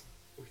now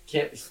we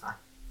can't be fine.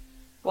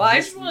 Well, I We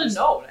just just- want to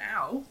know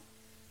now.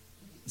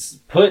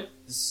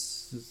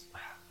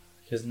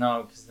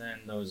 Because then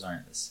those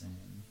aren't the same.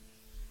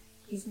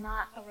 He's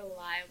not a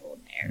reliable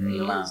narrator.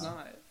 No. No, it's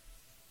not.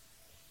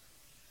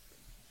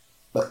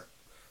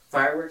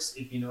 Fireworks,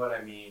 if you know what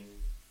I mean.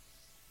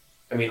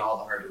 I mean all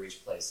the hard to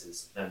reach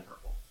places, then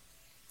purple.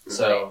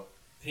 So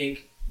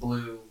pink,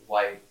 blue,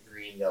 white,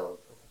 green, yellow,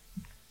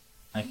 purple.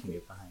 I can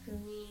get behind it.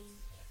 Green.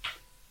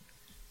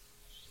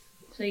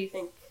 So you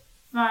think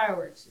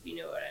fireworks, if you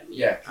know what I mean.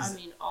 Yeah, 'cause- I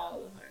mean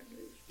all the hard to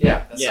reach.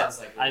 Yeah, that Yeah, sounds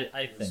like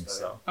I think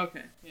so.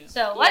 Okay. Yeah.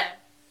 So what?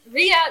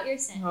 Read out your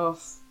sentence. Oh,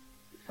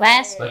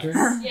 Last My guess.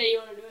 turn? Yeah, you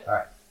want to do it?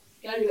 Alright.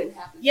 You gotta do it in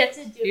half. You have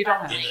to do You it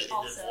don't by have mic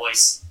also.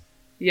 voice.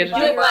 you have Do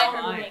to it do by it her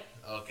online. mic.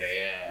 Okay,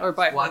 yeah. Or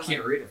by well, I her can't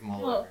mic. read it from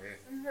all Well, over here.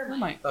 Her Oh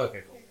mic. my.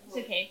 Okay, cool. It's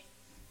okay.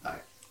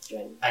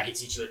 I could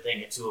teach you a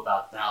thing or two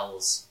about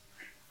vowels.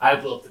 I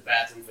blew up the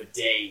bathroom for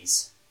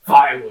days.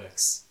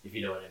 Fireworks, if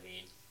you know what I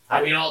mean.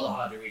 I mean all the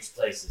hard to reach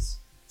places.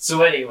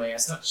 So anyway, I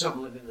started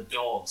shoveling in the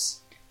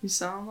dogs. You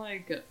sound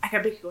like I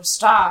can make you a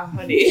star,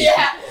 honey.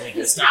 Yeah. Make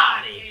a star,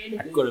 honey.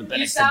 I could have been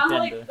You a sound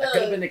contender. like I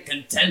could have been a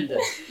contender.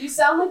 You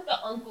sound like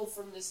the uncle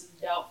from Mrs.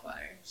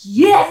 Doubtfire.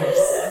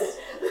 Yes!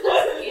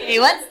 Okay,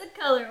 what's the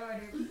color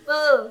order?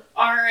 Both.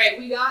 Alright,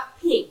 we got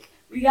pink,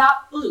 we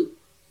got blue,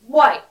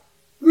 white,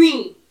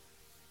 green,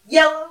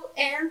 yellow,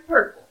 and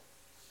purple.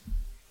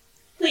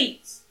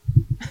 Please.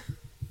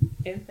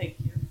 And thank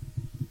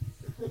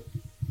you.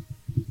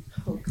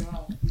 Oh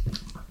god.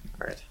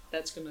 Alright.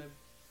 That's gonna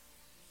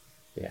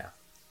Yeah.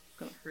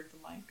 hurt the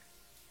mic.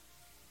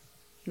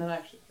 Not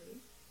actually hurt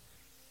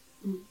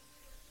it.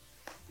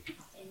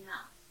 And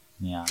now,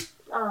 Yeah.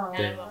 Oh,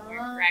 none of them were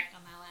correct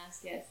on my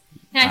last guess.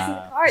 Can I see the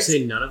You You cards?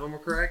 say none of them were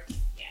correct?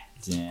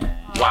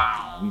 Damn.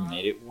 Wow. We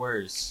made it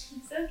worse.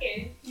 It's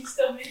okay. You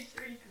still made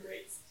 3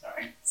 great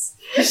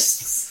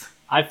stars.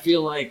 I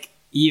feel like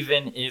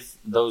even if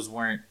those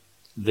weren't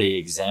the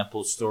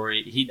example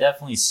story, he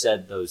definitely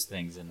said those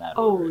things in that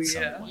order at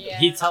some yeah. point. Yeah.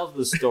 He tells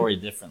the story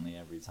differently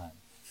every time.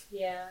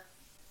 yeah.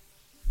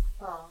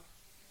 Oh.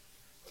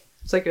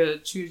 It's like a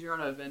choose your own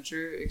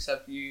adventure,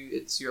 except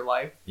it's your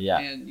life, Yeah.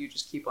 and you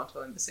just keep on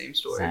telling the same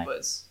story, Exactly. but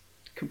it's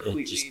It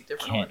completely just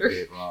different can't order. get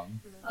it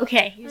wrong.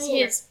 Okay, here's Oh,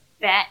 yeah. his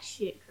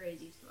batshit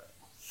crazy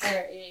story.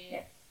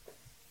 Alright,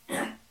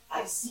 yeah.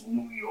 I see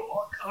New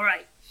York. All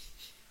right.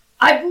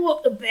 I blew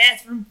up the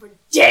bathroom for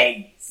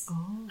days.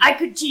 Oh. I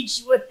could teach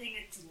you a thing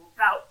or two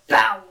about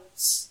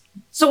bowels.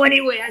 So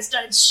anyway, I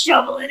started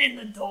shoveling in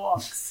the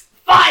dogs.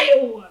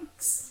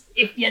 Fireworks,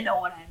 if you know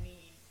what I mean.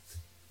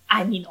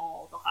 I mean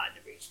all the hard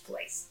to reach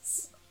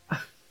places.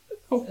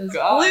 Oh It was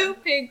god. blue,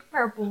 pink,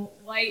 purple,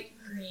 white,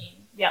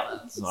 green,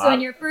 yellow. So Wow.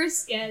 in your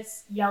first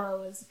guess,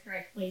 yellow was the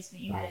correct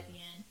placement you had at the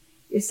end.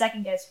 Your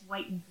second guess,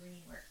 white and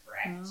green were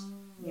correct.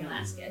 Your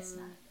last guess,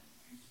 none of them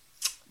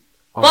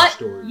Our But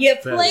story you is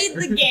better. played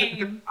the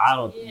game. I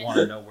don't Yeah. want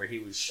to know where he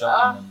was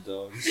showing them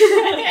dogs. Yeah,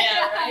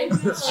 right. I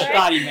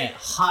thought he meant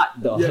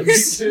hot dogs. Yeah, me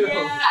too.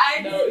 Yeah,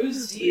 I No, it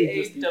was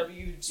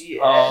DAWGS.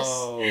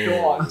 Oh,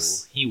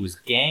 Dogs. he was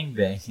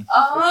gangbanging.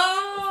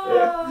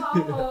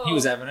 Oh. He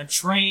was having a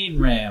train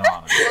ran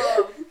on him.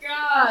 Oh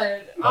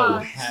God. Oh,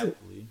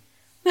 happily.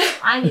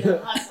 I need a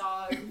hot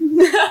dog.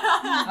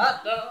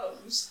 Hot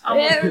dogs.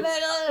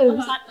 Everybody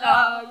loves hot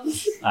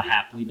dogs. A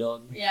happily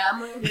dog. Yeah, I'm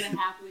gonna get a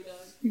happily dog.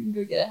 You can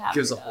go get a happy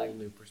Gives a dog. whole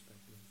new perspective.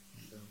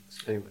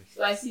 So, anyway.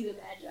 So I see the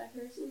Magi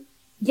person.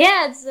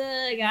 Yeah, it's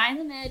the guy in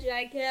the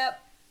Magi cap.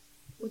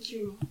 What's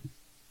your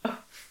name?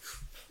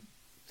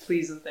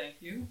 Please and thank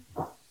you.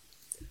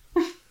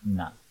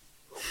 No.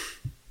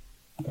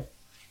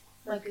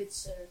 My good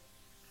sir.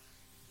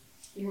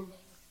 Your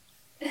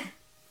name.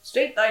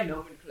 State thy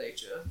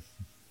nomenclature.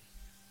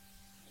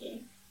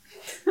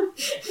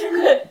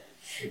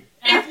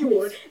 If you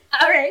would.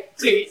 All right.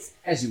 Please.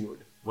 As you would.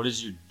 What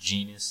is your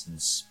genus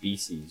and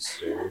species,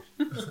 sir?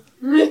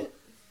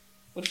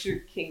 What's your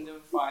kingdom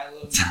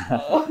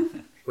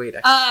phylum? Wait,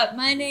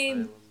 My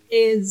name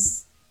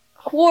is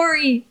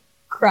Quarry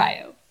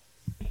Cryo.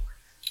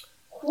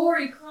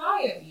 Quarry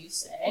Cryo, you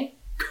say?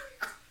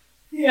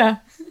 Yeah.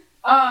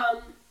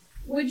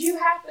 Would you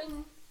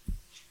happen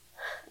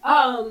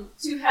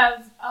to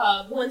have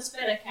once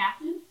been a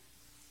captain?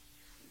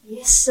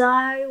 Yes,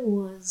 I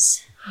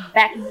was.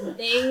 Back in the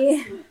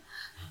day.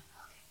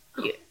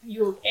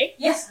 You okay?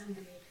 Yes, I'm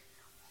good.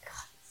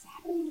 God, it's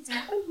happening, it's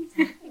happening, it's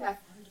happening. I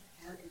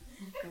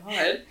found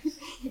it.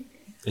 God.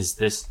 Is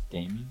this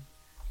Damien?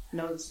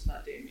 No, this is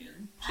not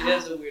Damien. She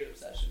has a weird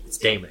obsession. it's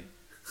Damon.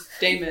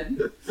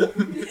 Damon.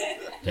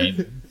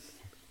 Damien.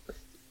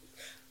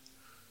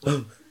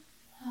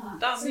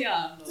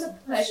 Damiano. It's a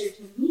pleasure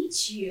to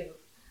meet you.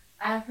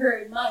 I've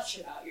heard much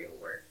about your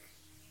work.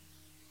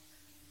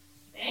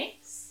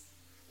 Thanks.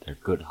 They're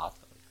good hot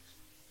dogs.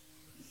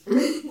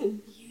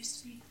 He used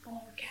to be the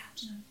former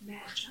captain of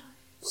Magi.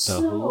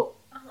 So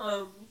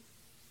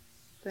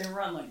They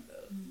run like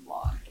the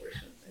law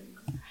enforcement thing.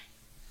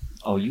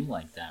 Oh, you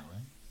like that,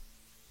 right?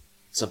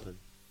 Something.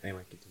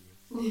 Anyway,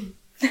 continue.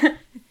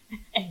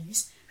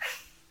 Anyways.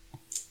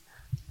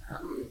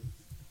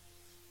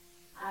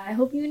 I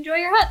hope you enjoy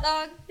your hot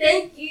dog.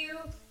 Thank you.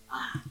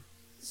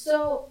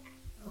 So,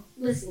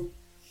 listen.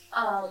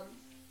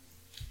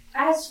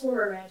 As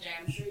for a Magi,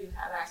 I'm sure you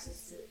have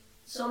access to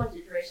so much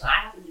information.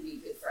 I happen to be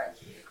good friends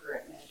with the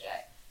current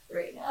Magi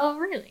right now. Oh,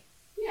 really?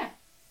 Yeah.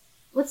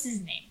 What's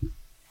his name?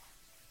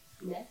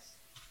 Next.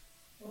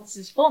 What's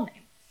his full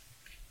name?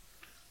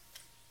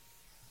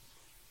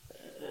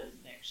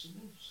 Next.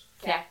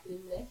 Captain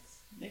Next.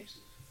 Next.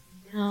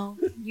 No,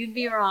 you'd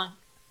be wrong.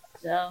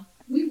 So,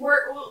 We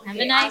work. Well, have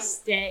okay, a nice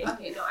day.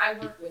 Okay, no, I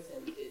work with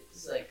him.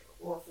 It's like,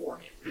 or for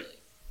him, really.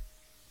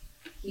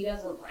 He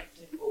doesn't like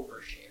to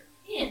overshare.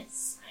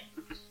 Yes.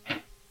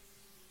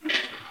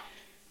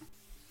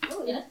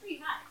 Oh, yeah, that's pretty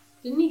high.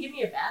 Didn't he give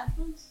me a badge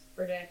once?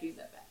 Or did I have to use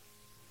that back?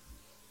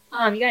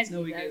 You guys No,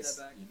 gave we gave those-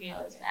 that back. You gave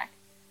those back.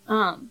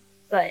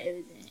 But it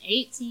was an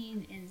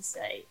 18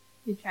 insight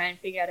to try and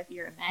figure out if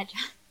you're a Magi.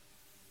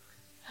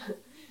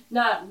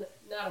 Not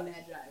a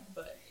Magi,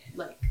 but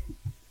like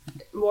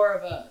more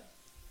of a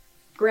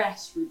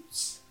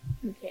grassroots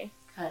Okay.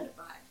 kind of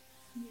vibe.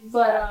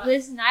 But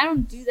listen, I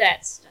don't do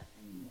that stuff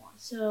anymore,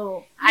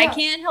 so I Yeah.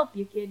 can't help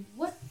you, kid.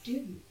 what do you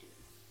do?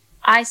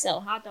 I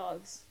sell hot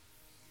dogs.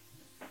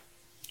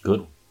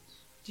 Good one.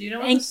 Do you know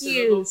what Thank the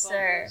Citadel you, Club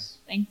sir. is?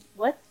 Thank you.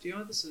 What? Do you know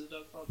what the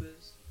Citadel Club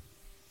is?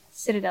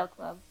 Citadel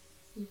Club.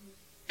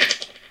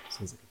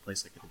 Sounds like a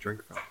place I could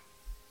drink from.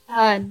 No,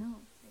 I don't.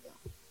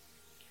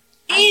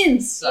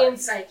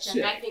 Insight check.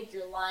 check. I think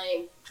you're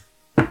lying.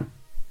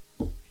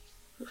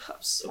 I'm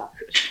so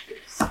good at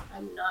this.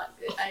 I'm not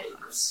good.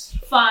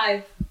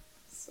 5.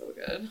 So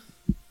good.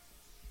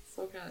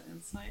 So good at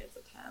insight. It's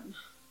a 10.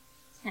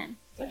 10.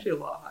 It's actually a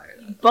lot higher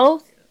than I thought.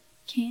 Both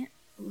can't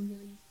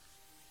really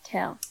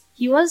tell.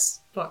 He was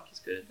Fuck, he's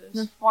good at the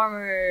this.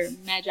 former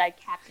Magi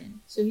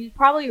captain, so he's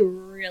probably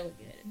really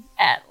good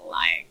at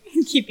lying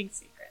and keeping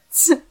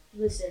secrets.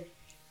 Listen,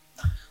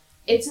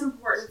 it's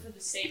important for the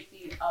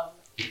safety of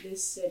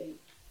this city.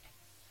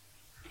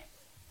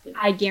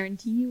 I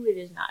guarantee you it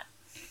is not.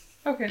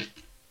 Okay.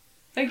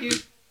 Thank you.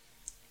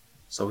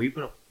 So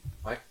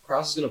my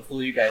Cross is gonna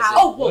pull you guys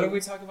How? in. What are we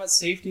talking about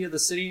safety of the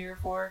city here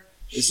for?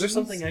 Is there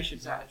something I should do?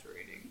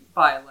 exaggerating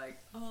by like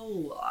a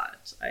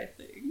lot? I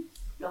think.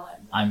 No, I'm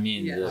not. I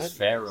mean, Yeah, the I'd-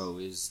 Pharaoh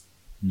is,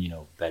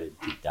 betted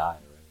to die,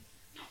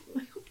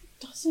 right?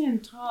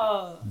 Doesn't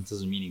That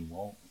doesn't mean he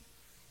won't.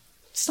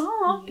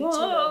 stop. You need to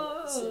know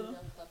what the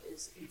Citadel Club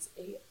is. It's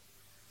a.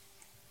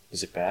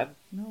 Is it bad?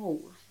 No. I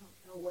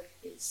don't know what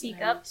it is. Speak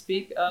I up.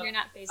 Speak up. You're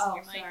not facing Oh,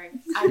 your mic. sorry.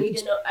 I need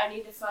to know. I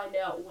need to find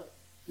out what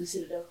the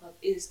Citadel Club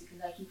is because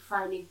I keep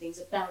finding things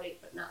about it,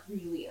 but not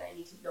really, and I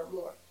need to know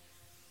more.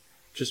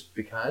 Just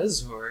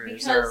because, or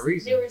is there a Because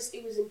reason?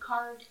 it was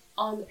carved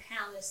on the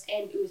palace,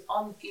 and it was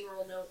on the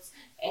funeral notes,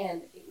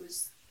 and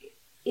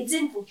it's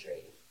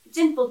infiltrated. It's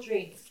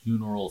infiltrated.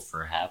 Funeral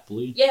for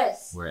Happily,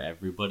 Yes. where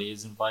everybody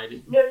is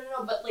invited. No,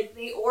 but like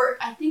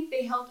I think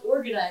they helped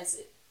organize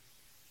it.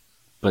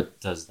 But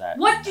does that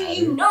What do matter?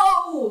 you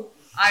know?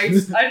 I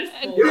just pulled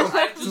her.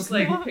 I just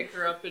like pick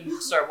her up and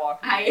start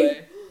walking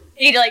away.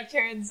 He like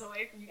turns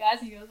away from you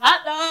guys and he goes,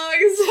 hot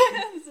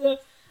dogs! So,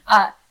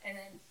 and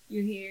then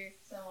you hear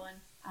someone,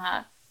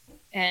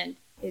 and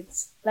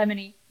it's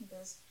Lemony. He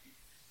goes,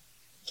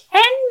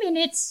 10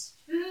 minutes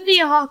to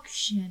the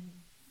auction.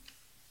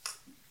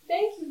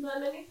 Thank you,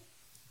 Lemony.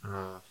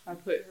 I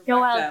put her You're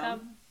back welcome.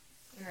 down.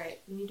 Alright,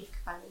 we need to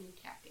find a new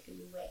tactic, a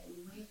new way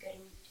of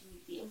getting to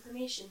the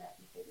information that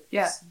we figured.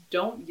 Yeah,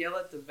 don't yell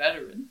at the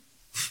veteran.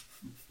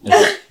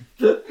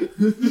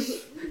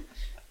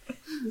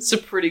 It's a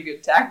pretty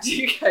good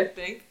tactic, I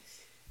think.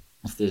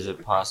 Is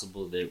it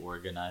possible they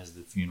organized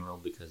the funeral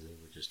because they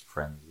were just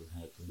friends with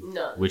Happily?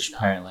 No. Which no.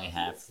 apparently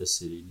half the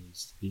city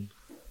needs to be.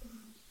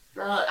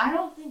 I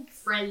don't think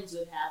friends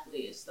with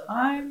Happily is the proper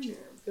I'm term.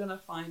 gonna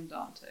find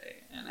Dante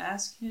and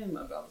ask him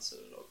about the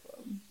Citadel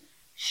Club.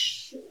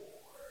 Sure.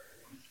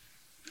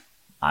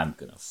 I'm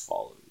gonna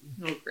follow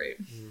you. Oh, great.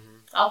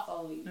 I'll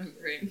follow you. Oh,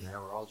 great. Yeah,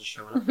 we're all just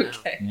showing up now.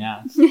 Okay.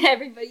 Yeah.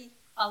 Everybody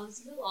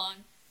follows you along.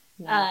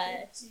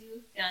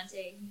 To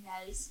Dante, he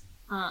has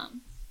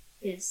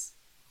his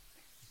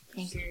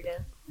tankard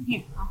of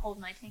here. I'll hold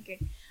my tankard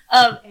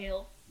of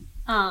ale.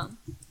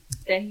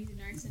 That he's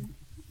nursing.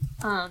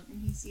 And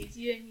he sees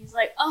you and he's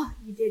like, "Oh,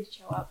 you did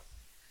show up.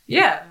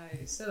 Yeah,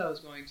 I said I was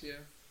going to.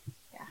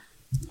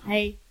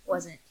 I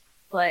wasn't,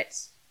 but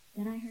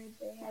then I heard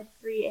they had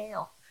free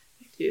ale.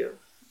 Thank you.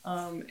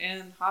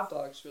 And hot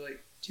dogs for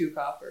like 2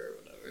 copper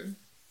or whatever.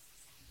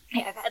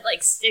 Yeah, I've had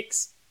like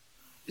 6.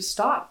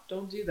 Stop!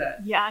 Don't do that.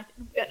 Yeah,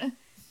 I'm gonna.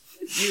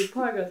 You're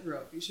probably gonna throw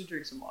up. You should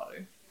drink some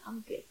water. I'm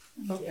good.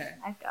 I'm good. Okay.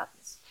 I've got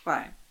this.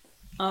 Fine.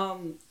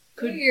 Who's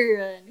Could your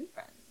new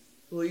friend?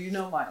 well, you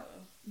know Milo.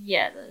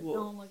 Yeah, Well-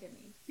 don't look at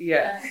me.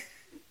 Yeah. You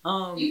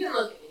can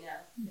look at me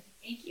now.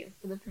 Thank you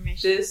for the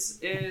permission. This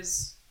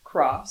is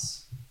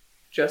Cross.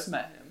 Just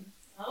met him.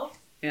 Oh?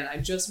 And I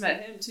just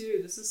met him too.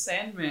 This is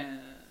Sandman.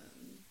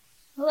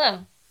 Hello,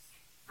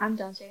 I'm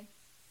Dante.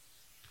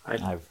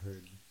 I've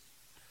heard.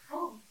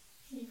 Oh.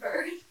 You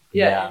heard?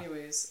 Yeah, Yeah.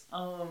 anyways.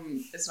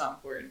 It's not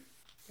important.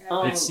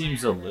 It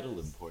seems a little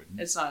important.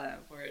 It's not that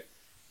important.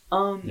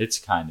 It's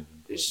kind of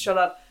important. Shut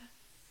up.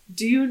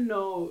 Do you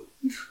know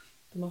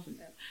the Muffin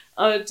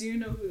Man? Do you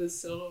know who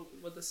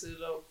what the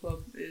Citadel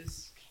Club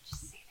is?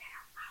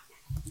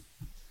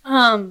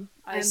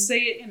 I say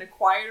it in a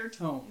quieter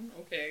tone,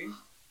 okay?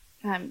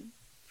 I'm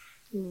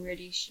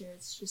pretty sure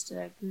it's just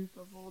a group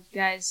of old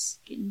guys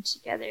getting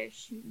together,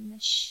 shooting the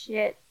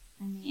shit.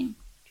 I mean,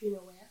 Do you know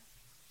where?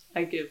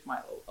 I give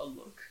Milo a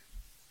look.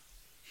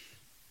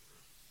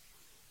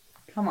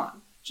 Come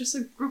on. Just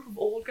a group of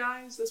old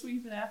guys? That's what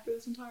you've been after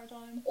this entire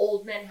time?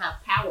 Old men have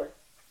power.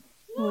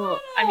 well,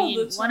 I mean,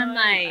 All the one of time.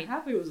 my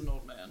Happy was an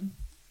old man.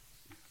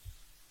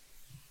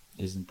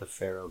 Isn't the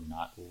Pharaoh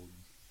not old?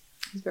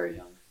 He's very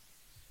young.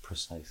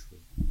 Precisely.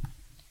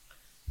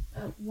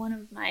 one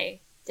of my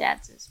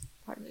dads is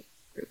part of the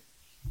group.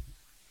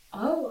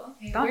 Oh,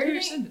 okay. Dante Where do or they?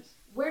 Sindus?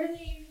 Where do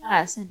they?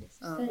 Sendis.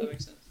 Oh, that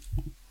makes sense.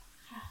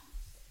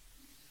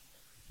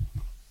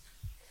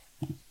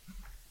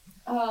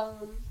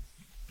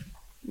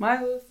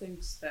 Milo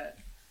thinks that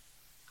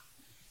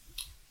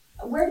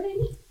Where do they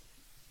meet?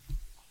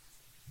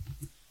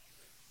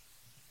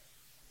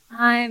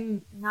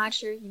 I'm not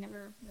sure. He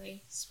never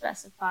really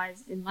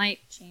specifies. It might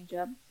change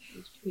up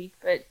each week,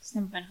 but it's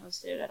never been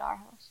hosted at our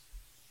house.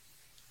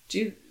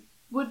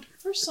 Would,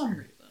 for some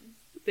reason,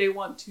 they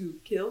want to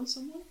kill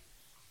someone?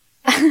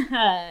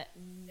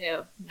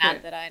 No, not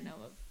Okay. that I know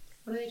of.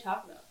 What are they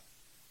talking about?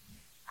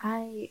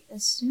 I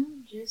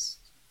assume just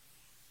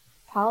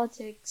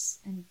politics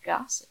and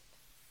gossip.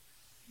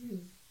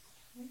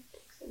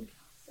 Politics and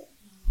gossip.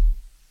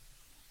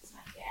 It's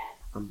my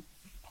dad.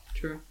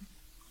 True.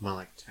 I'm gonna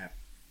like tap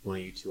one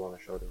of you two on the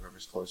shoulder,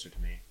 whoever's closer to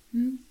me.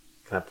 Hmm?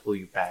 Can I pull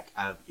you back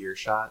out of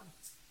earshot?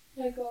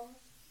 Can I go?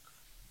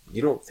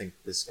 You don't think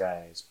this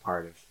guy is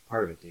part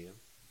of it, do you?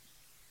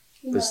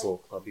 This little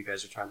club you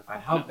guys are trying to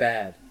find. How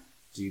bad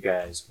do you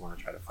guys want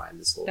to try to find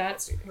this little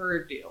That's club?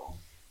 her deal.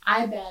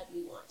 I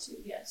badly want to.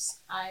 Yes,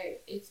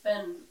 it's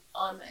been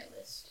on my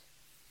list.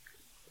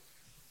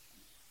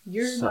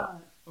 You're So-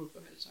 not. Oh, go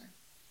ahead. Sorry.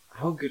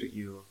 How good are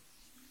you?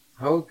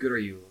 How good are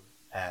you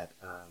at?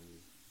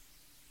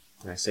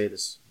 And I say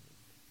this,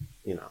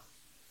 you know,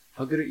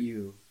 how good are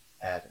you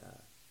at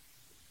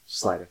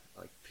sleight of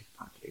like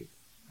pickpocketing?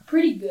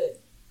 Pretty good.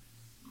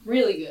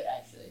 Really good,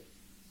 actually.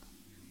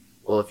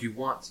 Well, if you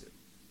want to,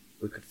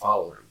 we could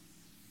follow him.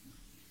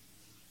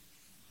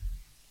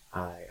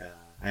 I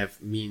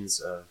have means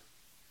of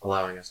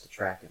allowing us to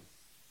track him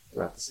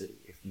throughout the city,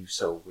 if you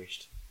so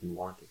wished and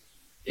wanted.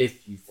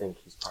 If you think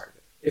he's part of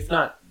it. If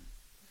not,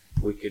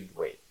 we could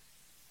wait.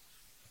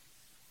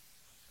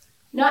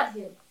 Not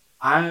him.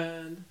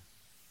 And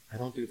I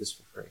don't do this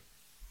for free.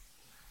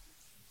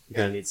 You're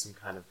gonna need some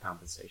kind of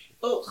compensation.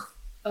 Ugh.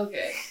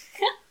 Okay.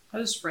 How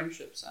does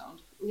friendship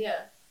sound?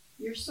 Yeah.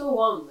 You're so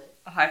lonely.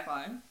 A high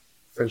five. A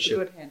Friendship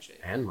good handshake.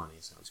 and money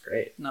sounds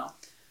great. No.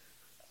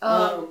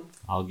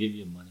 I'll give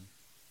you money.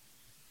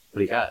 What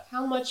do you got?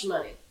 How much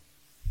money?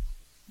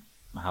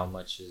 How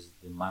much is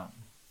the amount?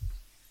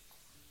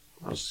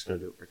 I was just gonna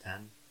do it for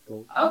 10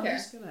 gold. I'm Okay.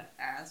 just gonna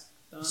ask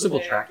Dante Simple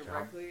track job.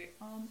 directly.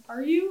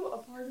 Are you a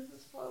part of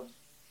this club?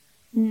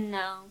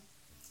 No.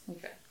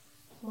 Okay.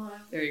 Wow.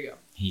 There you go.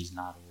 He's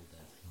not old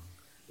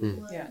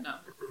enough. Yeah. No.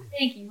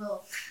 Thank you.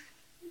 Well,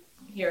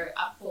 here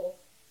I pull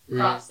Mm.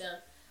 cross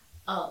down.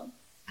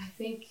 I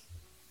think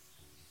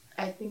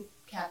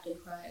Captain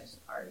Cry is a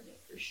part of it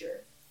for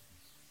sure.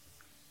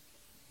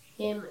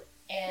 Him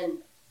and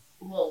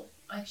well,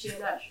 actually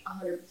not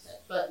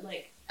 100%, but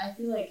like I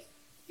feel like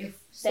if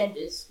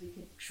Sendis we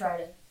could try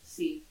to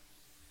see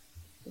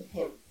with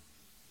him.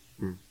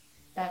 Hmm.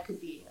 That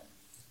could be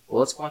Well,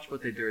 let's watch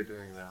what they do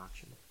during the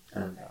auction,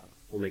 and Okay.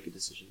 we'll make a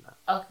decision then.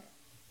 okay.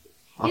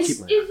 I'll is keep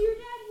my is eye. your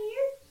dad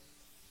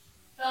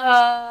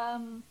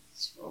here?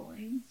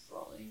 Scrolling.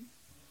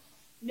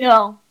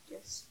 No,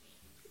 just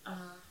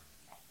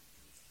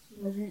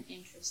wasn't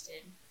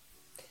interested.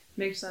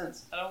 Makes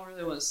sense. I don't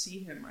really want to see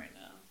him right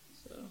now.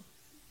 So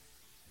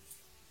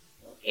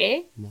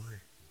Okay. Why?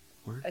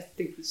 I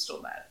think he's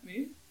still mad at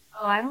me.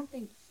 Oh, I don't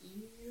think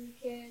he really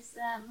cares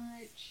that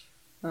much.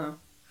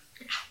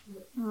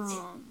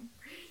 Oh.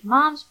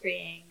 Mom's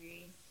pretty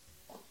angry.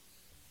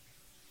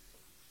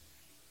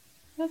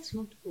 That's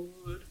not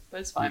good.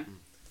 But it's fine. Mm-mm.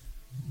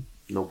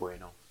 No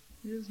bueno.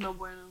 It is no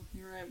bueno.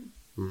 You're right.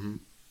 Mm-hmm.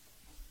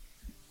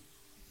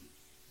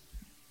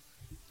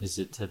 Is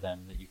it to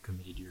them that you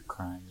committed your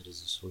crime that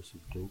is a source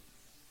of guilt?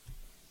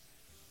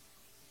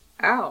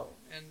 Ow.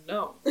 And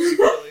no.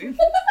 Really.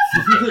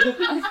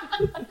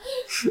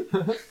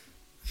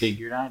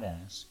 Figured I'd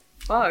ask.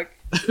 Fuck.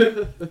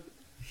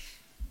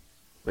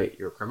 Wait,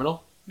 you're a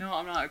criminal? No,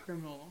 I'm not a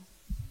criminal.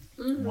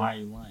 Mm-hmm. Why are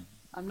you lying?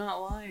 I'm not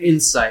lying.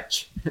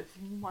 Insight. Oh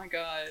my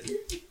god.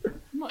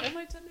 Am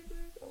I technically?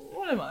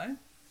 What am I?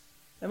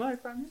 Am I a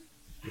criminal?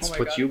 It's Oh my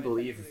what God, you am I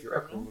believe if technically you're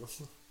a criminal?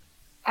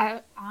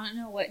 criminal. I don't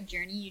know what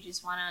journey you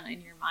just went on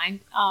in your mind.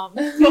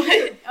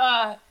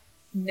 But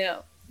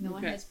no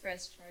one Okay. has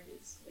pressed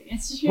charges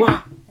against you.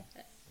 Wow.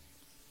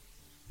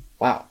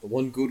 Wow, the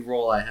one good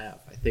roll I have.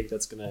 I think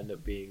that's gonna end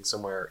up being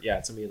somewhere. Yeah,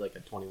 it's gonna be like a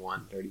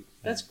 21, 30.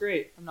 That's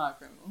great. I'm not a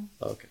criminal.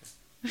 Okay.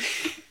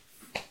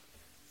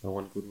 The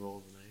one good roll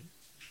of the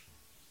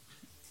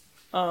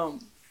night.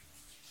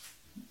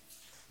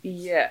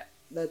 Yeah,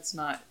 that's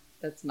not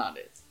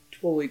it.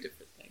 Totally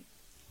different thing.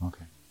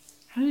 Okay.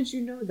 How did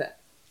you know that?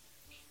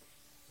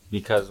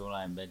 Because when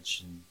I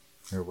mentioned,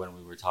 or when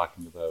we were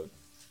talking about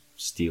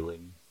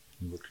stealing,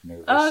 you looked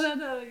nervous. Oh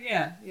no,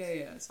 yeah,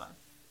 it's fine.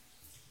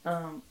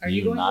 Are Do you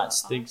you going not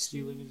to think auction?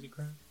 stealing is a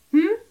crime?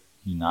 Hmm?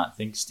 You not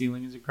think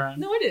stealing is a crime?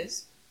 No, it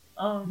is.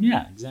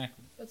 Yeah,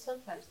 exactly. But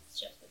sometimes it's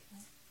just a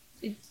crime.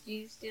 Did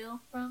you steal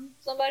from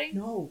somebody?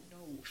 No.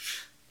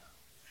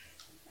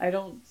 I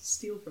don't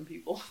steal from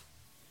people.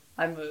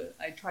 I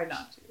try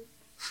not to.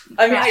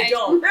 I mean, I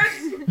don't.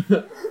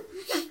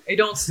 I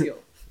don't steal.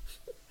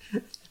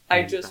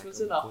 I just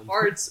was in a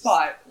hard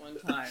spot one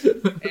time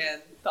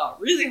and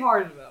thought really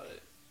hard about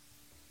it.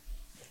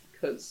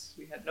 Because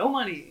we had no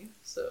money,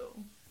 so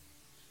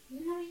You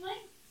have any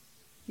money?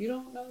 you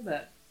don't know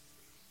that.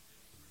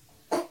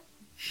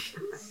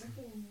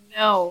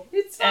 No.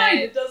 It's fine.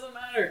 It doesn't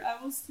matter.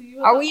 I will see you.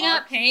 At Are the we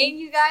not auction. paying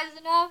you guys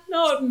enough?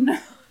 No,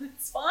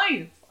 it's fine.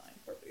 It's fine.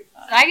 Perfectly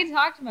fine. I can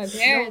talk to my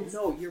parents.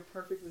 No, you're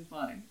perfectly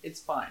fine. It's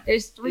fine.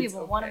 There's 3 It's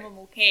of them. One of okay. them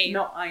will cave.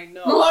 No, I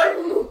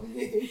know.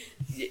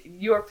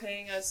 You're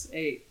paying us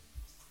a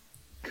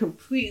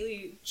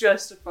completely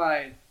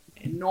justified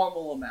and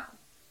normal amount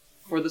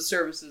for the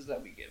services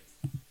that we give.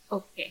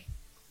 Okay.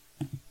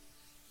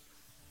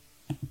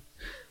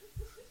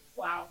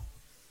 Wow.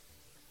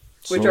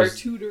 Which So are is-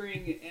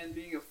 tutoring and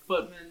being a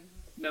footman,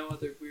 no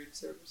other weird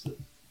services.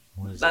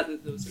 What is, Not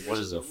that those services what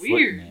is a are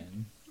weird.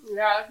 footman?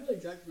 Yeah, it's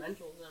really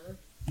judgmental, Zenith.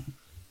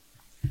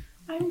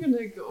 I'm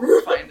gonna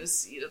go find a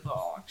seat at the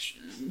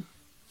auction.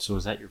 So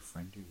is that your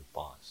friend or your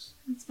boss?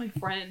 That's my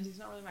friend. He's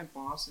not really my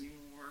boss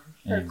anymore.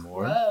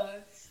 Anymore?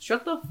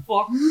 Shut the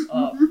fuck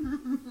up.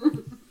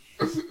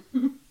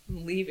 I'm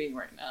leaving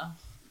right now.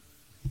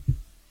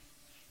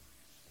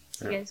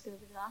 So you guys go to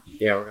the auction?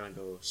 Yeah, we're gonna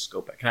go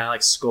scope out. Can I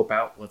like scope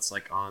out what's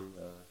like on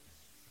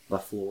the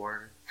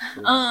floor?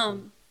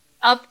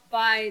 Up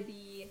by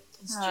the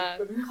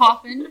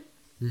coffin,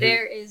 Mhm.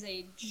 there is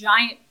a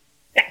giant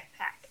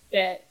backpack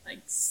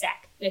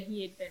sack that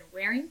he had been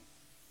wearing.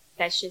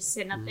 That's just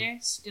sitting up there,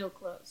 still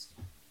closed.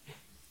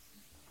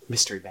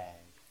 Mystery bag.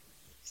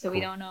 So we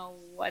don't know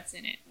what's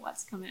in it,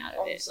 what's coming out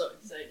of I'm it. so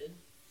excited.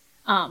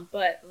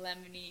 But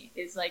Lemony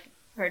is like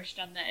perched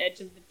on the edge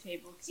of the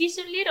table because he's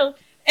so little,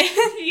 and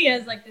he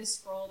has like this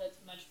scroll that's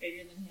much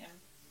bigger than him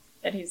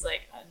that he's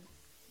like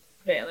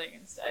unveiling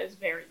and stuff. It's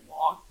very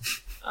long,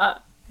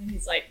 and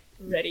he's like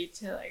ready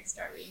to like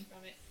start reading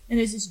from it. And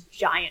there's this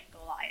giant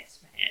Goliath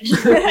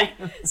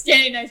man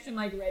standing next to him,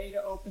 like ready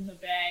to open the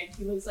bag.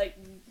 He looks like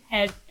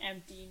head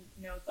empty,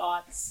 no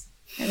thoughts,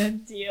 kind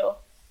of deal.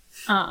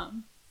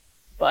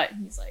 But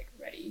he's like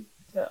ready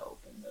to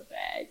open the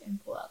bag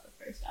and pull out the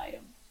first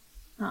item.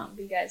 But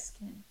you guys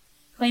can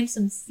claim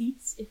some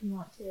seats if you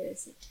want to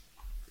sit.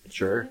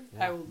 Sure.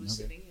 I will be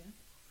sitting here.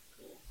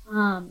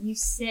 You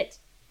sit,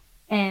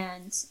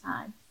 and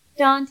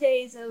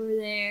Dante's over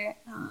there.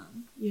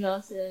 You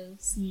also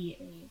see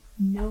a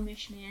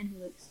gnomish man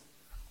who looks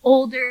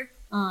older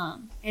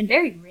and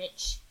very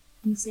rich.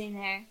 He's sitting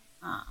there.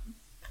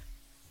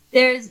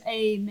 There's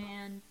a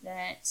man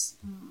that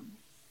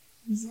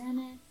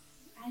Zenith,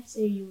 I'd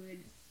say you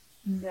would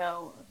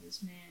know of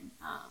this man.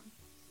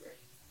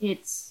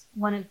 It's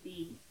one of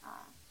the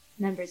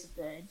members of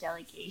the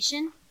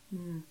delegation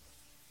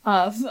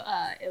of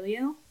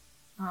Ilio.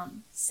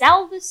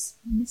 Salvus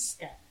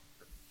Miska.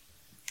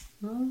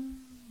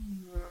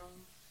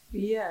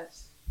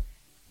 Yes.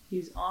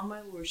 He's on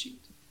my lore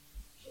sheet.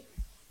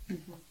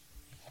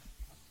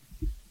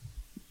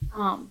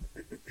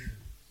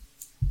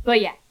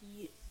 But yeah,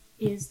 he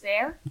is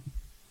there.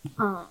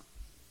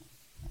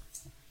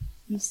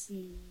 You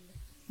see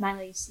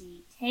Milo, you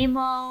see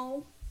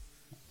Tamo.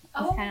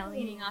 He's kind of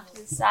leaning off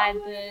to the side,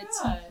 the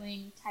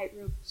tiefling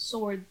tightrope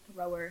sword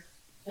thrower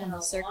in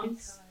the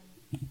circus.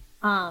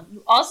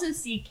 You also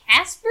see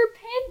Casper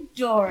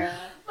Pandora,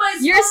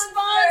 your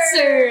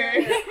sponsor.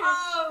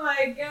 Oh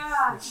my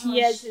gosh. He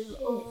has his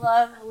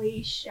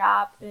lovely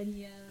shop that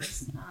he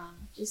has,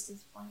 just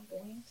as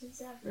flamboyant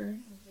as ever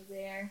over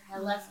there. I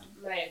left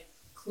my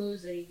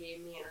clothes that he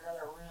gave me in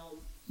another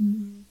realm.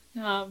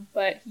 Mm-hmm.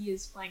 But he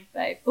is flanked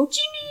by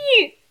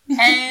Focini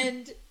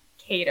and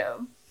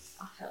Kato.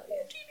 Oh, hell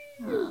yeah.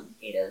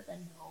 Kato's a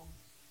gnome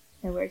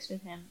that works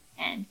with him,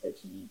 and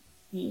Focini,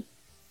 the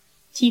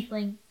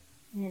tiefling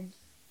and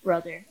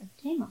brother of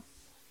Tamo.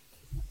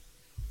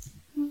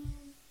 What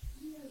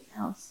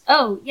else?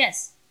 Oh,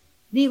 yes.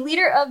 The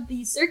leader of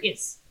the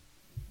circus,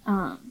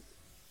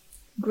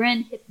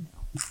 Gren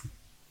Hypno.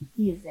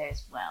 He is there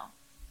as well.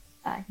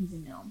 He's a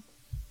gnome.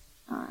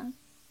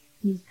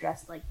 He's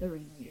dressed like the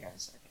ringleader of the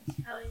circus.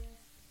 Hell yeah.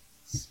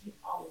 You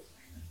always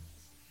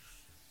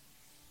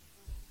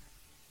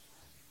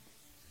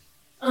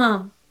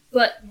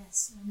But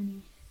yes,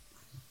 Lemony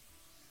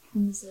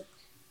comes up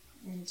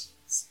and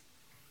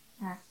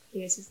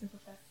clears his little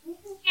throat.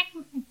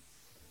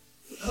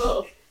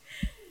 Oh.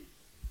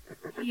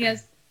 He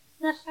goes,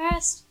 the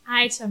first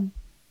item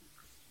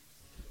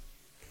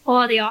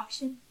for the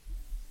auction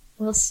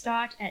will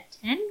start at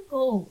 10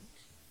 gold.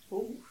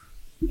 Ooh.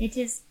 It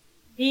is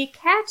the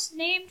cat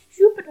named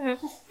Jupiter.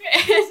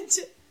 And is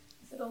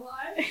it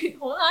alive?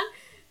 Hold on.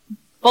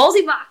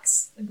 Ballsy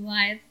box. The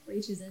Goliath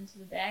reaches into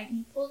the bag and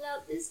he pulls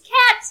out this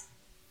cat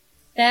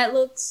that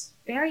looks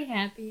very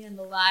happy and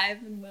alive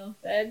and well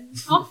fed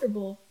and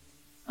comfortable.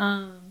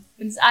 But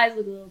his eyes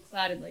look a little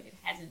clouded, like it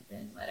hasn't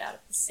been let out of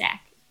the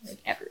sack like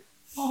ever.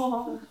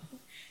 Oh.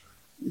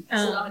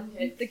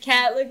 The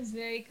cat looks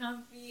very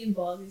comfy, and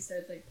Ballsy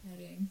starts like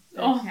petting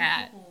the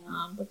cat.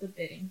 But the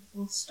bidding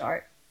will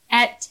start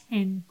at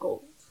 10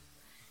 gold.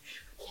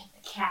 Get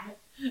the cat.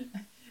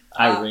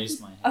 I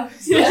raised my hand.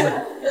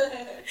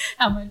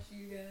 How much are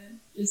you gonna?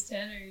 Just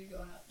 10, or are you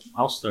going up?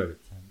 I'll start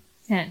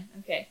at 10.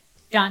 Okay.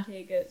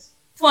 Dante goes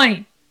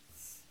 20.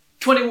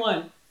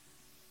 21.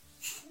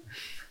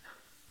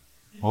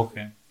 10.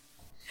 Okay.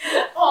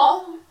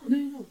 Oh.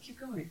 No, keep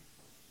going.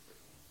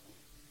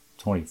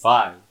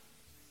 25.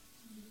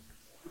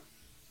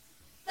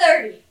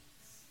 30.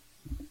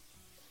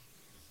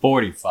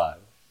 45.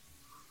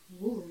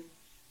 Ooh.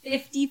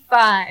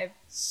 55.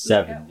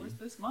 70. Worth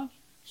this much?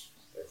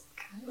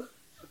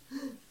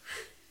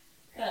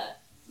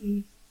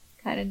 He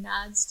kind of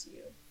nods to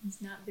you.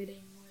 He's not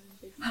bidding more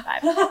than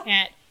 55 for the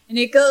cat. And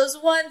it goes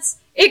once,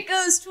 it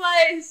goes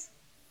twice.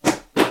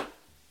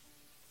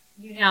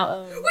 You now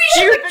own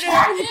Jupiter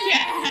the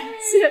cat.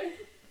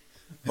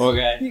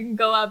 Okay. You can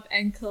go up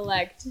and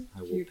collect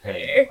I will Jupiter.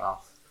 pay. Wow.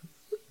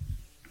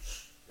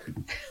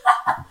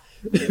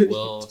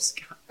 We'll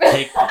take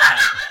the cat.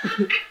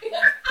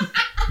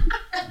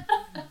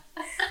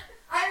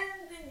 I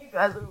didn't think you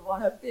guys would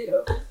want to bid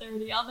over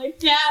 30 on the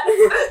cat.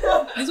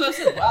 That's what I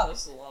said. Wow,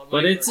 this is a lot of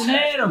money. But it's for a an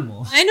cat.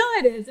 animal. I know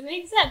it is. It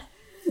makes sense.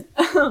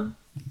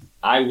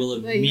 I will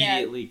But yeah.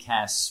 immediately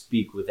cast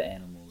Speak with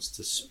Animals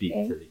to speak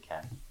Okay. to the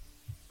cat.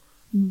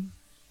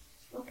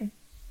 Okay.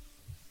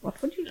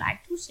 What would you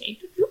like to say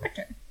to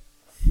Jupiter?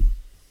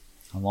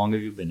 How long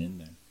have you been in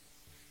there?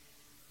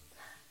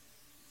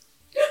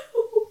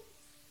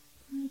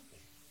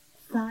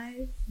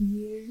 5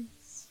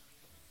 years.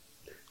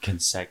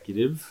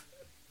 Consecutive?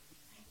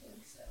 I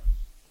think so.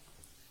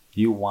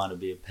 Do you want to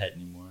be a pet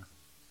anymore?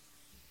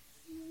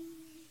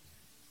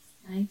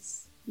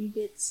 Nice. You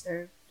get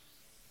served.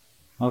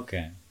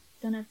 Okay.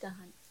 Don't have to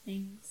hunt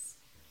things.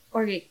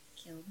 Or get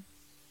killed.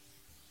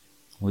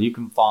 Well, you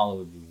can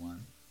follow if you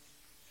want.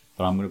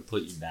 But I'm going to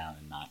put you down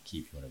and not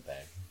keep you in a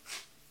bag.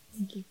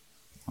 Thank you.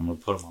 I'm going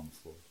to put them on the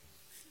floor.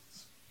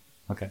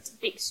 Okay. It's a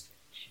big stretch.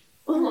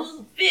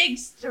 Oh, big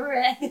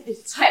stretch.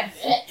 I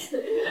bet.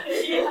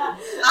 Yeah.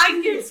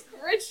 I get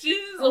scratches.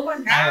 Oh my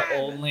god. I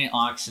only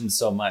auctioned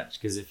so much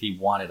because if he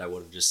wanted, I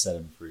would have just set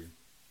him free.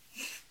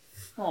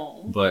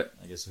 Oh. But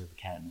I guess we have a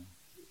cat now.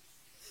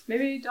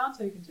 Maybe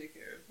Dante can take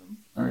care of them.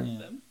 Or Yeah.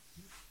 them.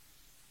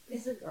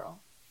 It's a girl.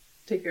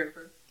 Take care of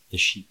her. The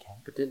she cat.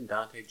 But didn't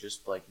Dante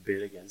just like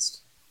bid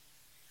against?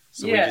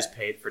 So Yeah. we just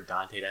paid for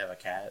Dante to have a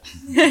cat.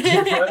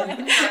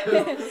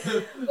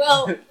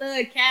 Well,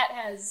 the cat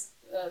has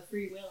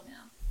free will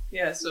now.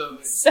 Yeah, so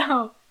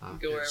So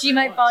go wherever she it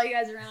might wants. follow you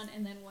guys around,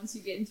 and then once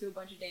you get into a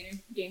bunch of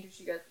danger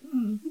she goes,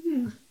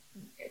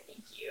 okay,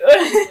 thank you.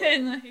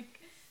 And like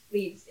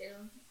leaves.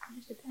 It'll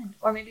just depend.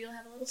 Or maybe you'll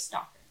have a little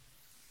stalker.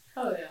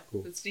 Oh yeah,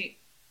 Cool. that's neat.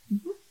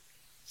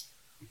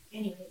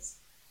 Anyways,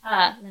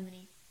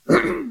 Lemony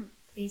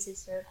pleases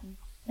serve him.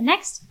 The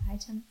next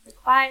item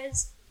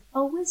requires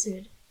a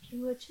wizard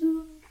to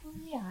attune to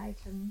the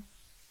item.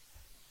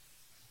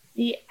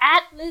 The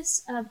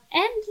Atlas of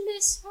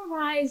Endless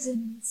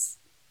Horizons.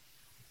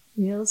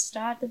 We'll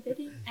start the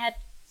bidding at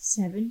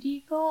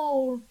 70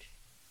 gold.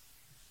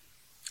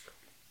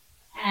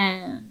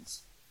 And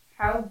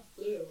How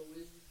good a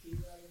wizard do you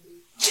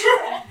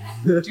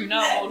gotta be? Do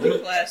not hold the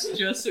class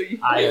just so you.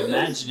 I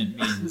imagine it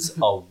means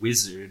a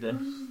wizard.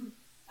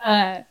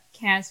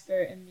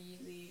 Casper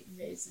immediately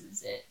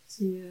raises it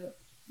to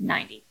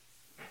 90.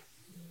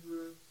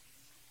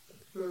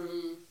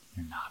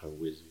 You're not a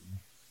wizard.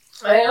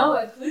 I know,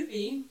 it could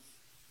be.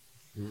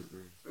 Mm-mm.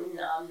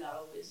 No, I'm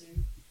not a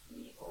wizard.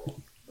 Well,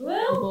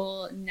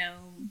 Well,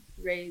 gnome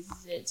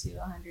raises it to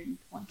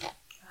 120.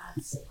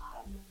 that's a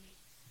lot of money.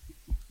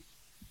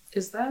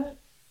 Is that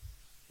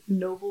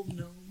noble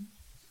gnome?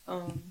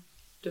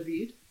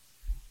 David.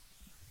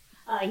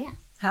 Yeah.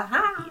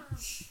 Haha.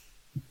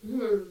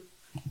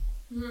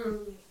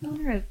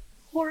 Owner of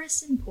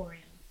Horus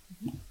Emporium.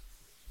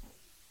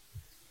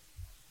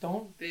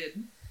 Don't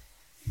bid.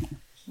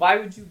 Why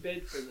would you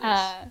bid for this?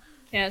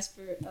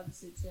 Casper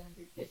ups it to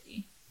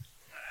 150.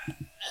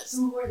 That's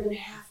more than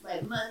half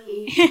my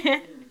money.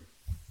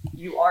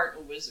 You aren't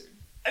a wizard.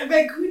 I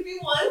bet could be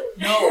one.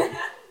 No.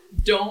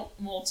 Don't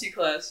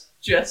multi-class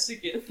just to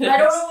get this. I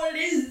don't know what it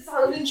is. It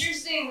sounds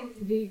interesting.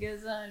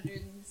 Viga's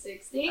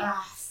 160.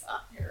 Ah,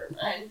 fuck, never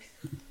mind.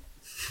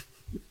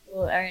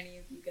 Well, are any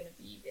of you going to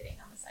be bidding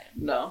on this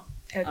item? No,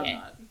 I'm Okay.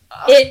 not.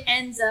 It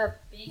ends up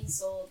being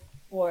sold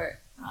for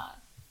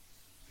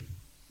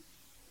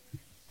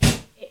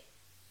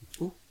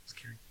Ooh,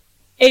 scary.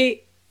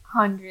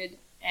 870.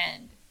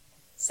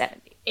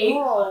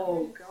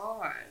 Oh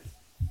god.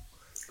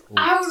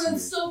 I would have been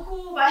so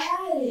cool if I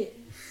had it.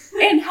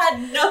 And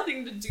had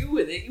nothing to do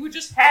with it. You would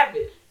just have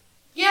it.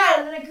 Yeah,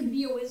 and then I could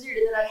be a wizard,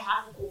 and then I'd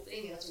have the whole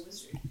thing as a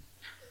wizard.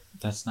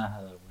 That's not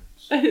how that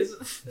works.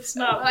 That's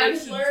not I what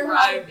just should learned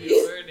how to drive be.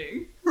 your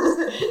learning.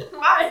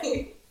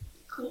 Why?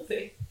 Cool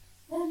thing.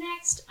 The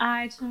next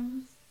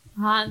item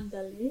on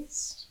the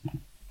list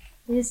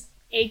is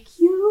a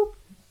cube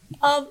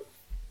of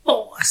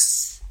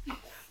force.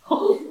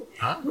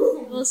 Huh?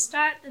 We'll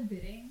start the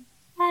bidding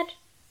at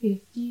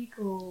 50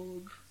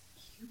 gold.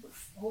 Cube of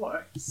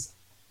force.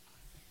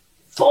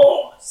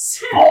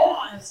 Force!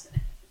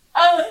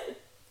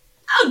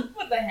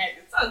 What the heck?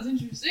 It sounds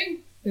interesting.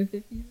 For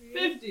 50?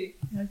 50.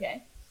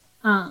 Okay.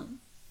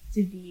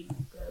 David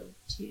will go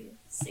to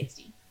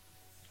 60.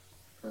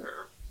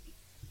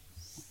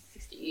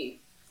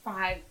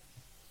 65.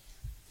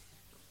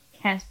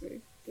 Casper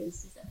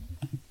goes to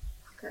 70.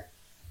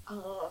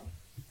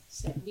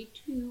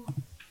 72.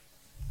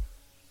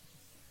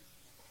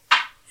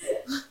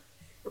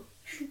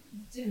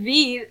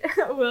 David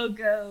will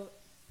go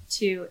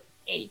to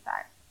 85.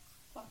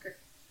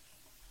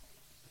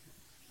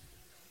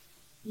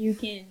 You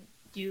can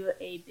do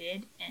a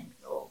bid and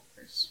roll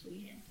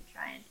persuasion to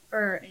try and,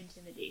 or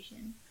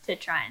intimidation to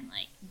try and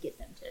like get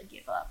them to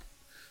give up.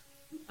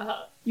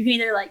 You can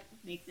either like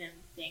make them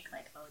think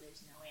like, oh,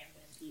 there's no way I'm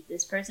gonna beat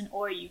this person,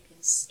 or you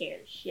can scare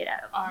the shit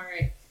out of them.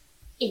 Alright.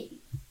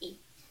 8.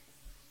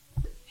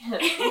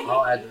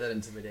 I'll add to that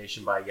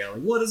intimidation by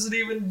yelling, "What does it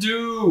even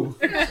do?"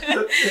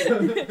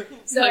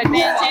 So Like,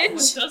 advantage.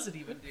 What does it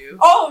even do?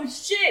 Oh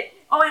shit!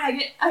 Oh, and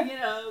I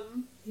get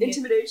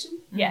intimidation.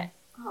 Yeah.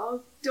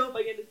 Oh, dope!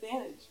 I get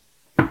advantage.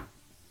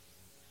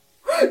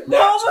 Nat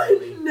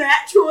 20.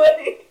 Nat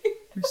 20.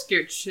 I'm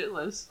scared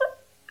shitless.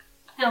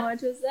 How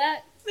much was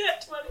that?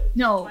 Nat 20.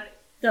 No, 20.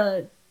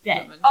 the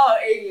bet. Oh,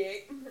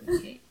 88.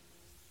 Okay.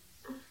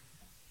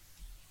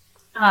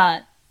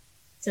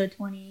 So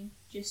 20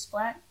 just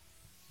splat?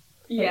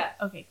 Yeah.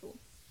 Okay, cool.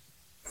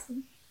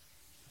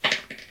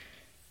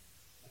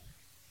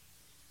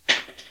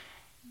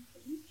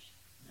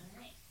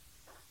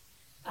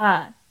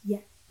 Yeah.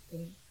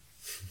 They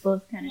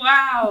both kind of.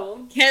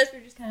 Wow. Casper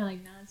just kind of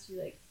like nods to you,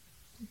 like,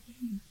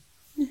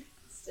 okay.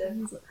 Stuff.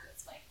 He's like,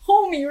 that's my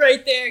homie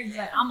right there. He's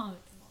like, I'm gonna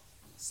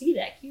see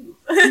that cube.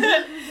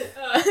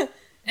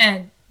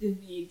 And the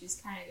V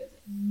just kind of goes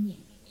like,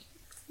 me,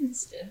 and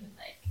stuff, and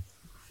like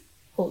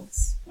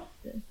holds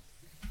the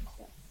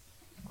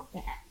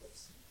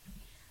apples.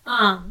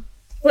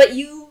 But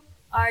you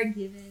are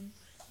given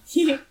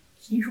cube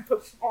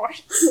of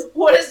force.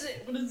 What is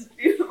it? What does it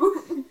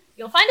do?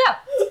 You'll find out.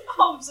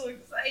 Oh, I'm so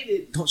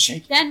excited. Don't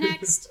shake. The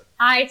next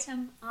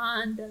item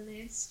on the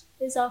list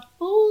is a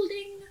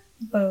folding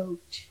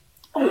boat.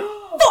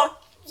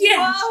 Fuck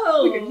yes!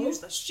 Whoa. We could use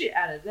the shit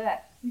out of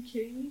that. You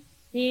kidding me?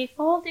 The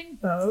folding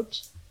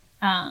boat,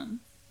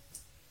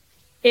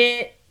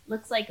 It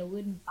looks like a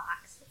wooden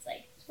box. It's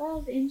like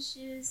 12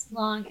 inches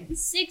long and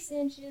 6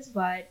 inches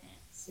wide and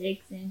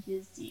 6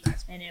 inches deep.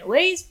 And it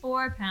weighs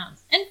 4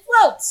 pounds and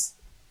floats.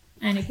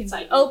 And it can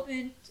be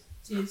opened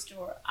to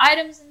store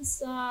items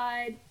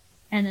inside.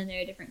 And then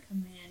there are different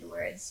command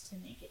words to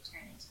make it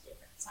turn into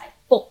different side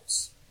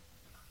bolts.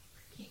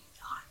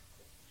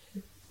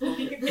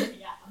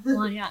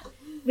 yeah.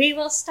 We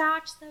will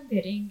start the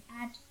bidding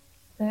at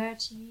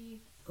 30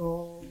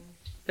 gold.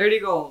 30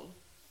 gold.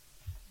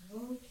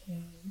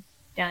 Okay.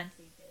 Dante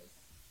goes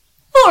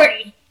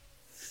 40.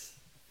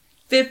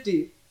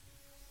 50.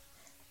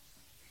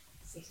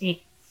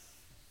 60.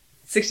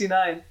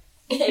 69.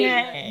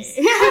 Yay.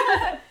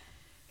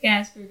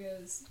 Casper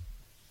goes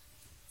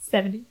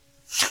 70.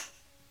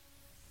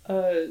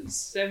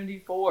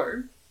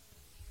 74.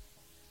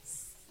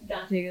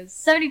 Dante goes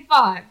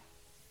 75.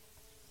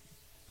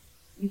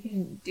 You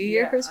can do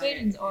your Yeah,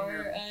 persuasions I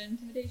or am.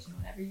 intimidation,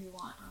 whatever you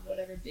want, on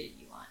whatever bid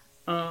you want.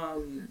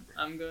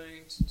 I'm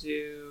going to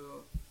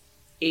do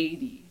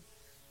 80.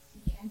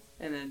 Okay.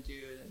 And then do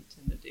an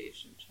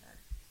intimidation check.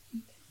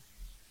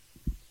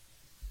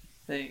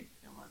 Think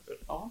am I good?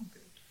 Oh, I'm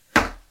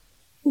good.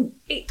 Ooh,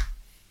 8.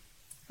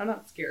 I'm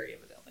not scary,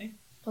 evidently.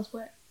 Plus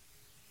what?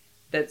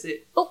 That's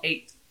it. Oh.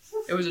 8.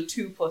 It was a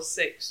 2 plus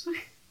 6.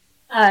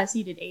 So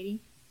you did 80.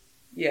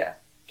 Yeah.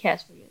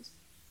 Casper goes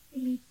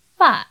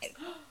 85.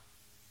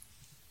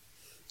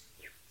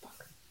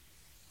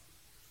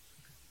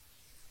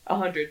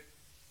 100.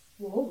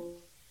 whoa.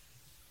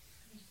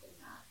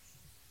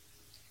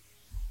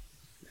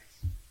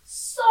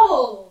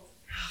 So,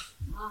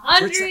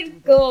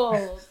 100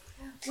 gold.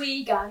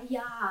 we got a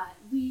yacht.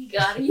 We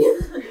got a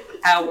yacht.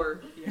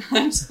 Hour. Yeah.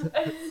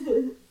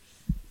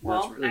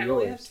 Well, That's really I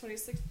only yours. have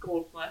 26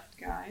 gold left,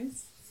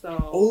 guys.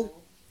 So. Oh.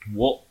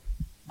 Whoa.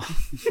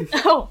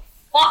 Oh,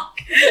 fuck.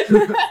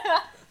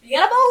 You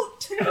got a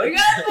boat! We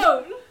got a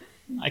boat.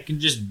 I can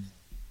just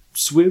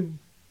swim.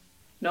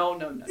 No.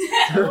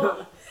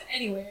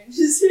 Anywhere.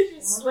 Just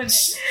swim it.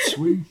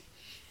 Swim?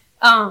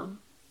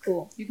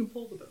 Cool. You can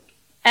pull the boat.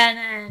 And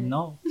then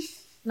No.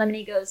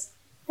 Lemony goes,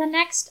 the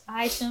next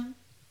item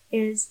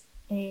is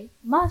a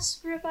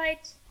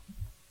musgravite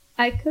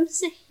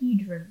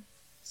icosahedron.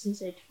 This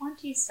is a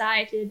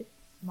 20-sided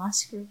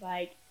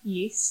musgravite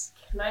piece.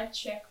 Can I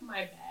check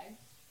my bag?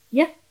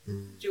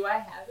 Do I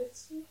have it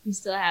still? You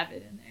still have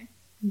it in there.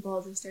 And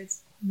Baldur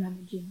starts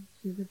rummaging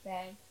through the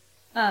bag.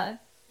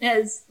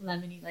 As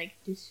Lemony like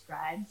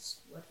describes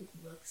what it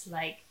looks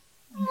like,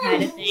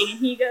 Kind of thing. And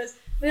he goes,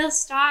 we'll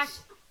start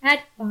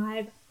at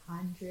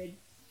 500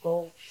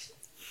 gold.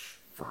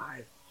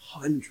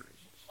 500.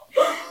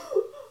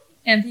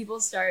 and people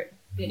start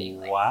bidding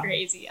like Wow.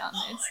 crazy on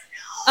this.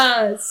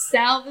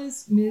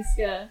 Salvus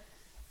Miska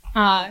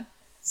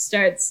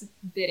starts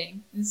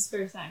bidding. This is the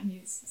first time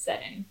he's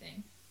said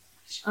anything.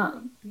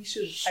 We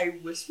should. I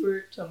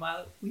whisper to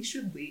Milo. We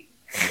should wait.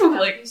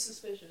 Like, Be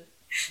suspicious.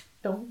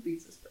 don't be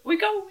suspicious. We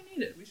got what we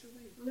needed. We should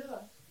wait. No.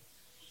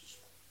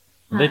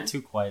 They're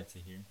too quiet to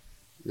hear.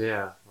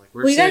 Yeah. Like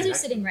we're Well, you guys sitting are next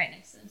to sitting them. right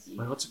next to them. So you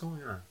Like, what's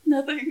going on?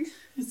 Nothing.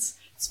 It's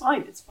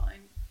fine. It's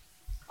fine.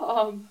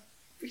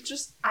 We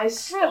just. I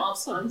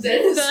stomped on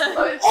this. It's up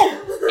to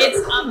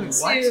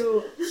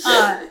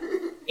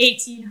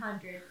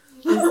 1,800.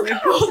 Is the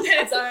goal that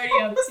it's already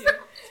up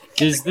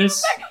to. Is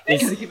this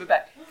Gotta keep it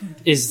back.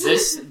 Is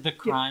this the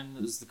crime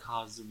that was the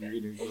cause of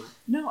Reader?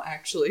 No,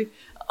 actually.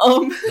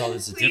 No,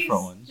 there's a Please,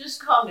 different one.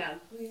 just calm down,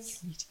 please.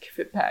 I need to give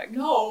it back.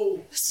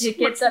 No. It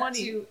gets up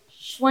to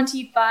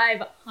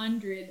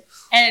 2,500,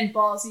 and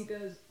Ballsy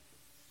goes,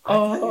 I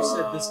thought you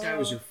said this guy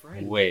was your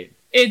friend. Wait.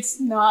 "It's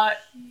not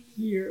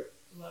here,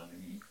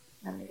 Lemony."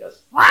 And he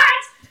goes, "What?"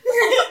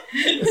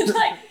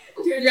 Like,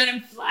 turns around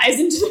and flies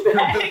into the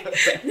bag.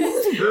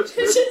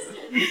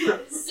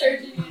 Just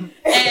searching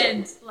it.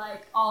 And,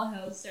 like, all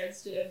hell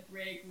starts to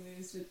break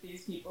loose with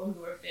these people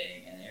who are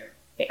bidding, and they're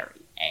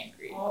very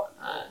angry.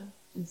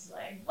 It's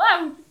like,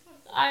 wow,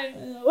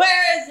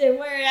 where is it?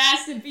 Where it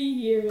has to be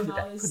here, and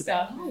all this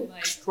stuff. And,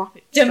 like,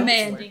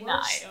 demanding the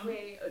item.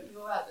 Wait,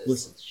 go at this.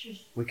 Listen,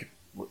 you can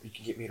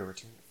get me to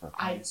return it for a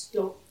I price.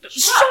 don't.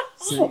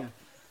 So,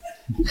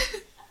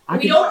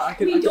 We don't have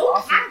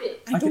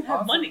it. I don't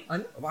have money.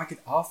 I could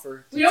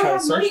offer to We don't try to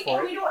have search money, for and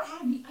it. we don't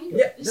have the item.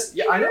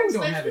 I know we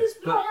don't have it.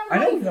 But I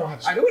know we don't have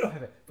it. I know we don't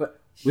have it. But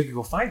we could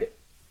go find it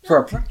for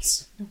a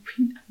price. No,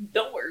 we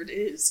know where it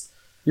is.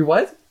 You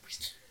what?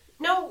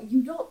 No,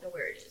 you don't know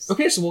where it is.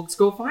 Okay, so let's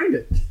go find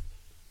it.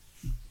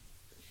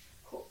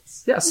 Cool.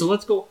 Yeah, so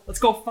let's go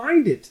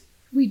find it.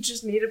 We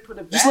just need to put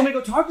it back. Just let me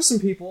go talk to some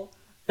people,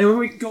 and when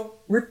we go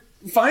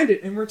find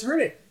it and return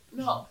it.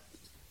 No.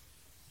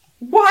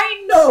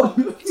 Why no?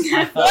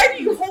 Why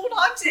do you hold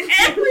on to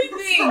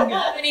everything?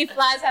 And he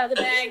flies out of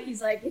the bag.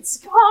 He's like, "It's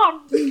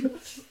gone."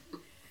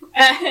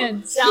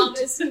 And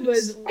Salvis, who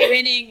was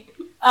winning,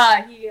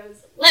 he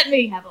goes, "Let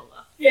me have a look."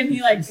 And he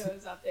like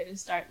goes up there to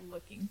start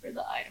looking for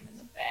the item in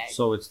the bag.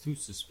 So it's too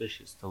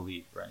suspicious to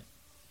leave, right?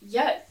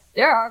 Yes.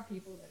 There are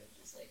people that are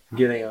just like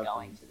Getting up.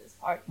 going to this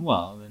party.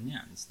 Well, then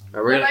yeah. It's not...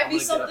 Are we There gonna- might I'm be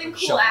gonna get up something and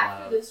cool shovel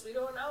after out. this. We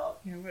don't know.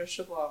 Yeah, I'm gonna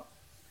shovel out,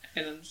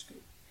 and I'm just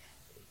gonna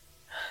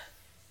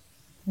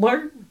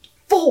learn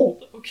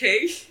fold.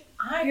 Okay.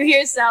 You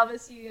hear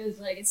Salvis, he goes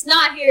like, "It's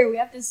not here. We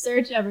have to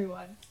search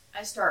everyone."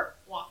 I start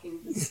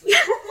walking to sleep.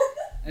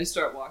 I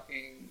start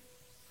walking.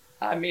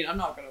 I mean,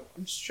 I'm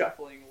just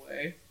shuffling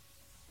away.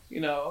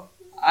 You know,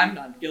 I'm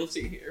not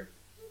guilty here.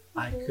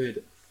 I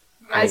could.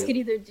 You guys could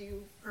either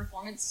do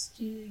performance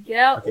to get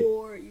out, Okay.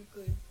 or you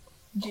could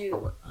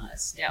do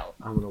stealth.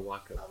 I'm gonna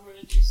walk I'm up.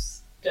 gonna do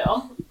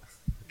stealth.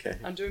 Okay.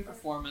 I'm doing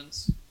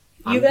performance.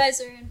 You guys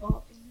are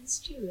involved in this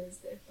too, as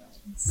their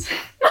friends. You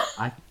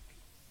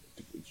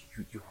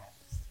have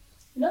this.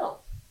 No.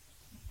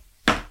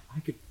 I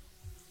could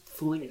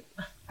fling it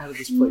out of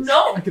this place.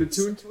 No. I could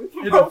attune to it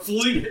and then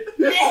fling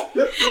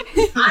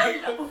it.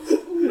 I know.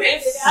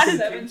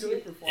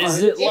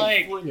 Is it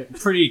Fling like it.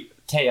 pretty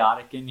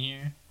chaotic in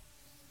here?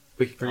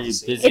 We can Pretty all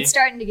see. busy? It's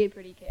starting to get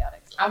pretty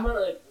chaotic. I'm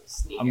gonna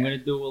sneak I'm out. gonna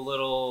do a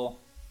little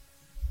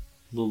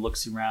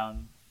looksy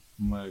around.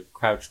 I'm gonna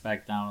crouch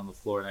back down on the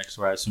floor next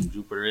to where I assume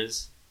Jupiter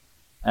is,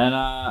 and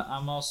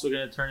I'm also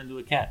gonna turn into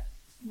a cat.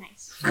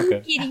 Nice.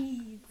 Okay.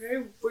 Kitty.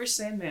 Where's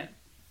Sandman?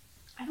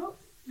 I don't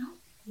know.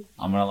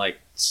 I'm gonna like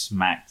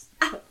smack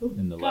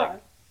in the leg.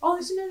 Oh,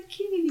 there's another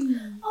kitty.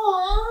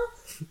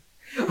 Aww.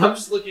 I'm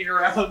just looking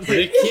around.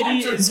 The kitty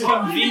is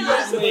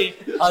conveniently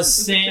a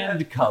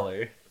sand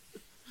color.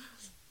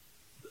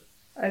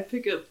 I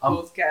pick up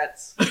both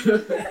cats.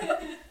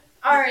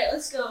 Alright,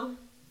 let's go.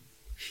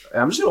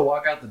 I'm just gonna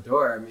walk out the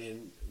door. I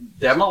mean,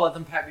 I'm gonna let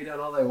them pat me down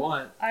all they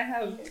want. I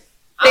have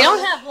They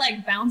don't have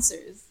like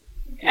bouncers.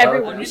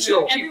 Everyone, okay.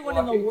 Sure. everyone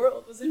in the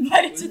world was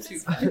invited to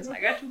this party. I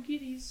got 2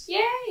 kitties.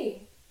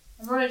 Yay!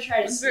 I'm gonna try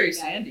to It's very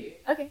sneak out. sandy.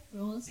 Okay,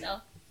 roll a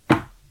stealth.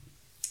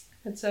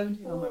 Had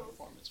 17 on my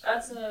performance.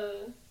 That's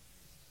a.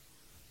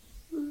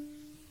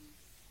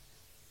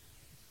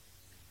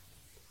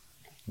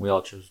 We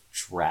all chose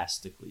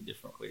drastically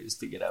different ways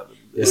to get out of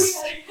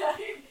this.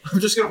 I'm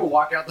just gonna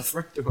walk out the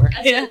front door.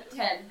 That's Yeah. a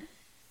 10.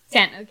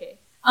 10, okay.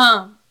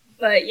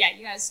 But yeah,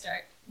 you guys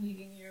start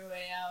leading your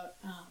way out.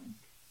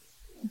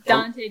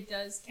 Dante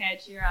does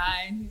catch your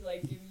eye, and he's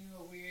like giving you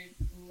a weird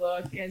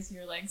look as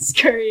you're like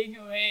scurrying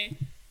away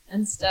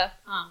and stuff.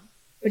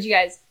 But you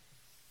guys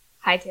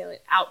hightail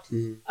it out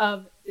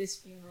of this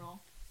funeral.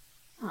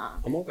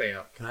 On my way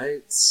out, can I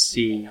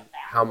see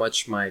how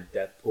much my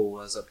death pool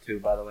was up to?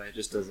 By the way,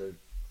 just as a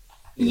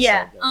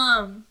Yeah, side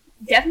note.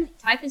 definitely,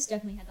 Typhus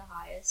definitely had the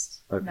highest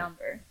Okay.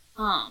 number.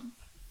 And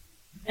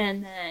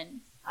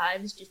then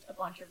it was just a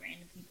bunch of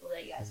random people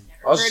that you guys have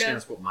never I was heard just of. gonna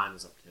ask what mine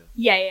was up to.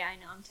 Yeah, I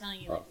know. I'm telling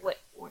you like Okay. what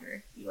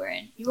order you were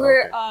in. You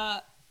were Okay.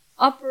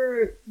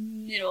 upper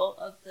middle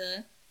of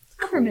the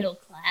upper middle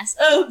class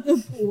of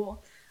the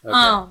pool.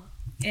 Okay.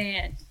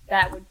 And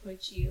that would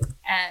put you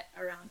at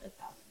around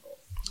 1,000 gold.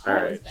 All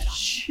I would right. bet on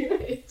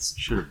Shit.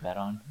 Should have bet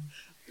on.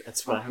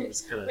 That's what I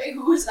was gonna. Wait,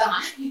 who was the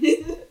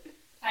highest?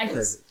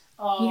 Typhus.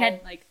 Oh. He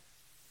had like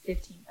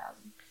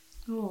 15,000.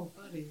 Oh,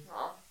 buddy.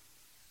 Oh.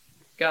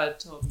 Gotta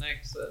tell him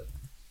next that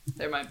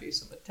there might be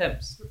some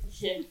attempts.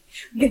 Shit.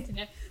 Good to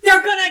know.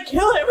 They're gonna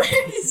kill him.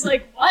 He's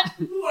like, what?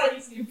 Who are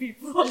these new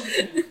people?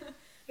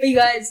 But you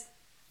guys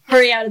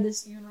hurry out of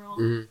this funeral.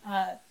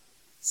 Mhm.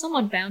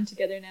 Somewhat bound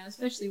together now,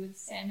 especially with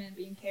Sandman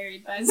being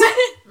carried by Zenith.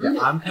 Yeah,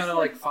 I'm kind of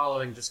like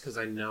following just because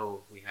I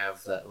know we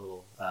have that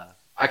little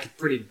I could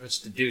pretty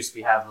much deduce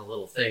we have the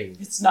little thing.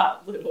 It's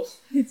not little.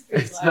 It's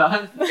pretty It's loud.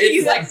 not.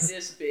 It's like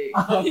this big.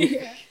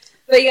 Yeah.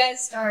 But you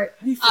guys start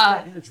How do you fit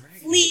that in a dragon?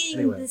 fleeing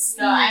Anyway. the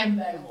scene. No, I'm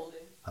bag holding.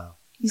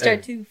 You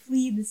start to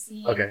flee the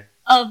scene Okay.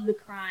 of the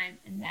crime,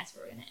 and that's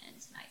where we're going to end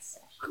tonight's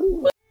session.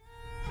 Cool.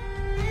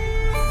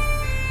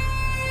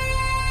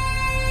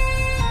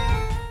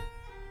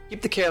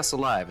 Keep the chaos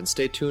alive and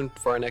stay tuned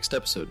for our next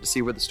episode to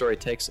see where the story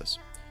takes us.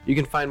 You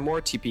can find more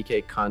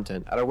TPK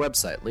content at our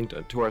website linked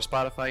to our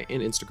Spotify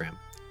and Instagram.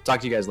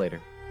 Talk to you guys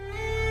later.